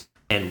lands,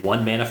 and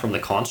 1 mana from the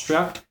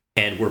Construct,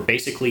 and we're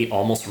basically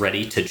almost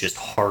ready to just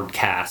hard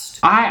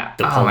cast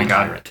the Poly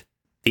Tyrant.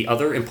 The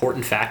other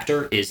important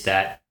factor is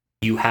that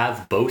you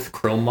have both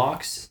Chrome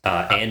Mox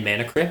and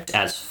Mana Crypt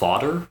as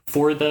fodder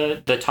for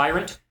the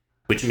Tyrant,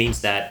 which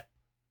means that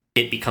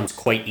it becomes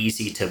quite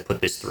easy to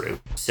put this through.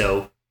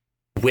 So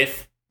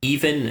with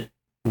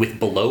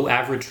below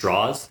average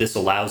draws, this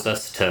allows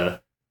us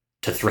to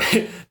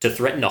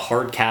threaten a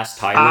hard cast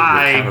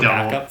Tyrant with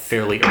counter backup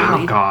fairly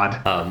early. Oh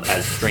God!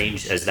 As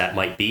strange as that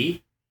might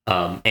be,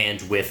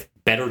 and with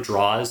better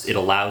draws, it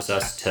allows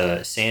us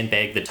to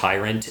sandbag the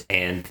Tyrant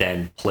and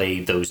then play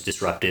those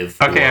disruptive.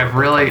 Okay, I've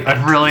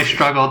really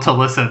struggled to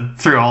listen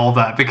through all of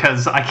that,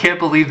 because I can't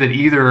believe that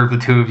either of the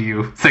two of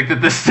you think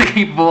that this is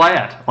capable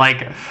at.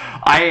 Like,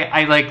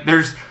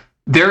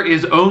 there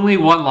is only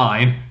one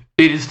line.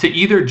 It is to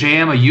either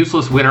jam a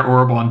useless Winter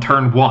Orb on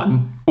turn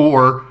 1,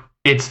 or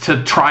it's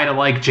to try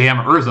to jam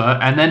Urza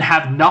and then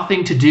have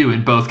nothing to do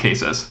in both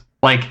cases.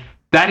 Like,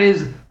 that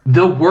is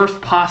the worst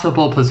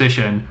possible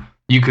position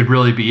you could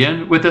really be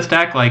in with this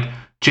deck. Like,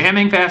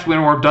 jamming fast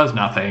Winter Orb does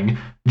nothing.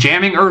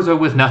 Jamming Urza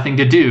with nothing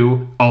to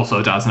do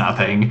also does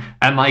nothing.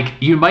 And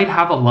you might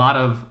have a lot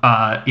of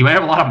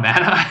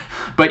mana,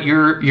 but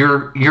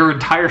your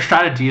entire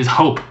strategy is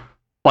hope.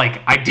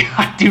 I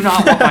do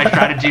not want my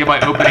strategy of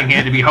my opening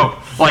hand to be hope.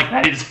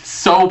 That is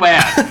so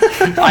bad.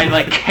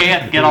 I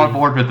can't get on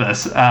board with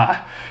this.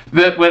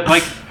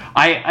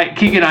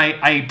 Keegan,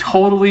 I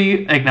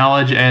totally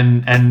acknowledge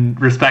and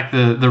respect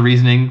the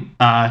reasoning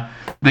that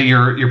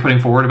you're putting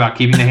forward about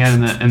keeping the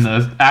hand and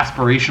the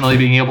aspirationally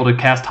being able to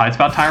cast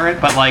Tidespout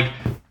Tyrant, but like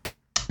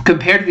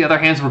compared to the other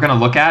hands we're going to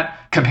look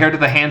at, compared to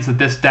the hands that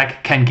this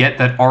deck can get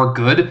that are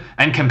good,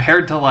 and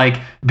compared to like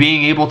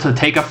being able to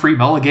take a free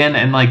mulligan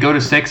and like go to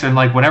 6 and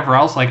like whatever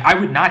else, like I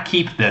would not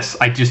keep this.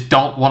 I just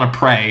don't want to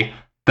pray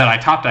that I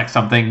top deck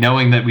something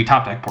knowing that we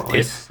top deck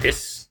poorly.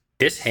 This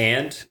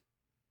hand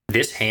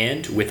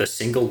with a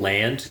single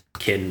land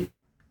can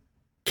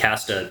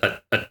cast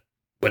a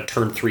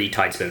turn 3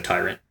 Tidespout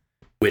Tyrant,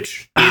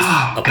 which is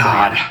a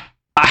God.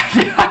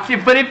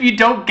 plan. But if you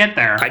don't get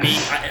there, I mean,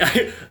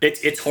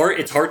 it's hard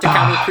to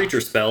counter a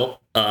creature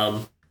spell.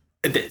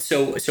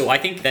 So I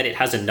think that it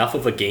has enough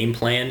of a game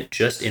plan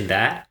just in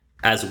that,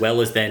 as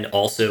well as then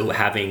also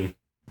having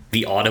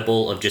the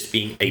audible of just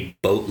being a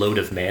boatload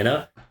of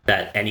mana,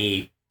 that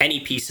any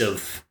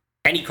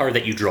card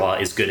that you draw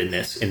is good in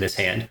this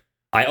hand.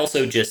 I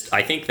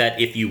think that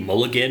if you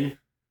mulligan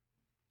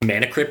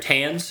Mana Crypt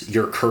hands,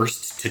 you're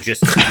cursed to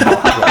just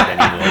not draw it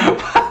anymore.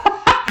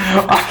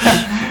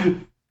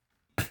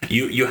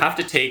 You have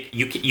to take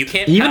you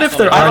can't, even if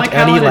there aren't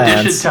any in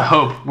lands. addition to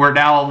hope, we're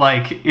now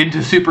like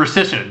into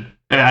superstition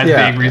as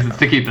being reasons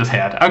to keep this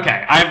hand.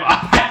 Okay,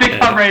 I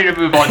think I'm ready to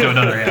move on to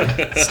another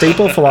hand.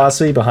 Staple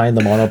philosophy behind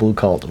the mono blue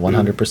cult,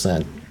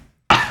 100%.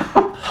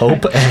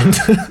 Hope and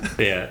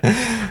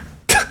yeah.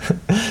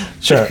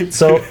 Sure.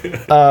 So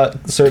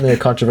certainly a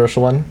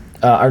controversial one.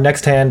 Our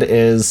next hand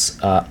is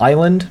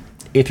Island,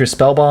 Aether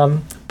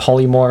Spellbomb,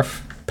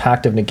 Polymorph,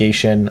 Pact of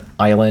Negation,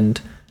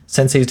 Island,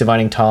 Sensei's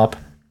Divining Top,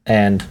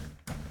 and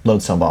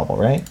Lodestone Bauble,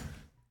 right?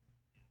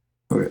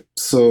 Okay,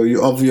 so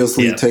you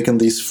obviously taken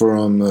these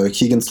from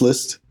Keegan's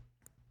list.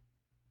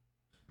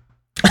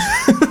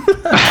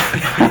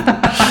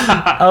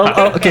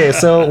 Okay,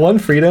 so one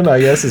freedom, I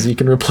guess, is you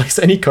can replace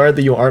any card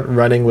that you aren't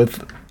running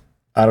with,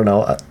 I don't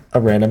know,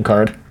 a random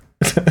card.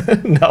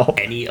 No.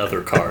 Any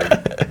other card.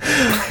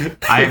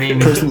 I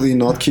mean, personally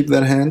not keep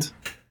that hand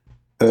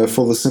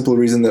for the simple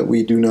reason that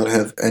we do not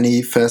have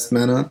any fast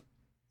mana.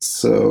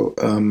 So,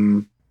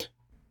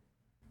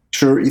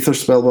 sure, Aether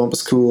Spellbomb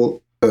is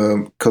cool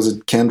because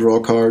it can draw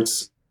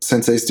cards.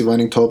 Sensei's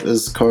Divining Top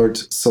is card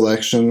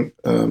selection,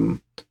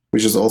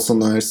 which is also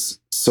nice.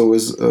 So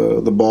is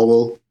the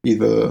Bauble,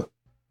 either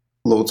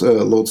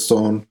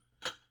Lodestone,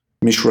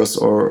 Mishra's,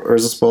 or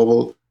Urza's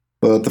Bauble.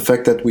 But the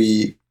fact that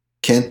we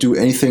can't do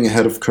anything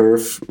ahead of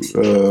curve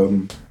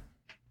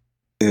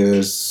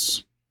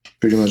is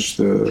pretty much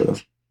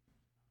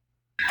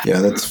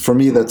that's for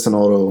me, that's an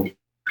auto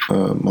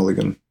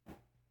mulligan,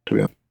 to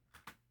be honest.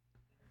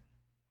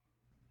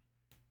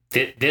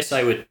 This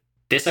I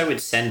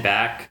would send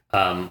back.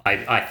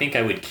 I think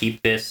I would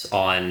keep this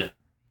on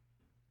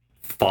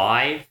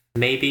 5,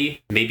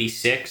 maybe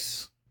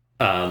 6.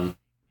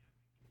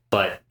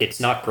 But it's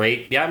not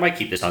great. Yeah, I might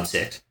keep this on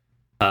 6.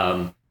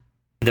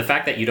 The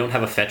fact that you don't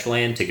have a fetch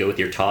land to go with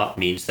your top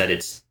means that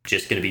it's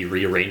just going to be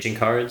rearranging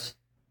cards.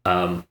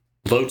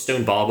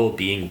 Lodestone Bauble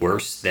being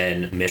worse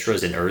than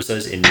Mishra's and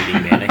Urza's in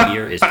needing mana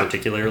here is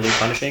particularly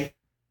punishing.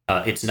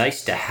 It's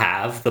nice to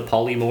have the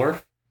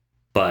polymorph,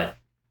 but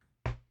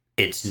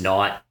it's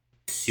not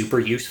super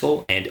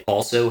useful. And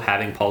also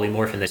having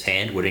polymorph in this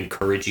hand would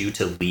encourage you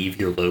to leave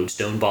your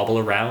Lodestone Bauble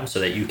around so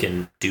that you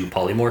can do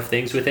polymorph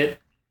things with it,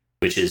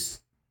 which is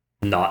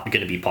not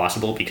going to be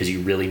possible because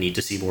you really need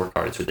to see more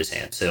cards with this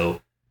hand.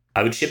 So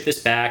I would ship this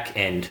back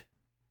and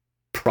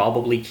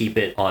probably keep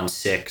it on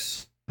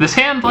 6. This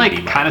hand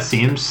kind of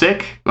seems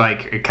sick.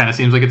 Like it kind of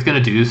seems like it's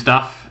going to do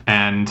stuff,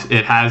 and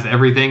it has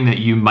everything that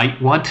you might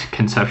want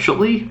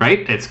conceptually,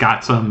 right? It's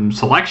got some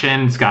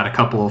selection, it's got a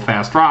couple of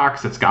fast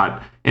rocks, it's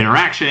got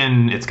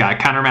interaction, it's got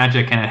counter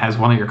magic, and it has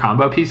one of your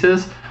combo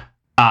pieces.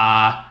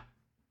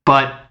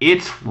 But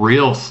it's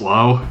real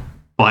slow.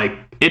 Like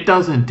it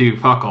doesn't do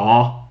fuck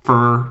all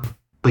for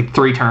like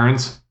 3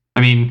 turns.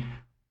 I mean,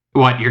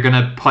 what, you're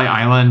gonna play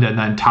Island and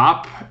then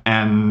top,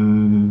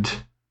 and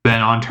then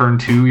on turn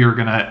 2 you're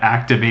gonna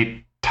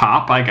activate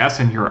top, I guess,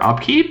 in your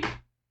upkeep,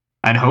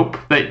 and hope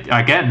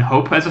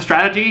as a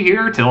strategy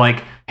here to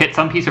like hit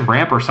some piece of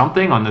ramp or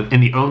something in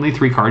the only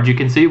 3 cards you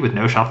can see with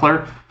no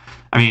shuffler.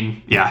 I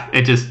mean, yeah,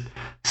 it just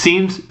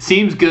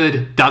seems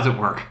good, doesn't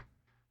work,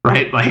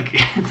 right? Like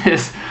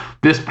this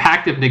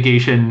Pact of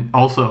Negation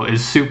also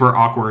is super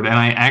awkward, and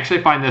I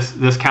actually find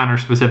this counter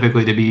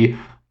specifically to be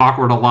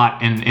awkward a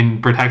lot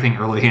in protecting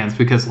early hands,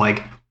 because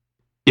like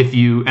if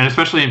you, and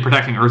especially in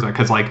protecting Urza,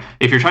 because like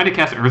if you're trying to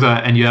cast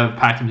Urza and you have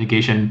Pact of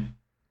Negation,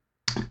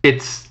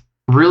 it's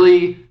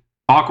really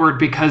awkward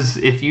because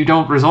if you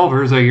don't resolve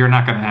Urza, you're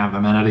not going to have the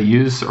mana to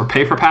use or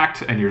pay for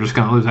Pact, and you're just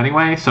going to lose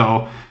anyway.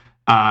 So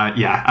I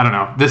don't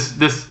know.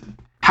 This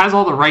has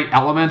all the right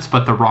elements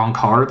but the wrong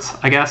cards,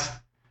 I guess.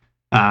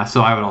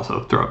 So I would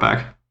also throw it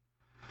back.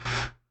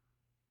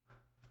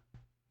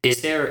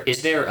 Is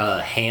there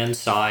a hand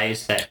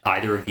size that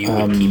either of you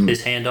would keep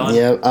this hand on?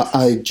 Yeah,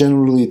 I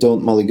generally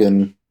don't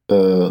mulligan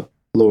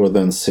lower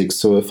than 6.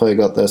 So if I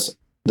got this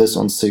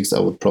on 6, I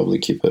would probably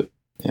keep it.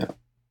 Yeah.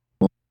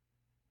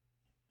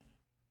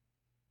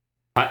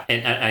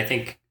 I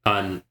think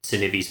on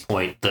Sinivi's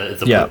point,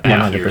 the Yeah,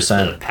 putback here is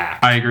 100%. the pack.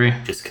 I agree.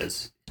 Just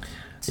because.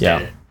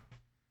 Yeah.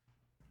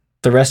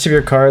 The rest of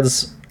your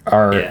cards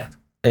are Yeah.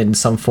 in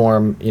some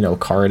form,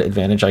 card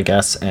advantage, I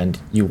guess, and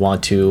you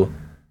want to,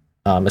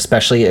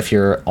 especially if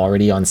you're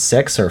already on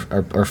 6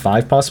 or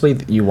 5 possibly,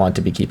 you want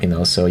to be keeping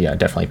those. So yeah,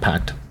 definitely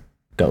packed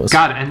goes.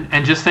 God,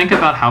 and just think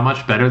about how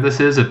much better this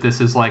is if this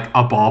is like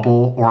a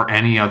bauble or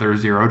any other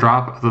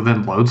 0-drop other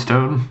than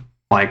Lodestone.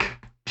 Like,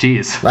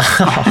 jeez.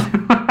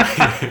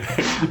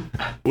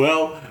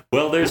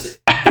 Well, there's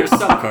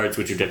some cards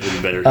which are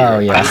definitely better. Here. Oh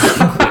yeah,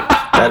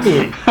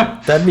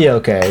 that'd be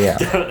okay. Yeah,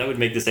 that would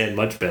make this hand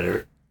much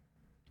better.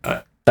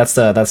 That's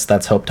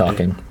Hope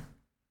talking.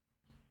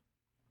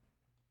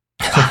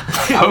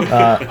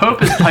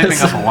 Hope is piping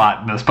up a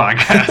lot in this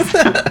podcast.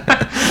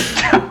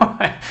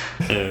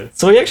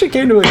 So we actually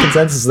came to a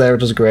consensus there,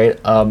 which is great.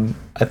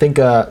 I think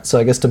so.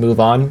 I guess to move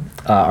on,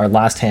 our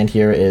last hand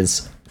here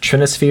is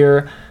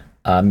Trinisphere,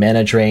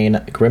 Mana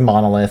Drain, Grim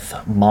Monolith,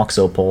 Mox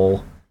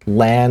Opal,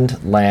 land,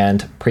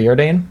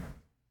 Preordain.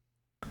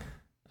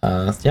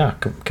 Yeah,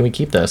 can we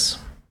keep this?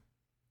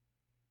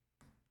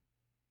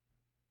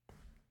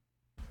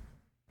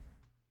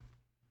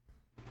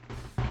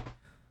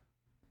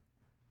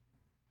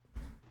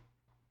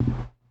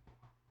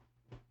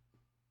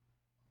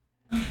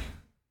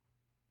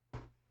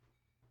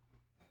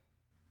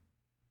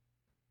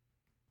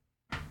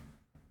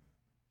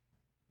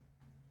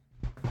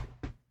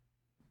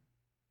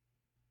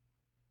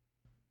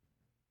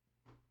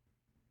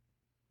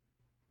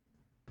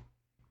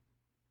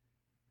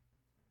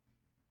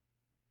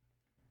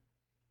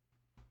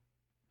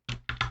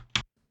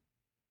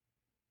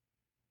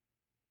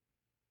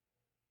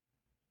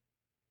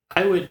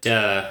 I would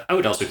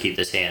also keep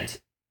this hand.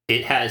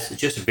 It has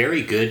just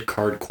very good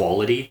card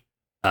quality.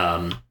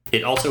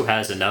 It also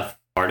has enough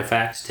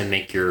artifacts to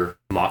make your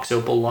Mox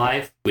Opal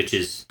live, which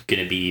is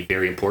going to be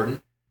very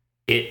important.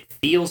 It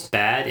feels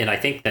bad, and I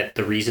think that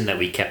the reason that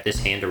we kept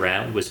this hand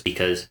around was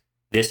because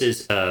this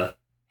is a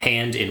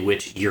hand in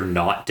which you're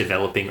not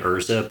developing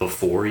Urza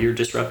before your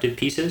disrupted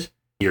pieces.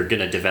 You're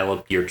going to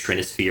develop your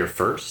Trinisphere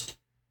first.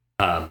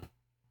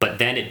 But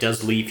then it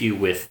does leave you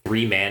with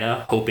 3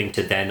 mana, hoping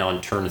to then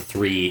on turn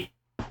 3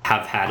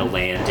 have had a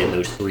land in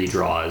those 3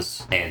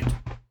 draws and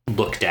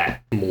looked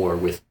at more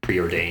with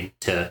Preordain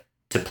to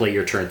play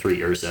your turn 3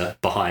 Urza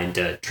behind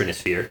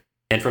Trinisphere.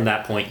 And from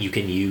that point you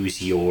can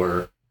use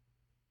your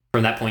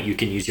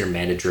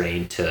Mana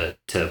Drain to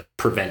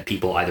prevent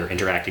people either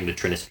interacting with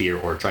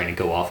Trinisphere or trying to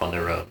go off on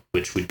their own,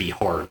 which would be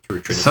hard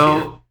through Trinisphere.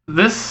 So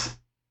this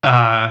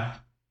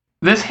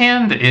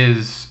hand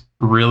is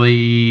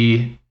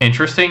really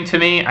interesting to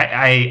me.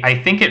 I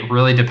think it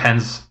really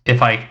depends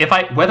if I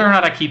whether or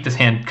not I keep this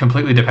hand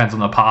completely depends on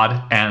the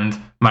pod and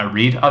my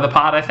read of the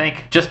pod, I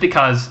think. Just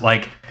because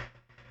like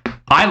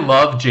I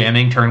love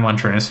jamming turn 1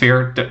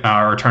 Trinisphere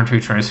or turn 2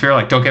 Trinisphere.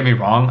 Like, don't get me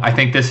wrong. I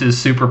think this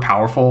is super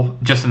powerful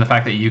just in the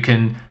fact that you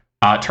can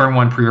turn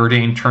 1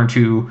 Preordain, turn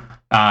 2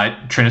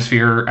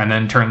 Trinisphere, and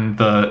then turn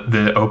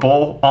the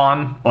Opal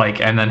on, like,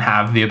 and then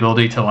have the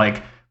ability to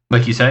like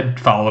you said,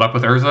 follow it up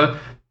with Urza.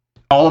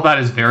 All of that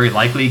is very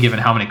likely given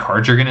how many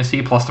cards you're going to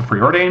see, plus the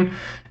Preordain.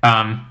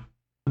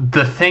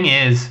 The thing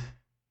is,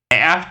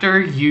 after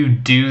you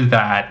do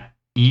that,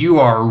 you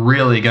are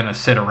really going to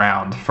sit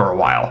around for a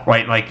while,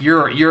 right? Like,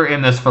 you're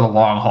in this for the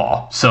long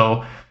haul.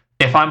 So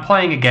if I'm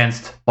playing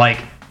against, like,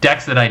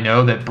 decks that I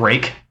know that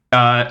break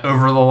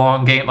over the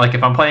long game, like,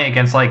 if I'm playing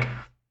against, like,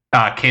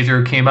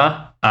 Keizer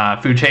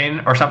Kima, Food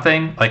Chain or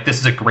something, like, this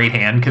is a great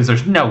hand because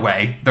there's no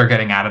way they're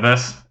getting out of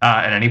this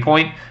at any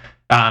point.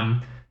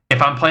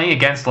 If I'm playing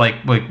against like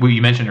what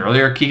you mentioned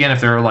earlier, Keegan, if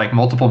there are like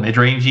multiple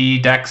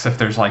mid-rangey decks, if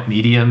there's like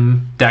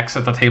medium decks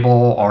at the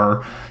table,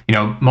 or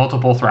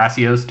multiple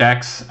Thrasios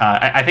decks,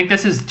 I think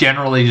this is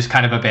generally just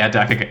kind of a bad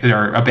deck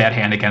or a bad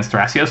hand against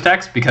Thrasios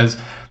decks, because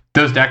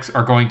those decks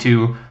are going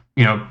to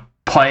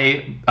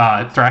play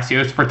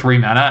Thrasios for 3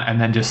 mana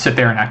and then just sit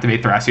there and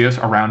activate Thrasios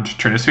around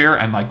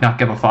Trinisphere and like not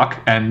give a fuck,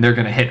 and they're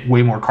going to hit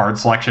way more card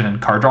selection and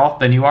card draw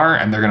than you are,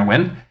 and they're going to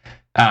win.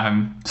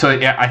 So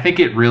yeah, I think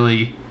it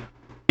really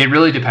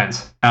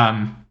depends.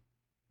 I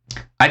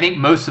think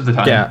most of the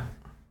time. Yeah.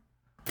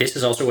 This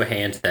is also a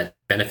hand that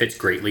benefits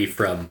greatly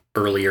from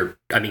earlier.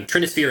 I mean,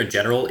 Trinisphere in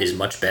general is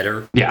much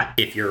better. Yeah.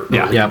 If you're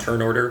early in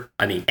turn order.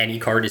 I mean, any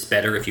card is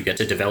better if you get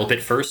to develop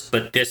it first.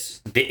 But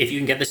if you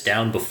can get this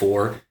down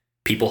before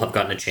people have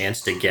gotten a chance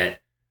to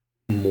get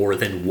more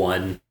than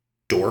one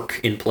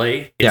dork in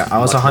play. Yeah, I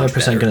was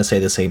 100% going to say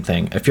the same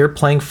thing. If you're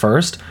playing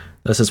first,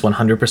 this is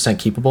 100%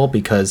 keepable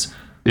because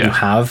you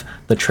have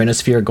the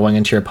Trinisphere going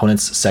into your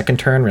opponent's second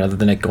turn rather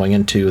than it going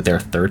into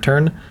their third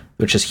turn,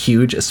 which is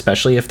huge,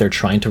 especially if they're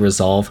trying to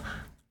resolve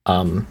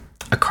a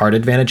card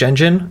advantage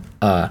engine.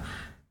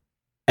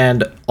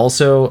 And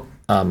also,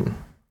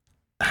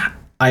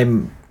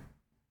 I'm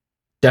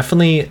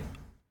definitely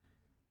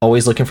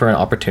always looking for an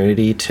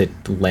opportunity to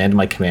land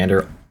my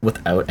commander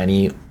without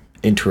any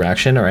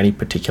interaction or any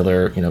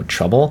particular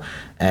trouble.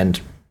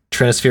 And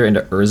Trinisphere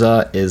into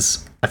Urza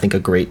is, I think, a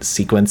great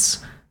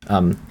sequence.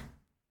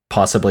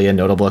 possibly a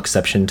notable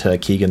exception to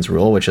Keegan's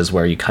rule, which is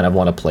where you kind of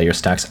want to play your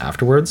stacks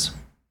afterwards.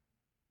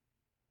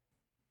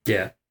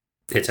 Yeah,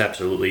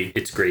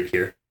 it's great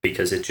here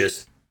because it's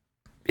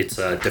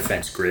a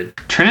defense grid.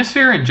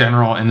 Trinisphere in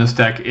general in this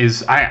deck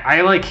is I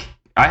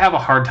have a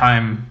hard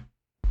time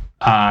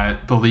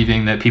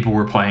believing that people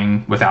were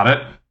playing without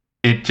it.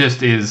 It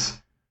just is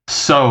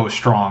so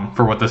strong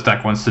for what this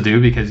deck wants to do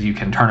because you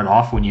can turn it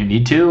off when you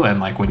need to, and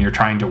like when you're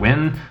trying to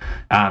win,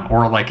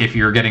 or like if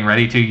you're getting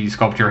ready to, you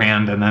sculpt your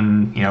hand and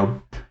then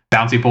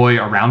bouncy boy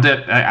around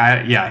it.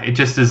 It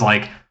just is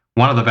like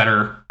one of the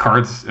better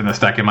cards in this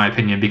deck in my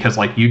opinion, because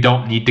like you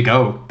don't need to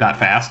go that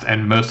fast,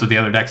 and most of the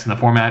other decks in the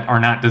format are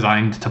not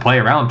designed to play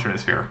around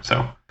Trinisphere.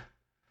 So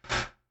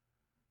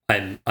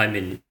I'm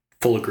in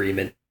full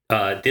agreement.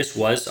 This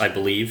was, I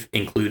believe,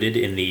 included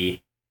in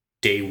the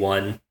day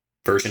one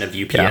version of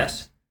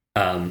UPS.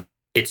 Yeah.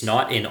 It's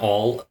not in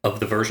all of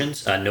the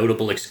versions. A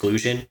notable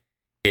exclusion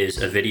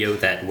is a video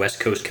that West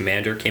Coast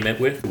Commander came up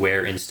with,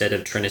 where instead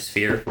of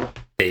Trinisphere,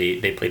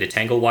 they played a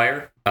Tangle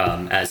Wire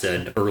as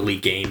an early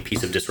game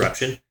piece of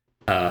disruption.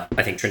 I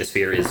think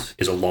Trinisphere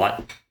is a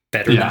lot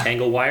better than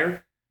Tangle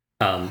Wire.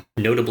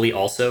 Notably,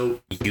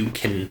 also,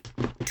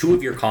 two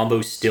of your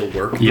combos still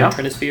work in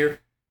Trinisphere.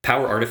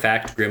 Power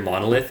Artifact Grim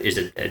Monolith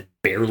is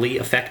barely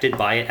affected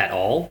by it at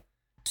all.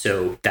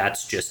 So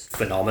that's just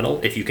phenomenal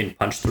if you can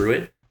punch through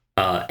it.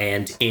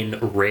 And in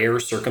rare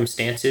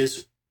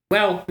circumstances,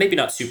 well, maybe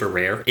not super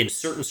rare, in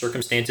certain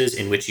circumstances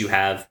in which you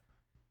have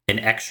an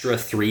extra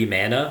 3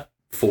 mana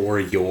for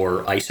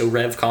your ISO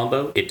Rev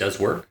combo, it does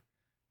work.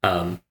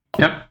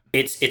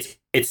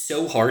 It's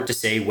so hard to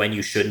say when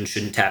you should and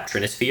shouldn't tap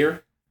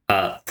Trinisphere.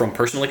 From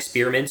personal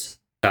experience,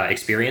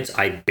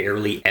 I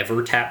barely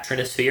ever tap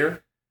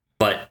Trinisphere.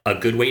 But a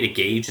good way to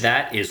gauge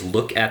that is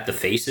look at the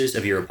faces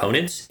of your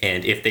opponents,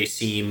 and if they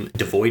seem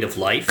devoid of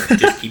life,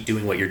 just keep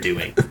doing what you're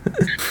doing.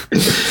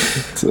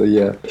 So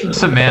yeah,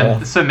 it's a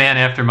man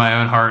after my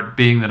own heart.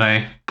 Being that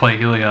I play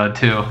Heliod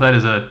too,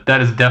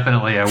 that is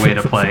definitely a way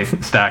to play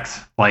stacks.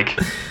 Like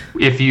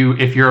if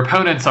your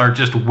opponents are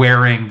just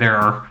wearing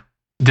their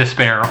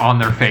despair on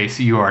their face,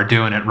 you are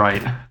doing it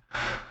right.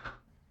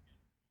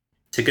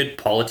 It's a good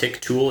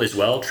politic tool as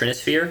well,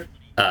 Trinisphere.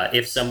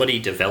 If somebody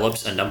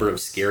develops a number of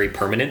scary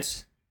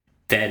permanents,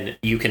 then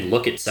you can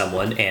look at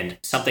someone, and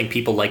something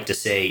people like to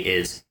say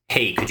is,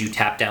 hey, could you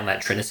tap down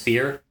that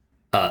Trinisphere?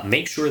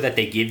 Make sure that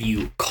they give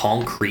you a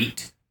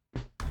concrete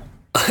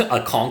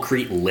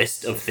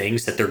list of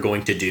things that they're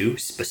going to do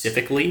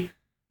specifically.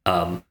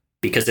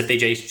 Because if they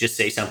just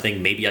say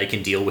something, maybe I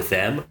can deal with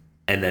them,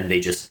 and then they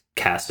just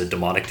cast a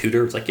Demonic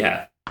Tutor, it's like,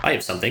 yeah, I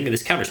have something, and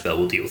this counterspell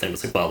will deal with them.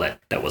 It's like, well,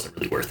 that wasn't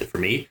really worth it for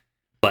me.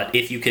 But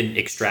if you can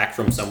extract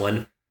from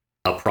someone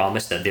a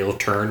promise that their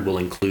turn will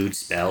include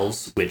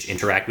spells which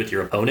interact with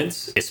your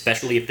opponents,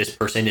 especially if this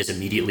person is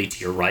immediately to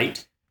your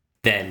right,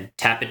 then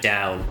tap it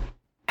down,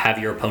 have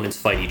your opponents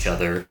fight each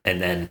other,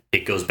 and then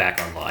it goes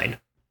back online.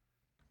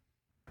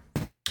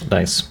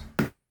 Nice.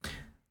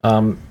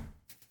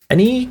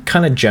 Any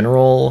kind of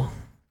general...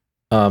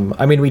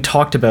 we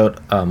talked about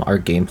our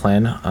game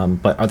plan,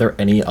 but are there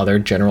any other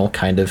general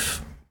kind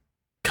of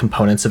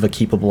components of a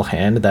keepable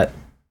hand that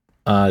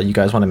you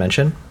guys want to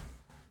mention?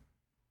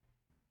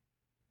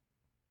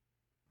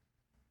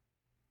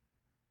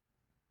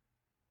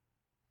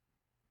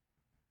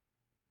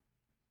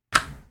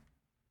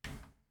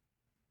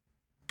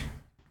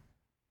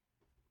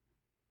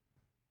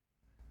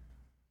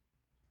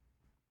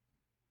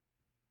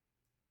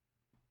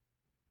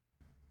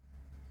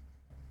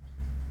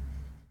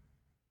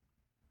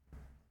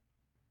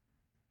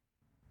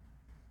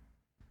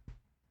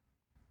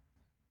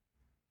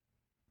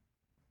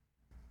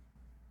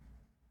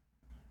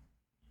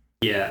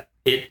 Yeah,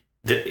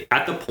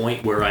 at the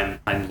point where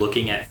I'm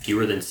looking at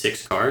fewer than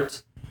 6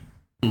 cards,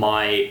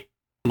 my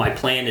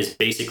plan is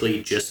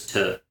basically just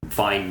to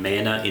find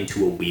mana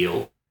into a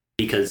wheel,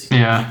 because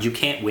you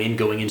can't win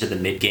going into the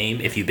mid game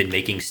if you've been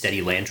making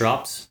steady land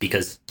drops,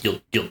 because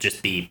you'll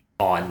just be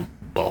on,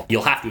 well,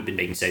 you'll have to have been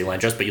making steady land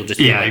drops, but you'll just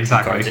be on 2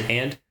 cards in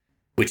hand,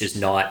 which is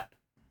not,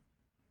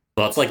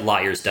 well, it's like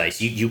liar's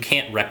dice. You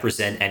can't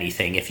represent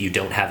anything if you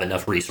don't have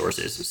enough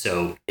resources,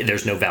 so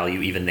there's no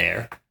value even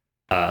there.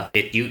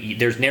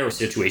 There's narrow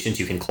situations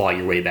you can claw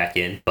your way back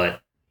in,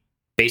 but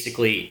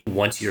basically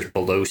once you're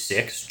below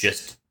 6,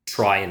 just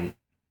try and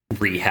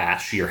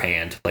rehash your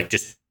hand. Like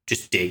just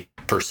dig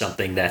for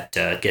something that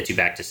gets you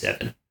back to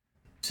 7.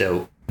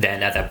 So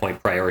then at that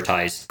point,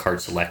 prioritize card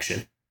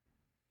selection.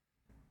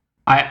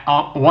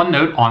 One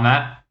note on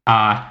that.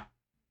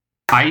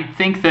 I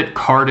think that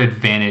card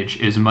advantage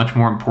is much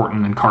more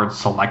important than card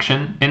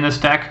selection in this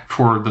deck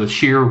for the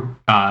sheer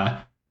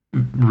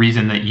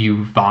reason that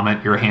you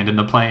vomit your hand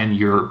into play and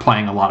you're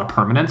playing a lot of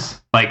permanents.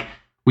 Like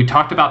we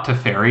talked about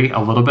Teferi a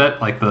little bit,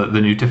 like the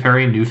new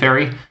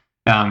Teferi,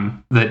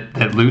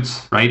 that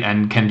loots, right,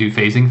 and can do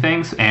phasing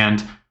things.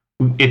 And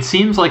it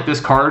seems like this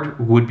card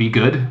would be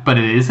good, but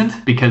it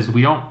isn't, because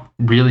we don't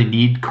really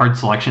need card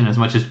selection as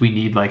much as we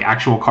need like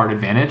actual card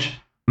advantage.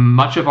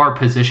 Much of our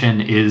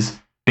position is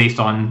based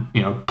on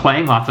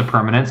playing lots of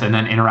permanents and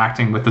then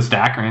interacting with the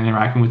stack or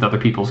interacting with other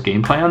people's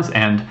game plans,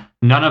 and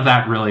none of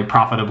that really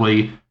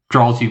profitably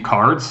draws you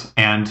cards,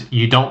 and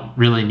you don't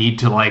really need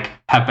to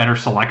have better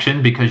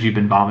selection because you've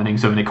been vomiting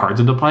so many cards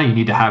into play. You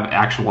need to have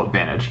actual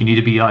advantage. You need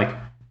to be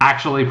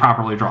actually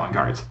properly drawing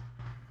cards.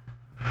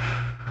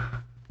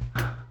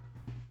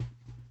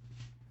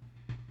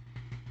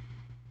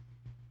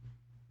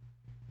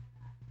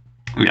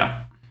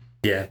 Yeah.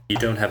 Yeah, you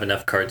don't have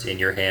enough cards in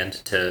your hand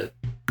to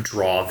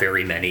draw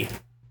very many.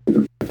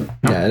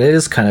 Yeah, it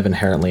is kind of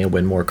inherently a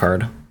win more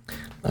card.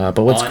 But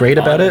what's great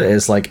about it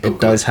is it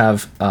does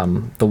have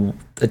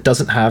it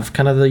doesn't have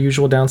kind of the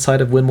usual downside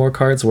of win more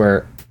cards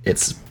where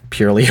it's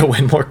purely a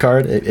win more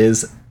card. It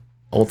is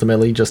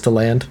ultimately just a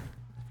land.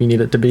 You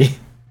need it to be.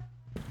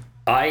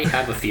 I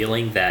have a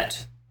feeling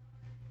that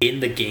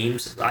in the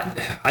games,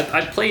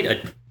 I've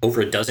played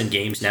over a dozen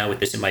games now with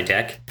this in my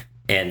deck,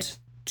 and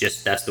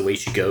just that's the way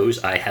she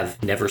goes. I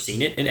have never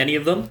seen it in any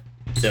of them,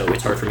 so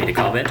it's hard for me to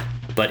comment.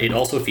 But it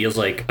also feels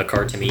like a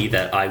card to me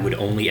that I would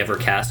only ever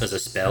cast as a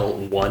spell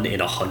 1 in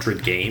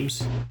 100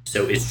 games.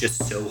 So it's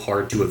just so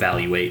hard to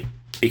evaluate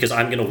because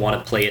I'm gonna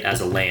want to play it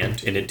as a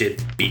land, and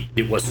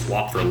it was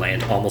swapped for a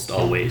land almost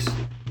always.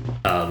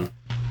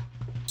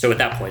 So at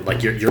that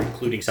point, you're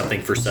including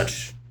something for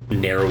such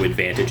narrow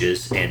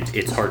advantages, and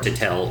it's hard to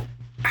tell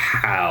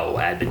how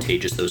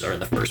advantageous those are in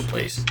the first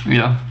place.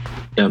 Yeah.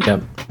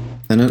 Yep.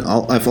 And then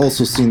I've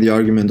also seen the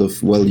argument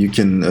of, well, you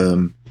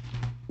can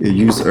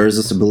use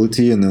Urza's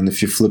ability, and then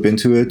if you flip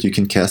into it, you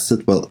can cast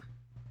it. Well,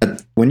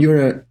 when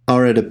you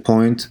are at a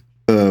point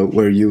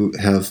where you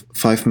have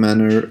 5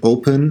 mana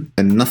open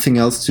and nothing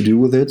else to do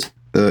with it,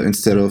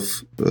 instead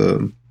of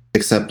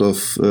except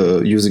of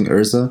using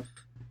Urza,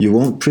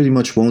 you pretty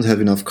much won't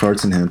have enough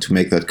cards in hand to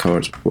make that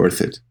card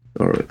worth it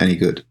or any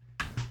good.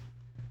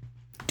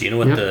 Do you know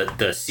what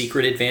the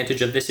secret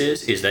advantage of this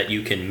is? Is that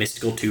you can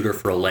Mystical Tutor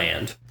for a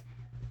land.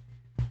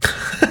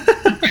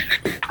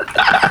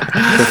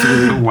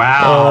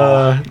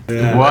 Wow.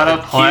 What a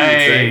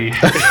play.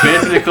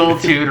 Mystical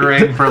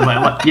tutoring for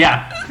land.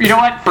 Yeah. You know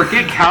what?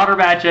 Forget counter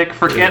magic.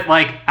 Forget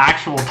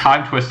actual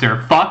Time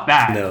Twister. Fuck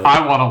that. No.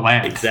 I want to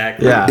land.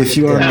 Exactly. Yeah. If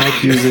you are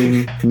not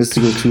using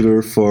Mystical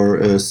Tutor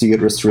for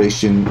Seagate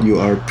Restoration, you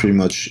are pretty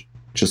much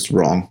just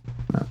wrong.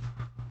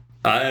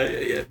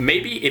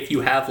 Maybe if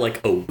you have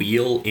a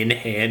wheel in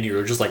hand,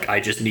 you're just I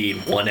just need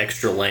 1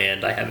 extra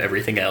land. I have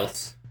everything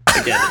else.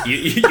 Again,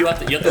 you have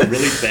to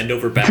really bend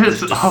over backwards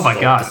to solve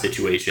the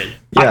situation.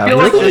 Yeah,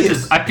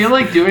 I feel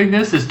like doing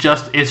this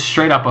is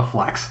straight up a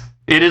flex.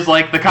 It is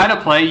the kind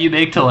of play you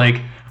make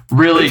to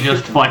really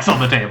just flex on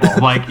the table.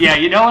 Yeah,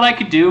 you know what I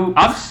could do?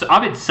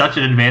 I'm in such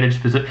an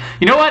advantaged position.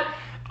 You know what?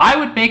 I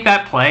would make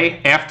that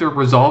play after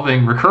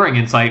resolving Recurring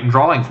Insight and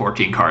drawing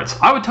 14 cards.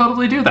 I would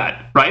totally do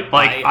that, right?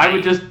 I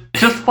would just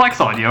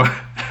flex on you.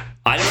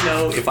 I don't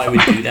know if I would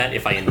do that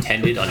if I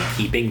intended on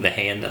keeping the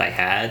hand that I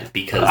had,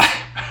 because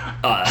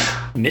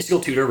Mystical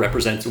Tutor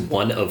represents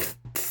 1 of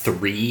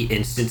 3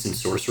 instants and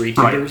sorcery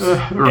tutors.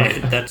 Right.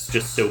 And that's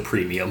just so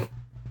premium.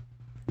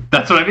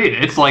 That's what I mean.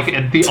 It's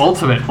the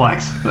ultimate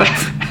flex.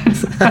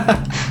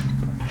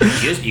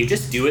 You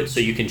just do it so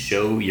you can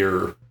show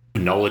your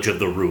knowledge of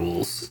the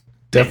rules.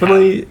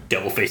 Definitely.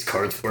 Double face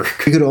cards work.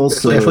 You could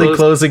also definitely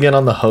closing in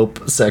on the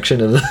hope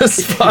section of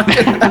this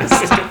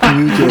podcast.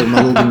 You could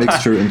muddle the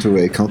mixture into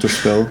a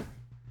counterspell.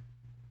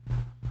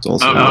 It's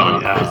also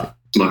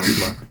Smart.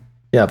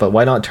 Yeah, but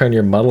why not turn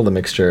your muddle the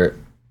mixture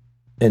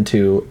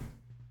into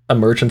a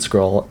merchant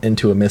scroll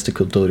into a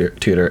mystical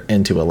tutor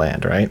into a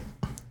land, right?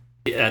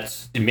 Yeah,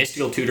 it's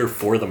Mystical Tutor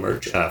for the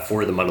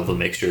muddle the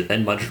mixture,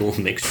 then muddle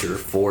the mixture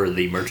for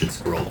the merchant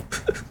scroll.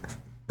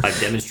 I've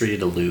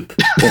demonstrated a loop.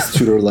 Best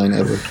tutor line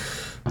ever.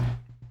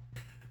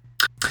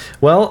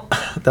 Well,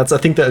 that's, I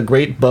think, a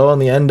great bow on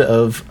the end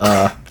of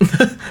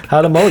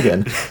How to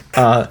Mulligan.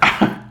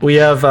 We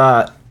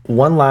have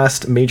one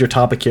last major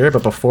topic here,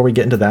 but before we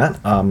get into that,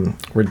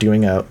 we're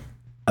doing a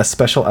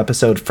special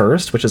episode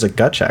first, which is a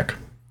gut check.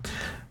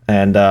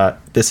 And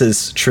this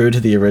is true to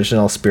the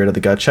original spirit of the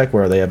gut check,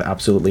 where they have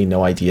absolutely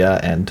no idea,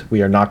 and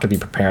we are not going to be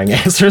preparing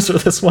answers for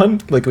this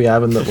one like we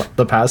have in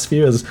the past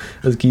few, as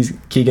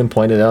Keegan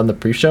pointed out in the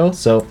pre-show.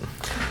 So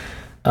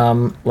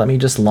let me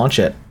just launch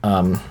it.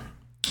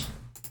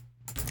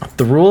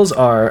 The rules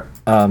are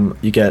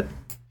you get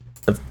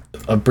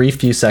a brief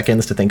few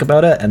seconds to think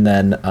about it, and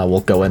then we'll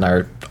go in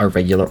our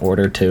regular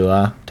order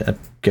to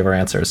give our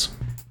answers.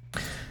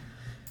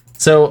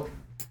 So,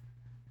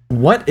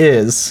 what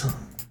is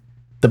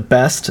the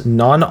best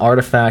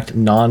non-artifact,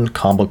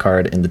 non-combo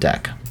card in the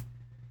deck?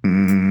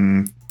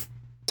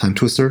 Time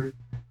Twister.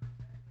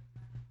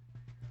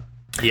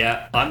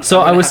 Yeah.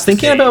 I was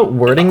thinking about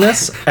wording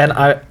this, and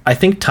I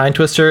think Time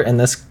Twister in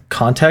this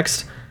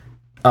context,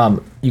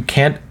 you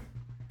can't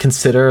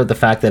consider the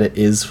fact that it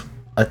is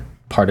a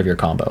part of your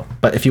combo.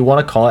 But if you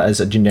want to call it as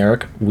a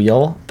generic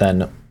wheel,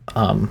 then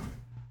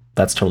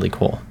that's totally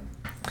cool.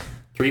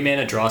 3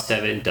 mana, draw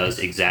 7 does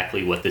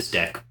exactly what this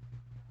deck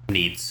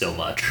needs so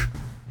much.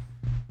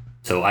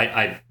 So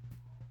I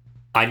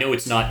I know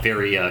it's not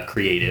very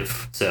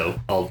creative, so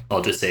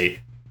I'll just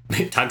say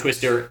Time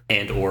Twister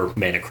and or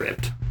Mana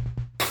Crypt.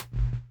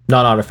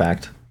 Not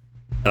Artifact.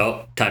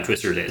 Oh, Time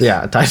Twister it is.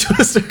 Yeah, Time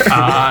Twister.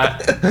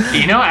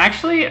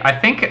 Actually, I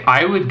think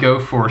I would go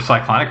for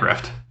Cyclonic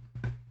Rift.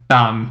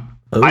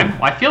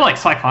 I feel like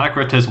Cyclonic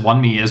Rift has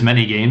won me as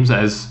many games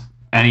as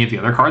any of the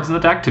other cards in the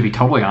deck, to be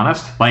totally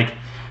honest. Like,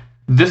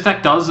 this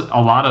deck does a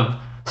lot of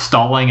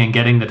stalling and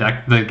getting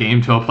the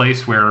game to a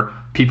place where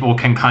people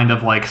can kind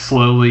of like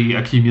slowly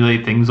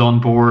accumulate things on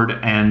board,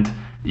 and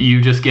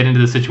you just get into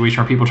the situation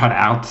where people try to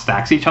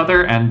outstacks each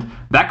other. And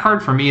that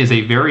card for me is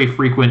a very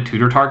frequent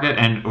tutor target,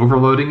 and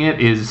overloading it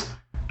is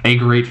a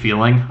great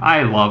feeling.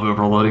 I love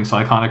overloading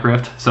Cyclonic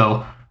Rift,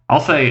 so I'll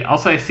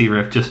say Sea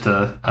Rift just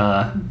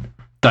to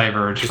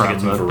diverge Just to from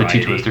get some the T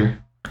variety. Twister.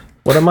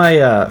 One of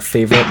my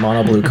favorite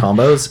mono blue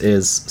combos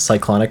is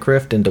Cyclonic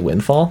Rift into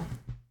Windfall.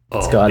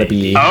 It's gotta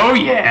be. Oh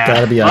yeah,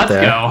 Gotta be out Let's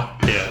there. go.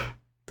 Yeah.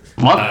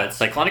 Love it.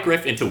 Cyclonic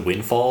Rift into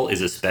Windfall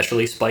is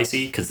especially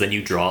spicy because then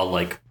you draw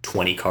like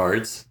 20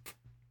 cards.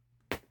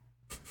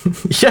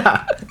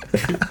 Yeah.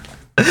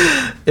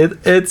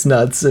 It's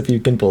nuts if you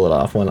can pull it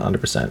off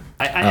 100%.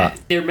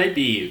 There may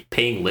be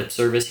paying lip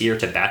service here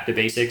to Back to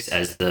Basics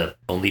as the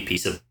only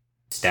piece of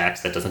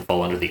stacks that doesn't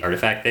fall under the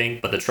artifact thing,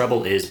 but the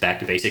trouble is Back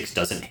to Basics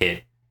doesn't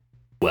hit,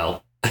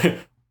 well,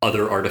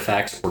 other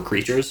artifacts or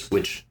creatures,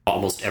 which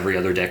almost every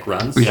other deck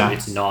runs. Yeah. So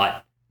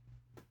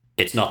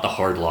it's not the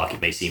hard lock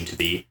it may seem to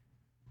be.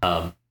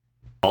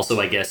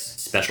 Also, I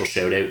guess special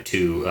shout out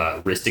to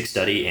Rhystic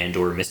Study and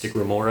or Mystic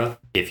Remora.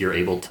 If you're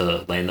able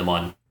to land them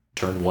on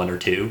turn 1 or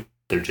 2,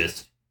 they're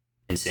just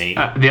insane.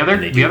 The And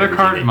they do other everything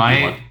card that you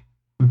my want.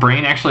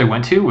 brain actually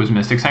went to was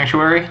Mystic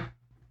Sanctuary.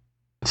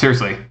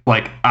 Seriously,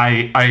 like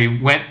I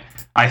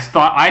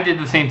thought I did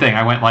the same thing.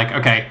 I went like,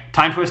 okay,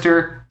 Time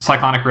Twister,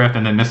 Cyclonic Rift,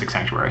 and then Mystic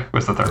Sanctuary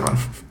was the third one.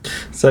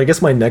 So I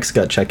guess my next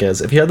gut check is,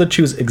 if you had to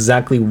choose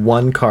exactly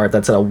one card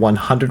that's a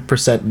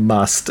 100%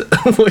 must,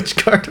 which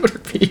card would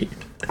it be?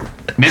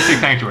 Mystic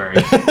Sanctuary.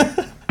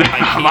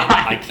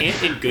 I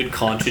can't in good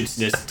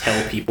consciousness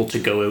tell people to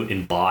go out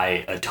and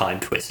buy a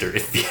Time Twister.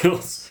 It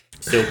feels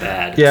so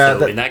bad. Yeah,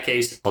 So in that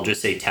case, I'll just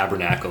say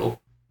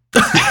Tabernacle.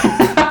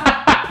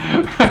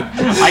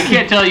 I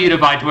can't tell you to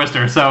buy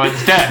Twister, so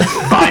instead,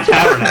 buy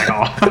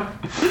Tabernacle.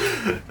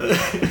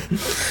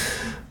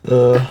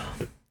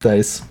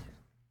 Nice.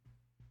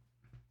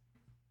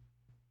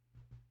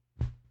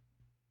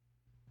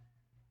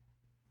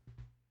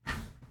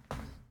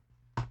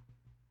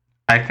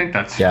 I think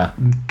that's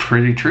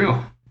pretty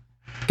true.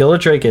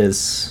 Gilded Drake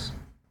is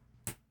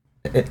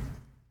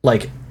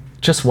like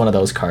just one of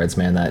those cards,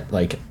 man, that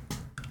like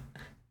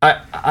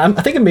I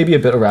think I'm maybe a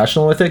bit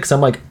irrational with it, because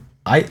I'm like,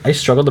 I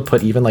struggle to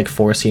put even like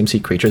 4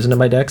 CMC creatures into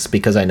my decks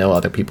because I know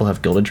other people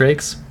have Gilded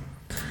Drakes.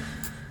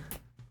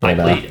 I But,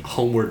 played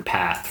Homeward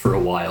Path for a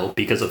while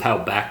because of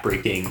how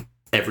backbreaking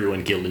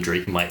everyone Gilded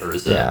Drake my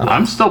Urza. Yeah.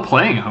 I'm still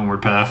playing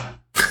Homeward Path.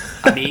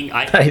 I mean,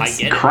 I Nice.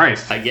 get it.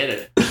 Christ. I get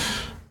it.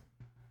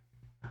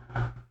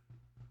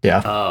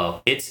 Yeah.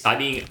 Oh, I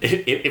mean,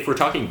 if we're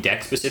talking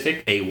deck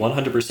specific, a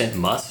 100%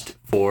 must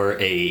for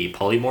a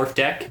polymorph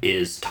deck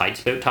is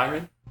Tidespout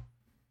Tyrant.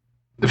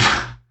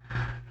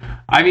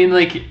 I mean,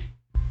 like,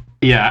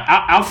 yeah.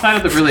 Outside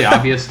of the really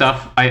obvious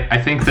stuff, I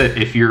think that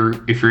if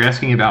you're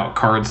asking about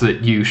cards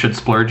that you should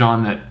splurge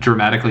on that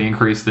dramatically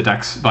increase the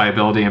deck's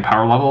viability and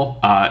power level,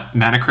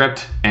 Mana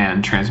Crypt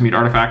and Transmute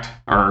Artifact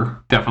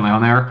are definitely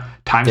on there.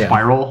 Time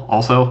Spiral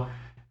also.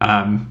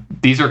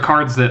 These are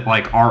cards that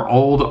like are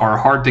old, are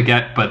hard to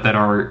get, but that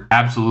are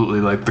absolutely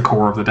like the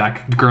core of the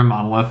deck. Grim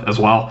Monolith as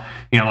well.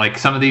 You know, like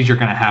some of these you're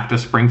going to have to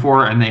spring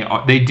for, and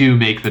they do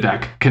make the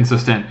deck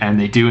consistent, and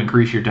they do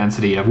increase your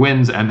density of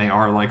wins, and they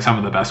are like some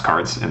of the best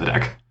cards in the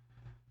deck.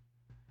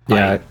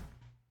 Yeah.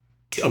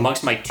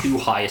 Amongst my 2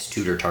 highest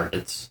tutor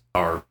targets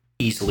are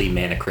easily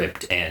Mana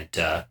Crypt and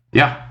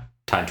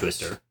Time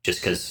Twister,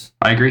 just because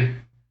I agree.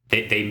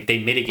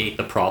 They mitigate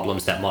the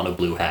problems that Mono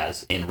Blue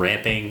has in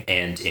ramping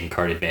and in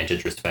card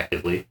advantage,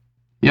 respectively.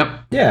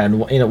 Yep. Yeah,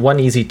 and one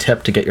easy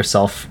tip to get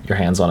your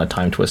hands on a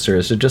Time Twister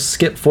is to just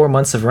skip 4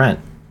 months of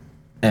rent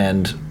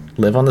and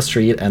live on the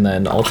street, and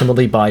then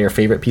ultimately buy your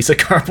favorite piece of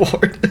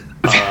cardboard.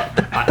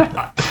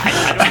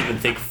 I don't even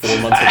think 4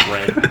 months of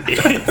rent is...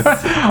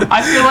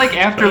 I feel like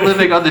after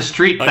living on the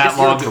street I that guess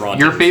you're in long, Toronto,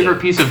 your favorite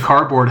so- piece of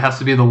cardboard has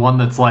to be the one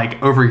that's like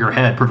over your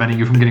head, preventing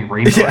you from getting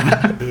rained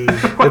on.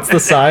 It's the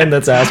sign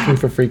that's asking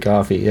for free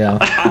coffee. Yeah.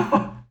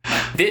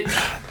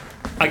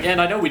 Again,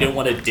 I know we don't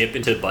want to dip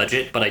into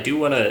budget, but I do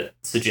want to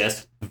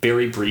suggest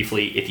very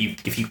briefly,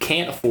 if you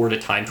can't afford a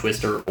Time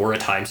Twister or a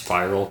Time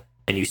Spiral,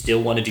 and you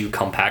still want to do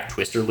compact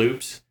Twister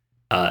loops,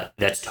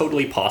 that's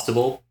totally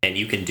possible, and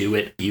you can do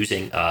it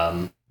using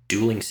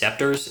Dueling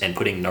Scepters and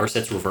putting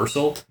Narset's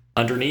Reversal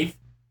underneath,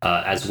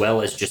 as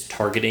well as just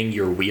targeting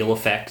your wheel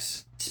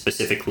effects,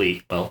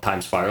 specifically, well,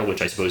 Time Spiral,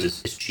 which I suppose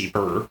is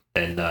cheaper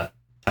than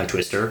Time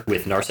Twister,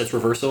 with Narset's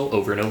Reversal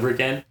over and over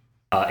again.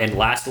 And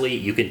lastly,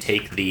 you can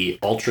take the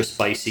ultra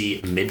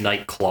spicy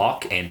Midnight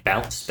Clock and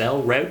Bounce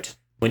Spell route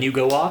when you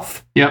go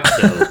off. Yep.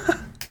 So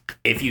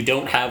if you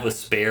don't have a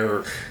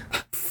spare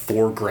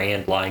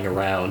 $4,000 lying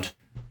around,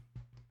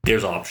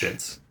 there's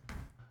options.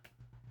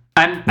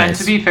 And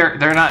to be fair,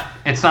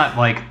 it's not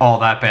like all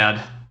that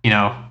bad.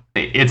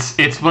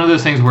 It's one of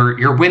those things where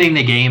you're winning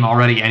the game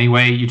already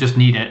anyway. You just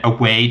need a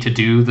way to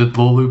do the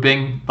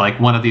looping. Like,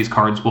 one of these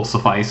cards will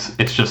suffice.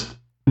 It's just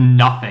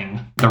nothing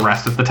the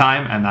rest of the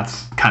time, and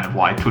that's kind of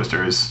why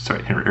Twister is sort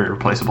of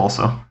irreplaceable.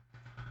 So,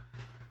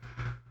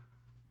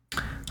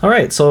 all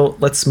right, so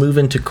let's move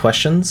into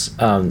questions.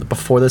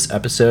 Before this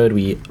episode,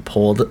 we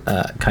pulled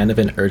kind of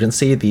in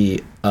urgency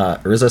the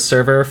Urza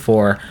server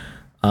for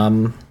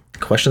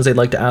questions they'd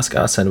like to ask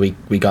us, and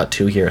we got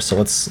 2 here. So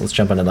let's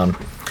jump into them.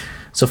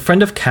 So,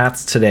 Friend of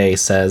Cats today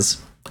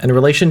says, in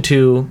relation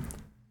to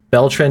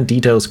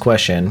Beltrandito's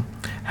question,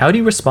 how do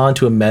you respond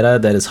to a meta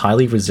that is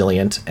highly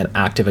resilient and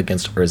active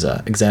against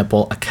Urza?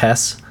 Example,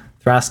 Akess,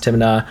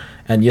 Thrastimna,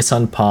 and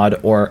Yisan Pod,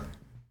 or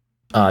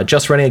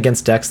just running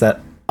against decks that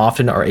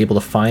often are able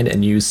to find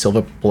and use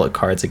silver bullet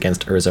cards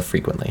against Urza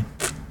frequently.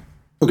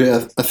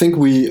 Okay, I think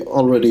we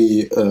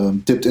already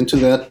dipped into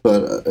that,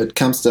 but it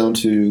comes down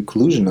to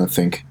collusion, I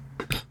think.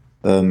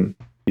 You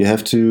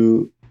have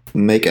to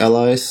make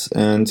allies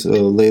and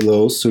lay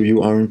low so you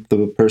aren't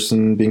the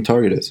person being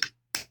targeted,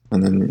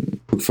 and then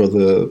look for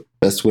the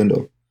best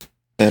window.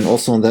 And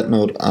also on that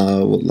note, I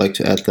would like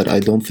to add that I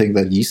don't think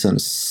that Yisan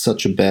is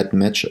such a bad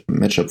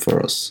matchup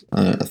for us.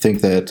 I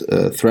think that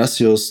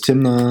Thrasios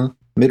Tymna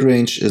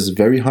midrange is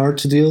very hard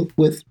to deal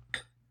with,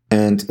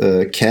 and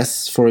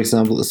Cass, for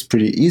example, is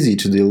pretty easy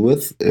to deal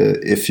with.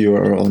 If you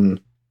are on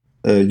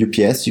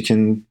UPS, you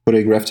can put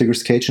a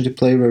Grafdigger's Cage into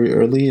play very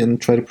early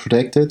and try to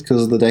protect it,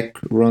 because the deck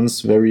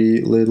runs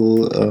very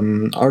little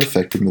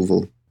artifact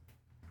removal.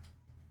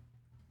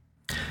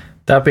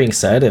 That being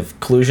said, if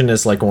collusion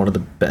is like one of the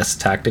best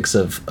tactics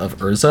of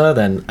Urza,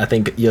 then I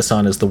think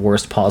Yisan is the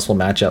worst possible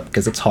matchup,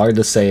 because it's hard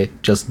to say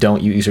just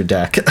don't use your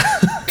deck.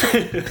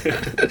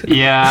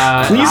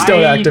 Yeah. Please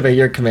don't activate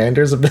your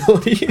commander's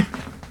ability.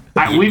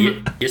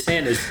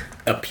 Yisan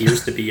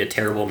appears to be a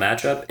terrible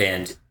matchup,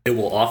 and it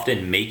will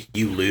often make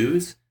you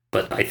lose.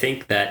 But I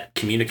think that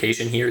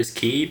communication here is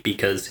key,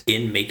 because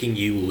in making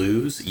you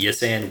lose,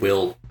 Yisan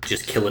will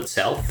just kill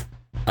itself.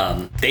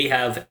 They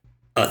have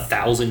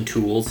 1,000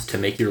 tools to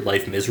make your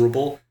life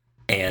miserable,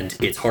 and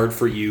it's hard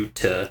for you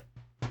to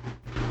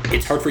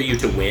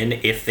win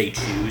if they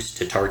choose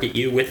to target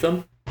you with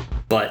them.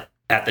 But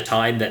at the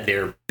time that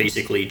they're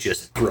basically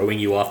just throwing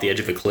you off the edge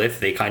of a cliff,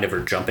 they kind of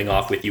are jumping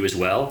off with you as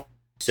well.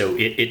 So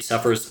it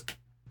suffers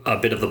a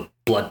bit of the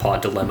Blood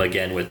Pod dilemma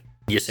again, with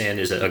Yisan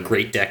is a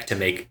great deck to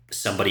make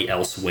somebody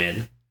else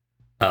win.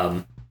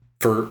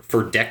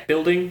 For deck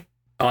building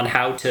on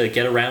how to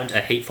get around a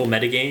hateful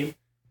metagame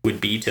would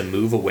be to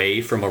move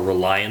away from a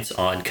reliance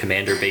on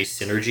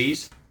commander-based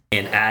synergies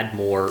and add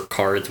more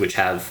cards which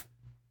have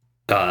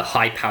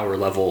high power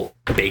level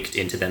baked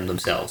into them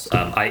themselves.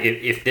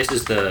 If this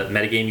is the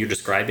metagame you're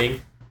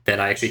describing, then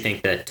I actually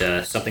think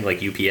that something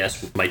like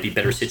UPS might be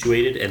better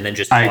situated, and then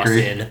just toss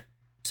in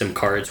some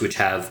cards which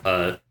have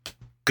a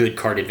good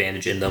card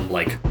advantage in them,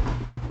 like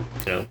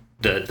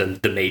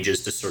the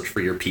mages to search for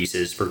your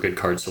pieces for good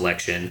card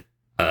selection.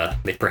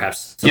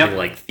 Perhaps something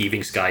like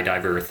Thieving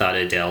Skydiver or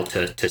Thada Adel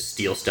to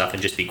steal stuff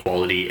and just be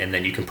quality, and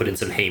then you can put in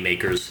some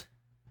haymakers.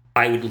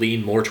 I would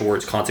lean more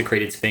towards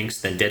Consecrated Sphinx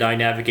than Deadeye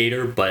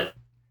Navigator, but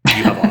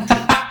you have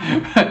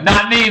options.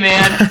 Not me,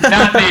 man.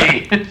 Not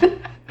me.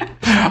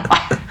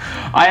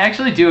 I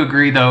actually do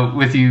agree, though,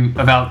 with you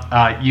about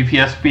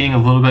UPS being a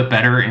little bit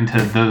better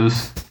into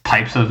those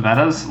types of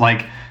metas.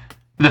 Like,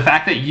 the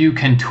fact that you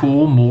can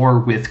tool more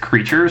with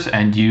creatures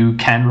and you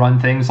can run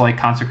things like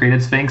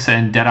Consecrated Sphinx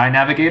and Deadeye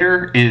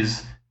Navigator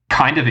is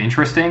kind of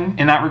interesting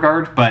in that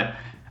regard, but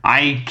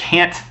I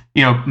can't,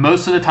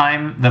 most of the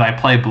time that I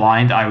play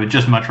blind, I would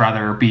just much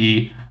rather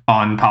be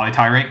on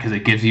Polytyrant, because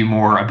it gives you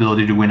more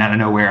ability to win out of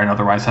nowhere and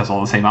otherwise has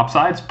all the same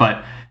upsides.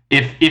 But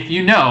if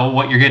you know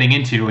what you're getting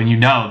into and you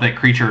know that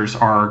creatures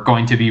are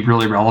going to be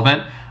really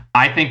relevant,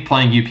 I think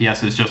playing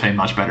UPS is just a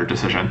much better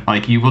decision.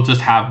 Like, you will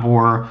just have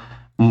more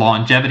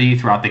longevity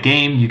throughout the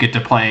game. You get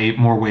to play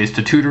more ways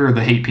to tutor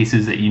the hate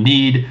pieces that you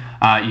need.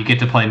 You get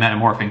to play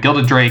Metamorph and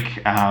Gilded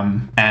Drake,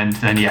 and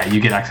then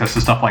you get access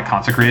to stuff like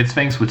Consecrated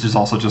Sphinx, which is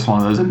also just one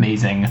of those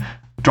amazing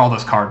draw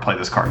this card, play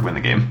this card, win the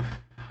game.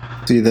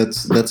 See,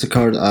 that's a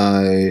card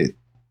I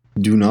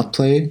do not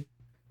play,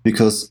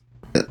 because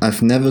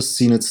I've never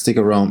seen it stick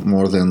around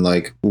more than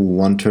like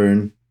one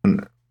turn,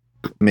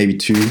 maybe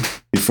two,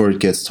 before it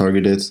gets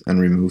targeted and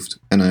removed.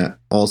 And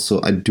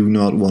I do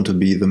not want to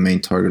be the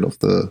main target of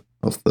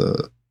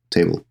the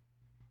table.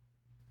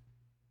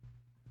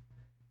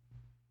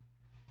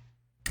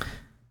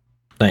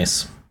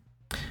 Nice.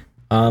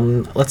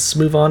 Let's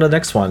move on to the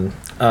next one.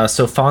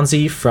 So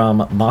Fonzie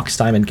from Mox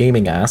Diamond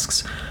Gaming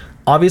asks,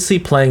 obviously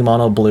playing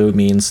mono blue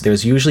means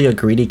there's usually a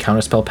greedy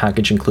counterspell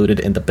package included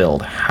in the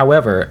build.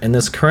 However, in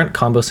this current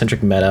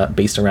combo-centric meta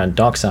based around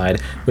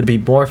Dockside, would it be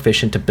more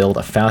efficient to build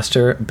a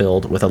faster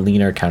build with a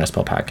leaner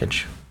counterspell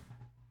package?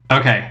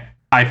 Okay.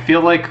 I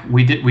feel like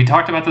we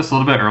talked about this a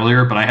little bit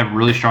earlier, but I have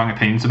really strong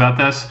opinions about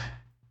this.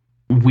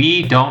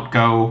 We don't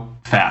go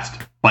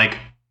fast. Like,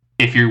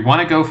 if you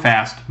want to go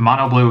fast,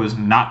 Mono Blue is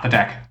not the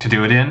deck to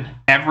do it in.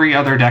 Every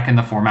other deck in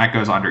the format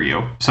goes under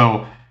you.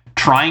 So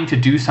trying to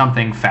do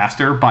something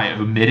faster by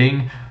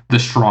omitting the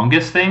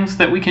strongest things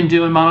that we can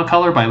do in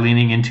monocolor by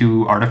leaning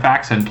into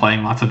artifacts and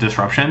playing lots of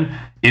disruption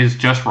is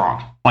just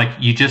wrong. Like,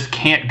 you just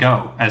can't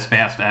go as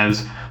fast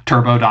as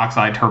Turbo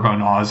Dockside, Turbo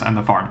Naws, and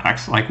the farm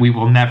decks. Like, we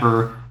will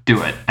never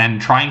do it.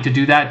 And trying to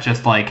do that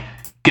just, like,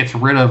 gets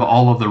rid of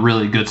all of the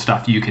really good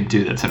stuff you can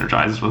do that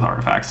synergizes with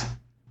artifacts.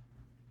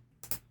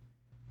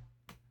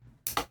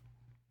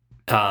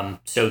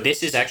 So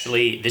this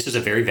is a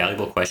very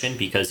valuable question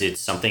because it's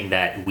something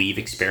that we've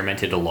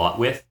experimented a lot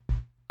with.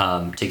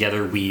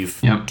 Together,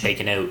 we've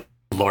taken out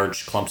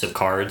large clumps of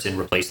cards and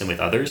replaced them with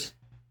others.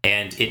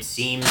 And it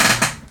seems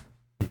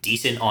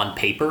decent on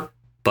paper,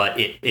 but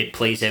it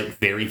plays out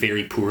very,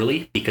 very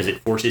poorly because it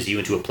forces you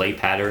into a play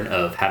pattern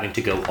of having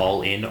to go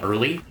all in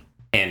early.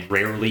 And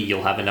rarely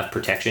you'll have enough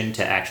protection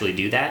to actually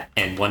do that.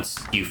 And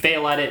once you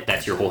fail at it,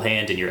 that's your whole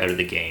hand and you're out of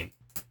the game.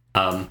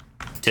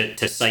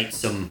 To cite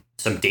some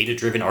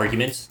data-driven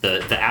arguments,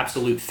 the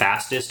absolute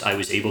fastest I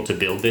was able to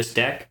build this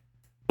deck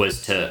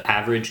was to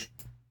average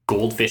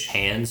Goldfish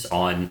hands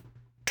on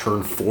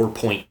turn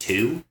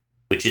 4.2,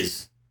 which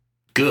is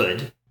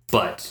good,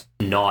 but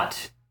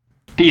not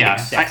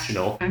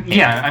exceptional.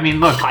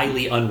 Look,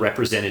 highly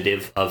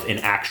unrepresentative of an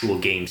actual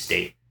game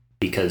state,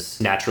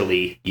 because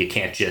naturally you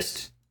can't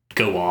just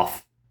go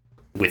off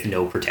with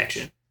no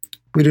protection.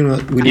 We do not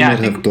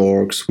have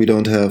dorks. We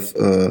don't have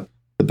the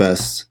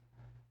best.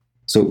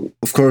 So,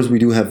 of course, we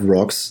do have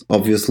rocks,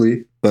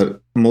 obviously,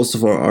 but most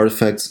of our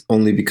artifacts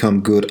only become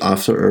good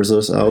after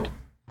Urza's out.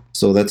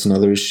 So that's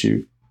another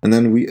issue. And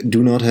then we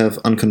do not have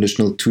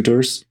unconditional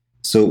tutors.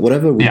 So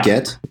whatever we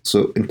get,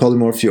 so in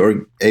Polymorph you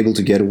are able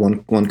to get a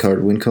one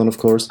card win con, of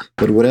course,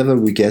 but whatever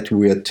we get,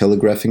 we are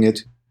telegraphing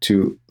it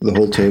to the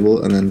whole table,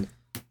 and then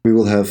we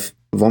will have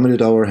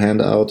vomited our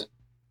hand out,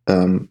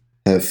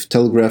 have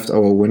telegraphed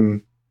our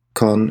win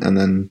con, and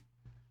then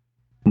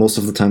most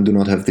of the time do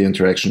not have the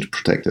interaction to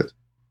protect it.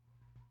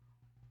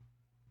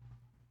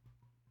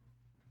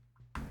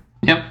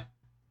 Yep.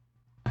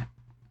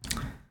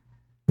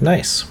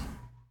 Nice.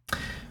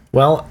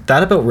 Well,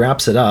 that about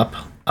wraps it up.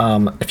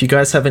 If you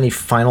guys have any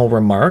final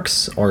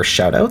remarks or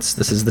shout-outs,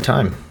 this is the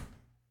time.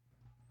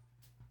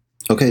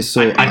 Okay,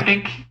 so I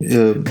think...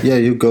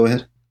 you go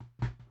ahead.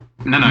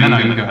 No,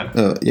 you go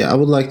ahead. I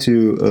would like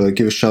to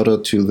give a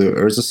shout-out to the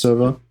Urza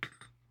server.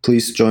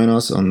 Please join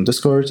us on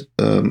Discord.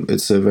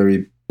 It's a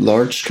very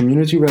large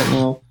community right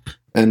now,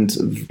 and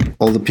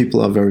all the people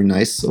are very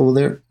nice over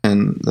there,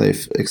 and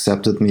they've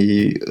accepted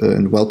me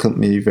and welcomed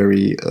me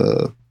very...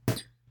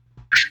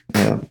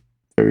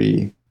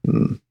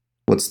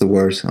 what's the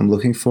word I'm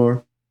looking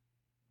for?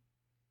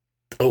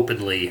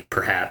 Openly,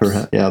 perhaps.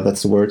 Yeah,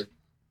 that's the word.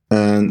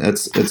 And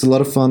it's a lot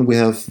of fun. We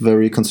have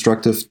very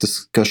constructive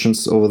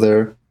discussions over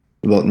there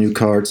about new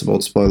cards,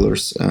 about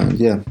spoilers, and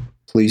yeah,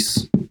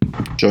 please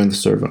join the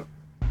server.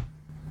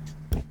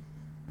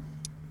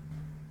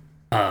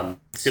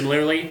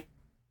 Similarly,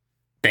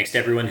 thanks to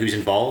everyone who's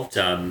involved.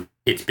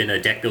 It's been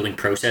a deck building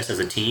process as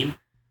a team.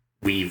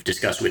 We've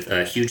discussed with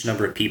a huge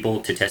number of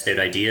people to test out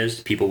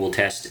ideas. People will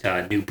test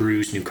new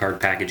brews, new card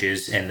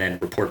packages, and then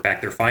report back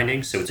their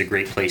findings. So it's a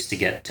great place to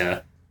get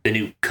the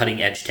new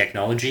cutting-edge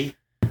technology.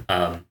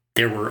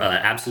 There were an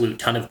absolute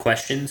ton of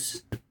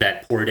questions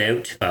that poured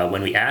out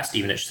when we asked,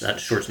 even at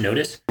such short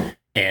notice.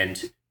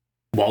 And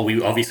while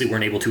we obviously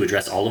weren't able to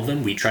address all of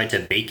them, we tried to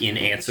bake in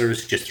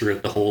answers just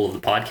throughout the whole of the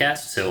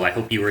podcast. So I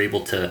hope you were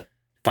able to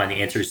find the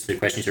answers to the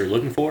questions you're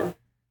looking for.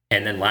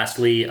 And then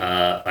lastly,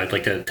 I'd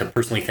like to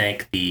personally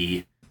thank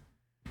the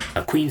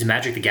Queen's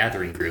Magic the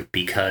Gathering group,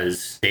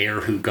 because they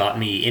are who got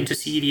me into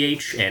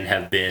CEDH and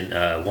have been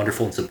a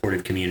wonderful and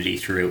supportive community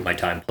throughout my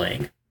time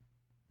playing.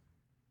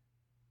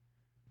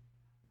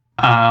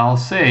 I'll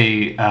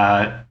say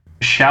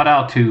shout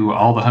out to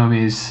all the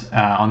homies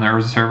on the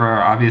Urza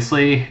server,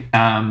 obviously.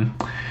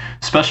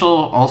 Special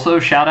also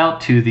shout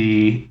out to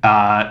the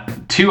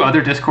two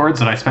other Discords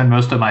that I spend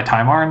most of my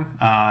time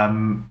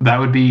on. That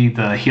would be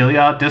the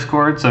Heliod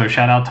Discord, so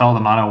shout out to all the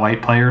mono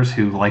white players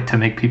who like to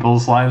make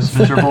people's lives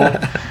miserable.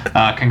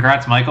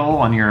 Congrats, Michael,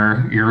 on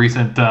your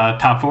recent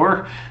top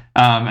 4.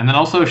 And then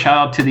also shout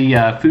out to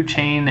the Food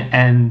Chain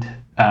and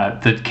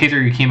the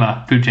Kaiser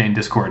Yukima Food Chain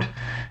Discord.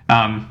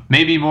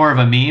 Maybe more of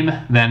a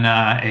meme than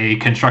a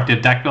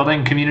constructive deck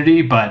building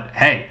community, but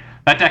hey,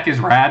 that deck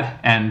is rad,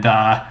 and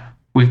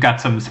we've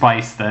got some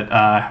spice that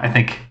I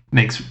think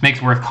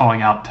makes worth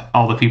calling out.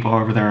 All the people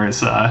over there is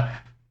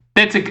they're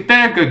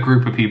a good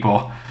group of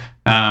people.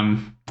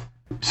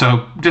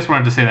 So just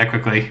wanted to say that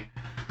quickly.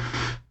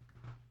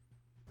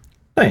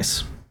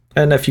 Nice.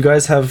 And if you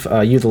guys have,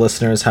 you the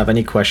listeners, have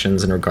any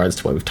questions in regards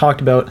to what we've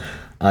talked about,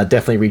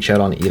 definitely reach out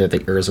on either the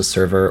Urza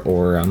server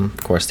or, of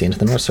course, the Into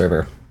the North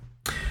server.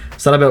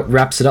 So that about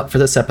wraps it up for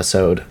this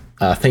episode.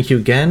 Thank you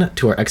again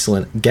to our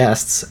excellent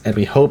guests, and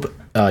we hope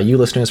you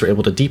listeners were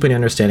able to deepen your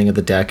understanding of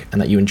the deck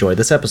and that you enjoyed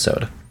this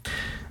episode.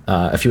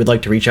 If you would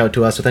like to reach out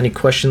to us with any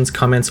questions,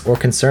 comments, or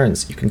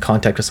concerns, you can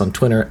contact us on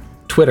Twitter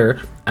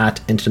Twitter at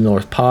Into the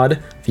North Pod,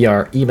 via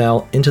our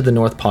email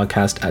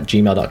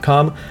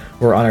intothenorthpodcast@gmail.com,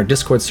 or on our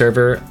Discord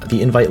server,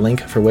 the invite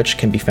link for which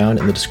can be found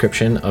in the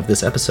description of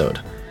this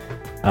episode.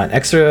 An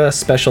extra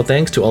special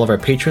thanks to all of our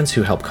patrons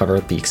who help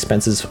cover the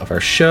expenses of our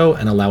show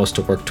and allow us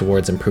to work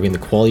towards improving the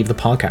quality of the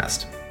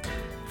podcast.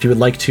 If you would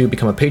like to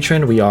become a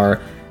patron, we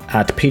are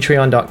at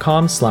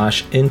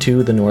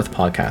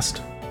patreon.com/intothenorthpodcast.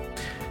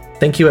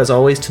 Thank you as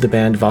always to the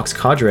band Vox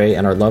Cadre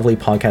and our lovely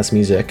podcast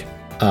music,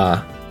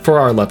 to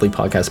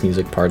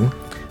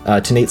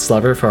Nate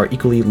Slover for our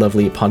equally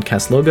lovely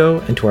podcast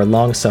logo, and to our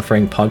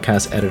long-suffering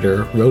podcast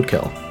editor,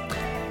 Roadkill.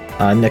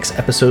 Next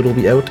episode will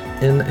be out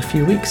in a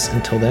few weeks.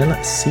 Until then,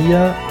 see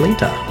ya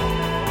later.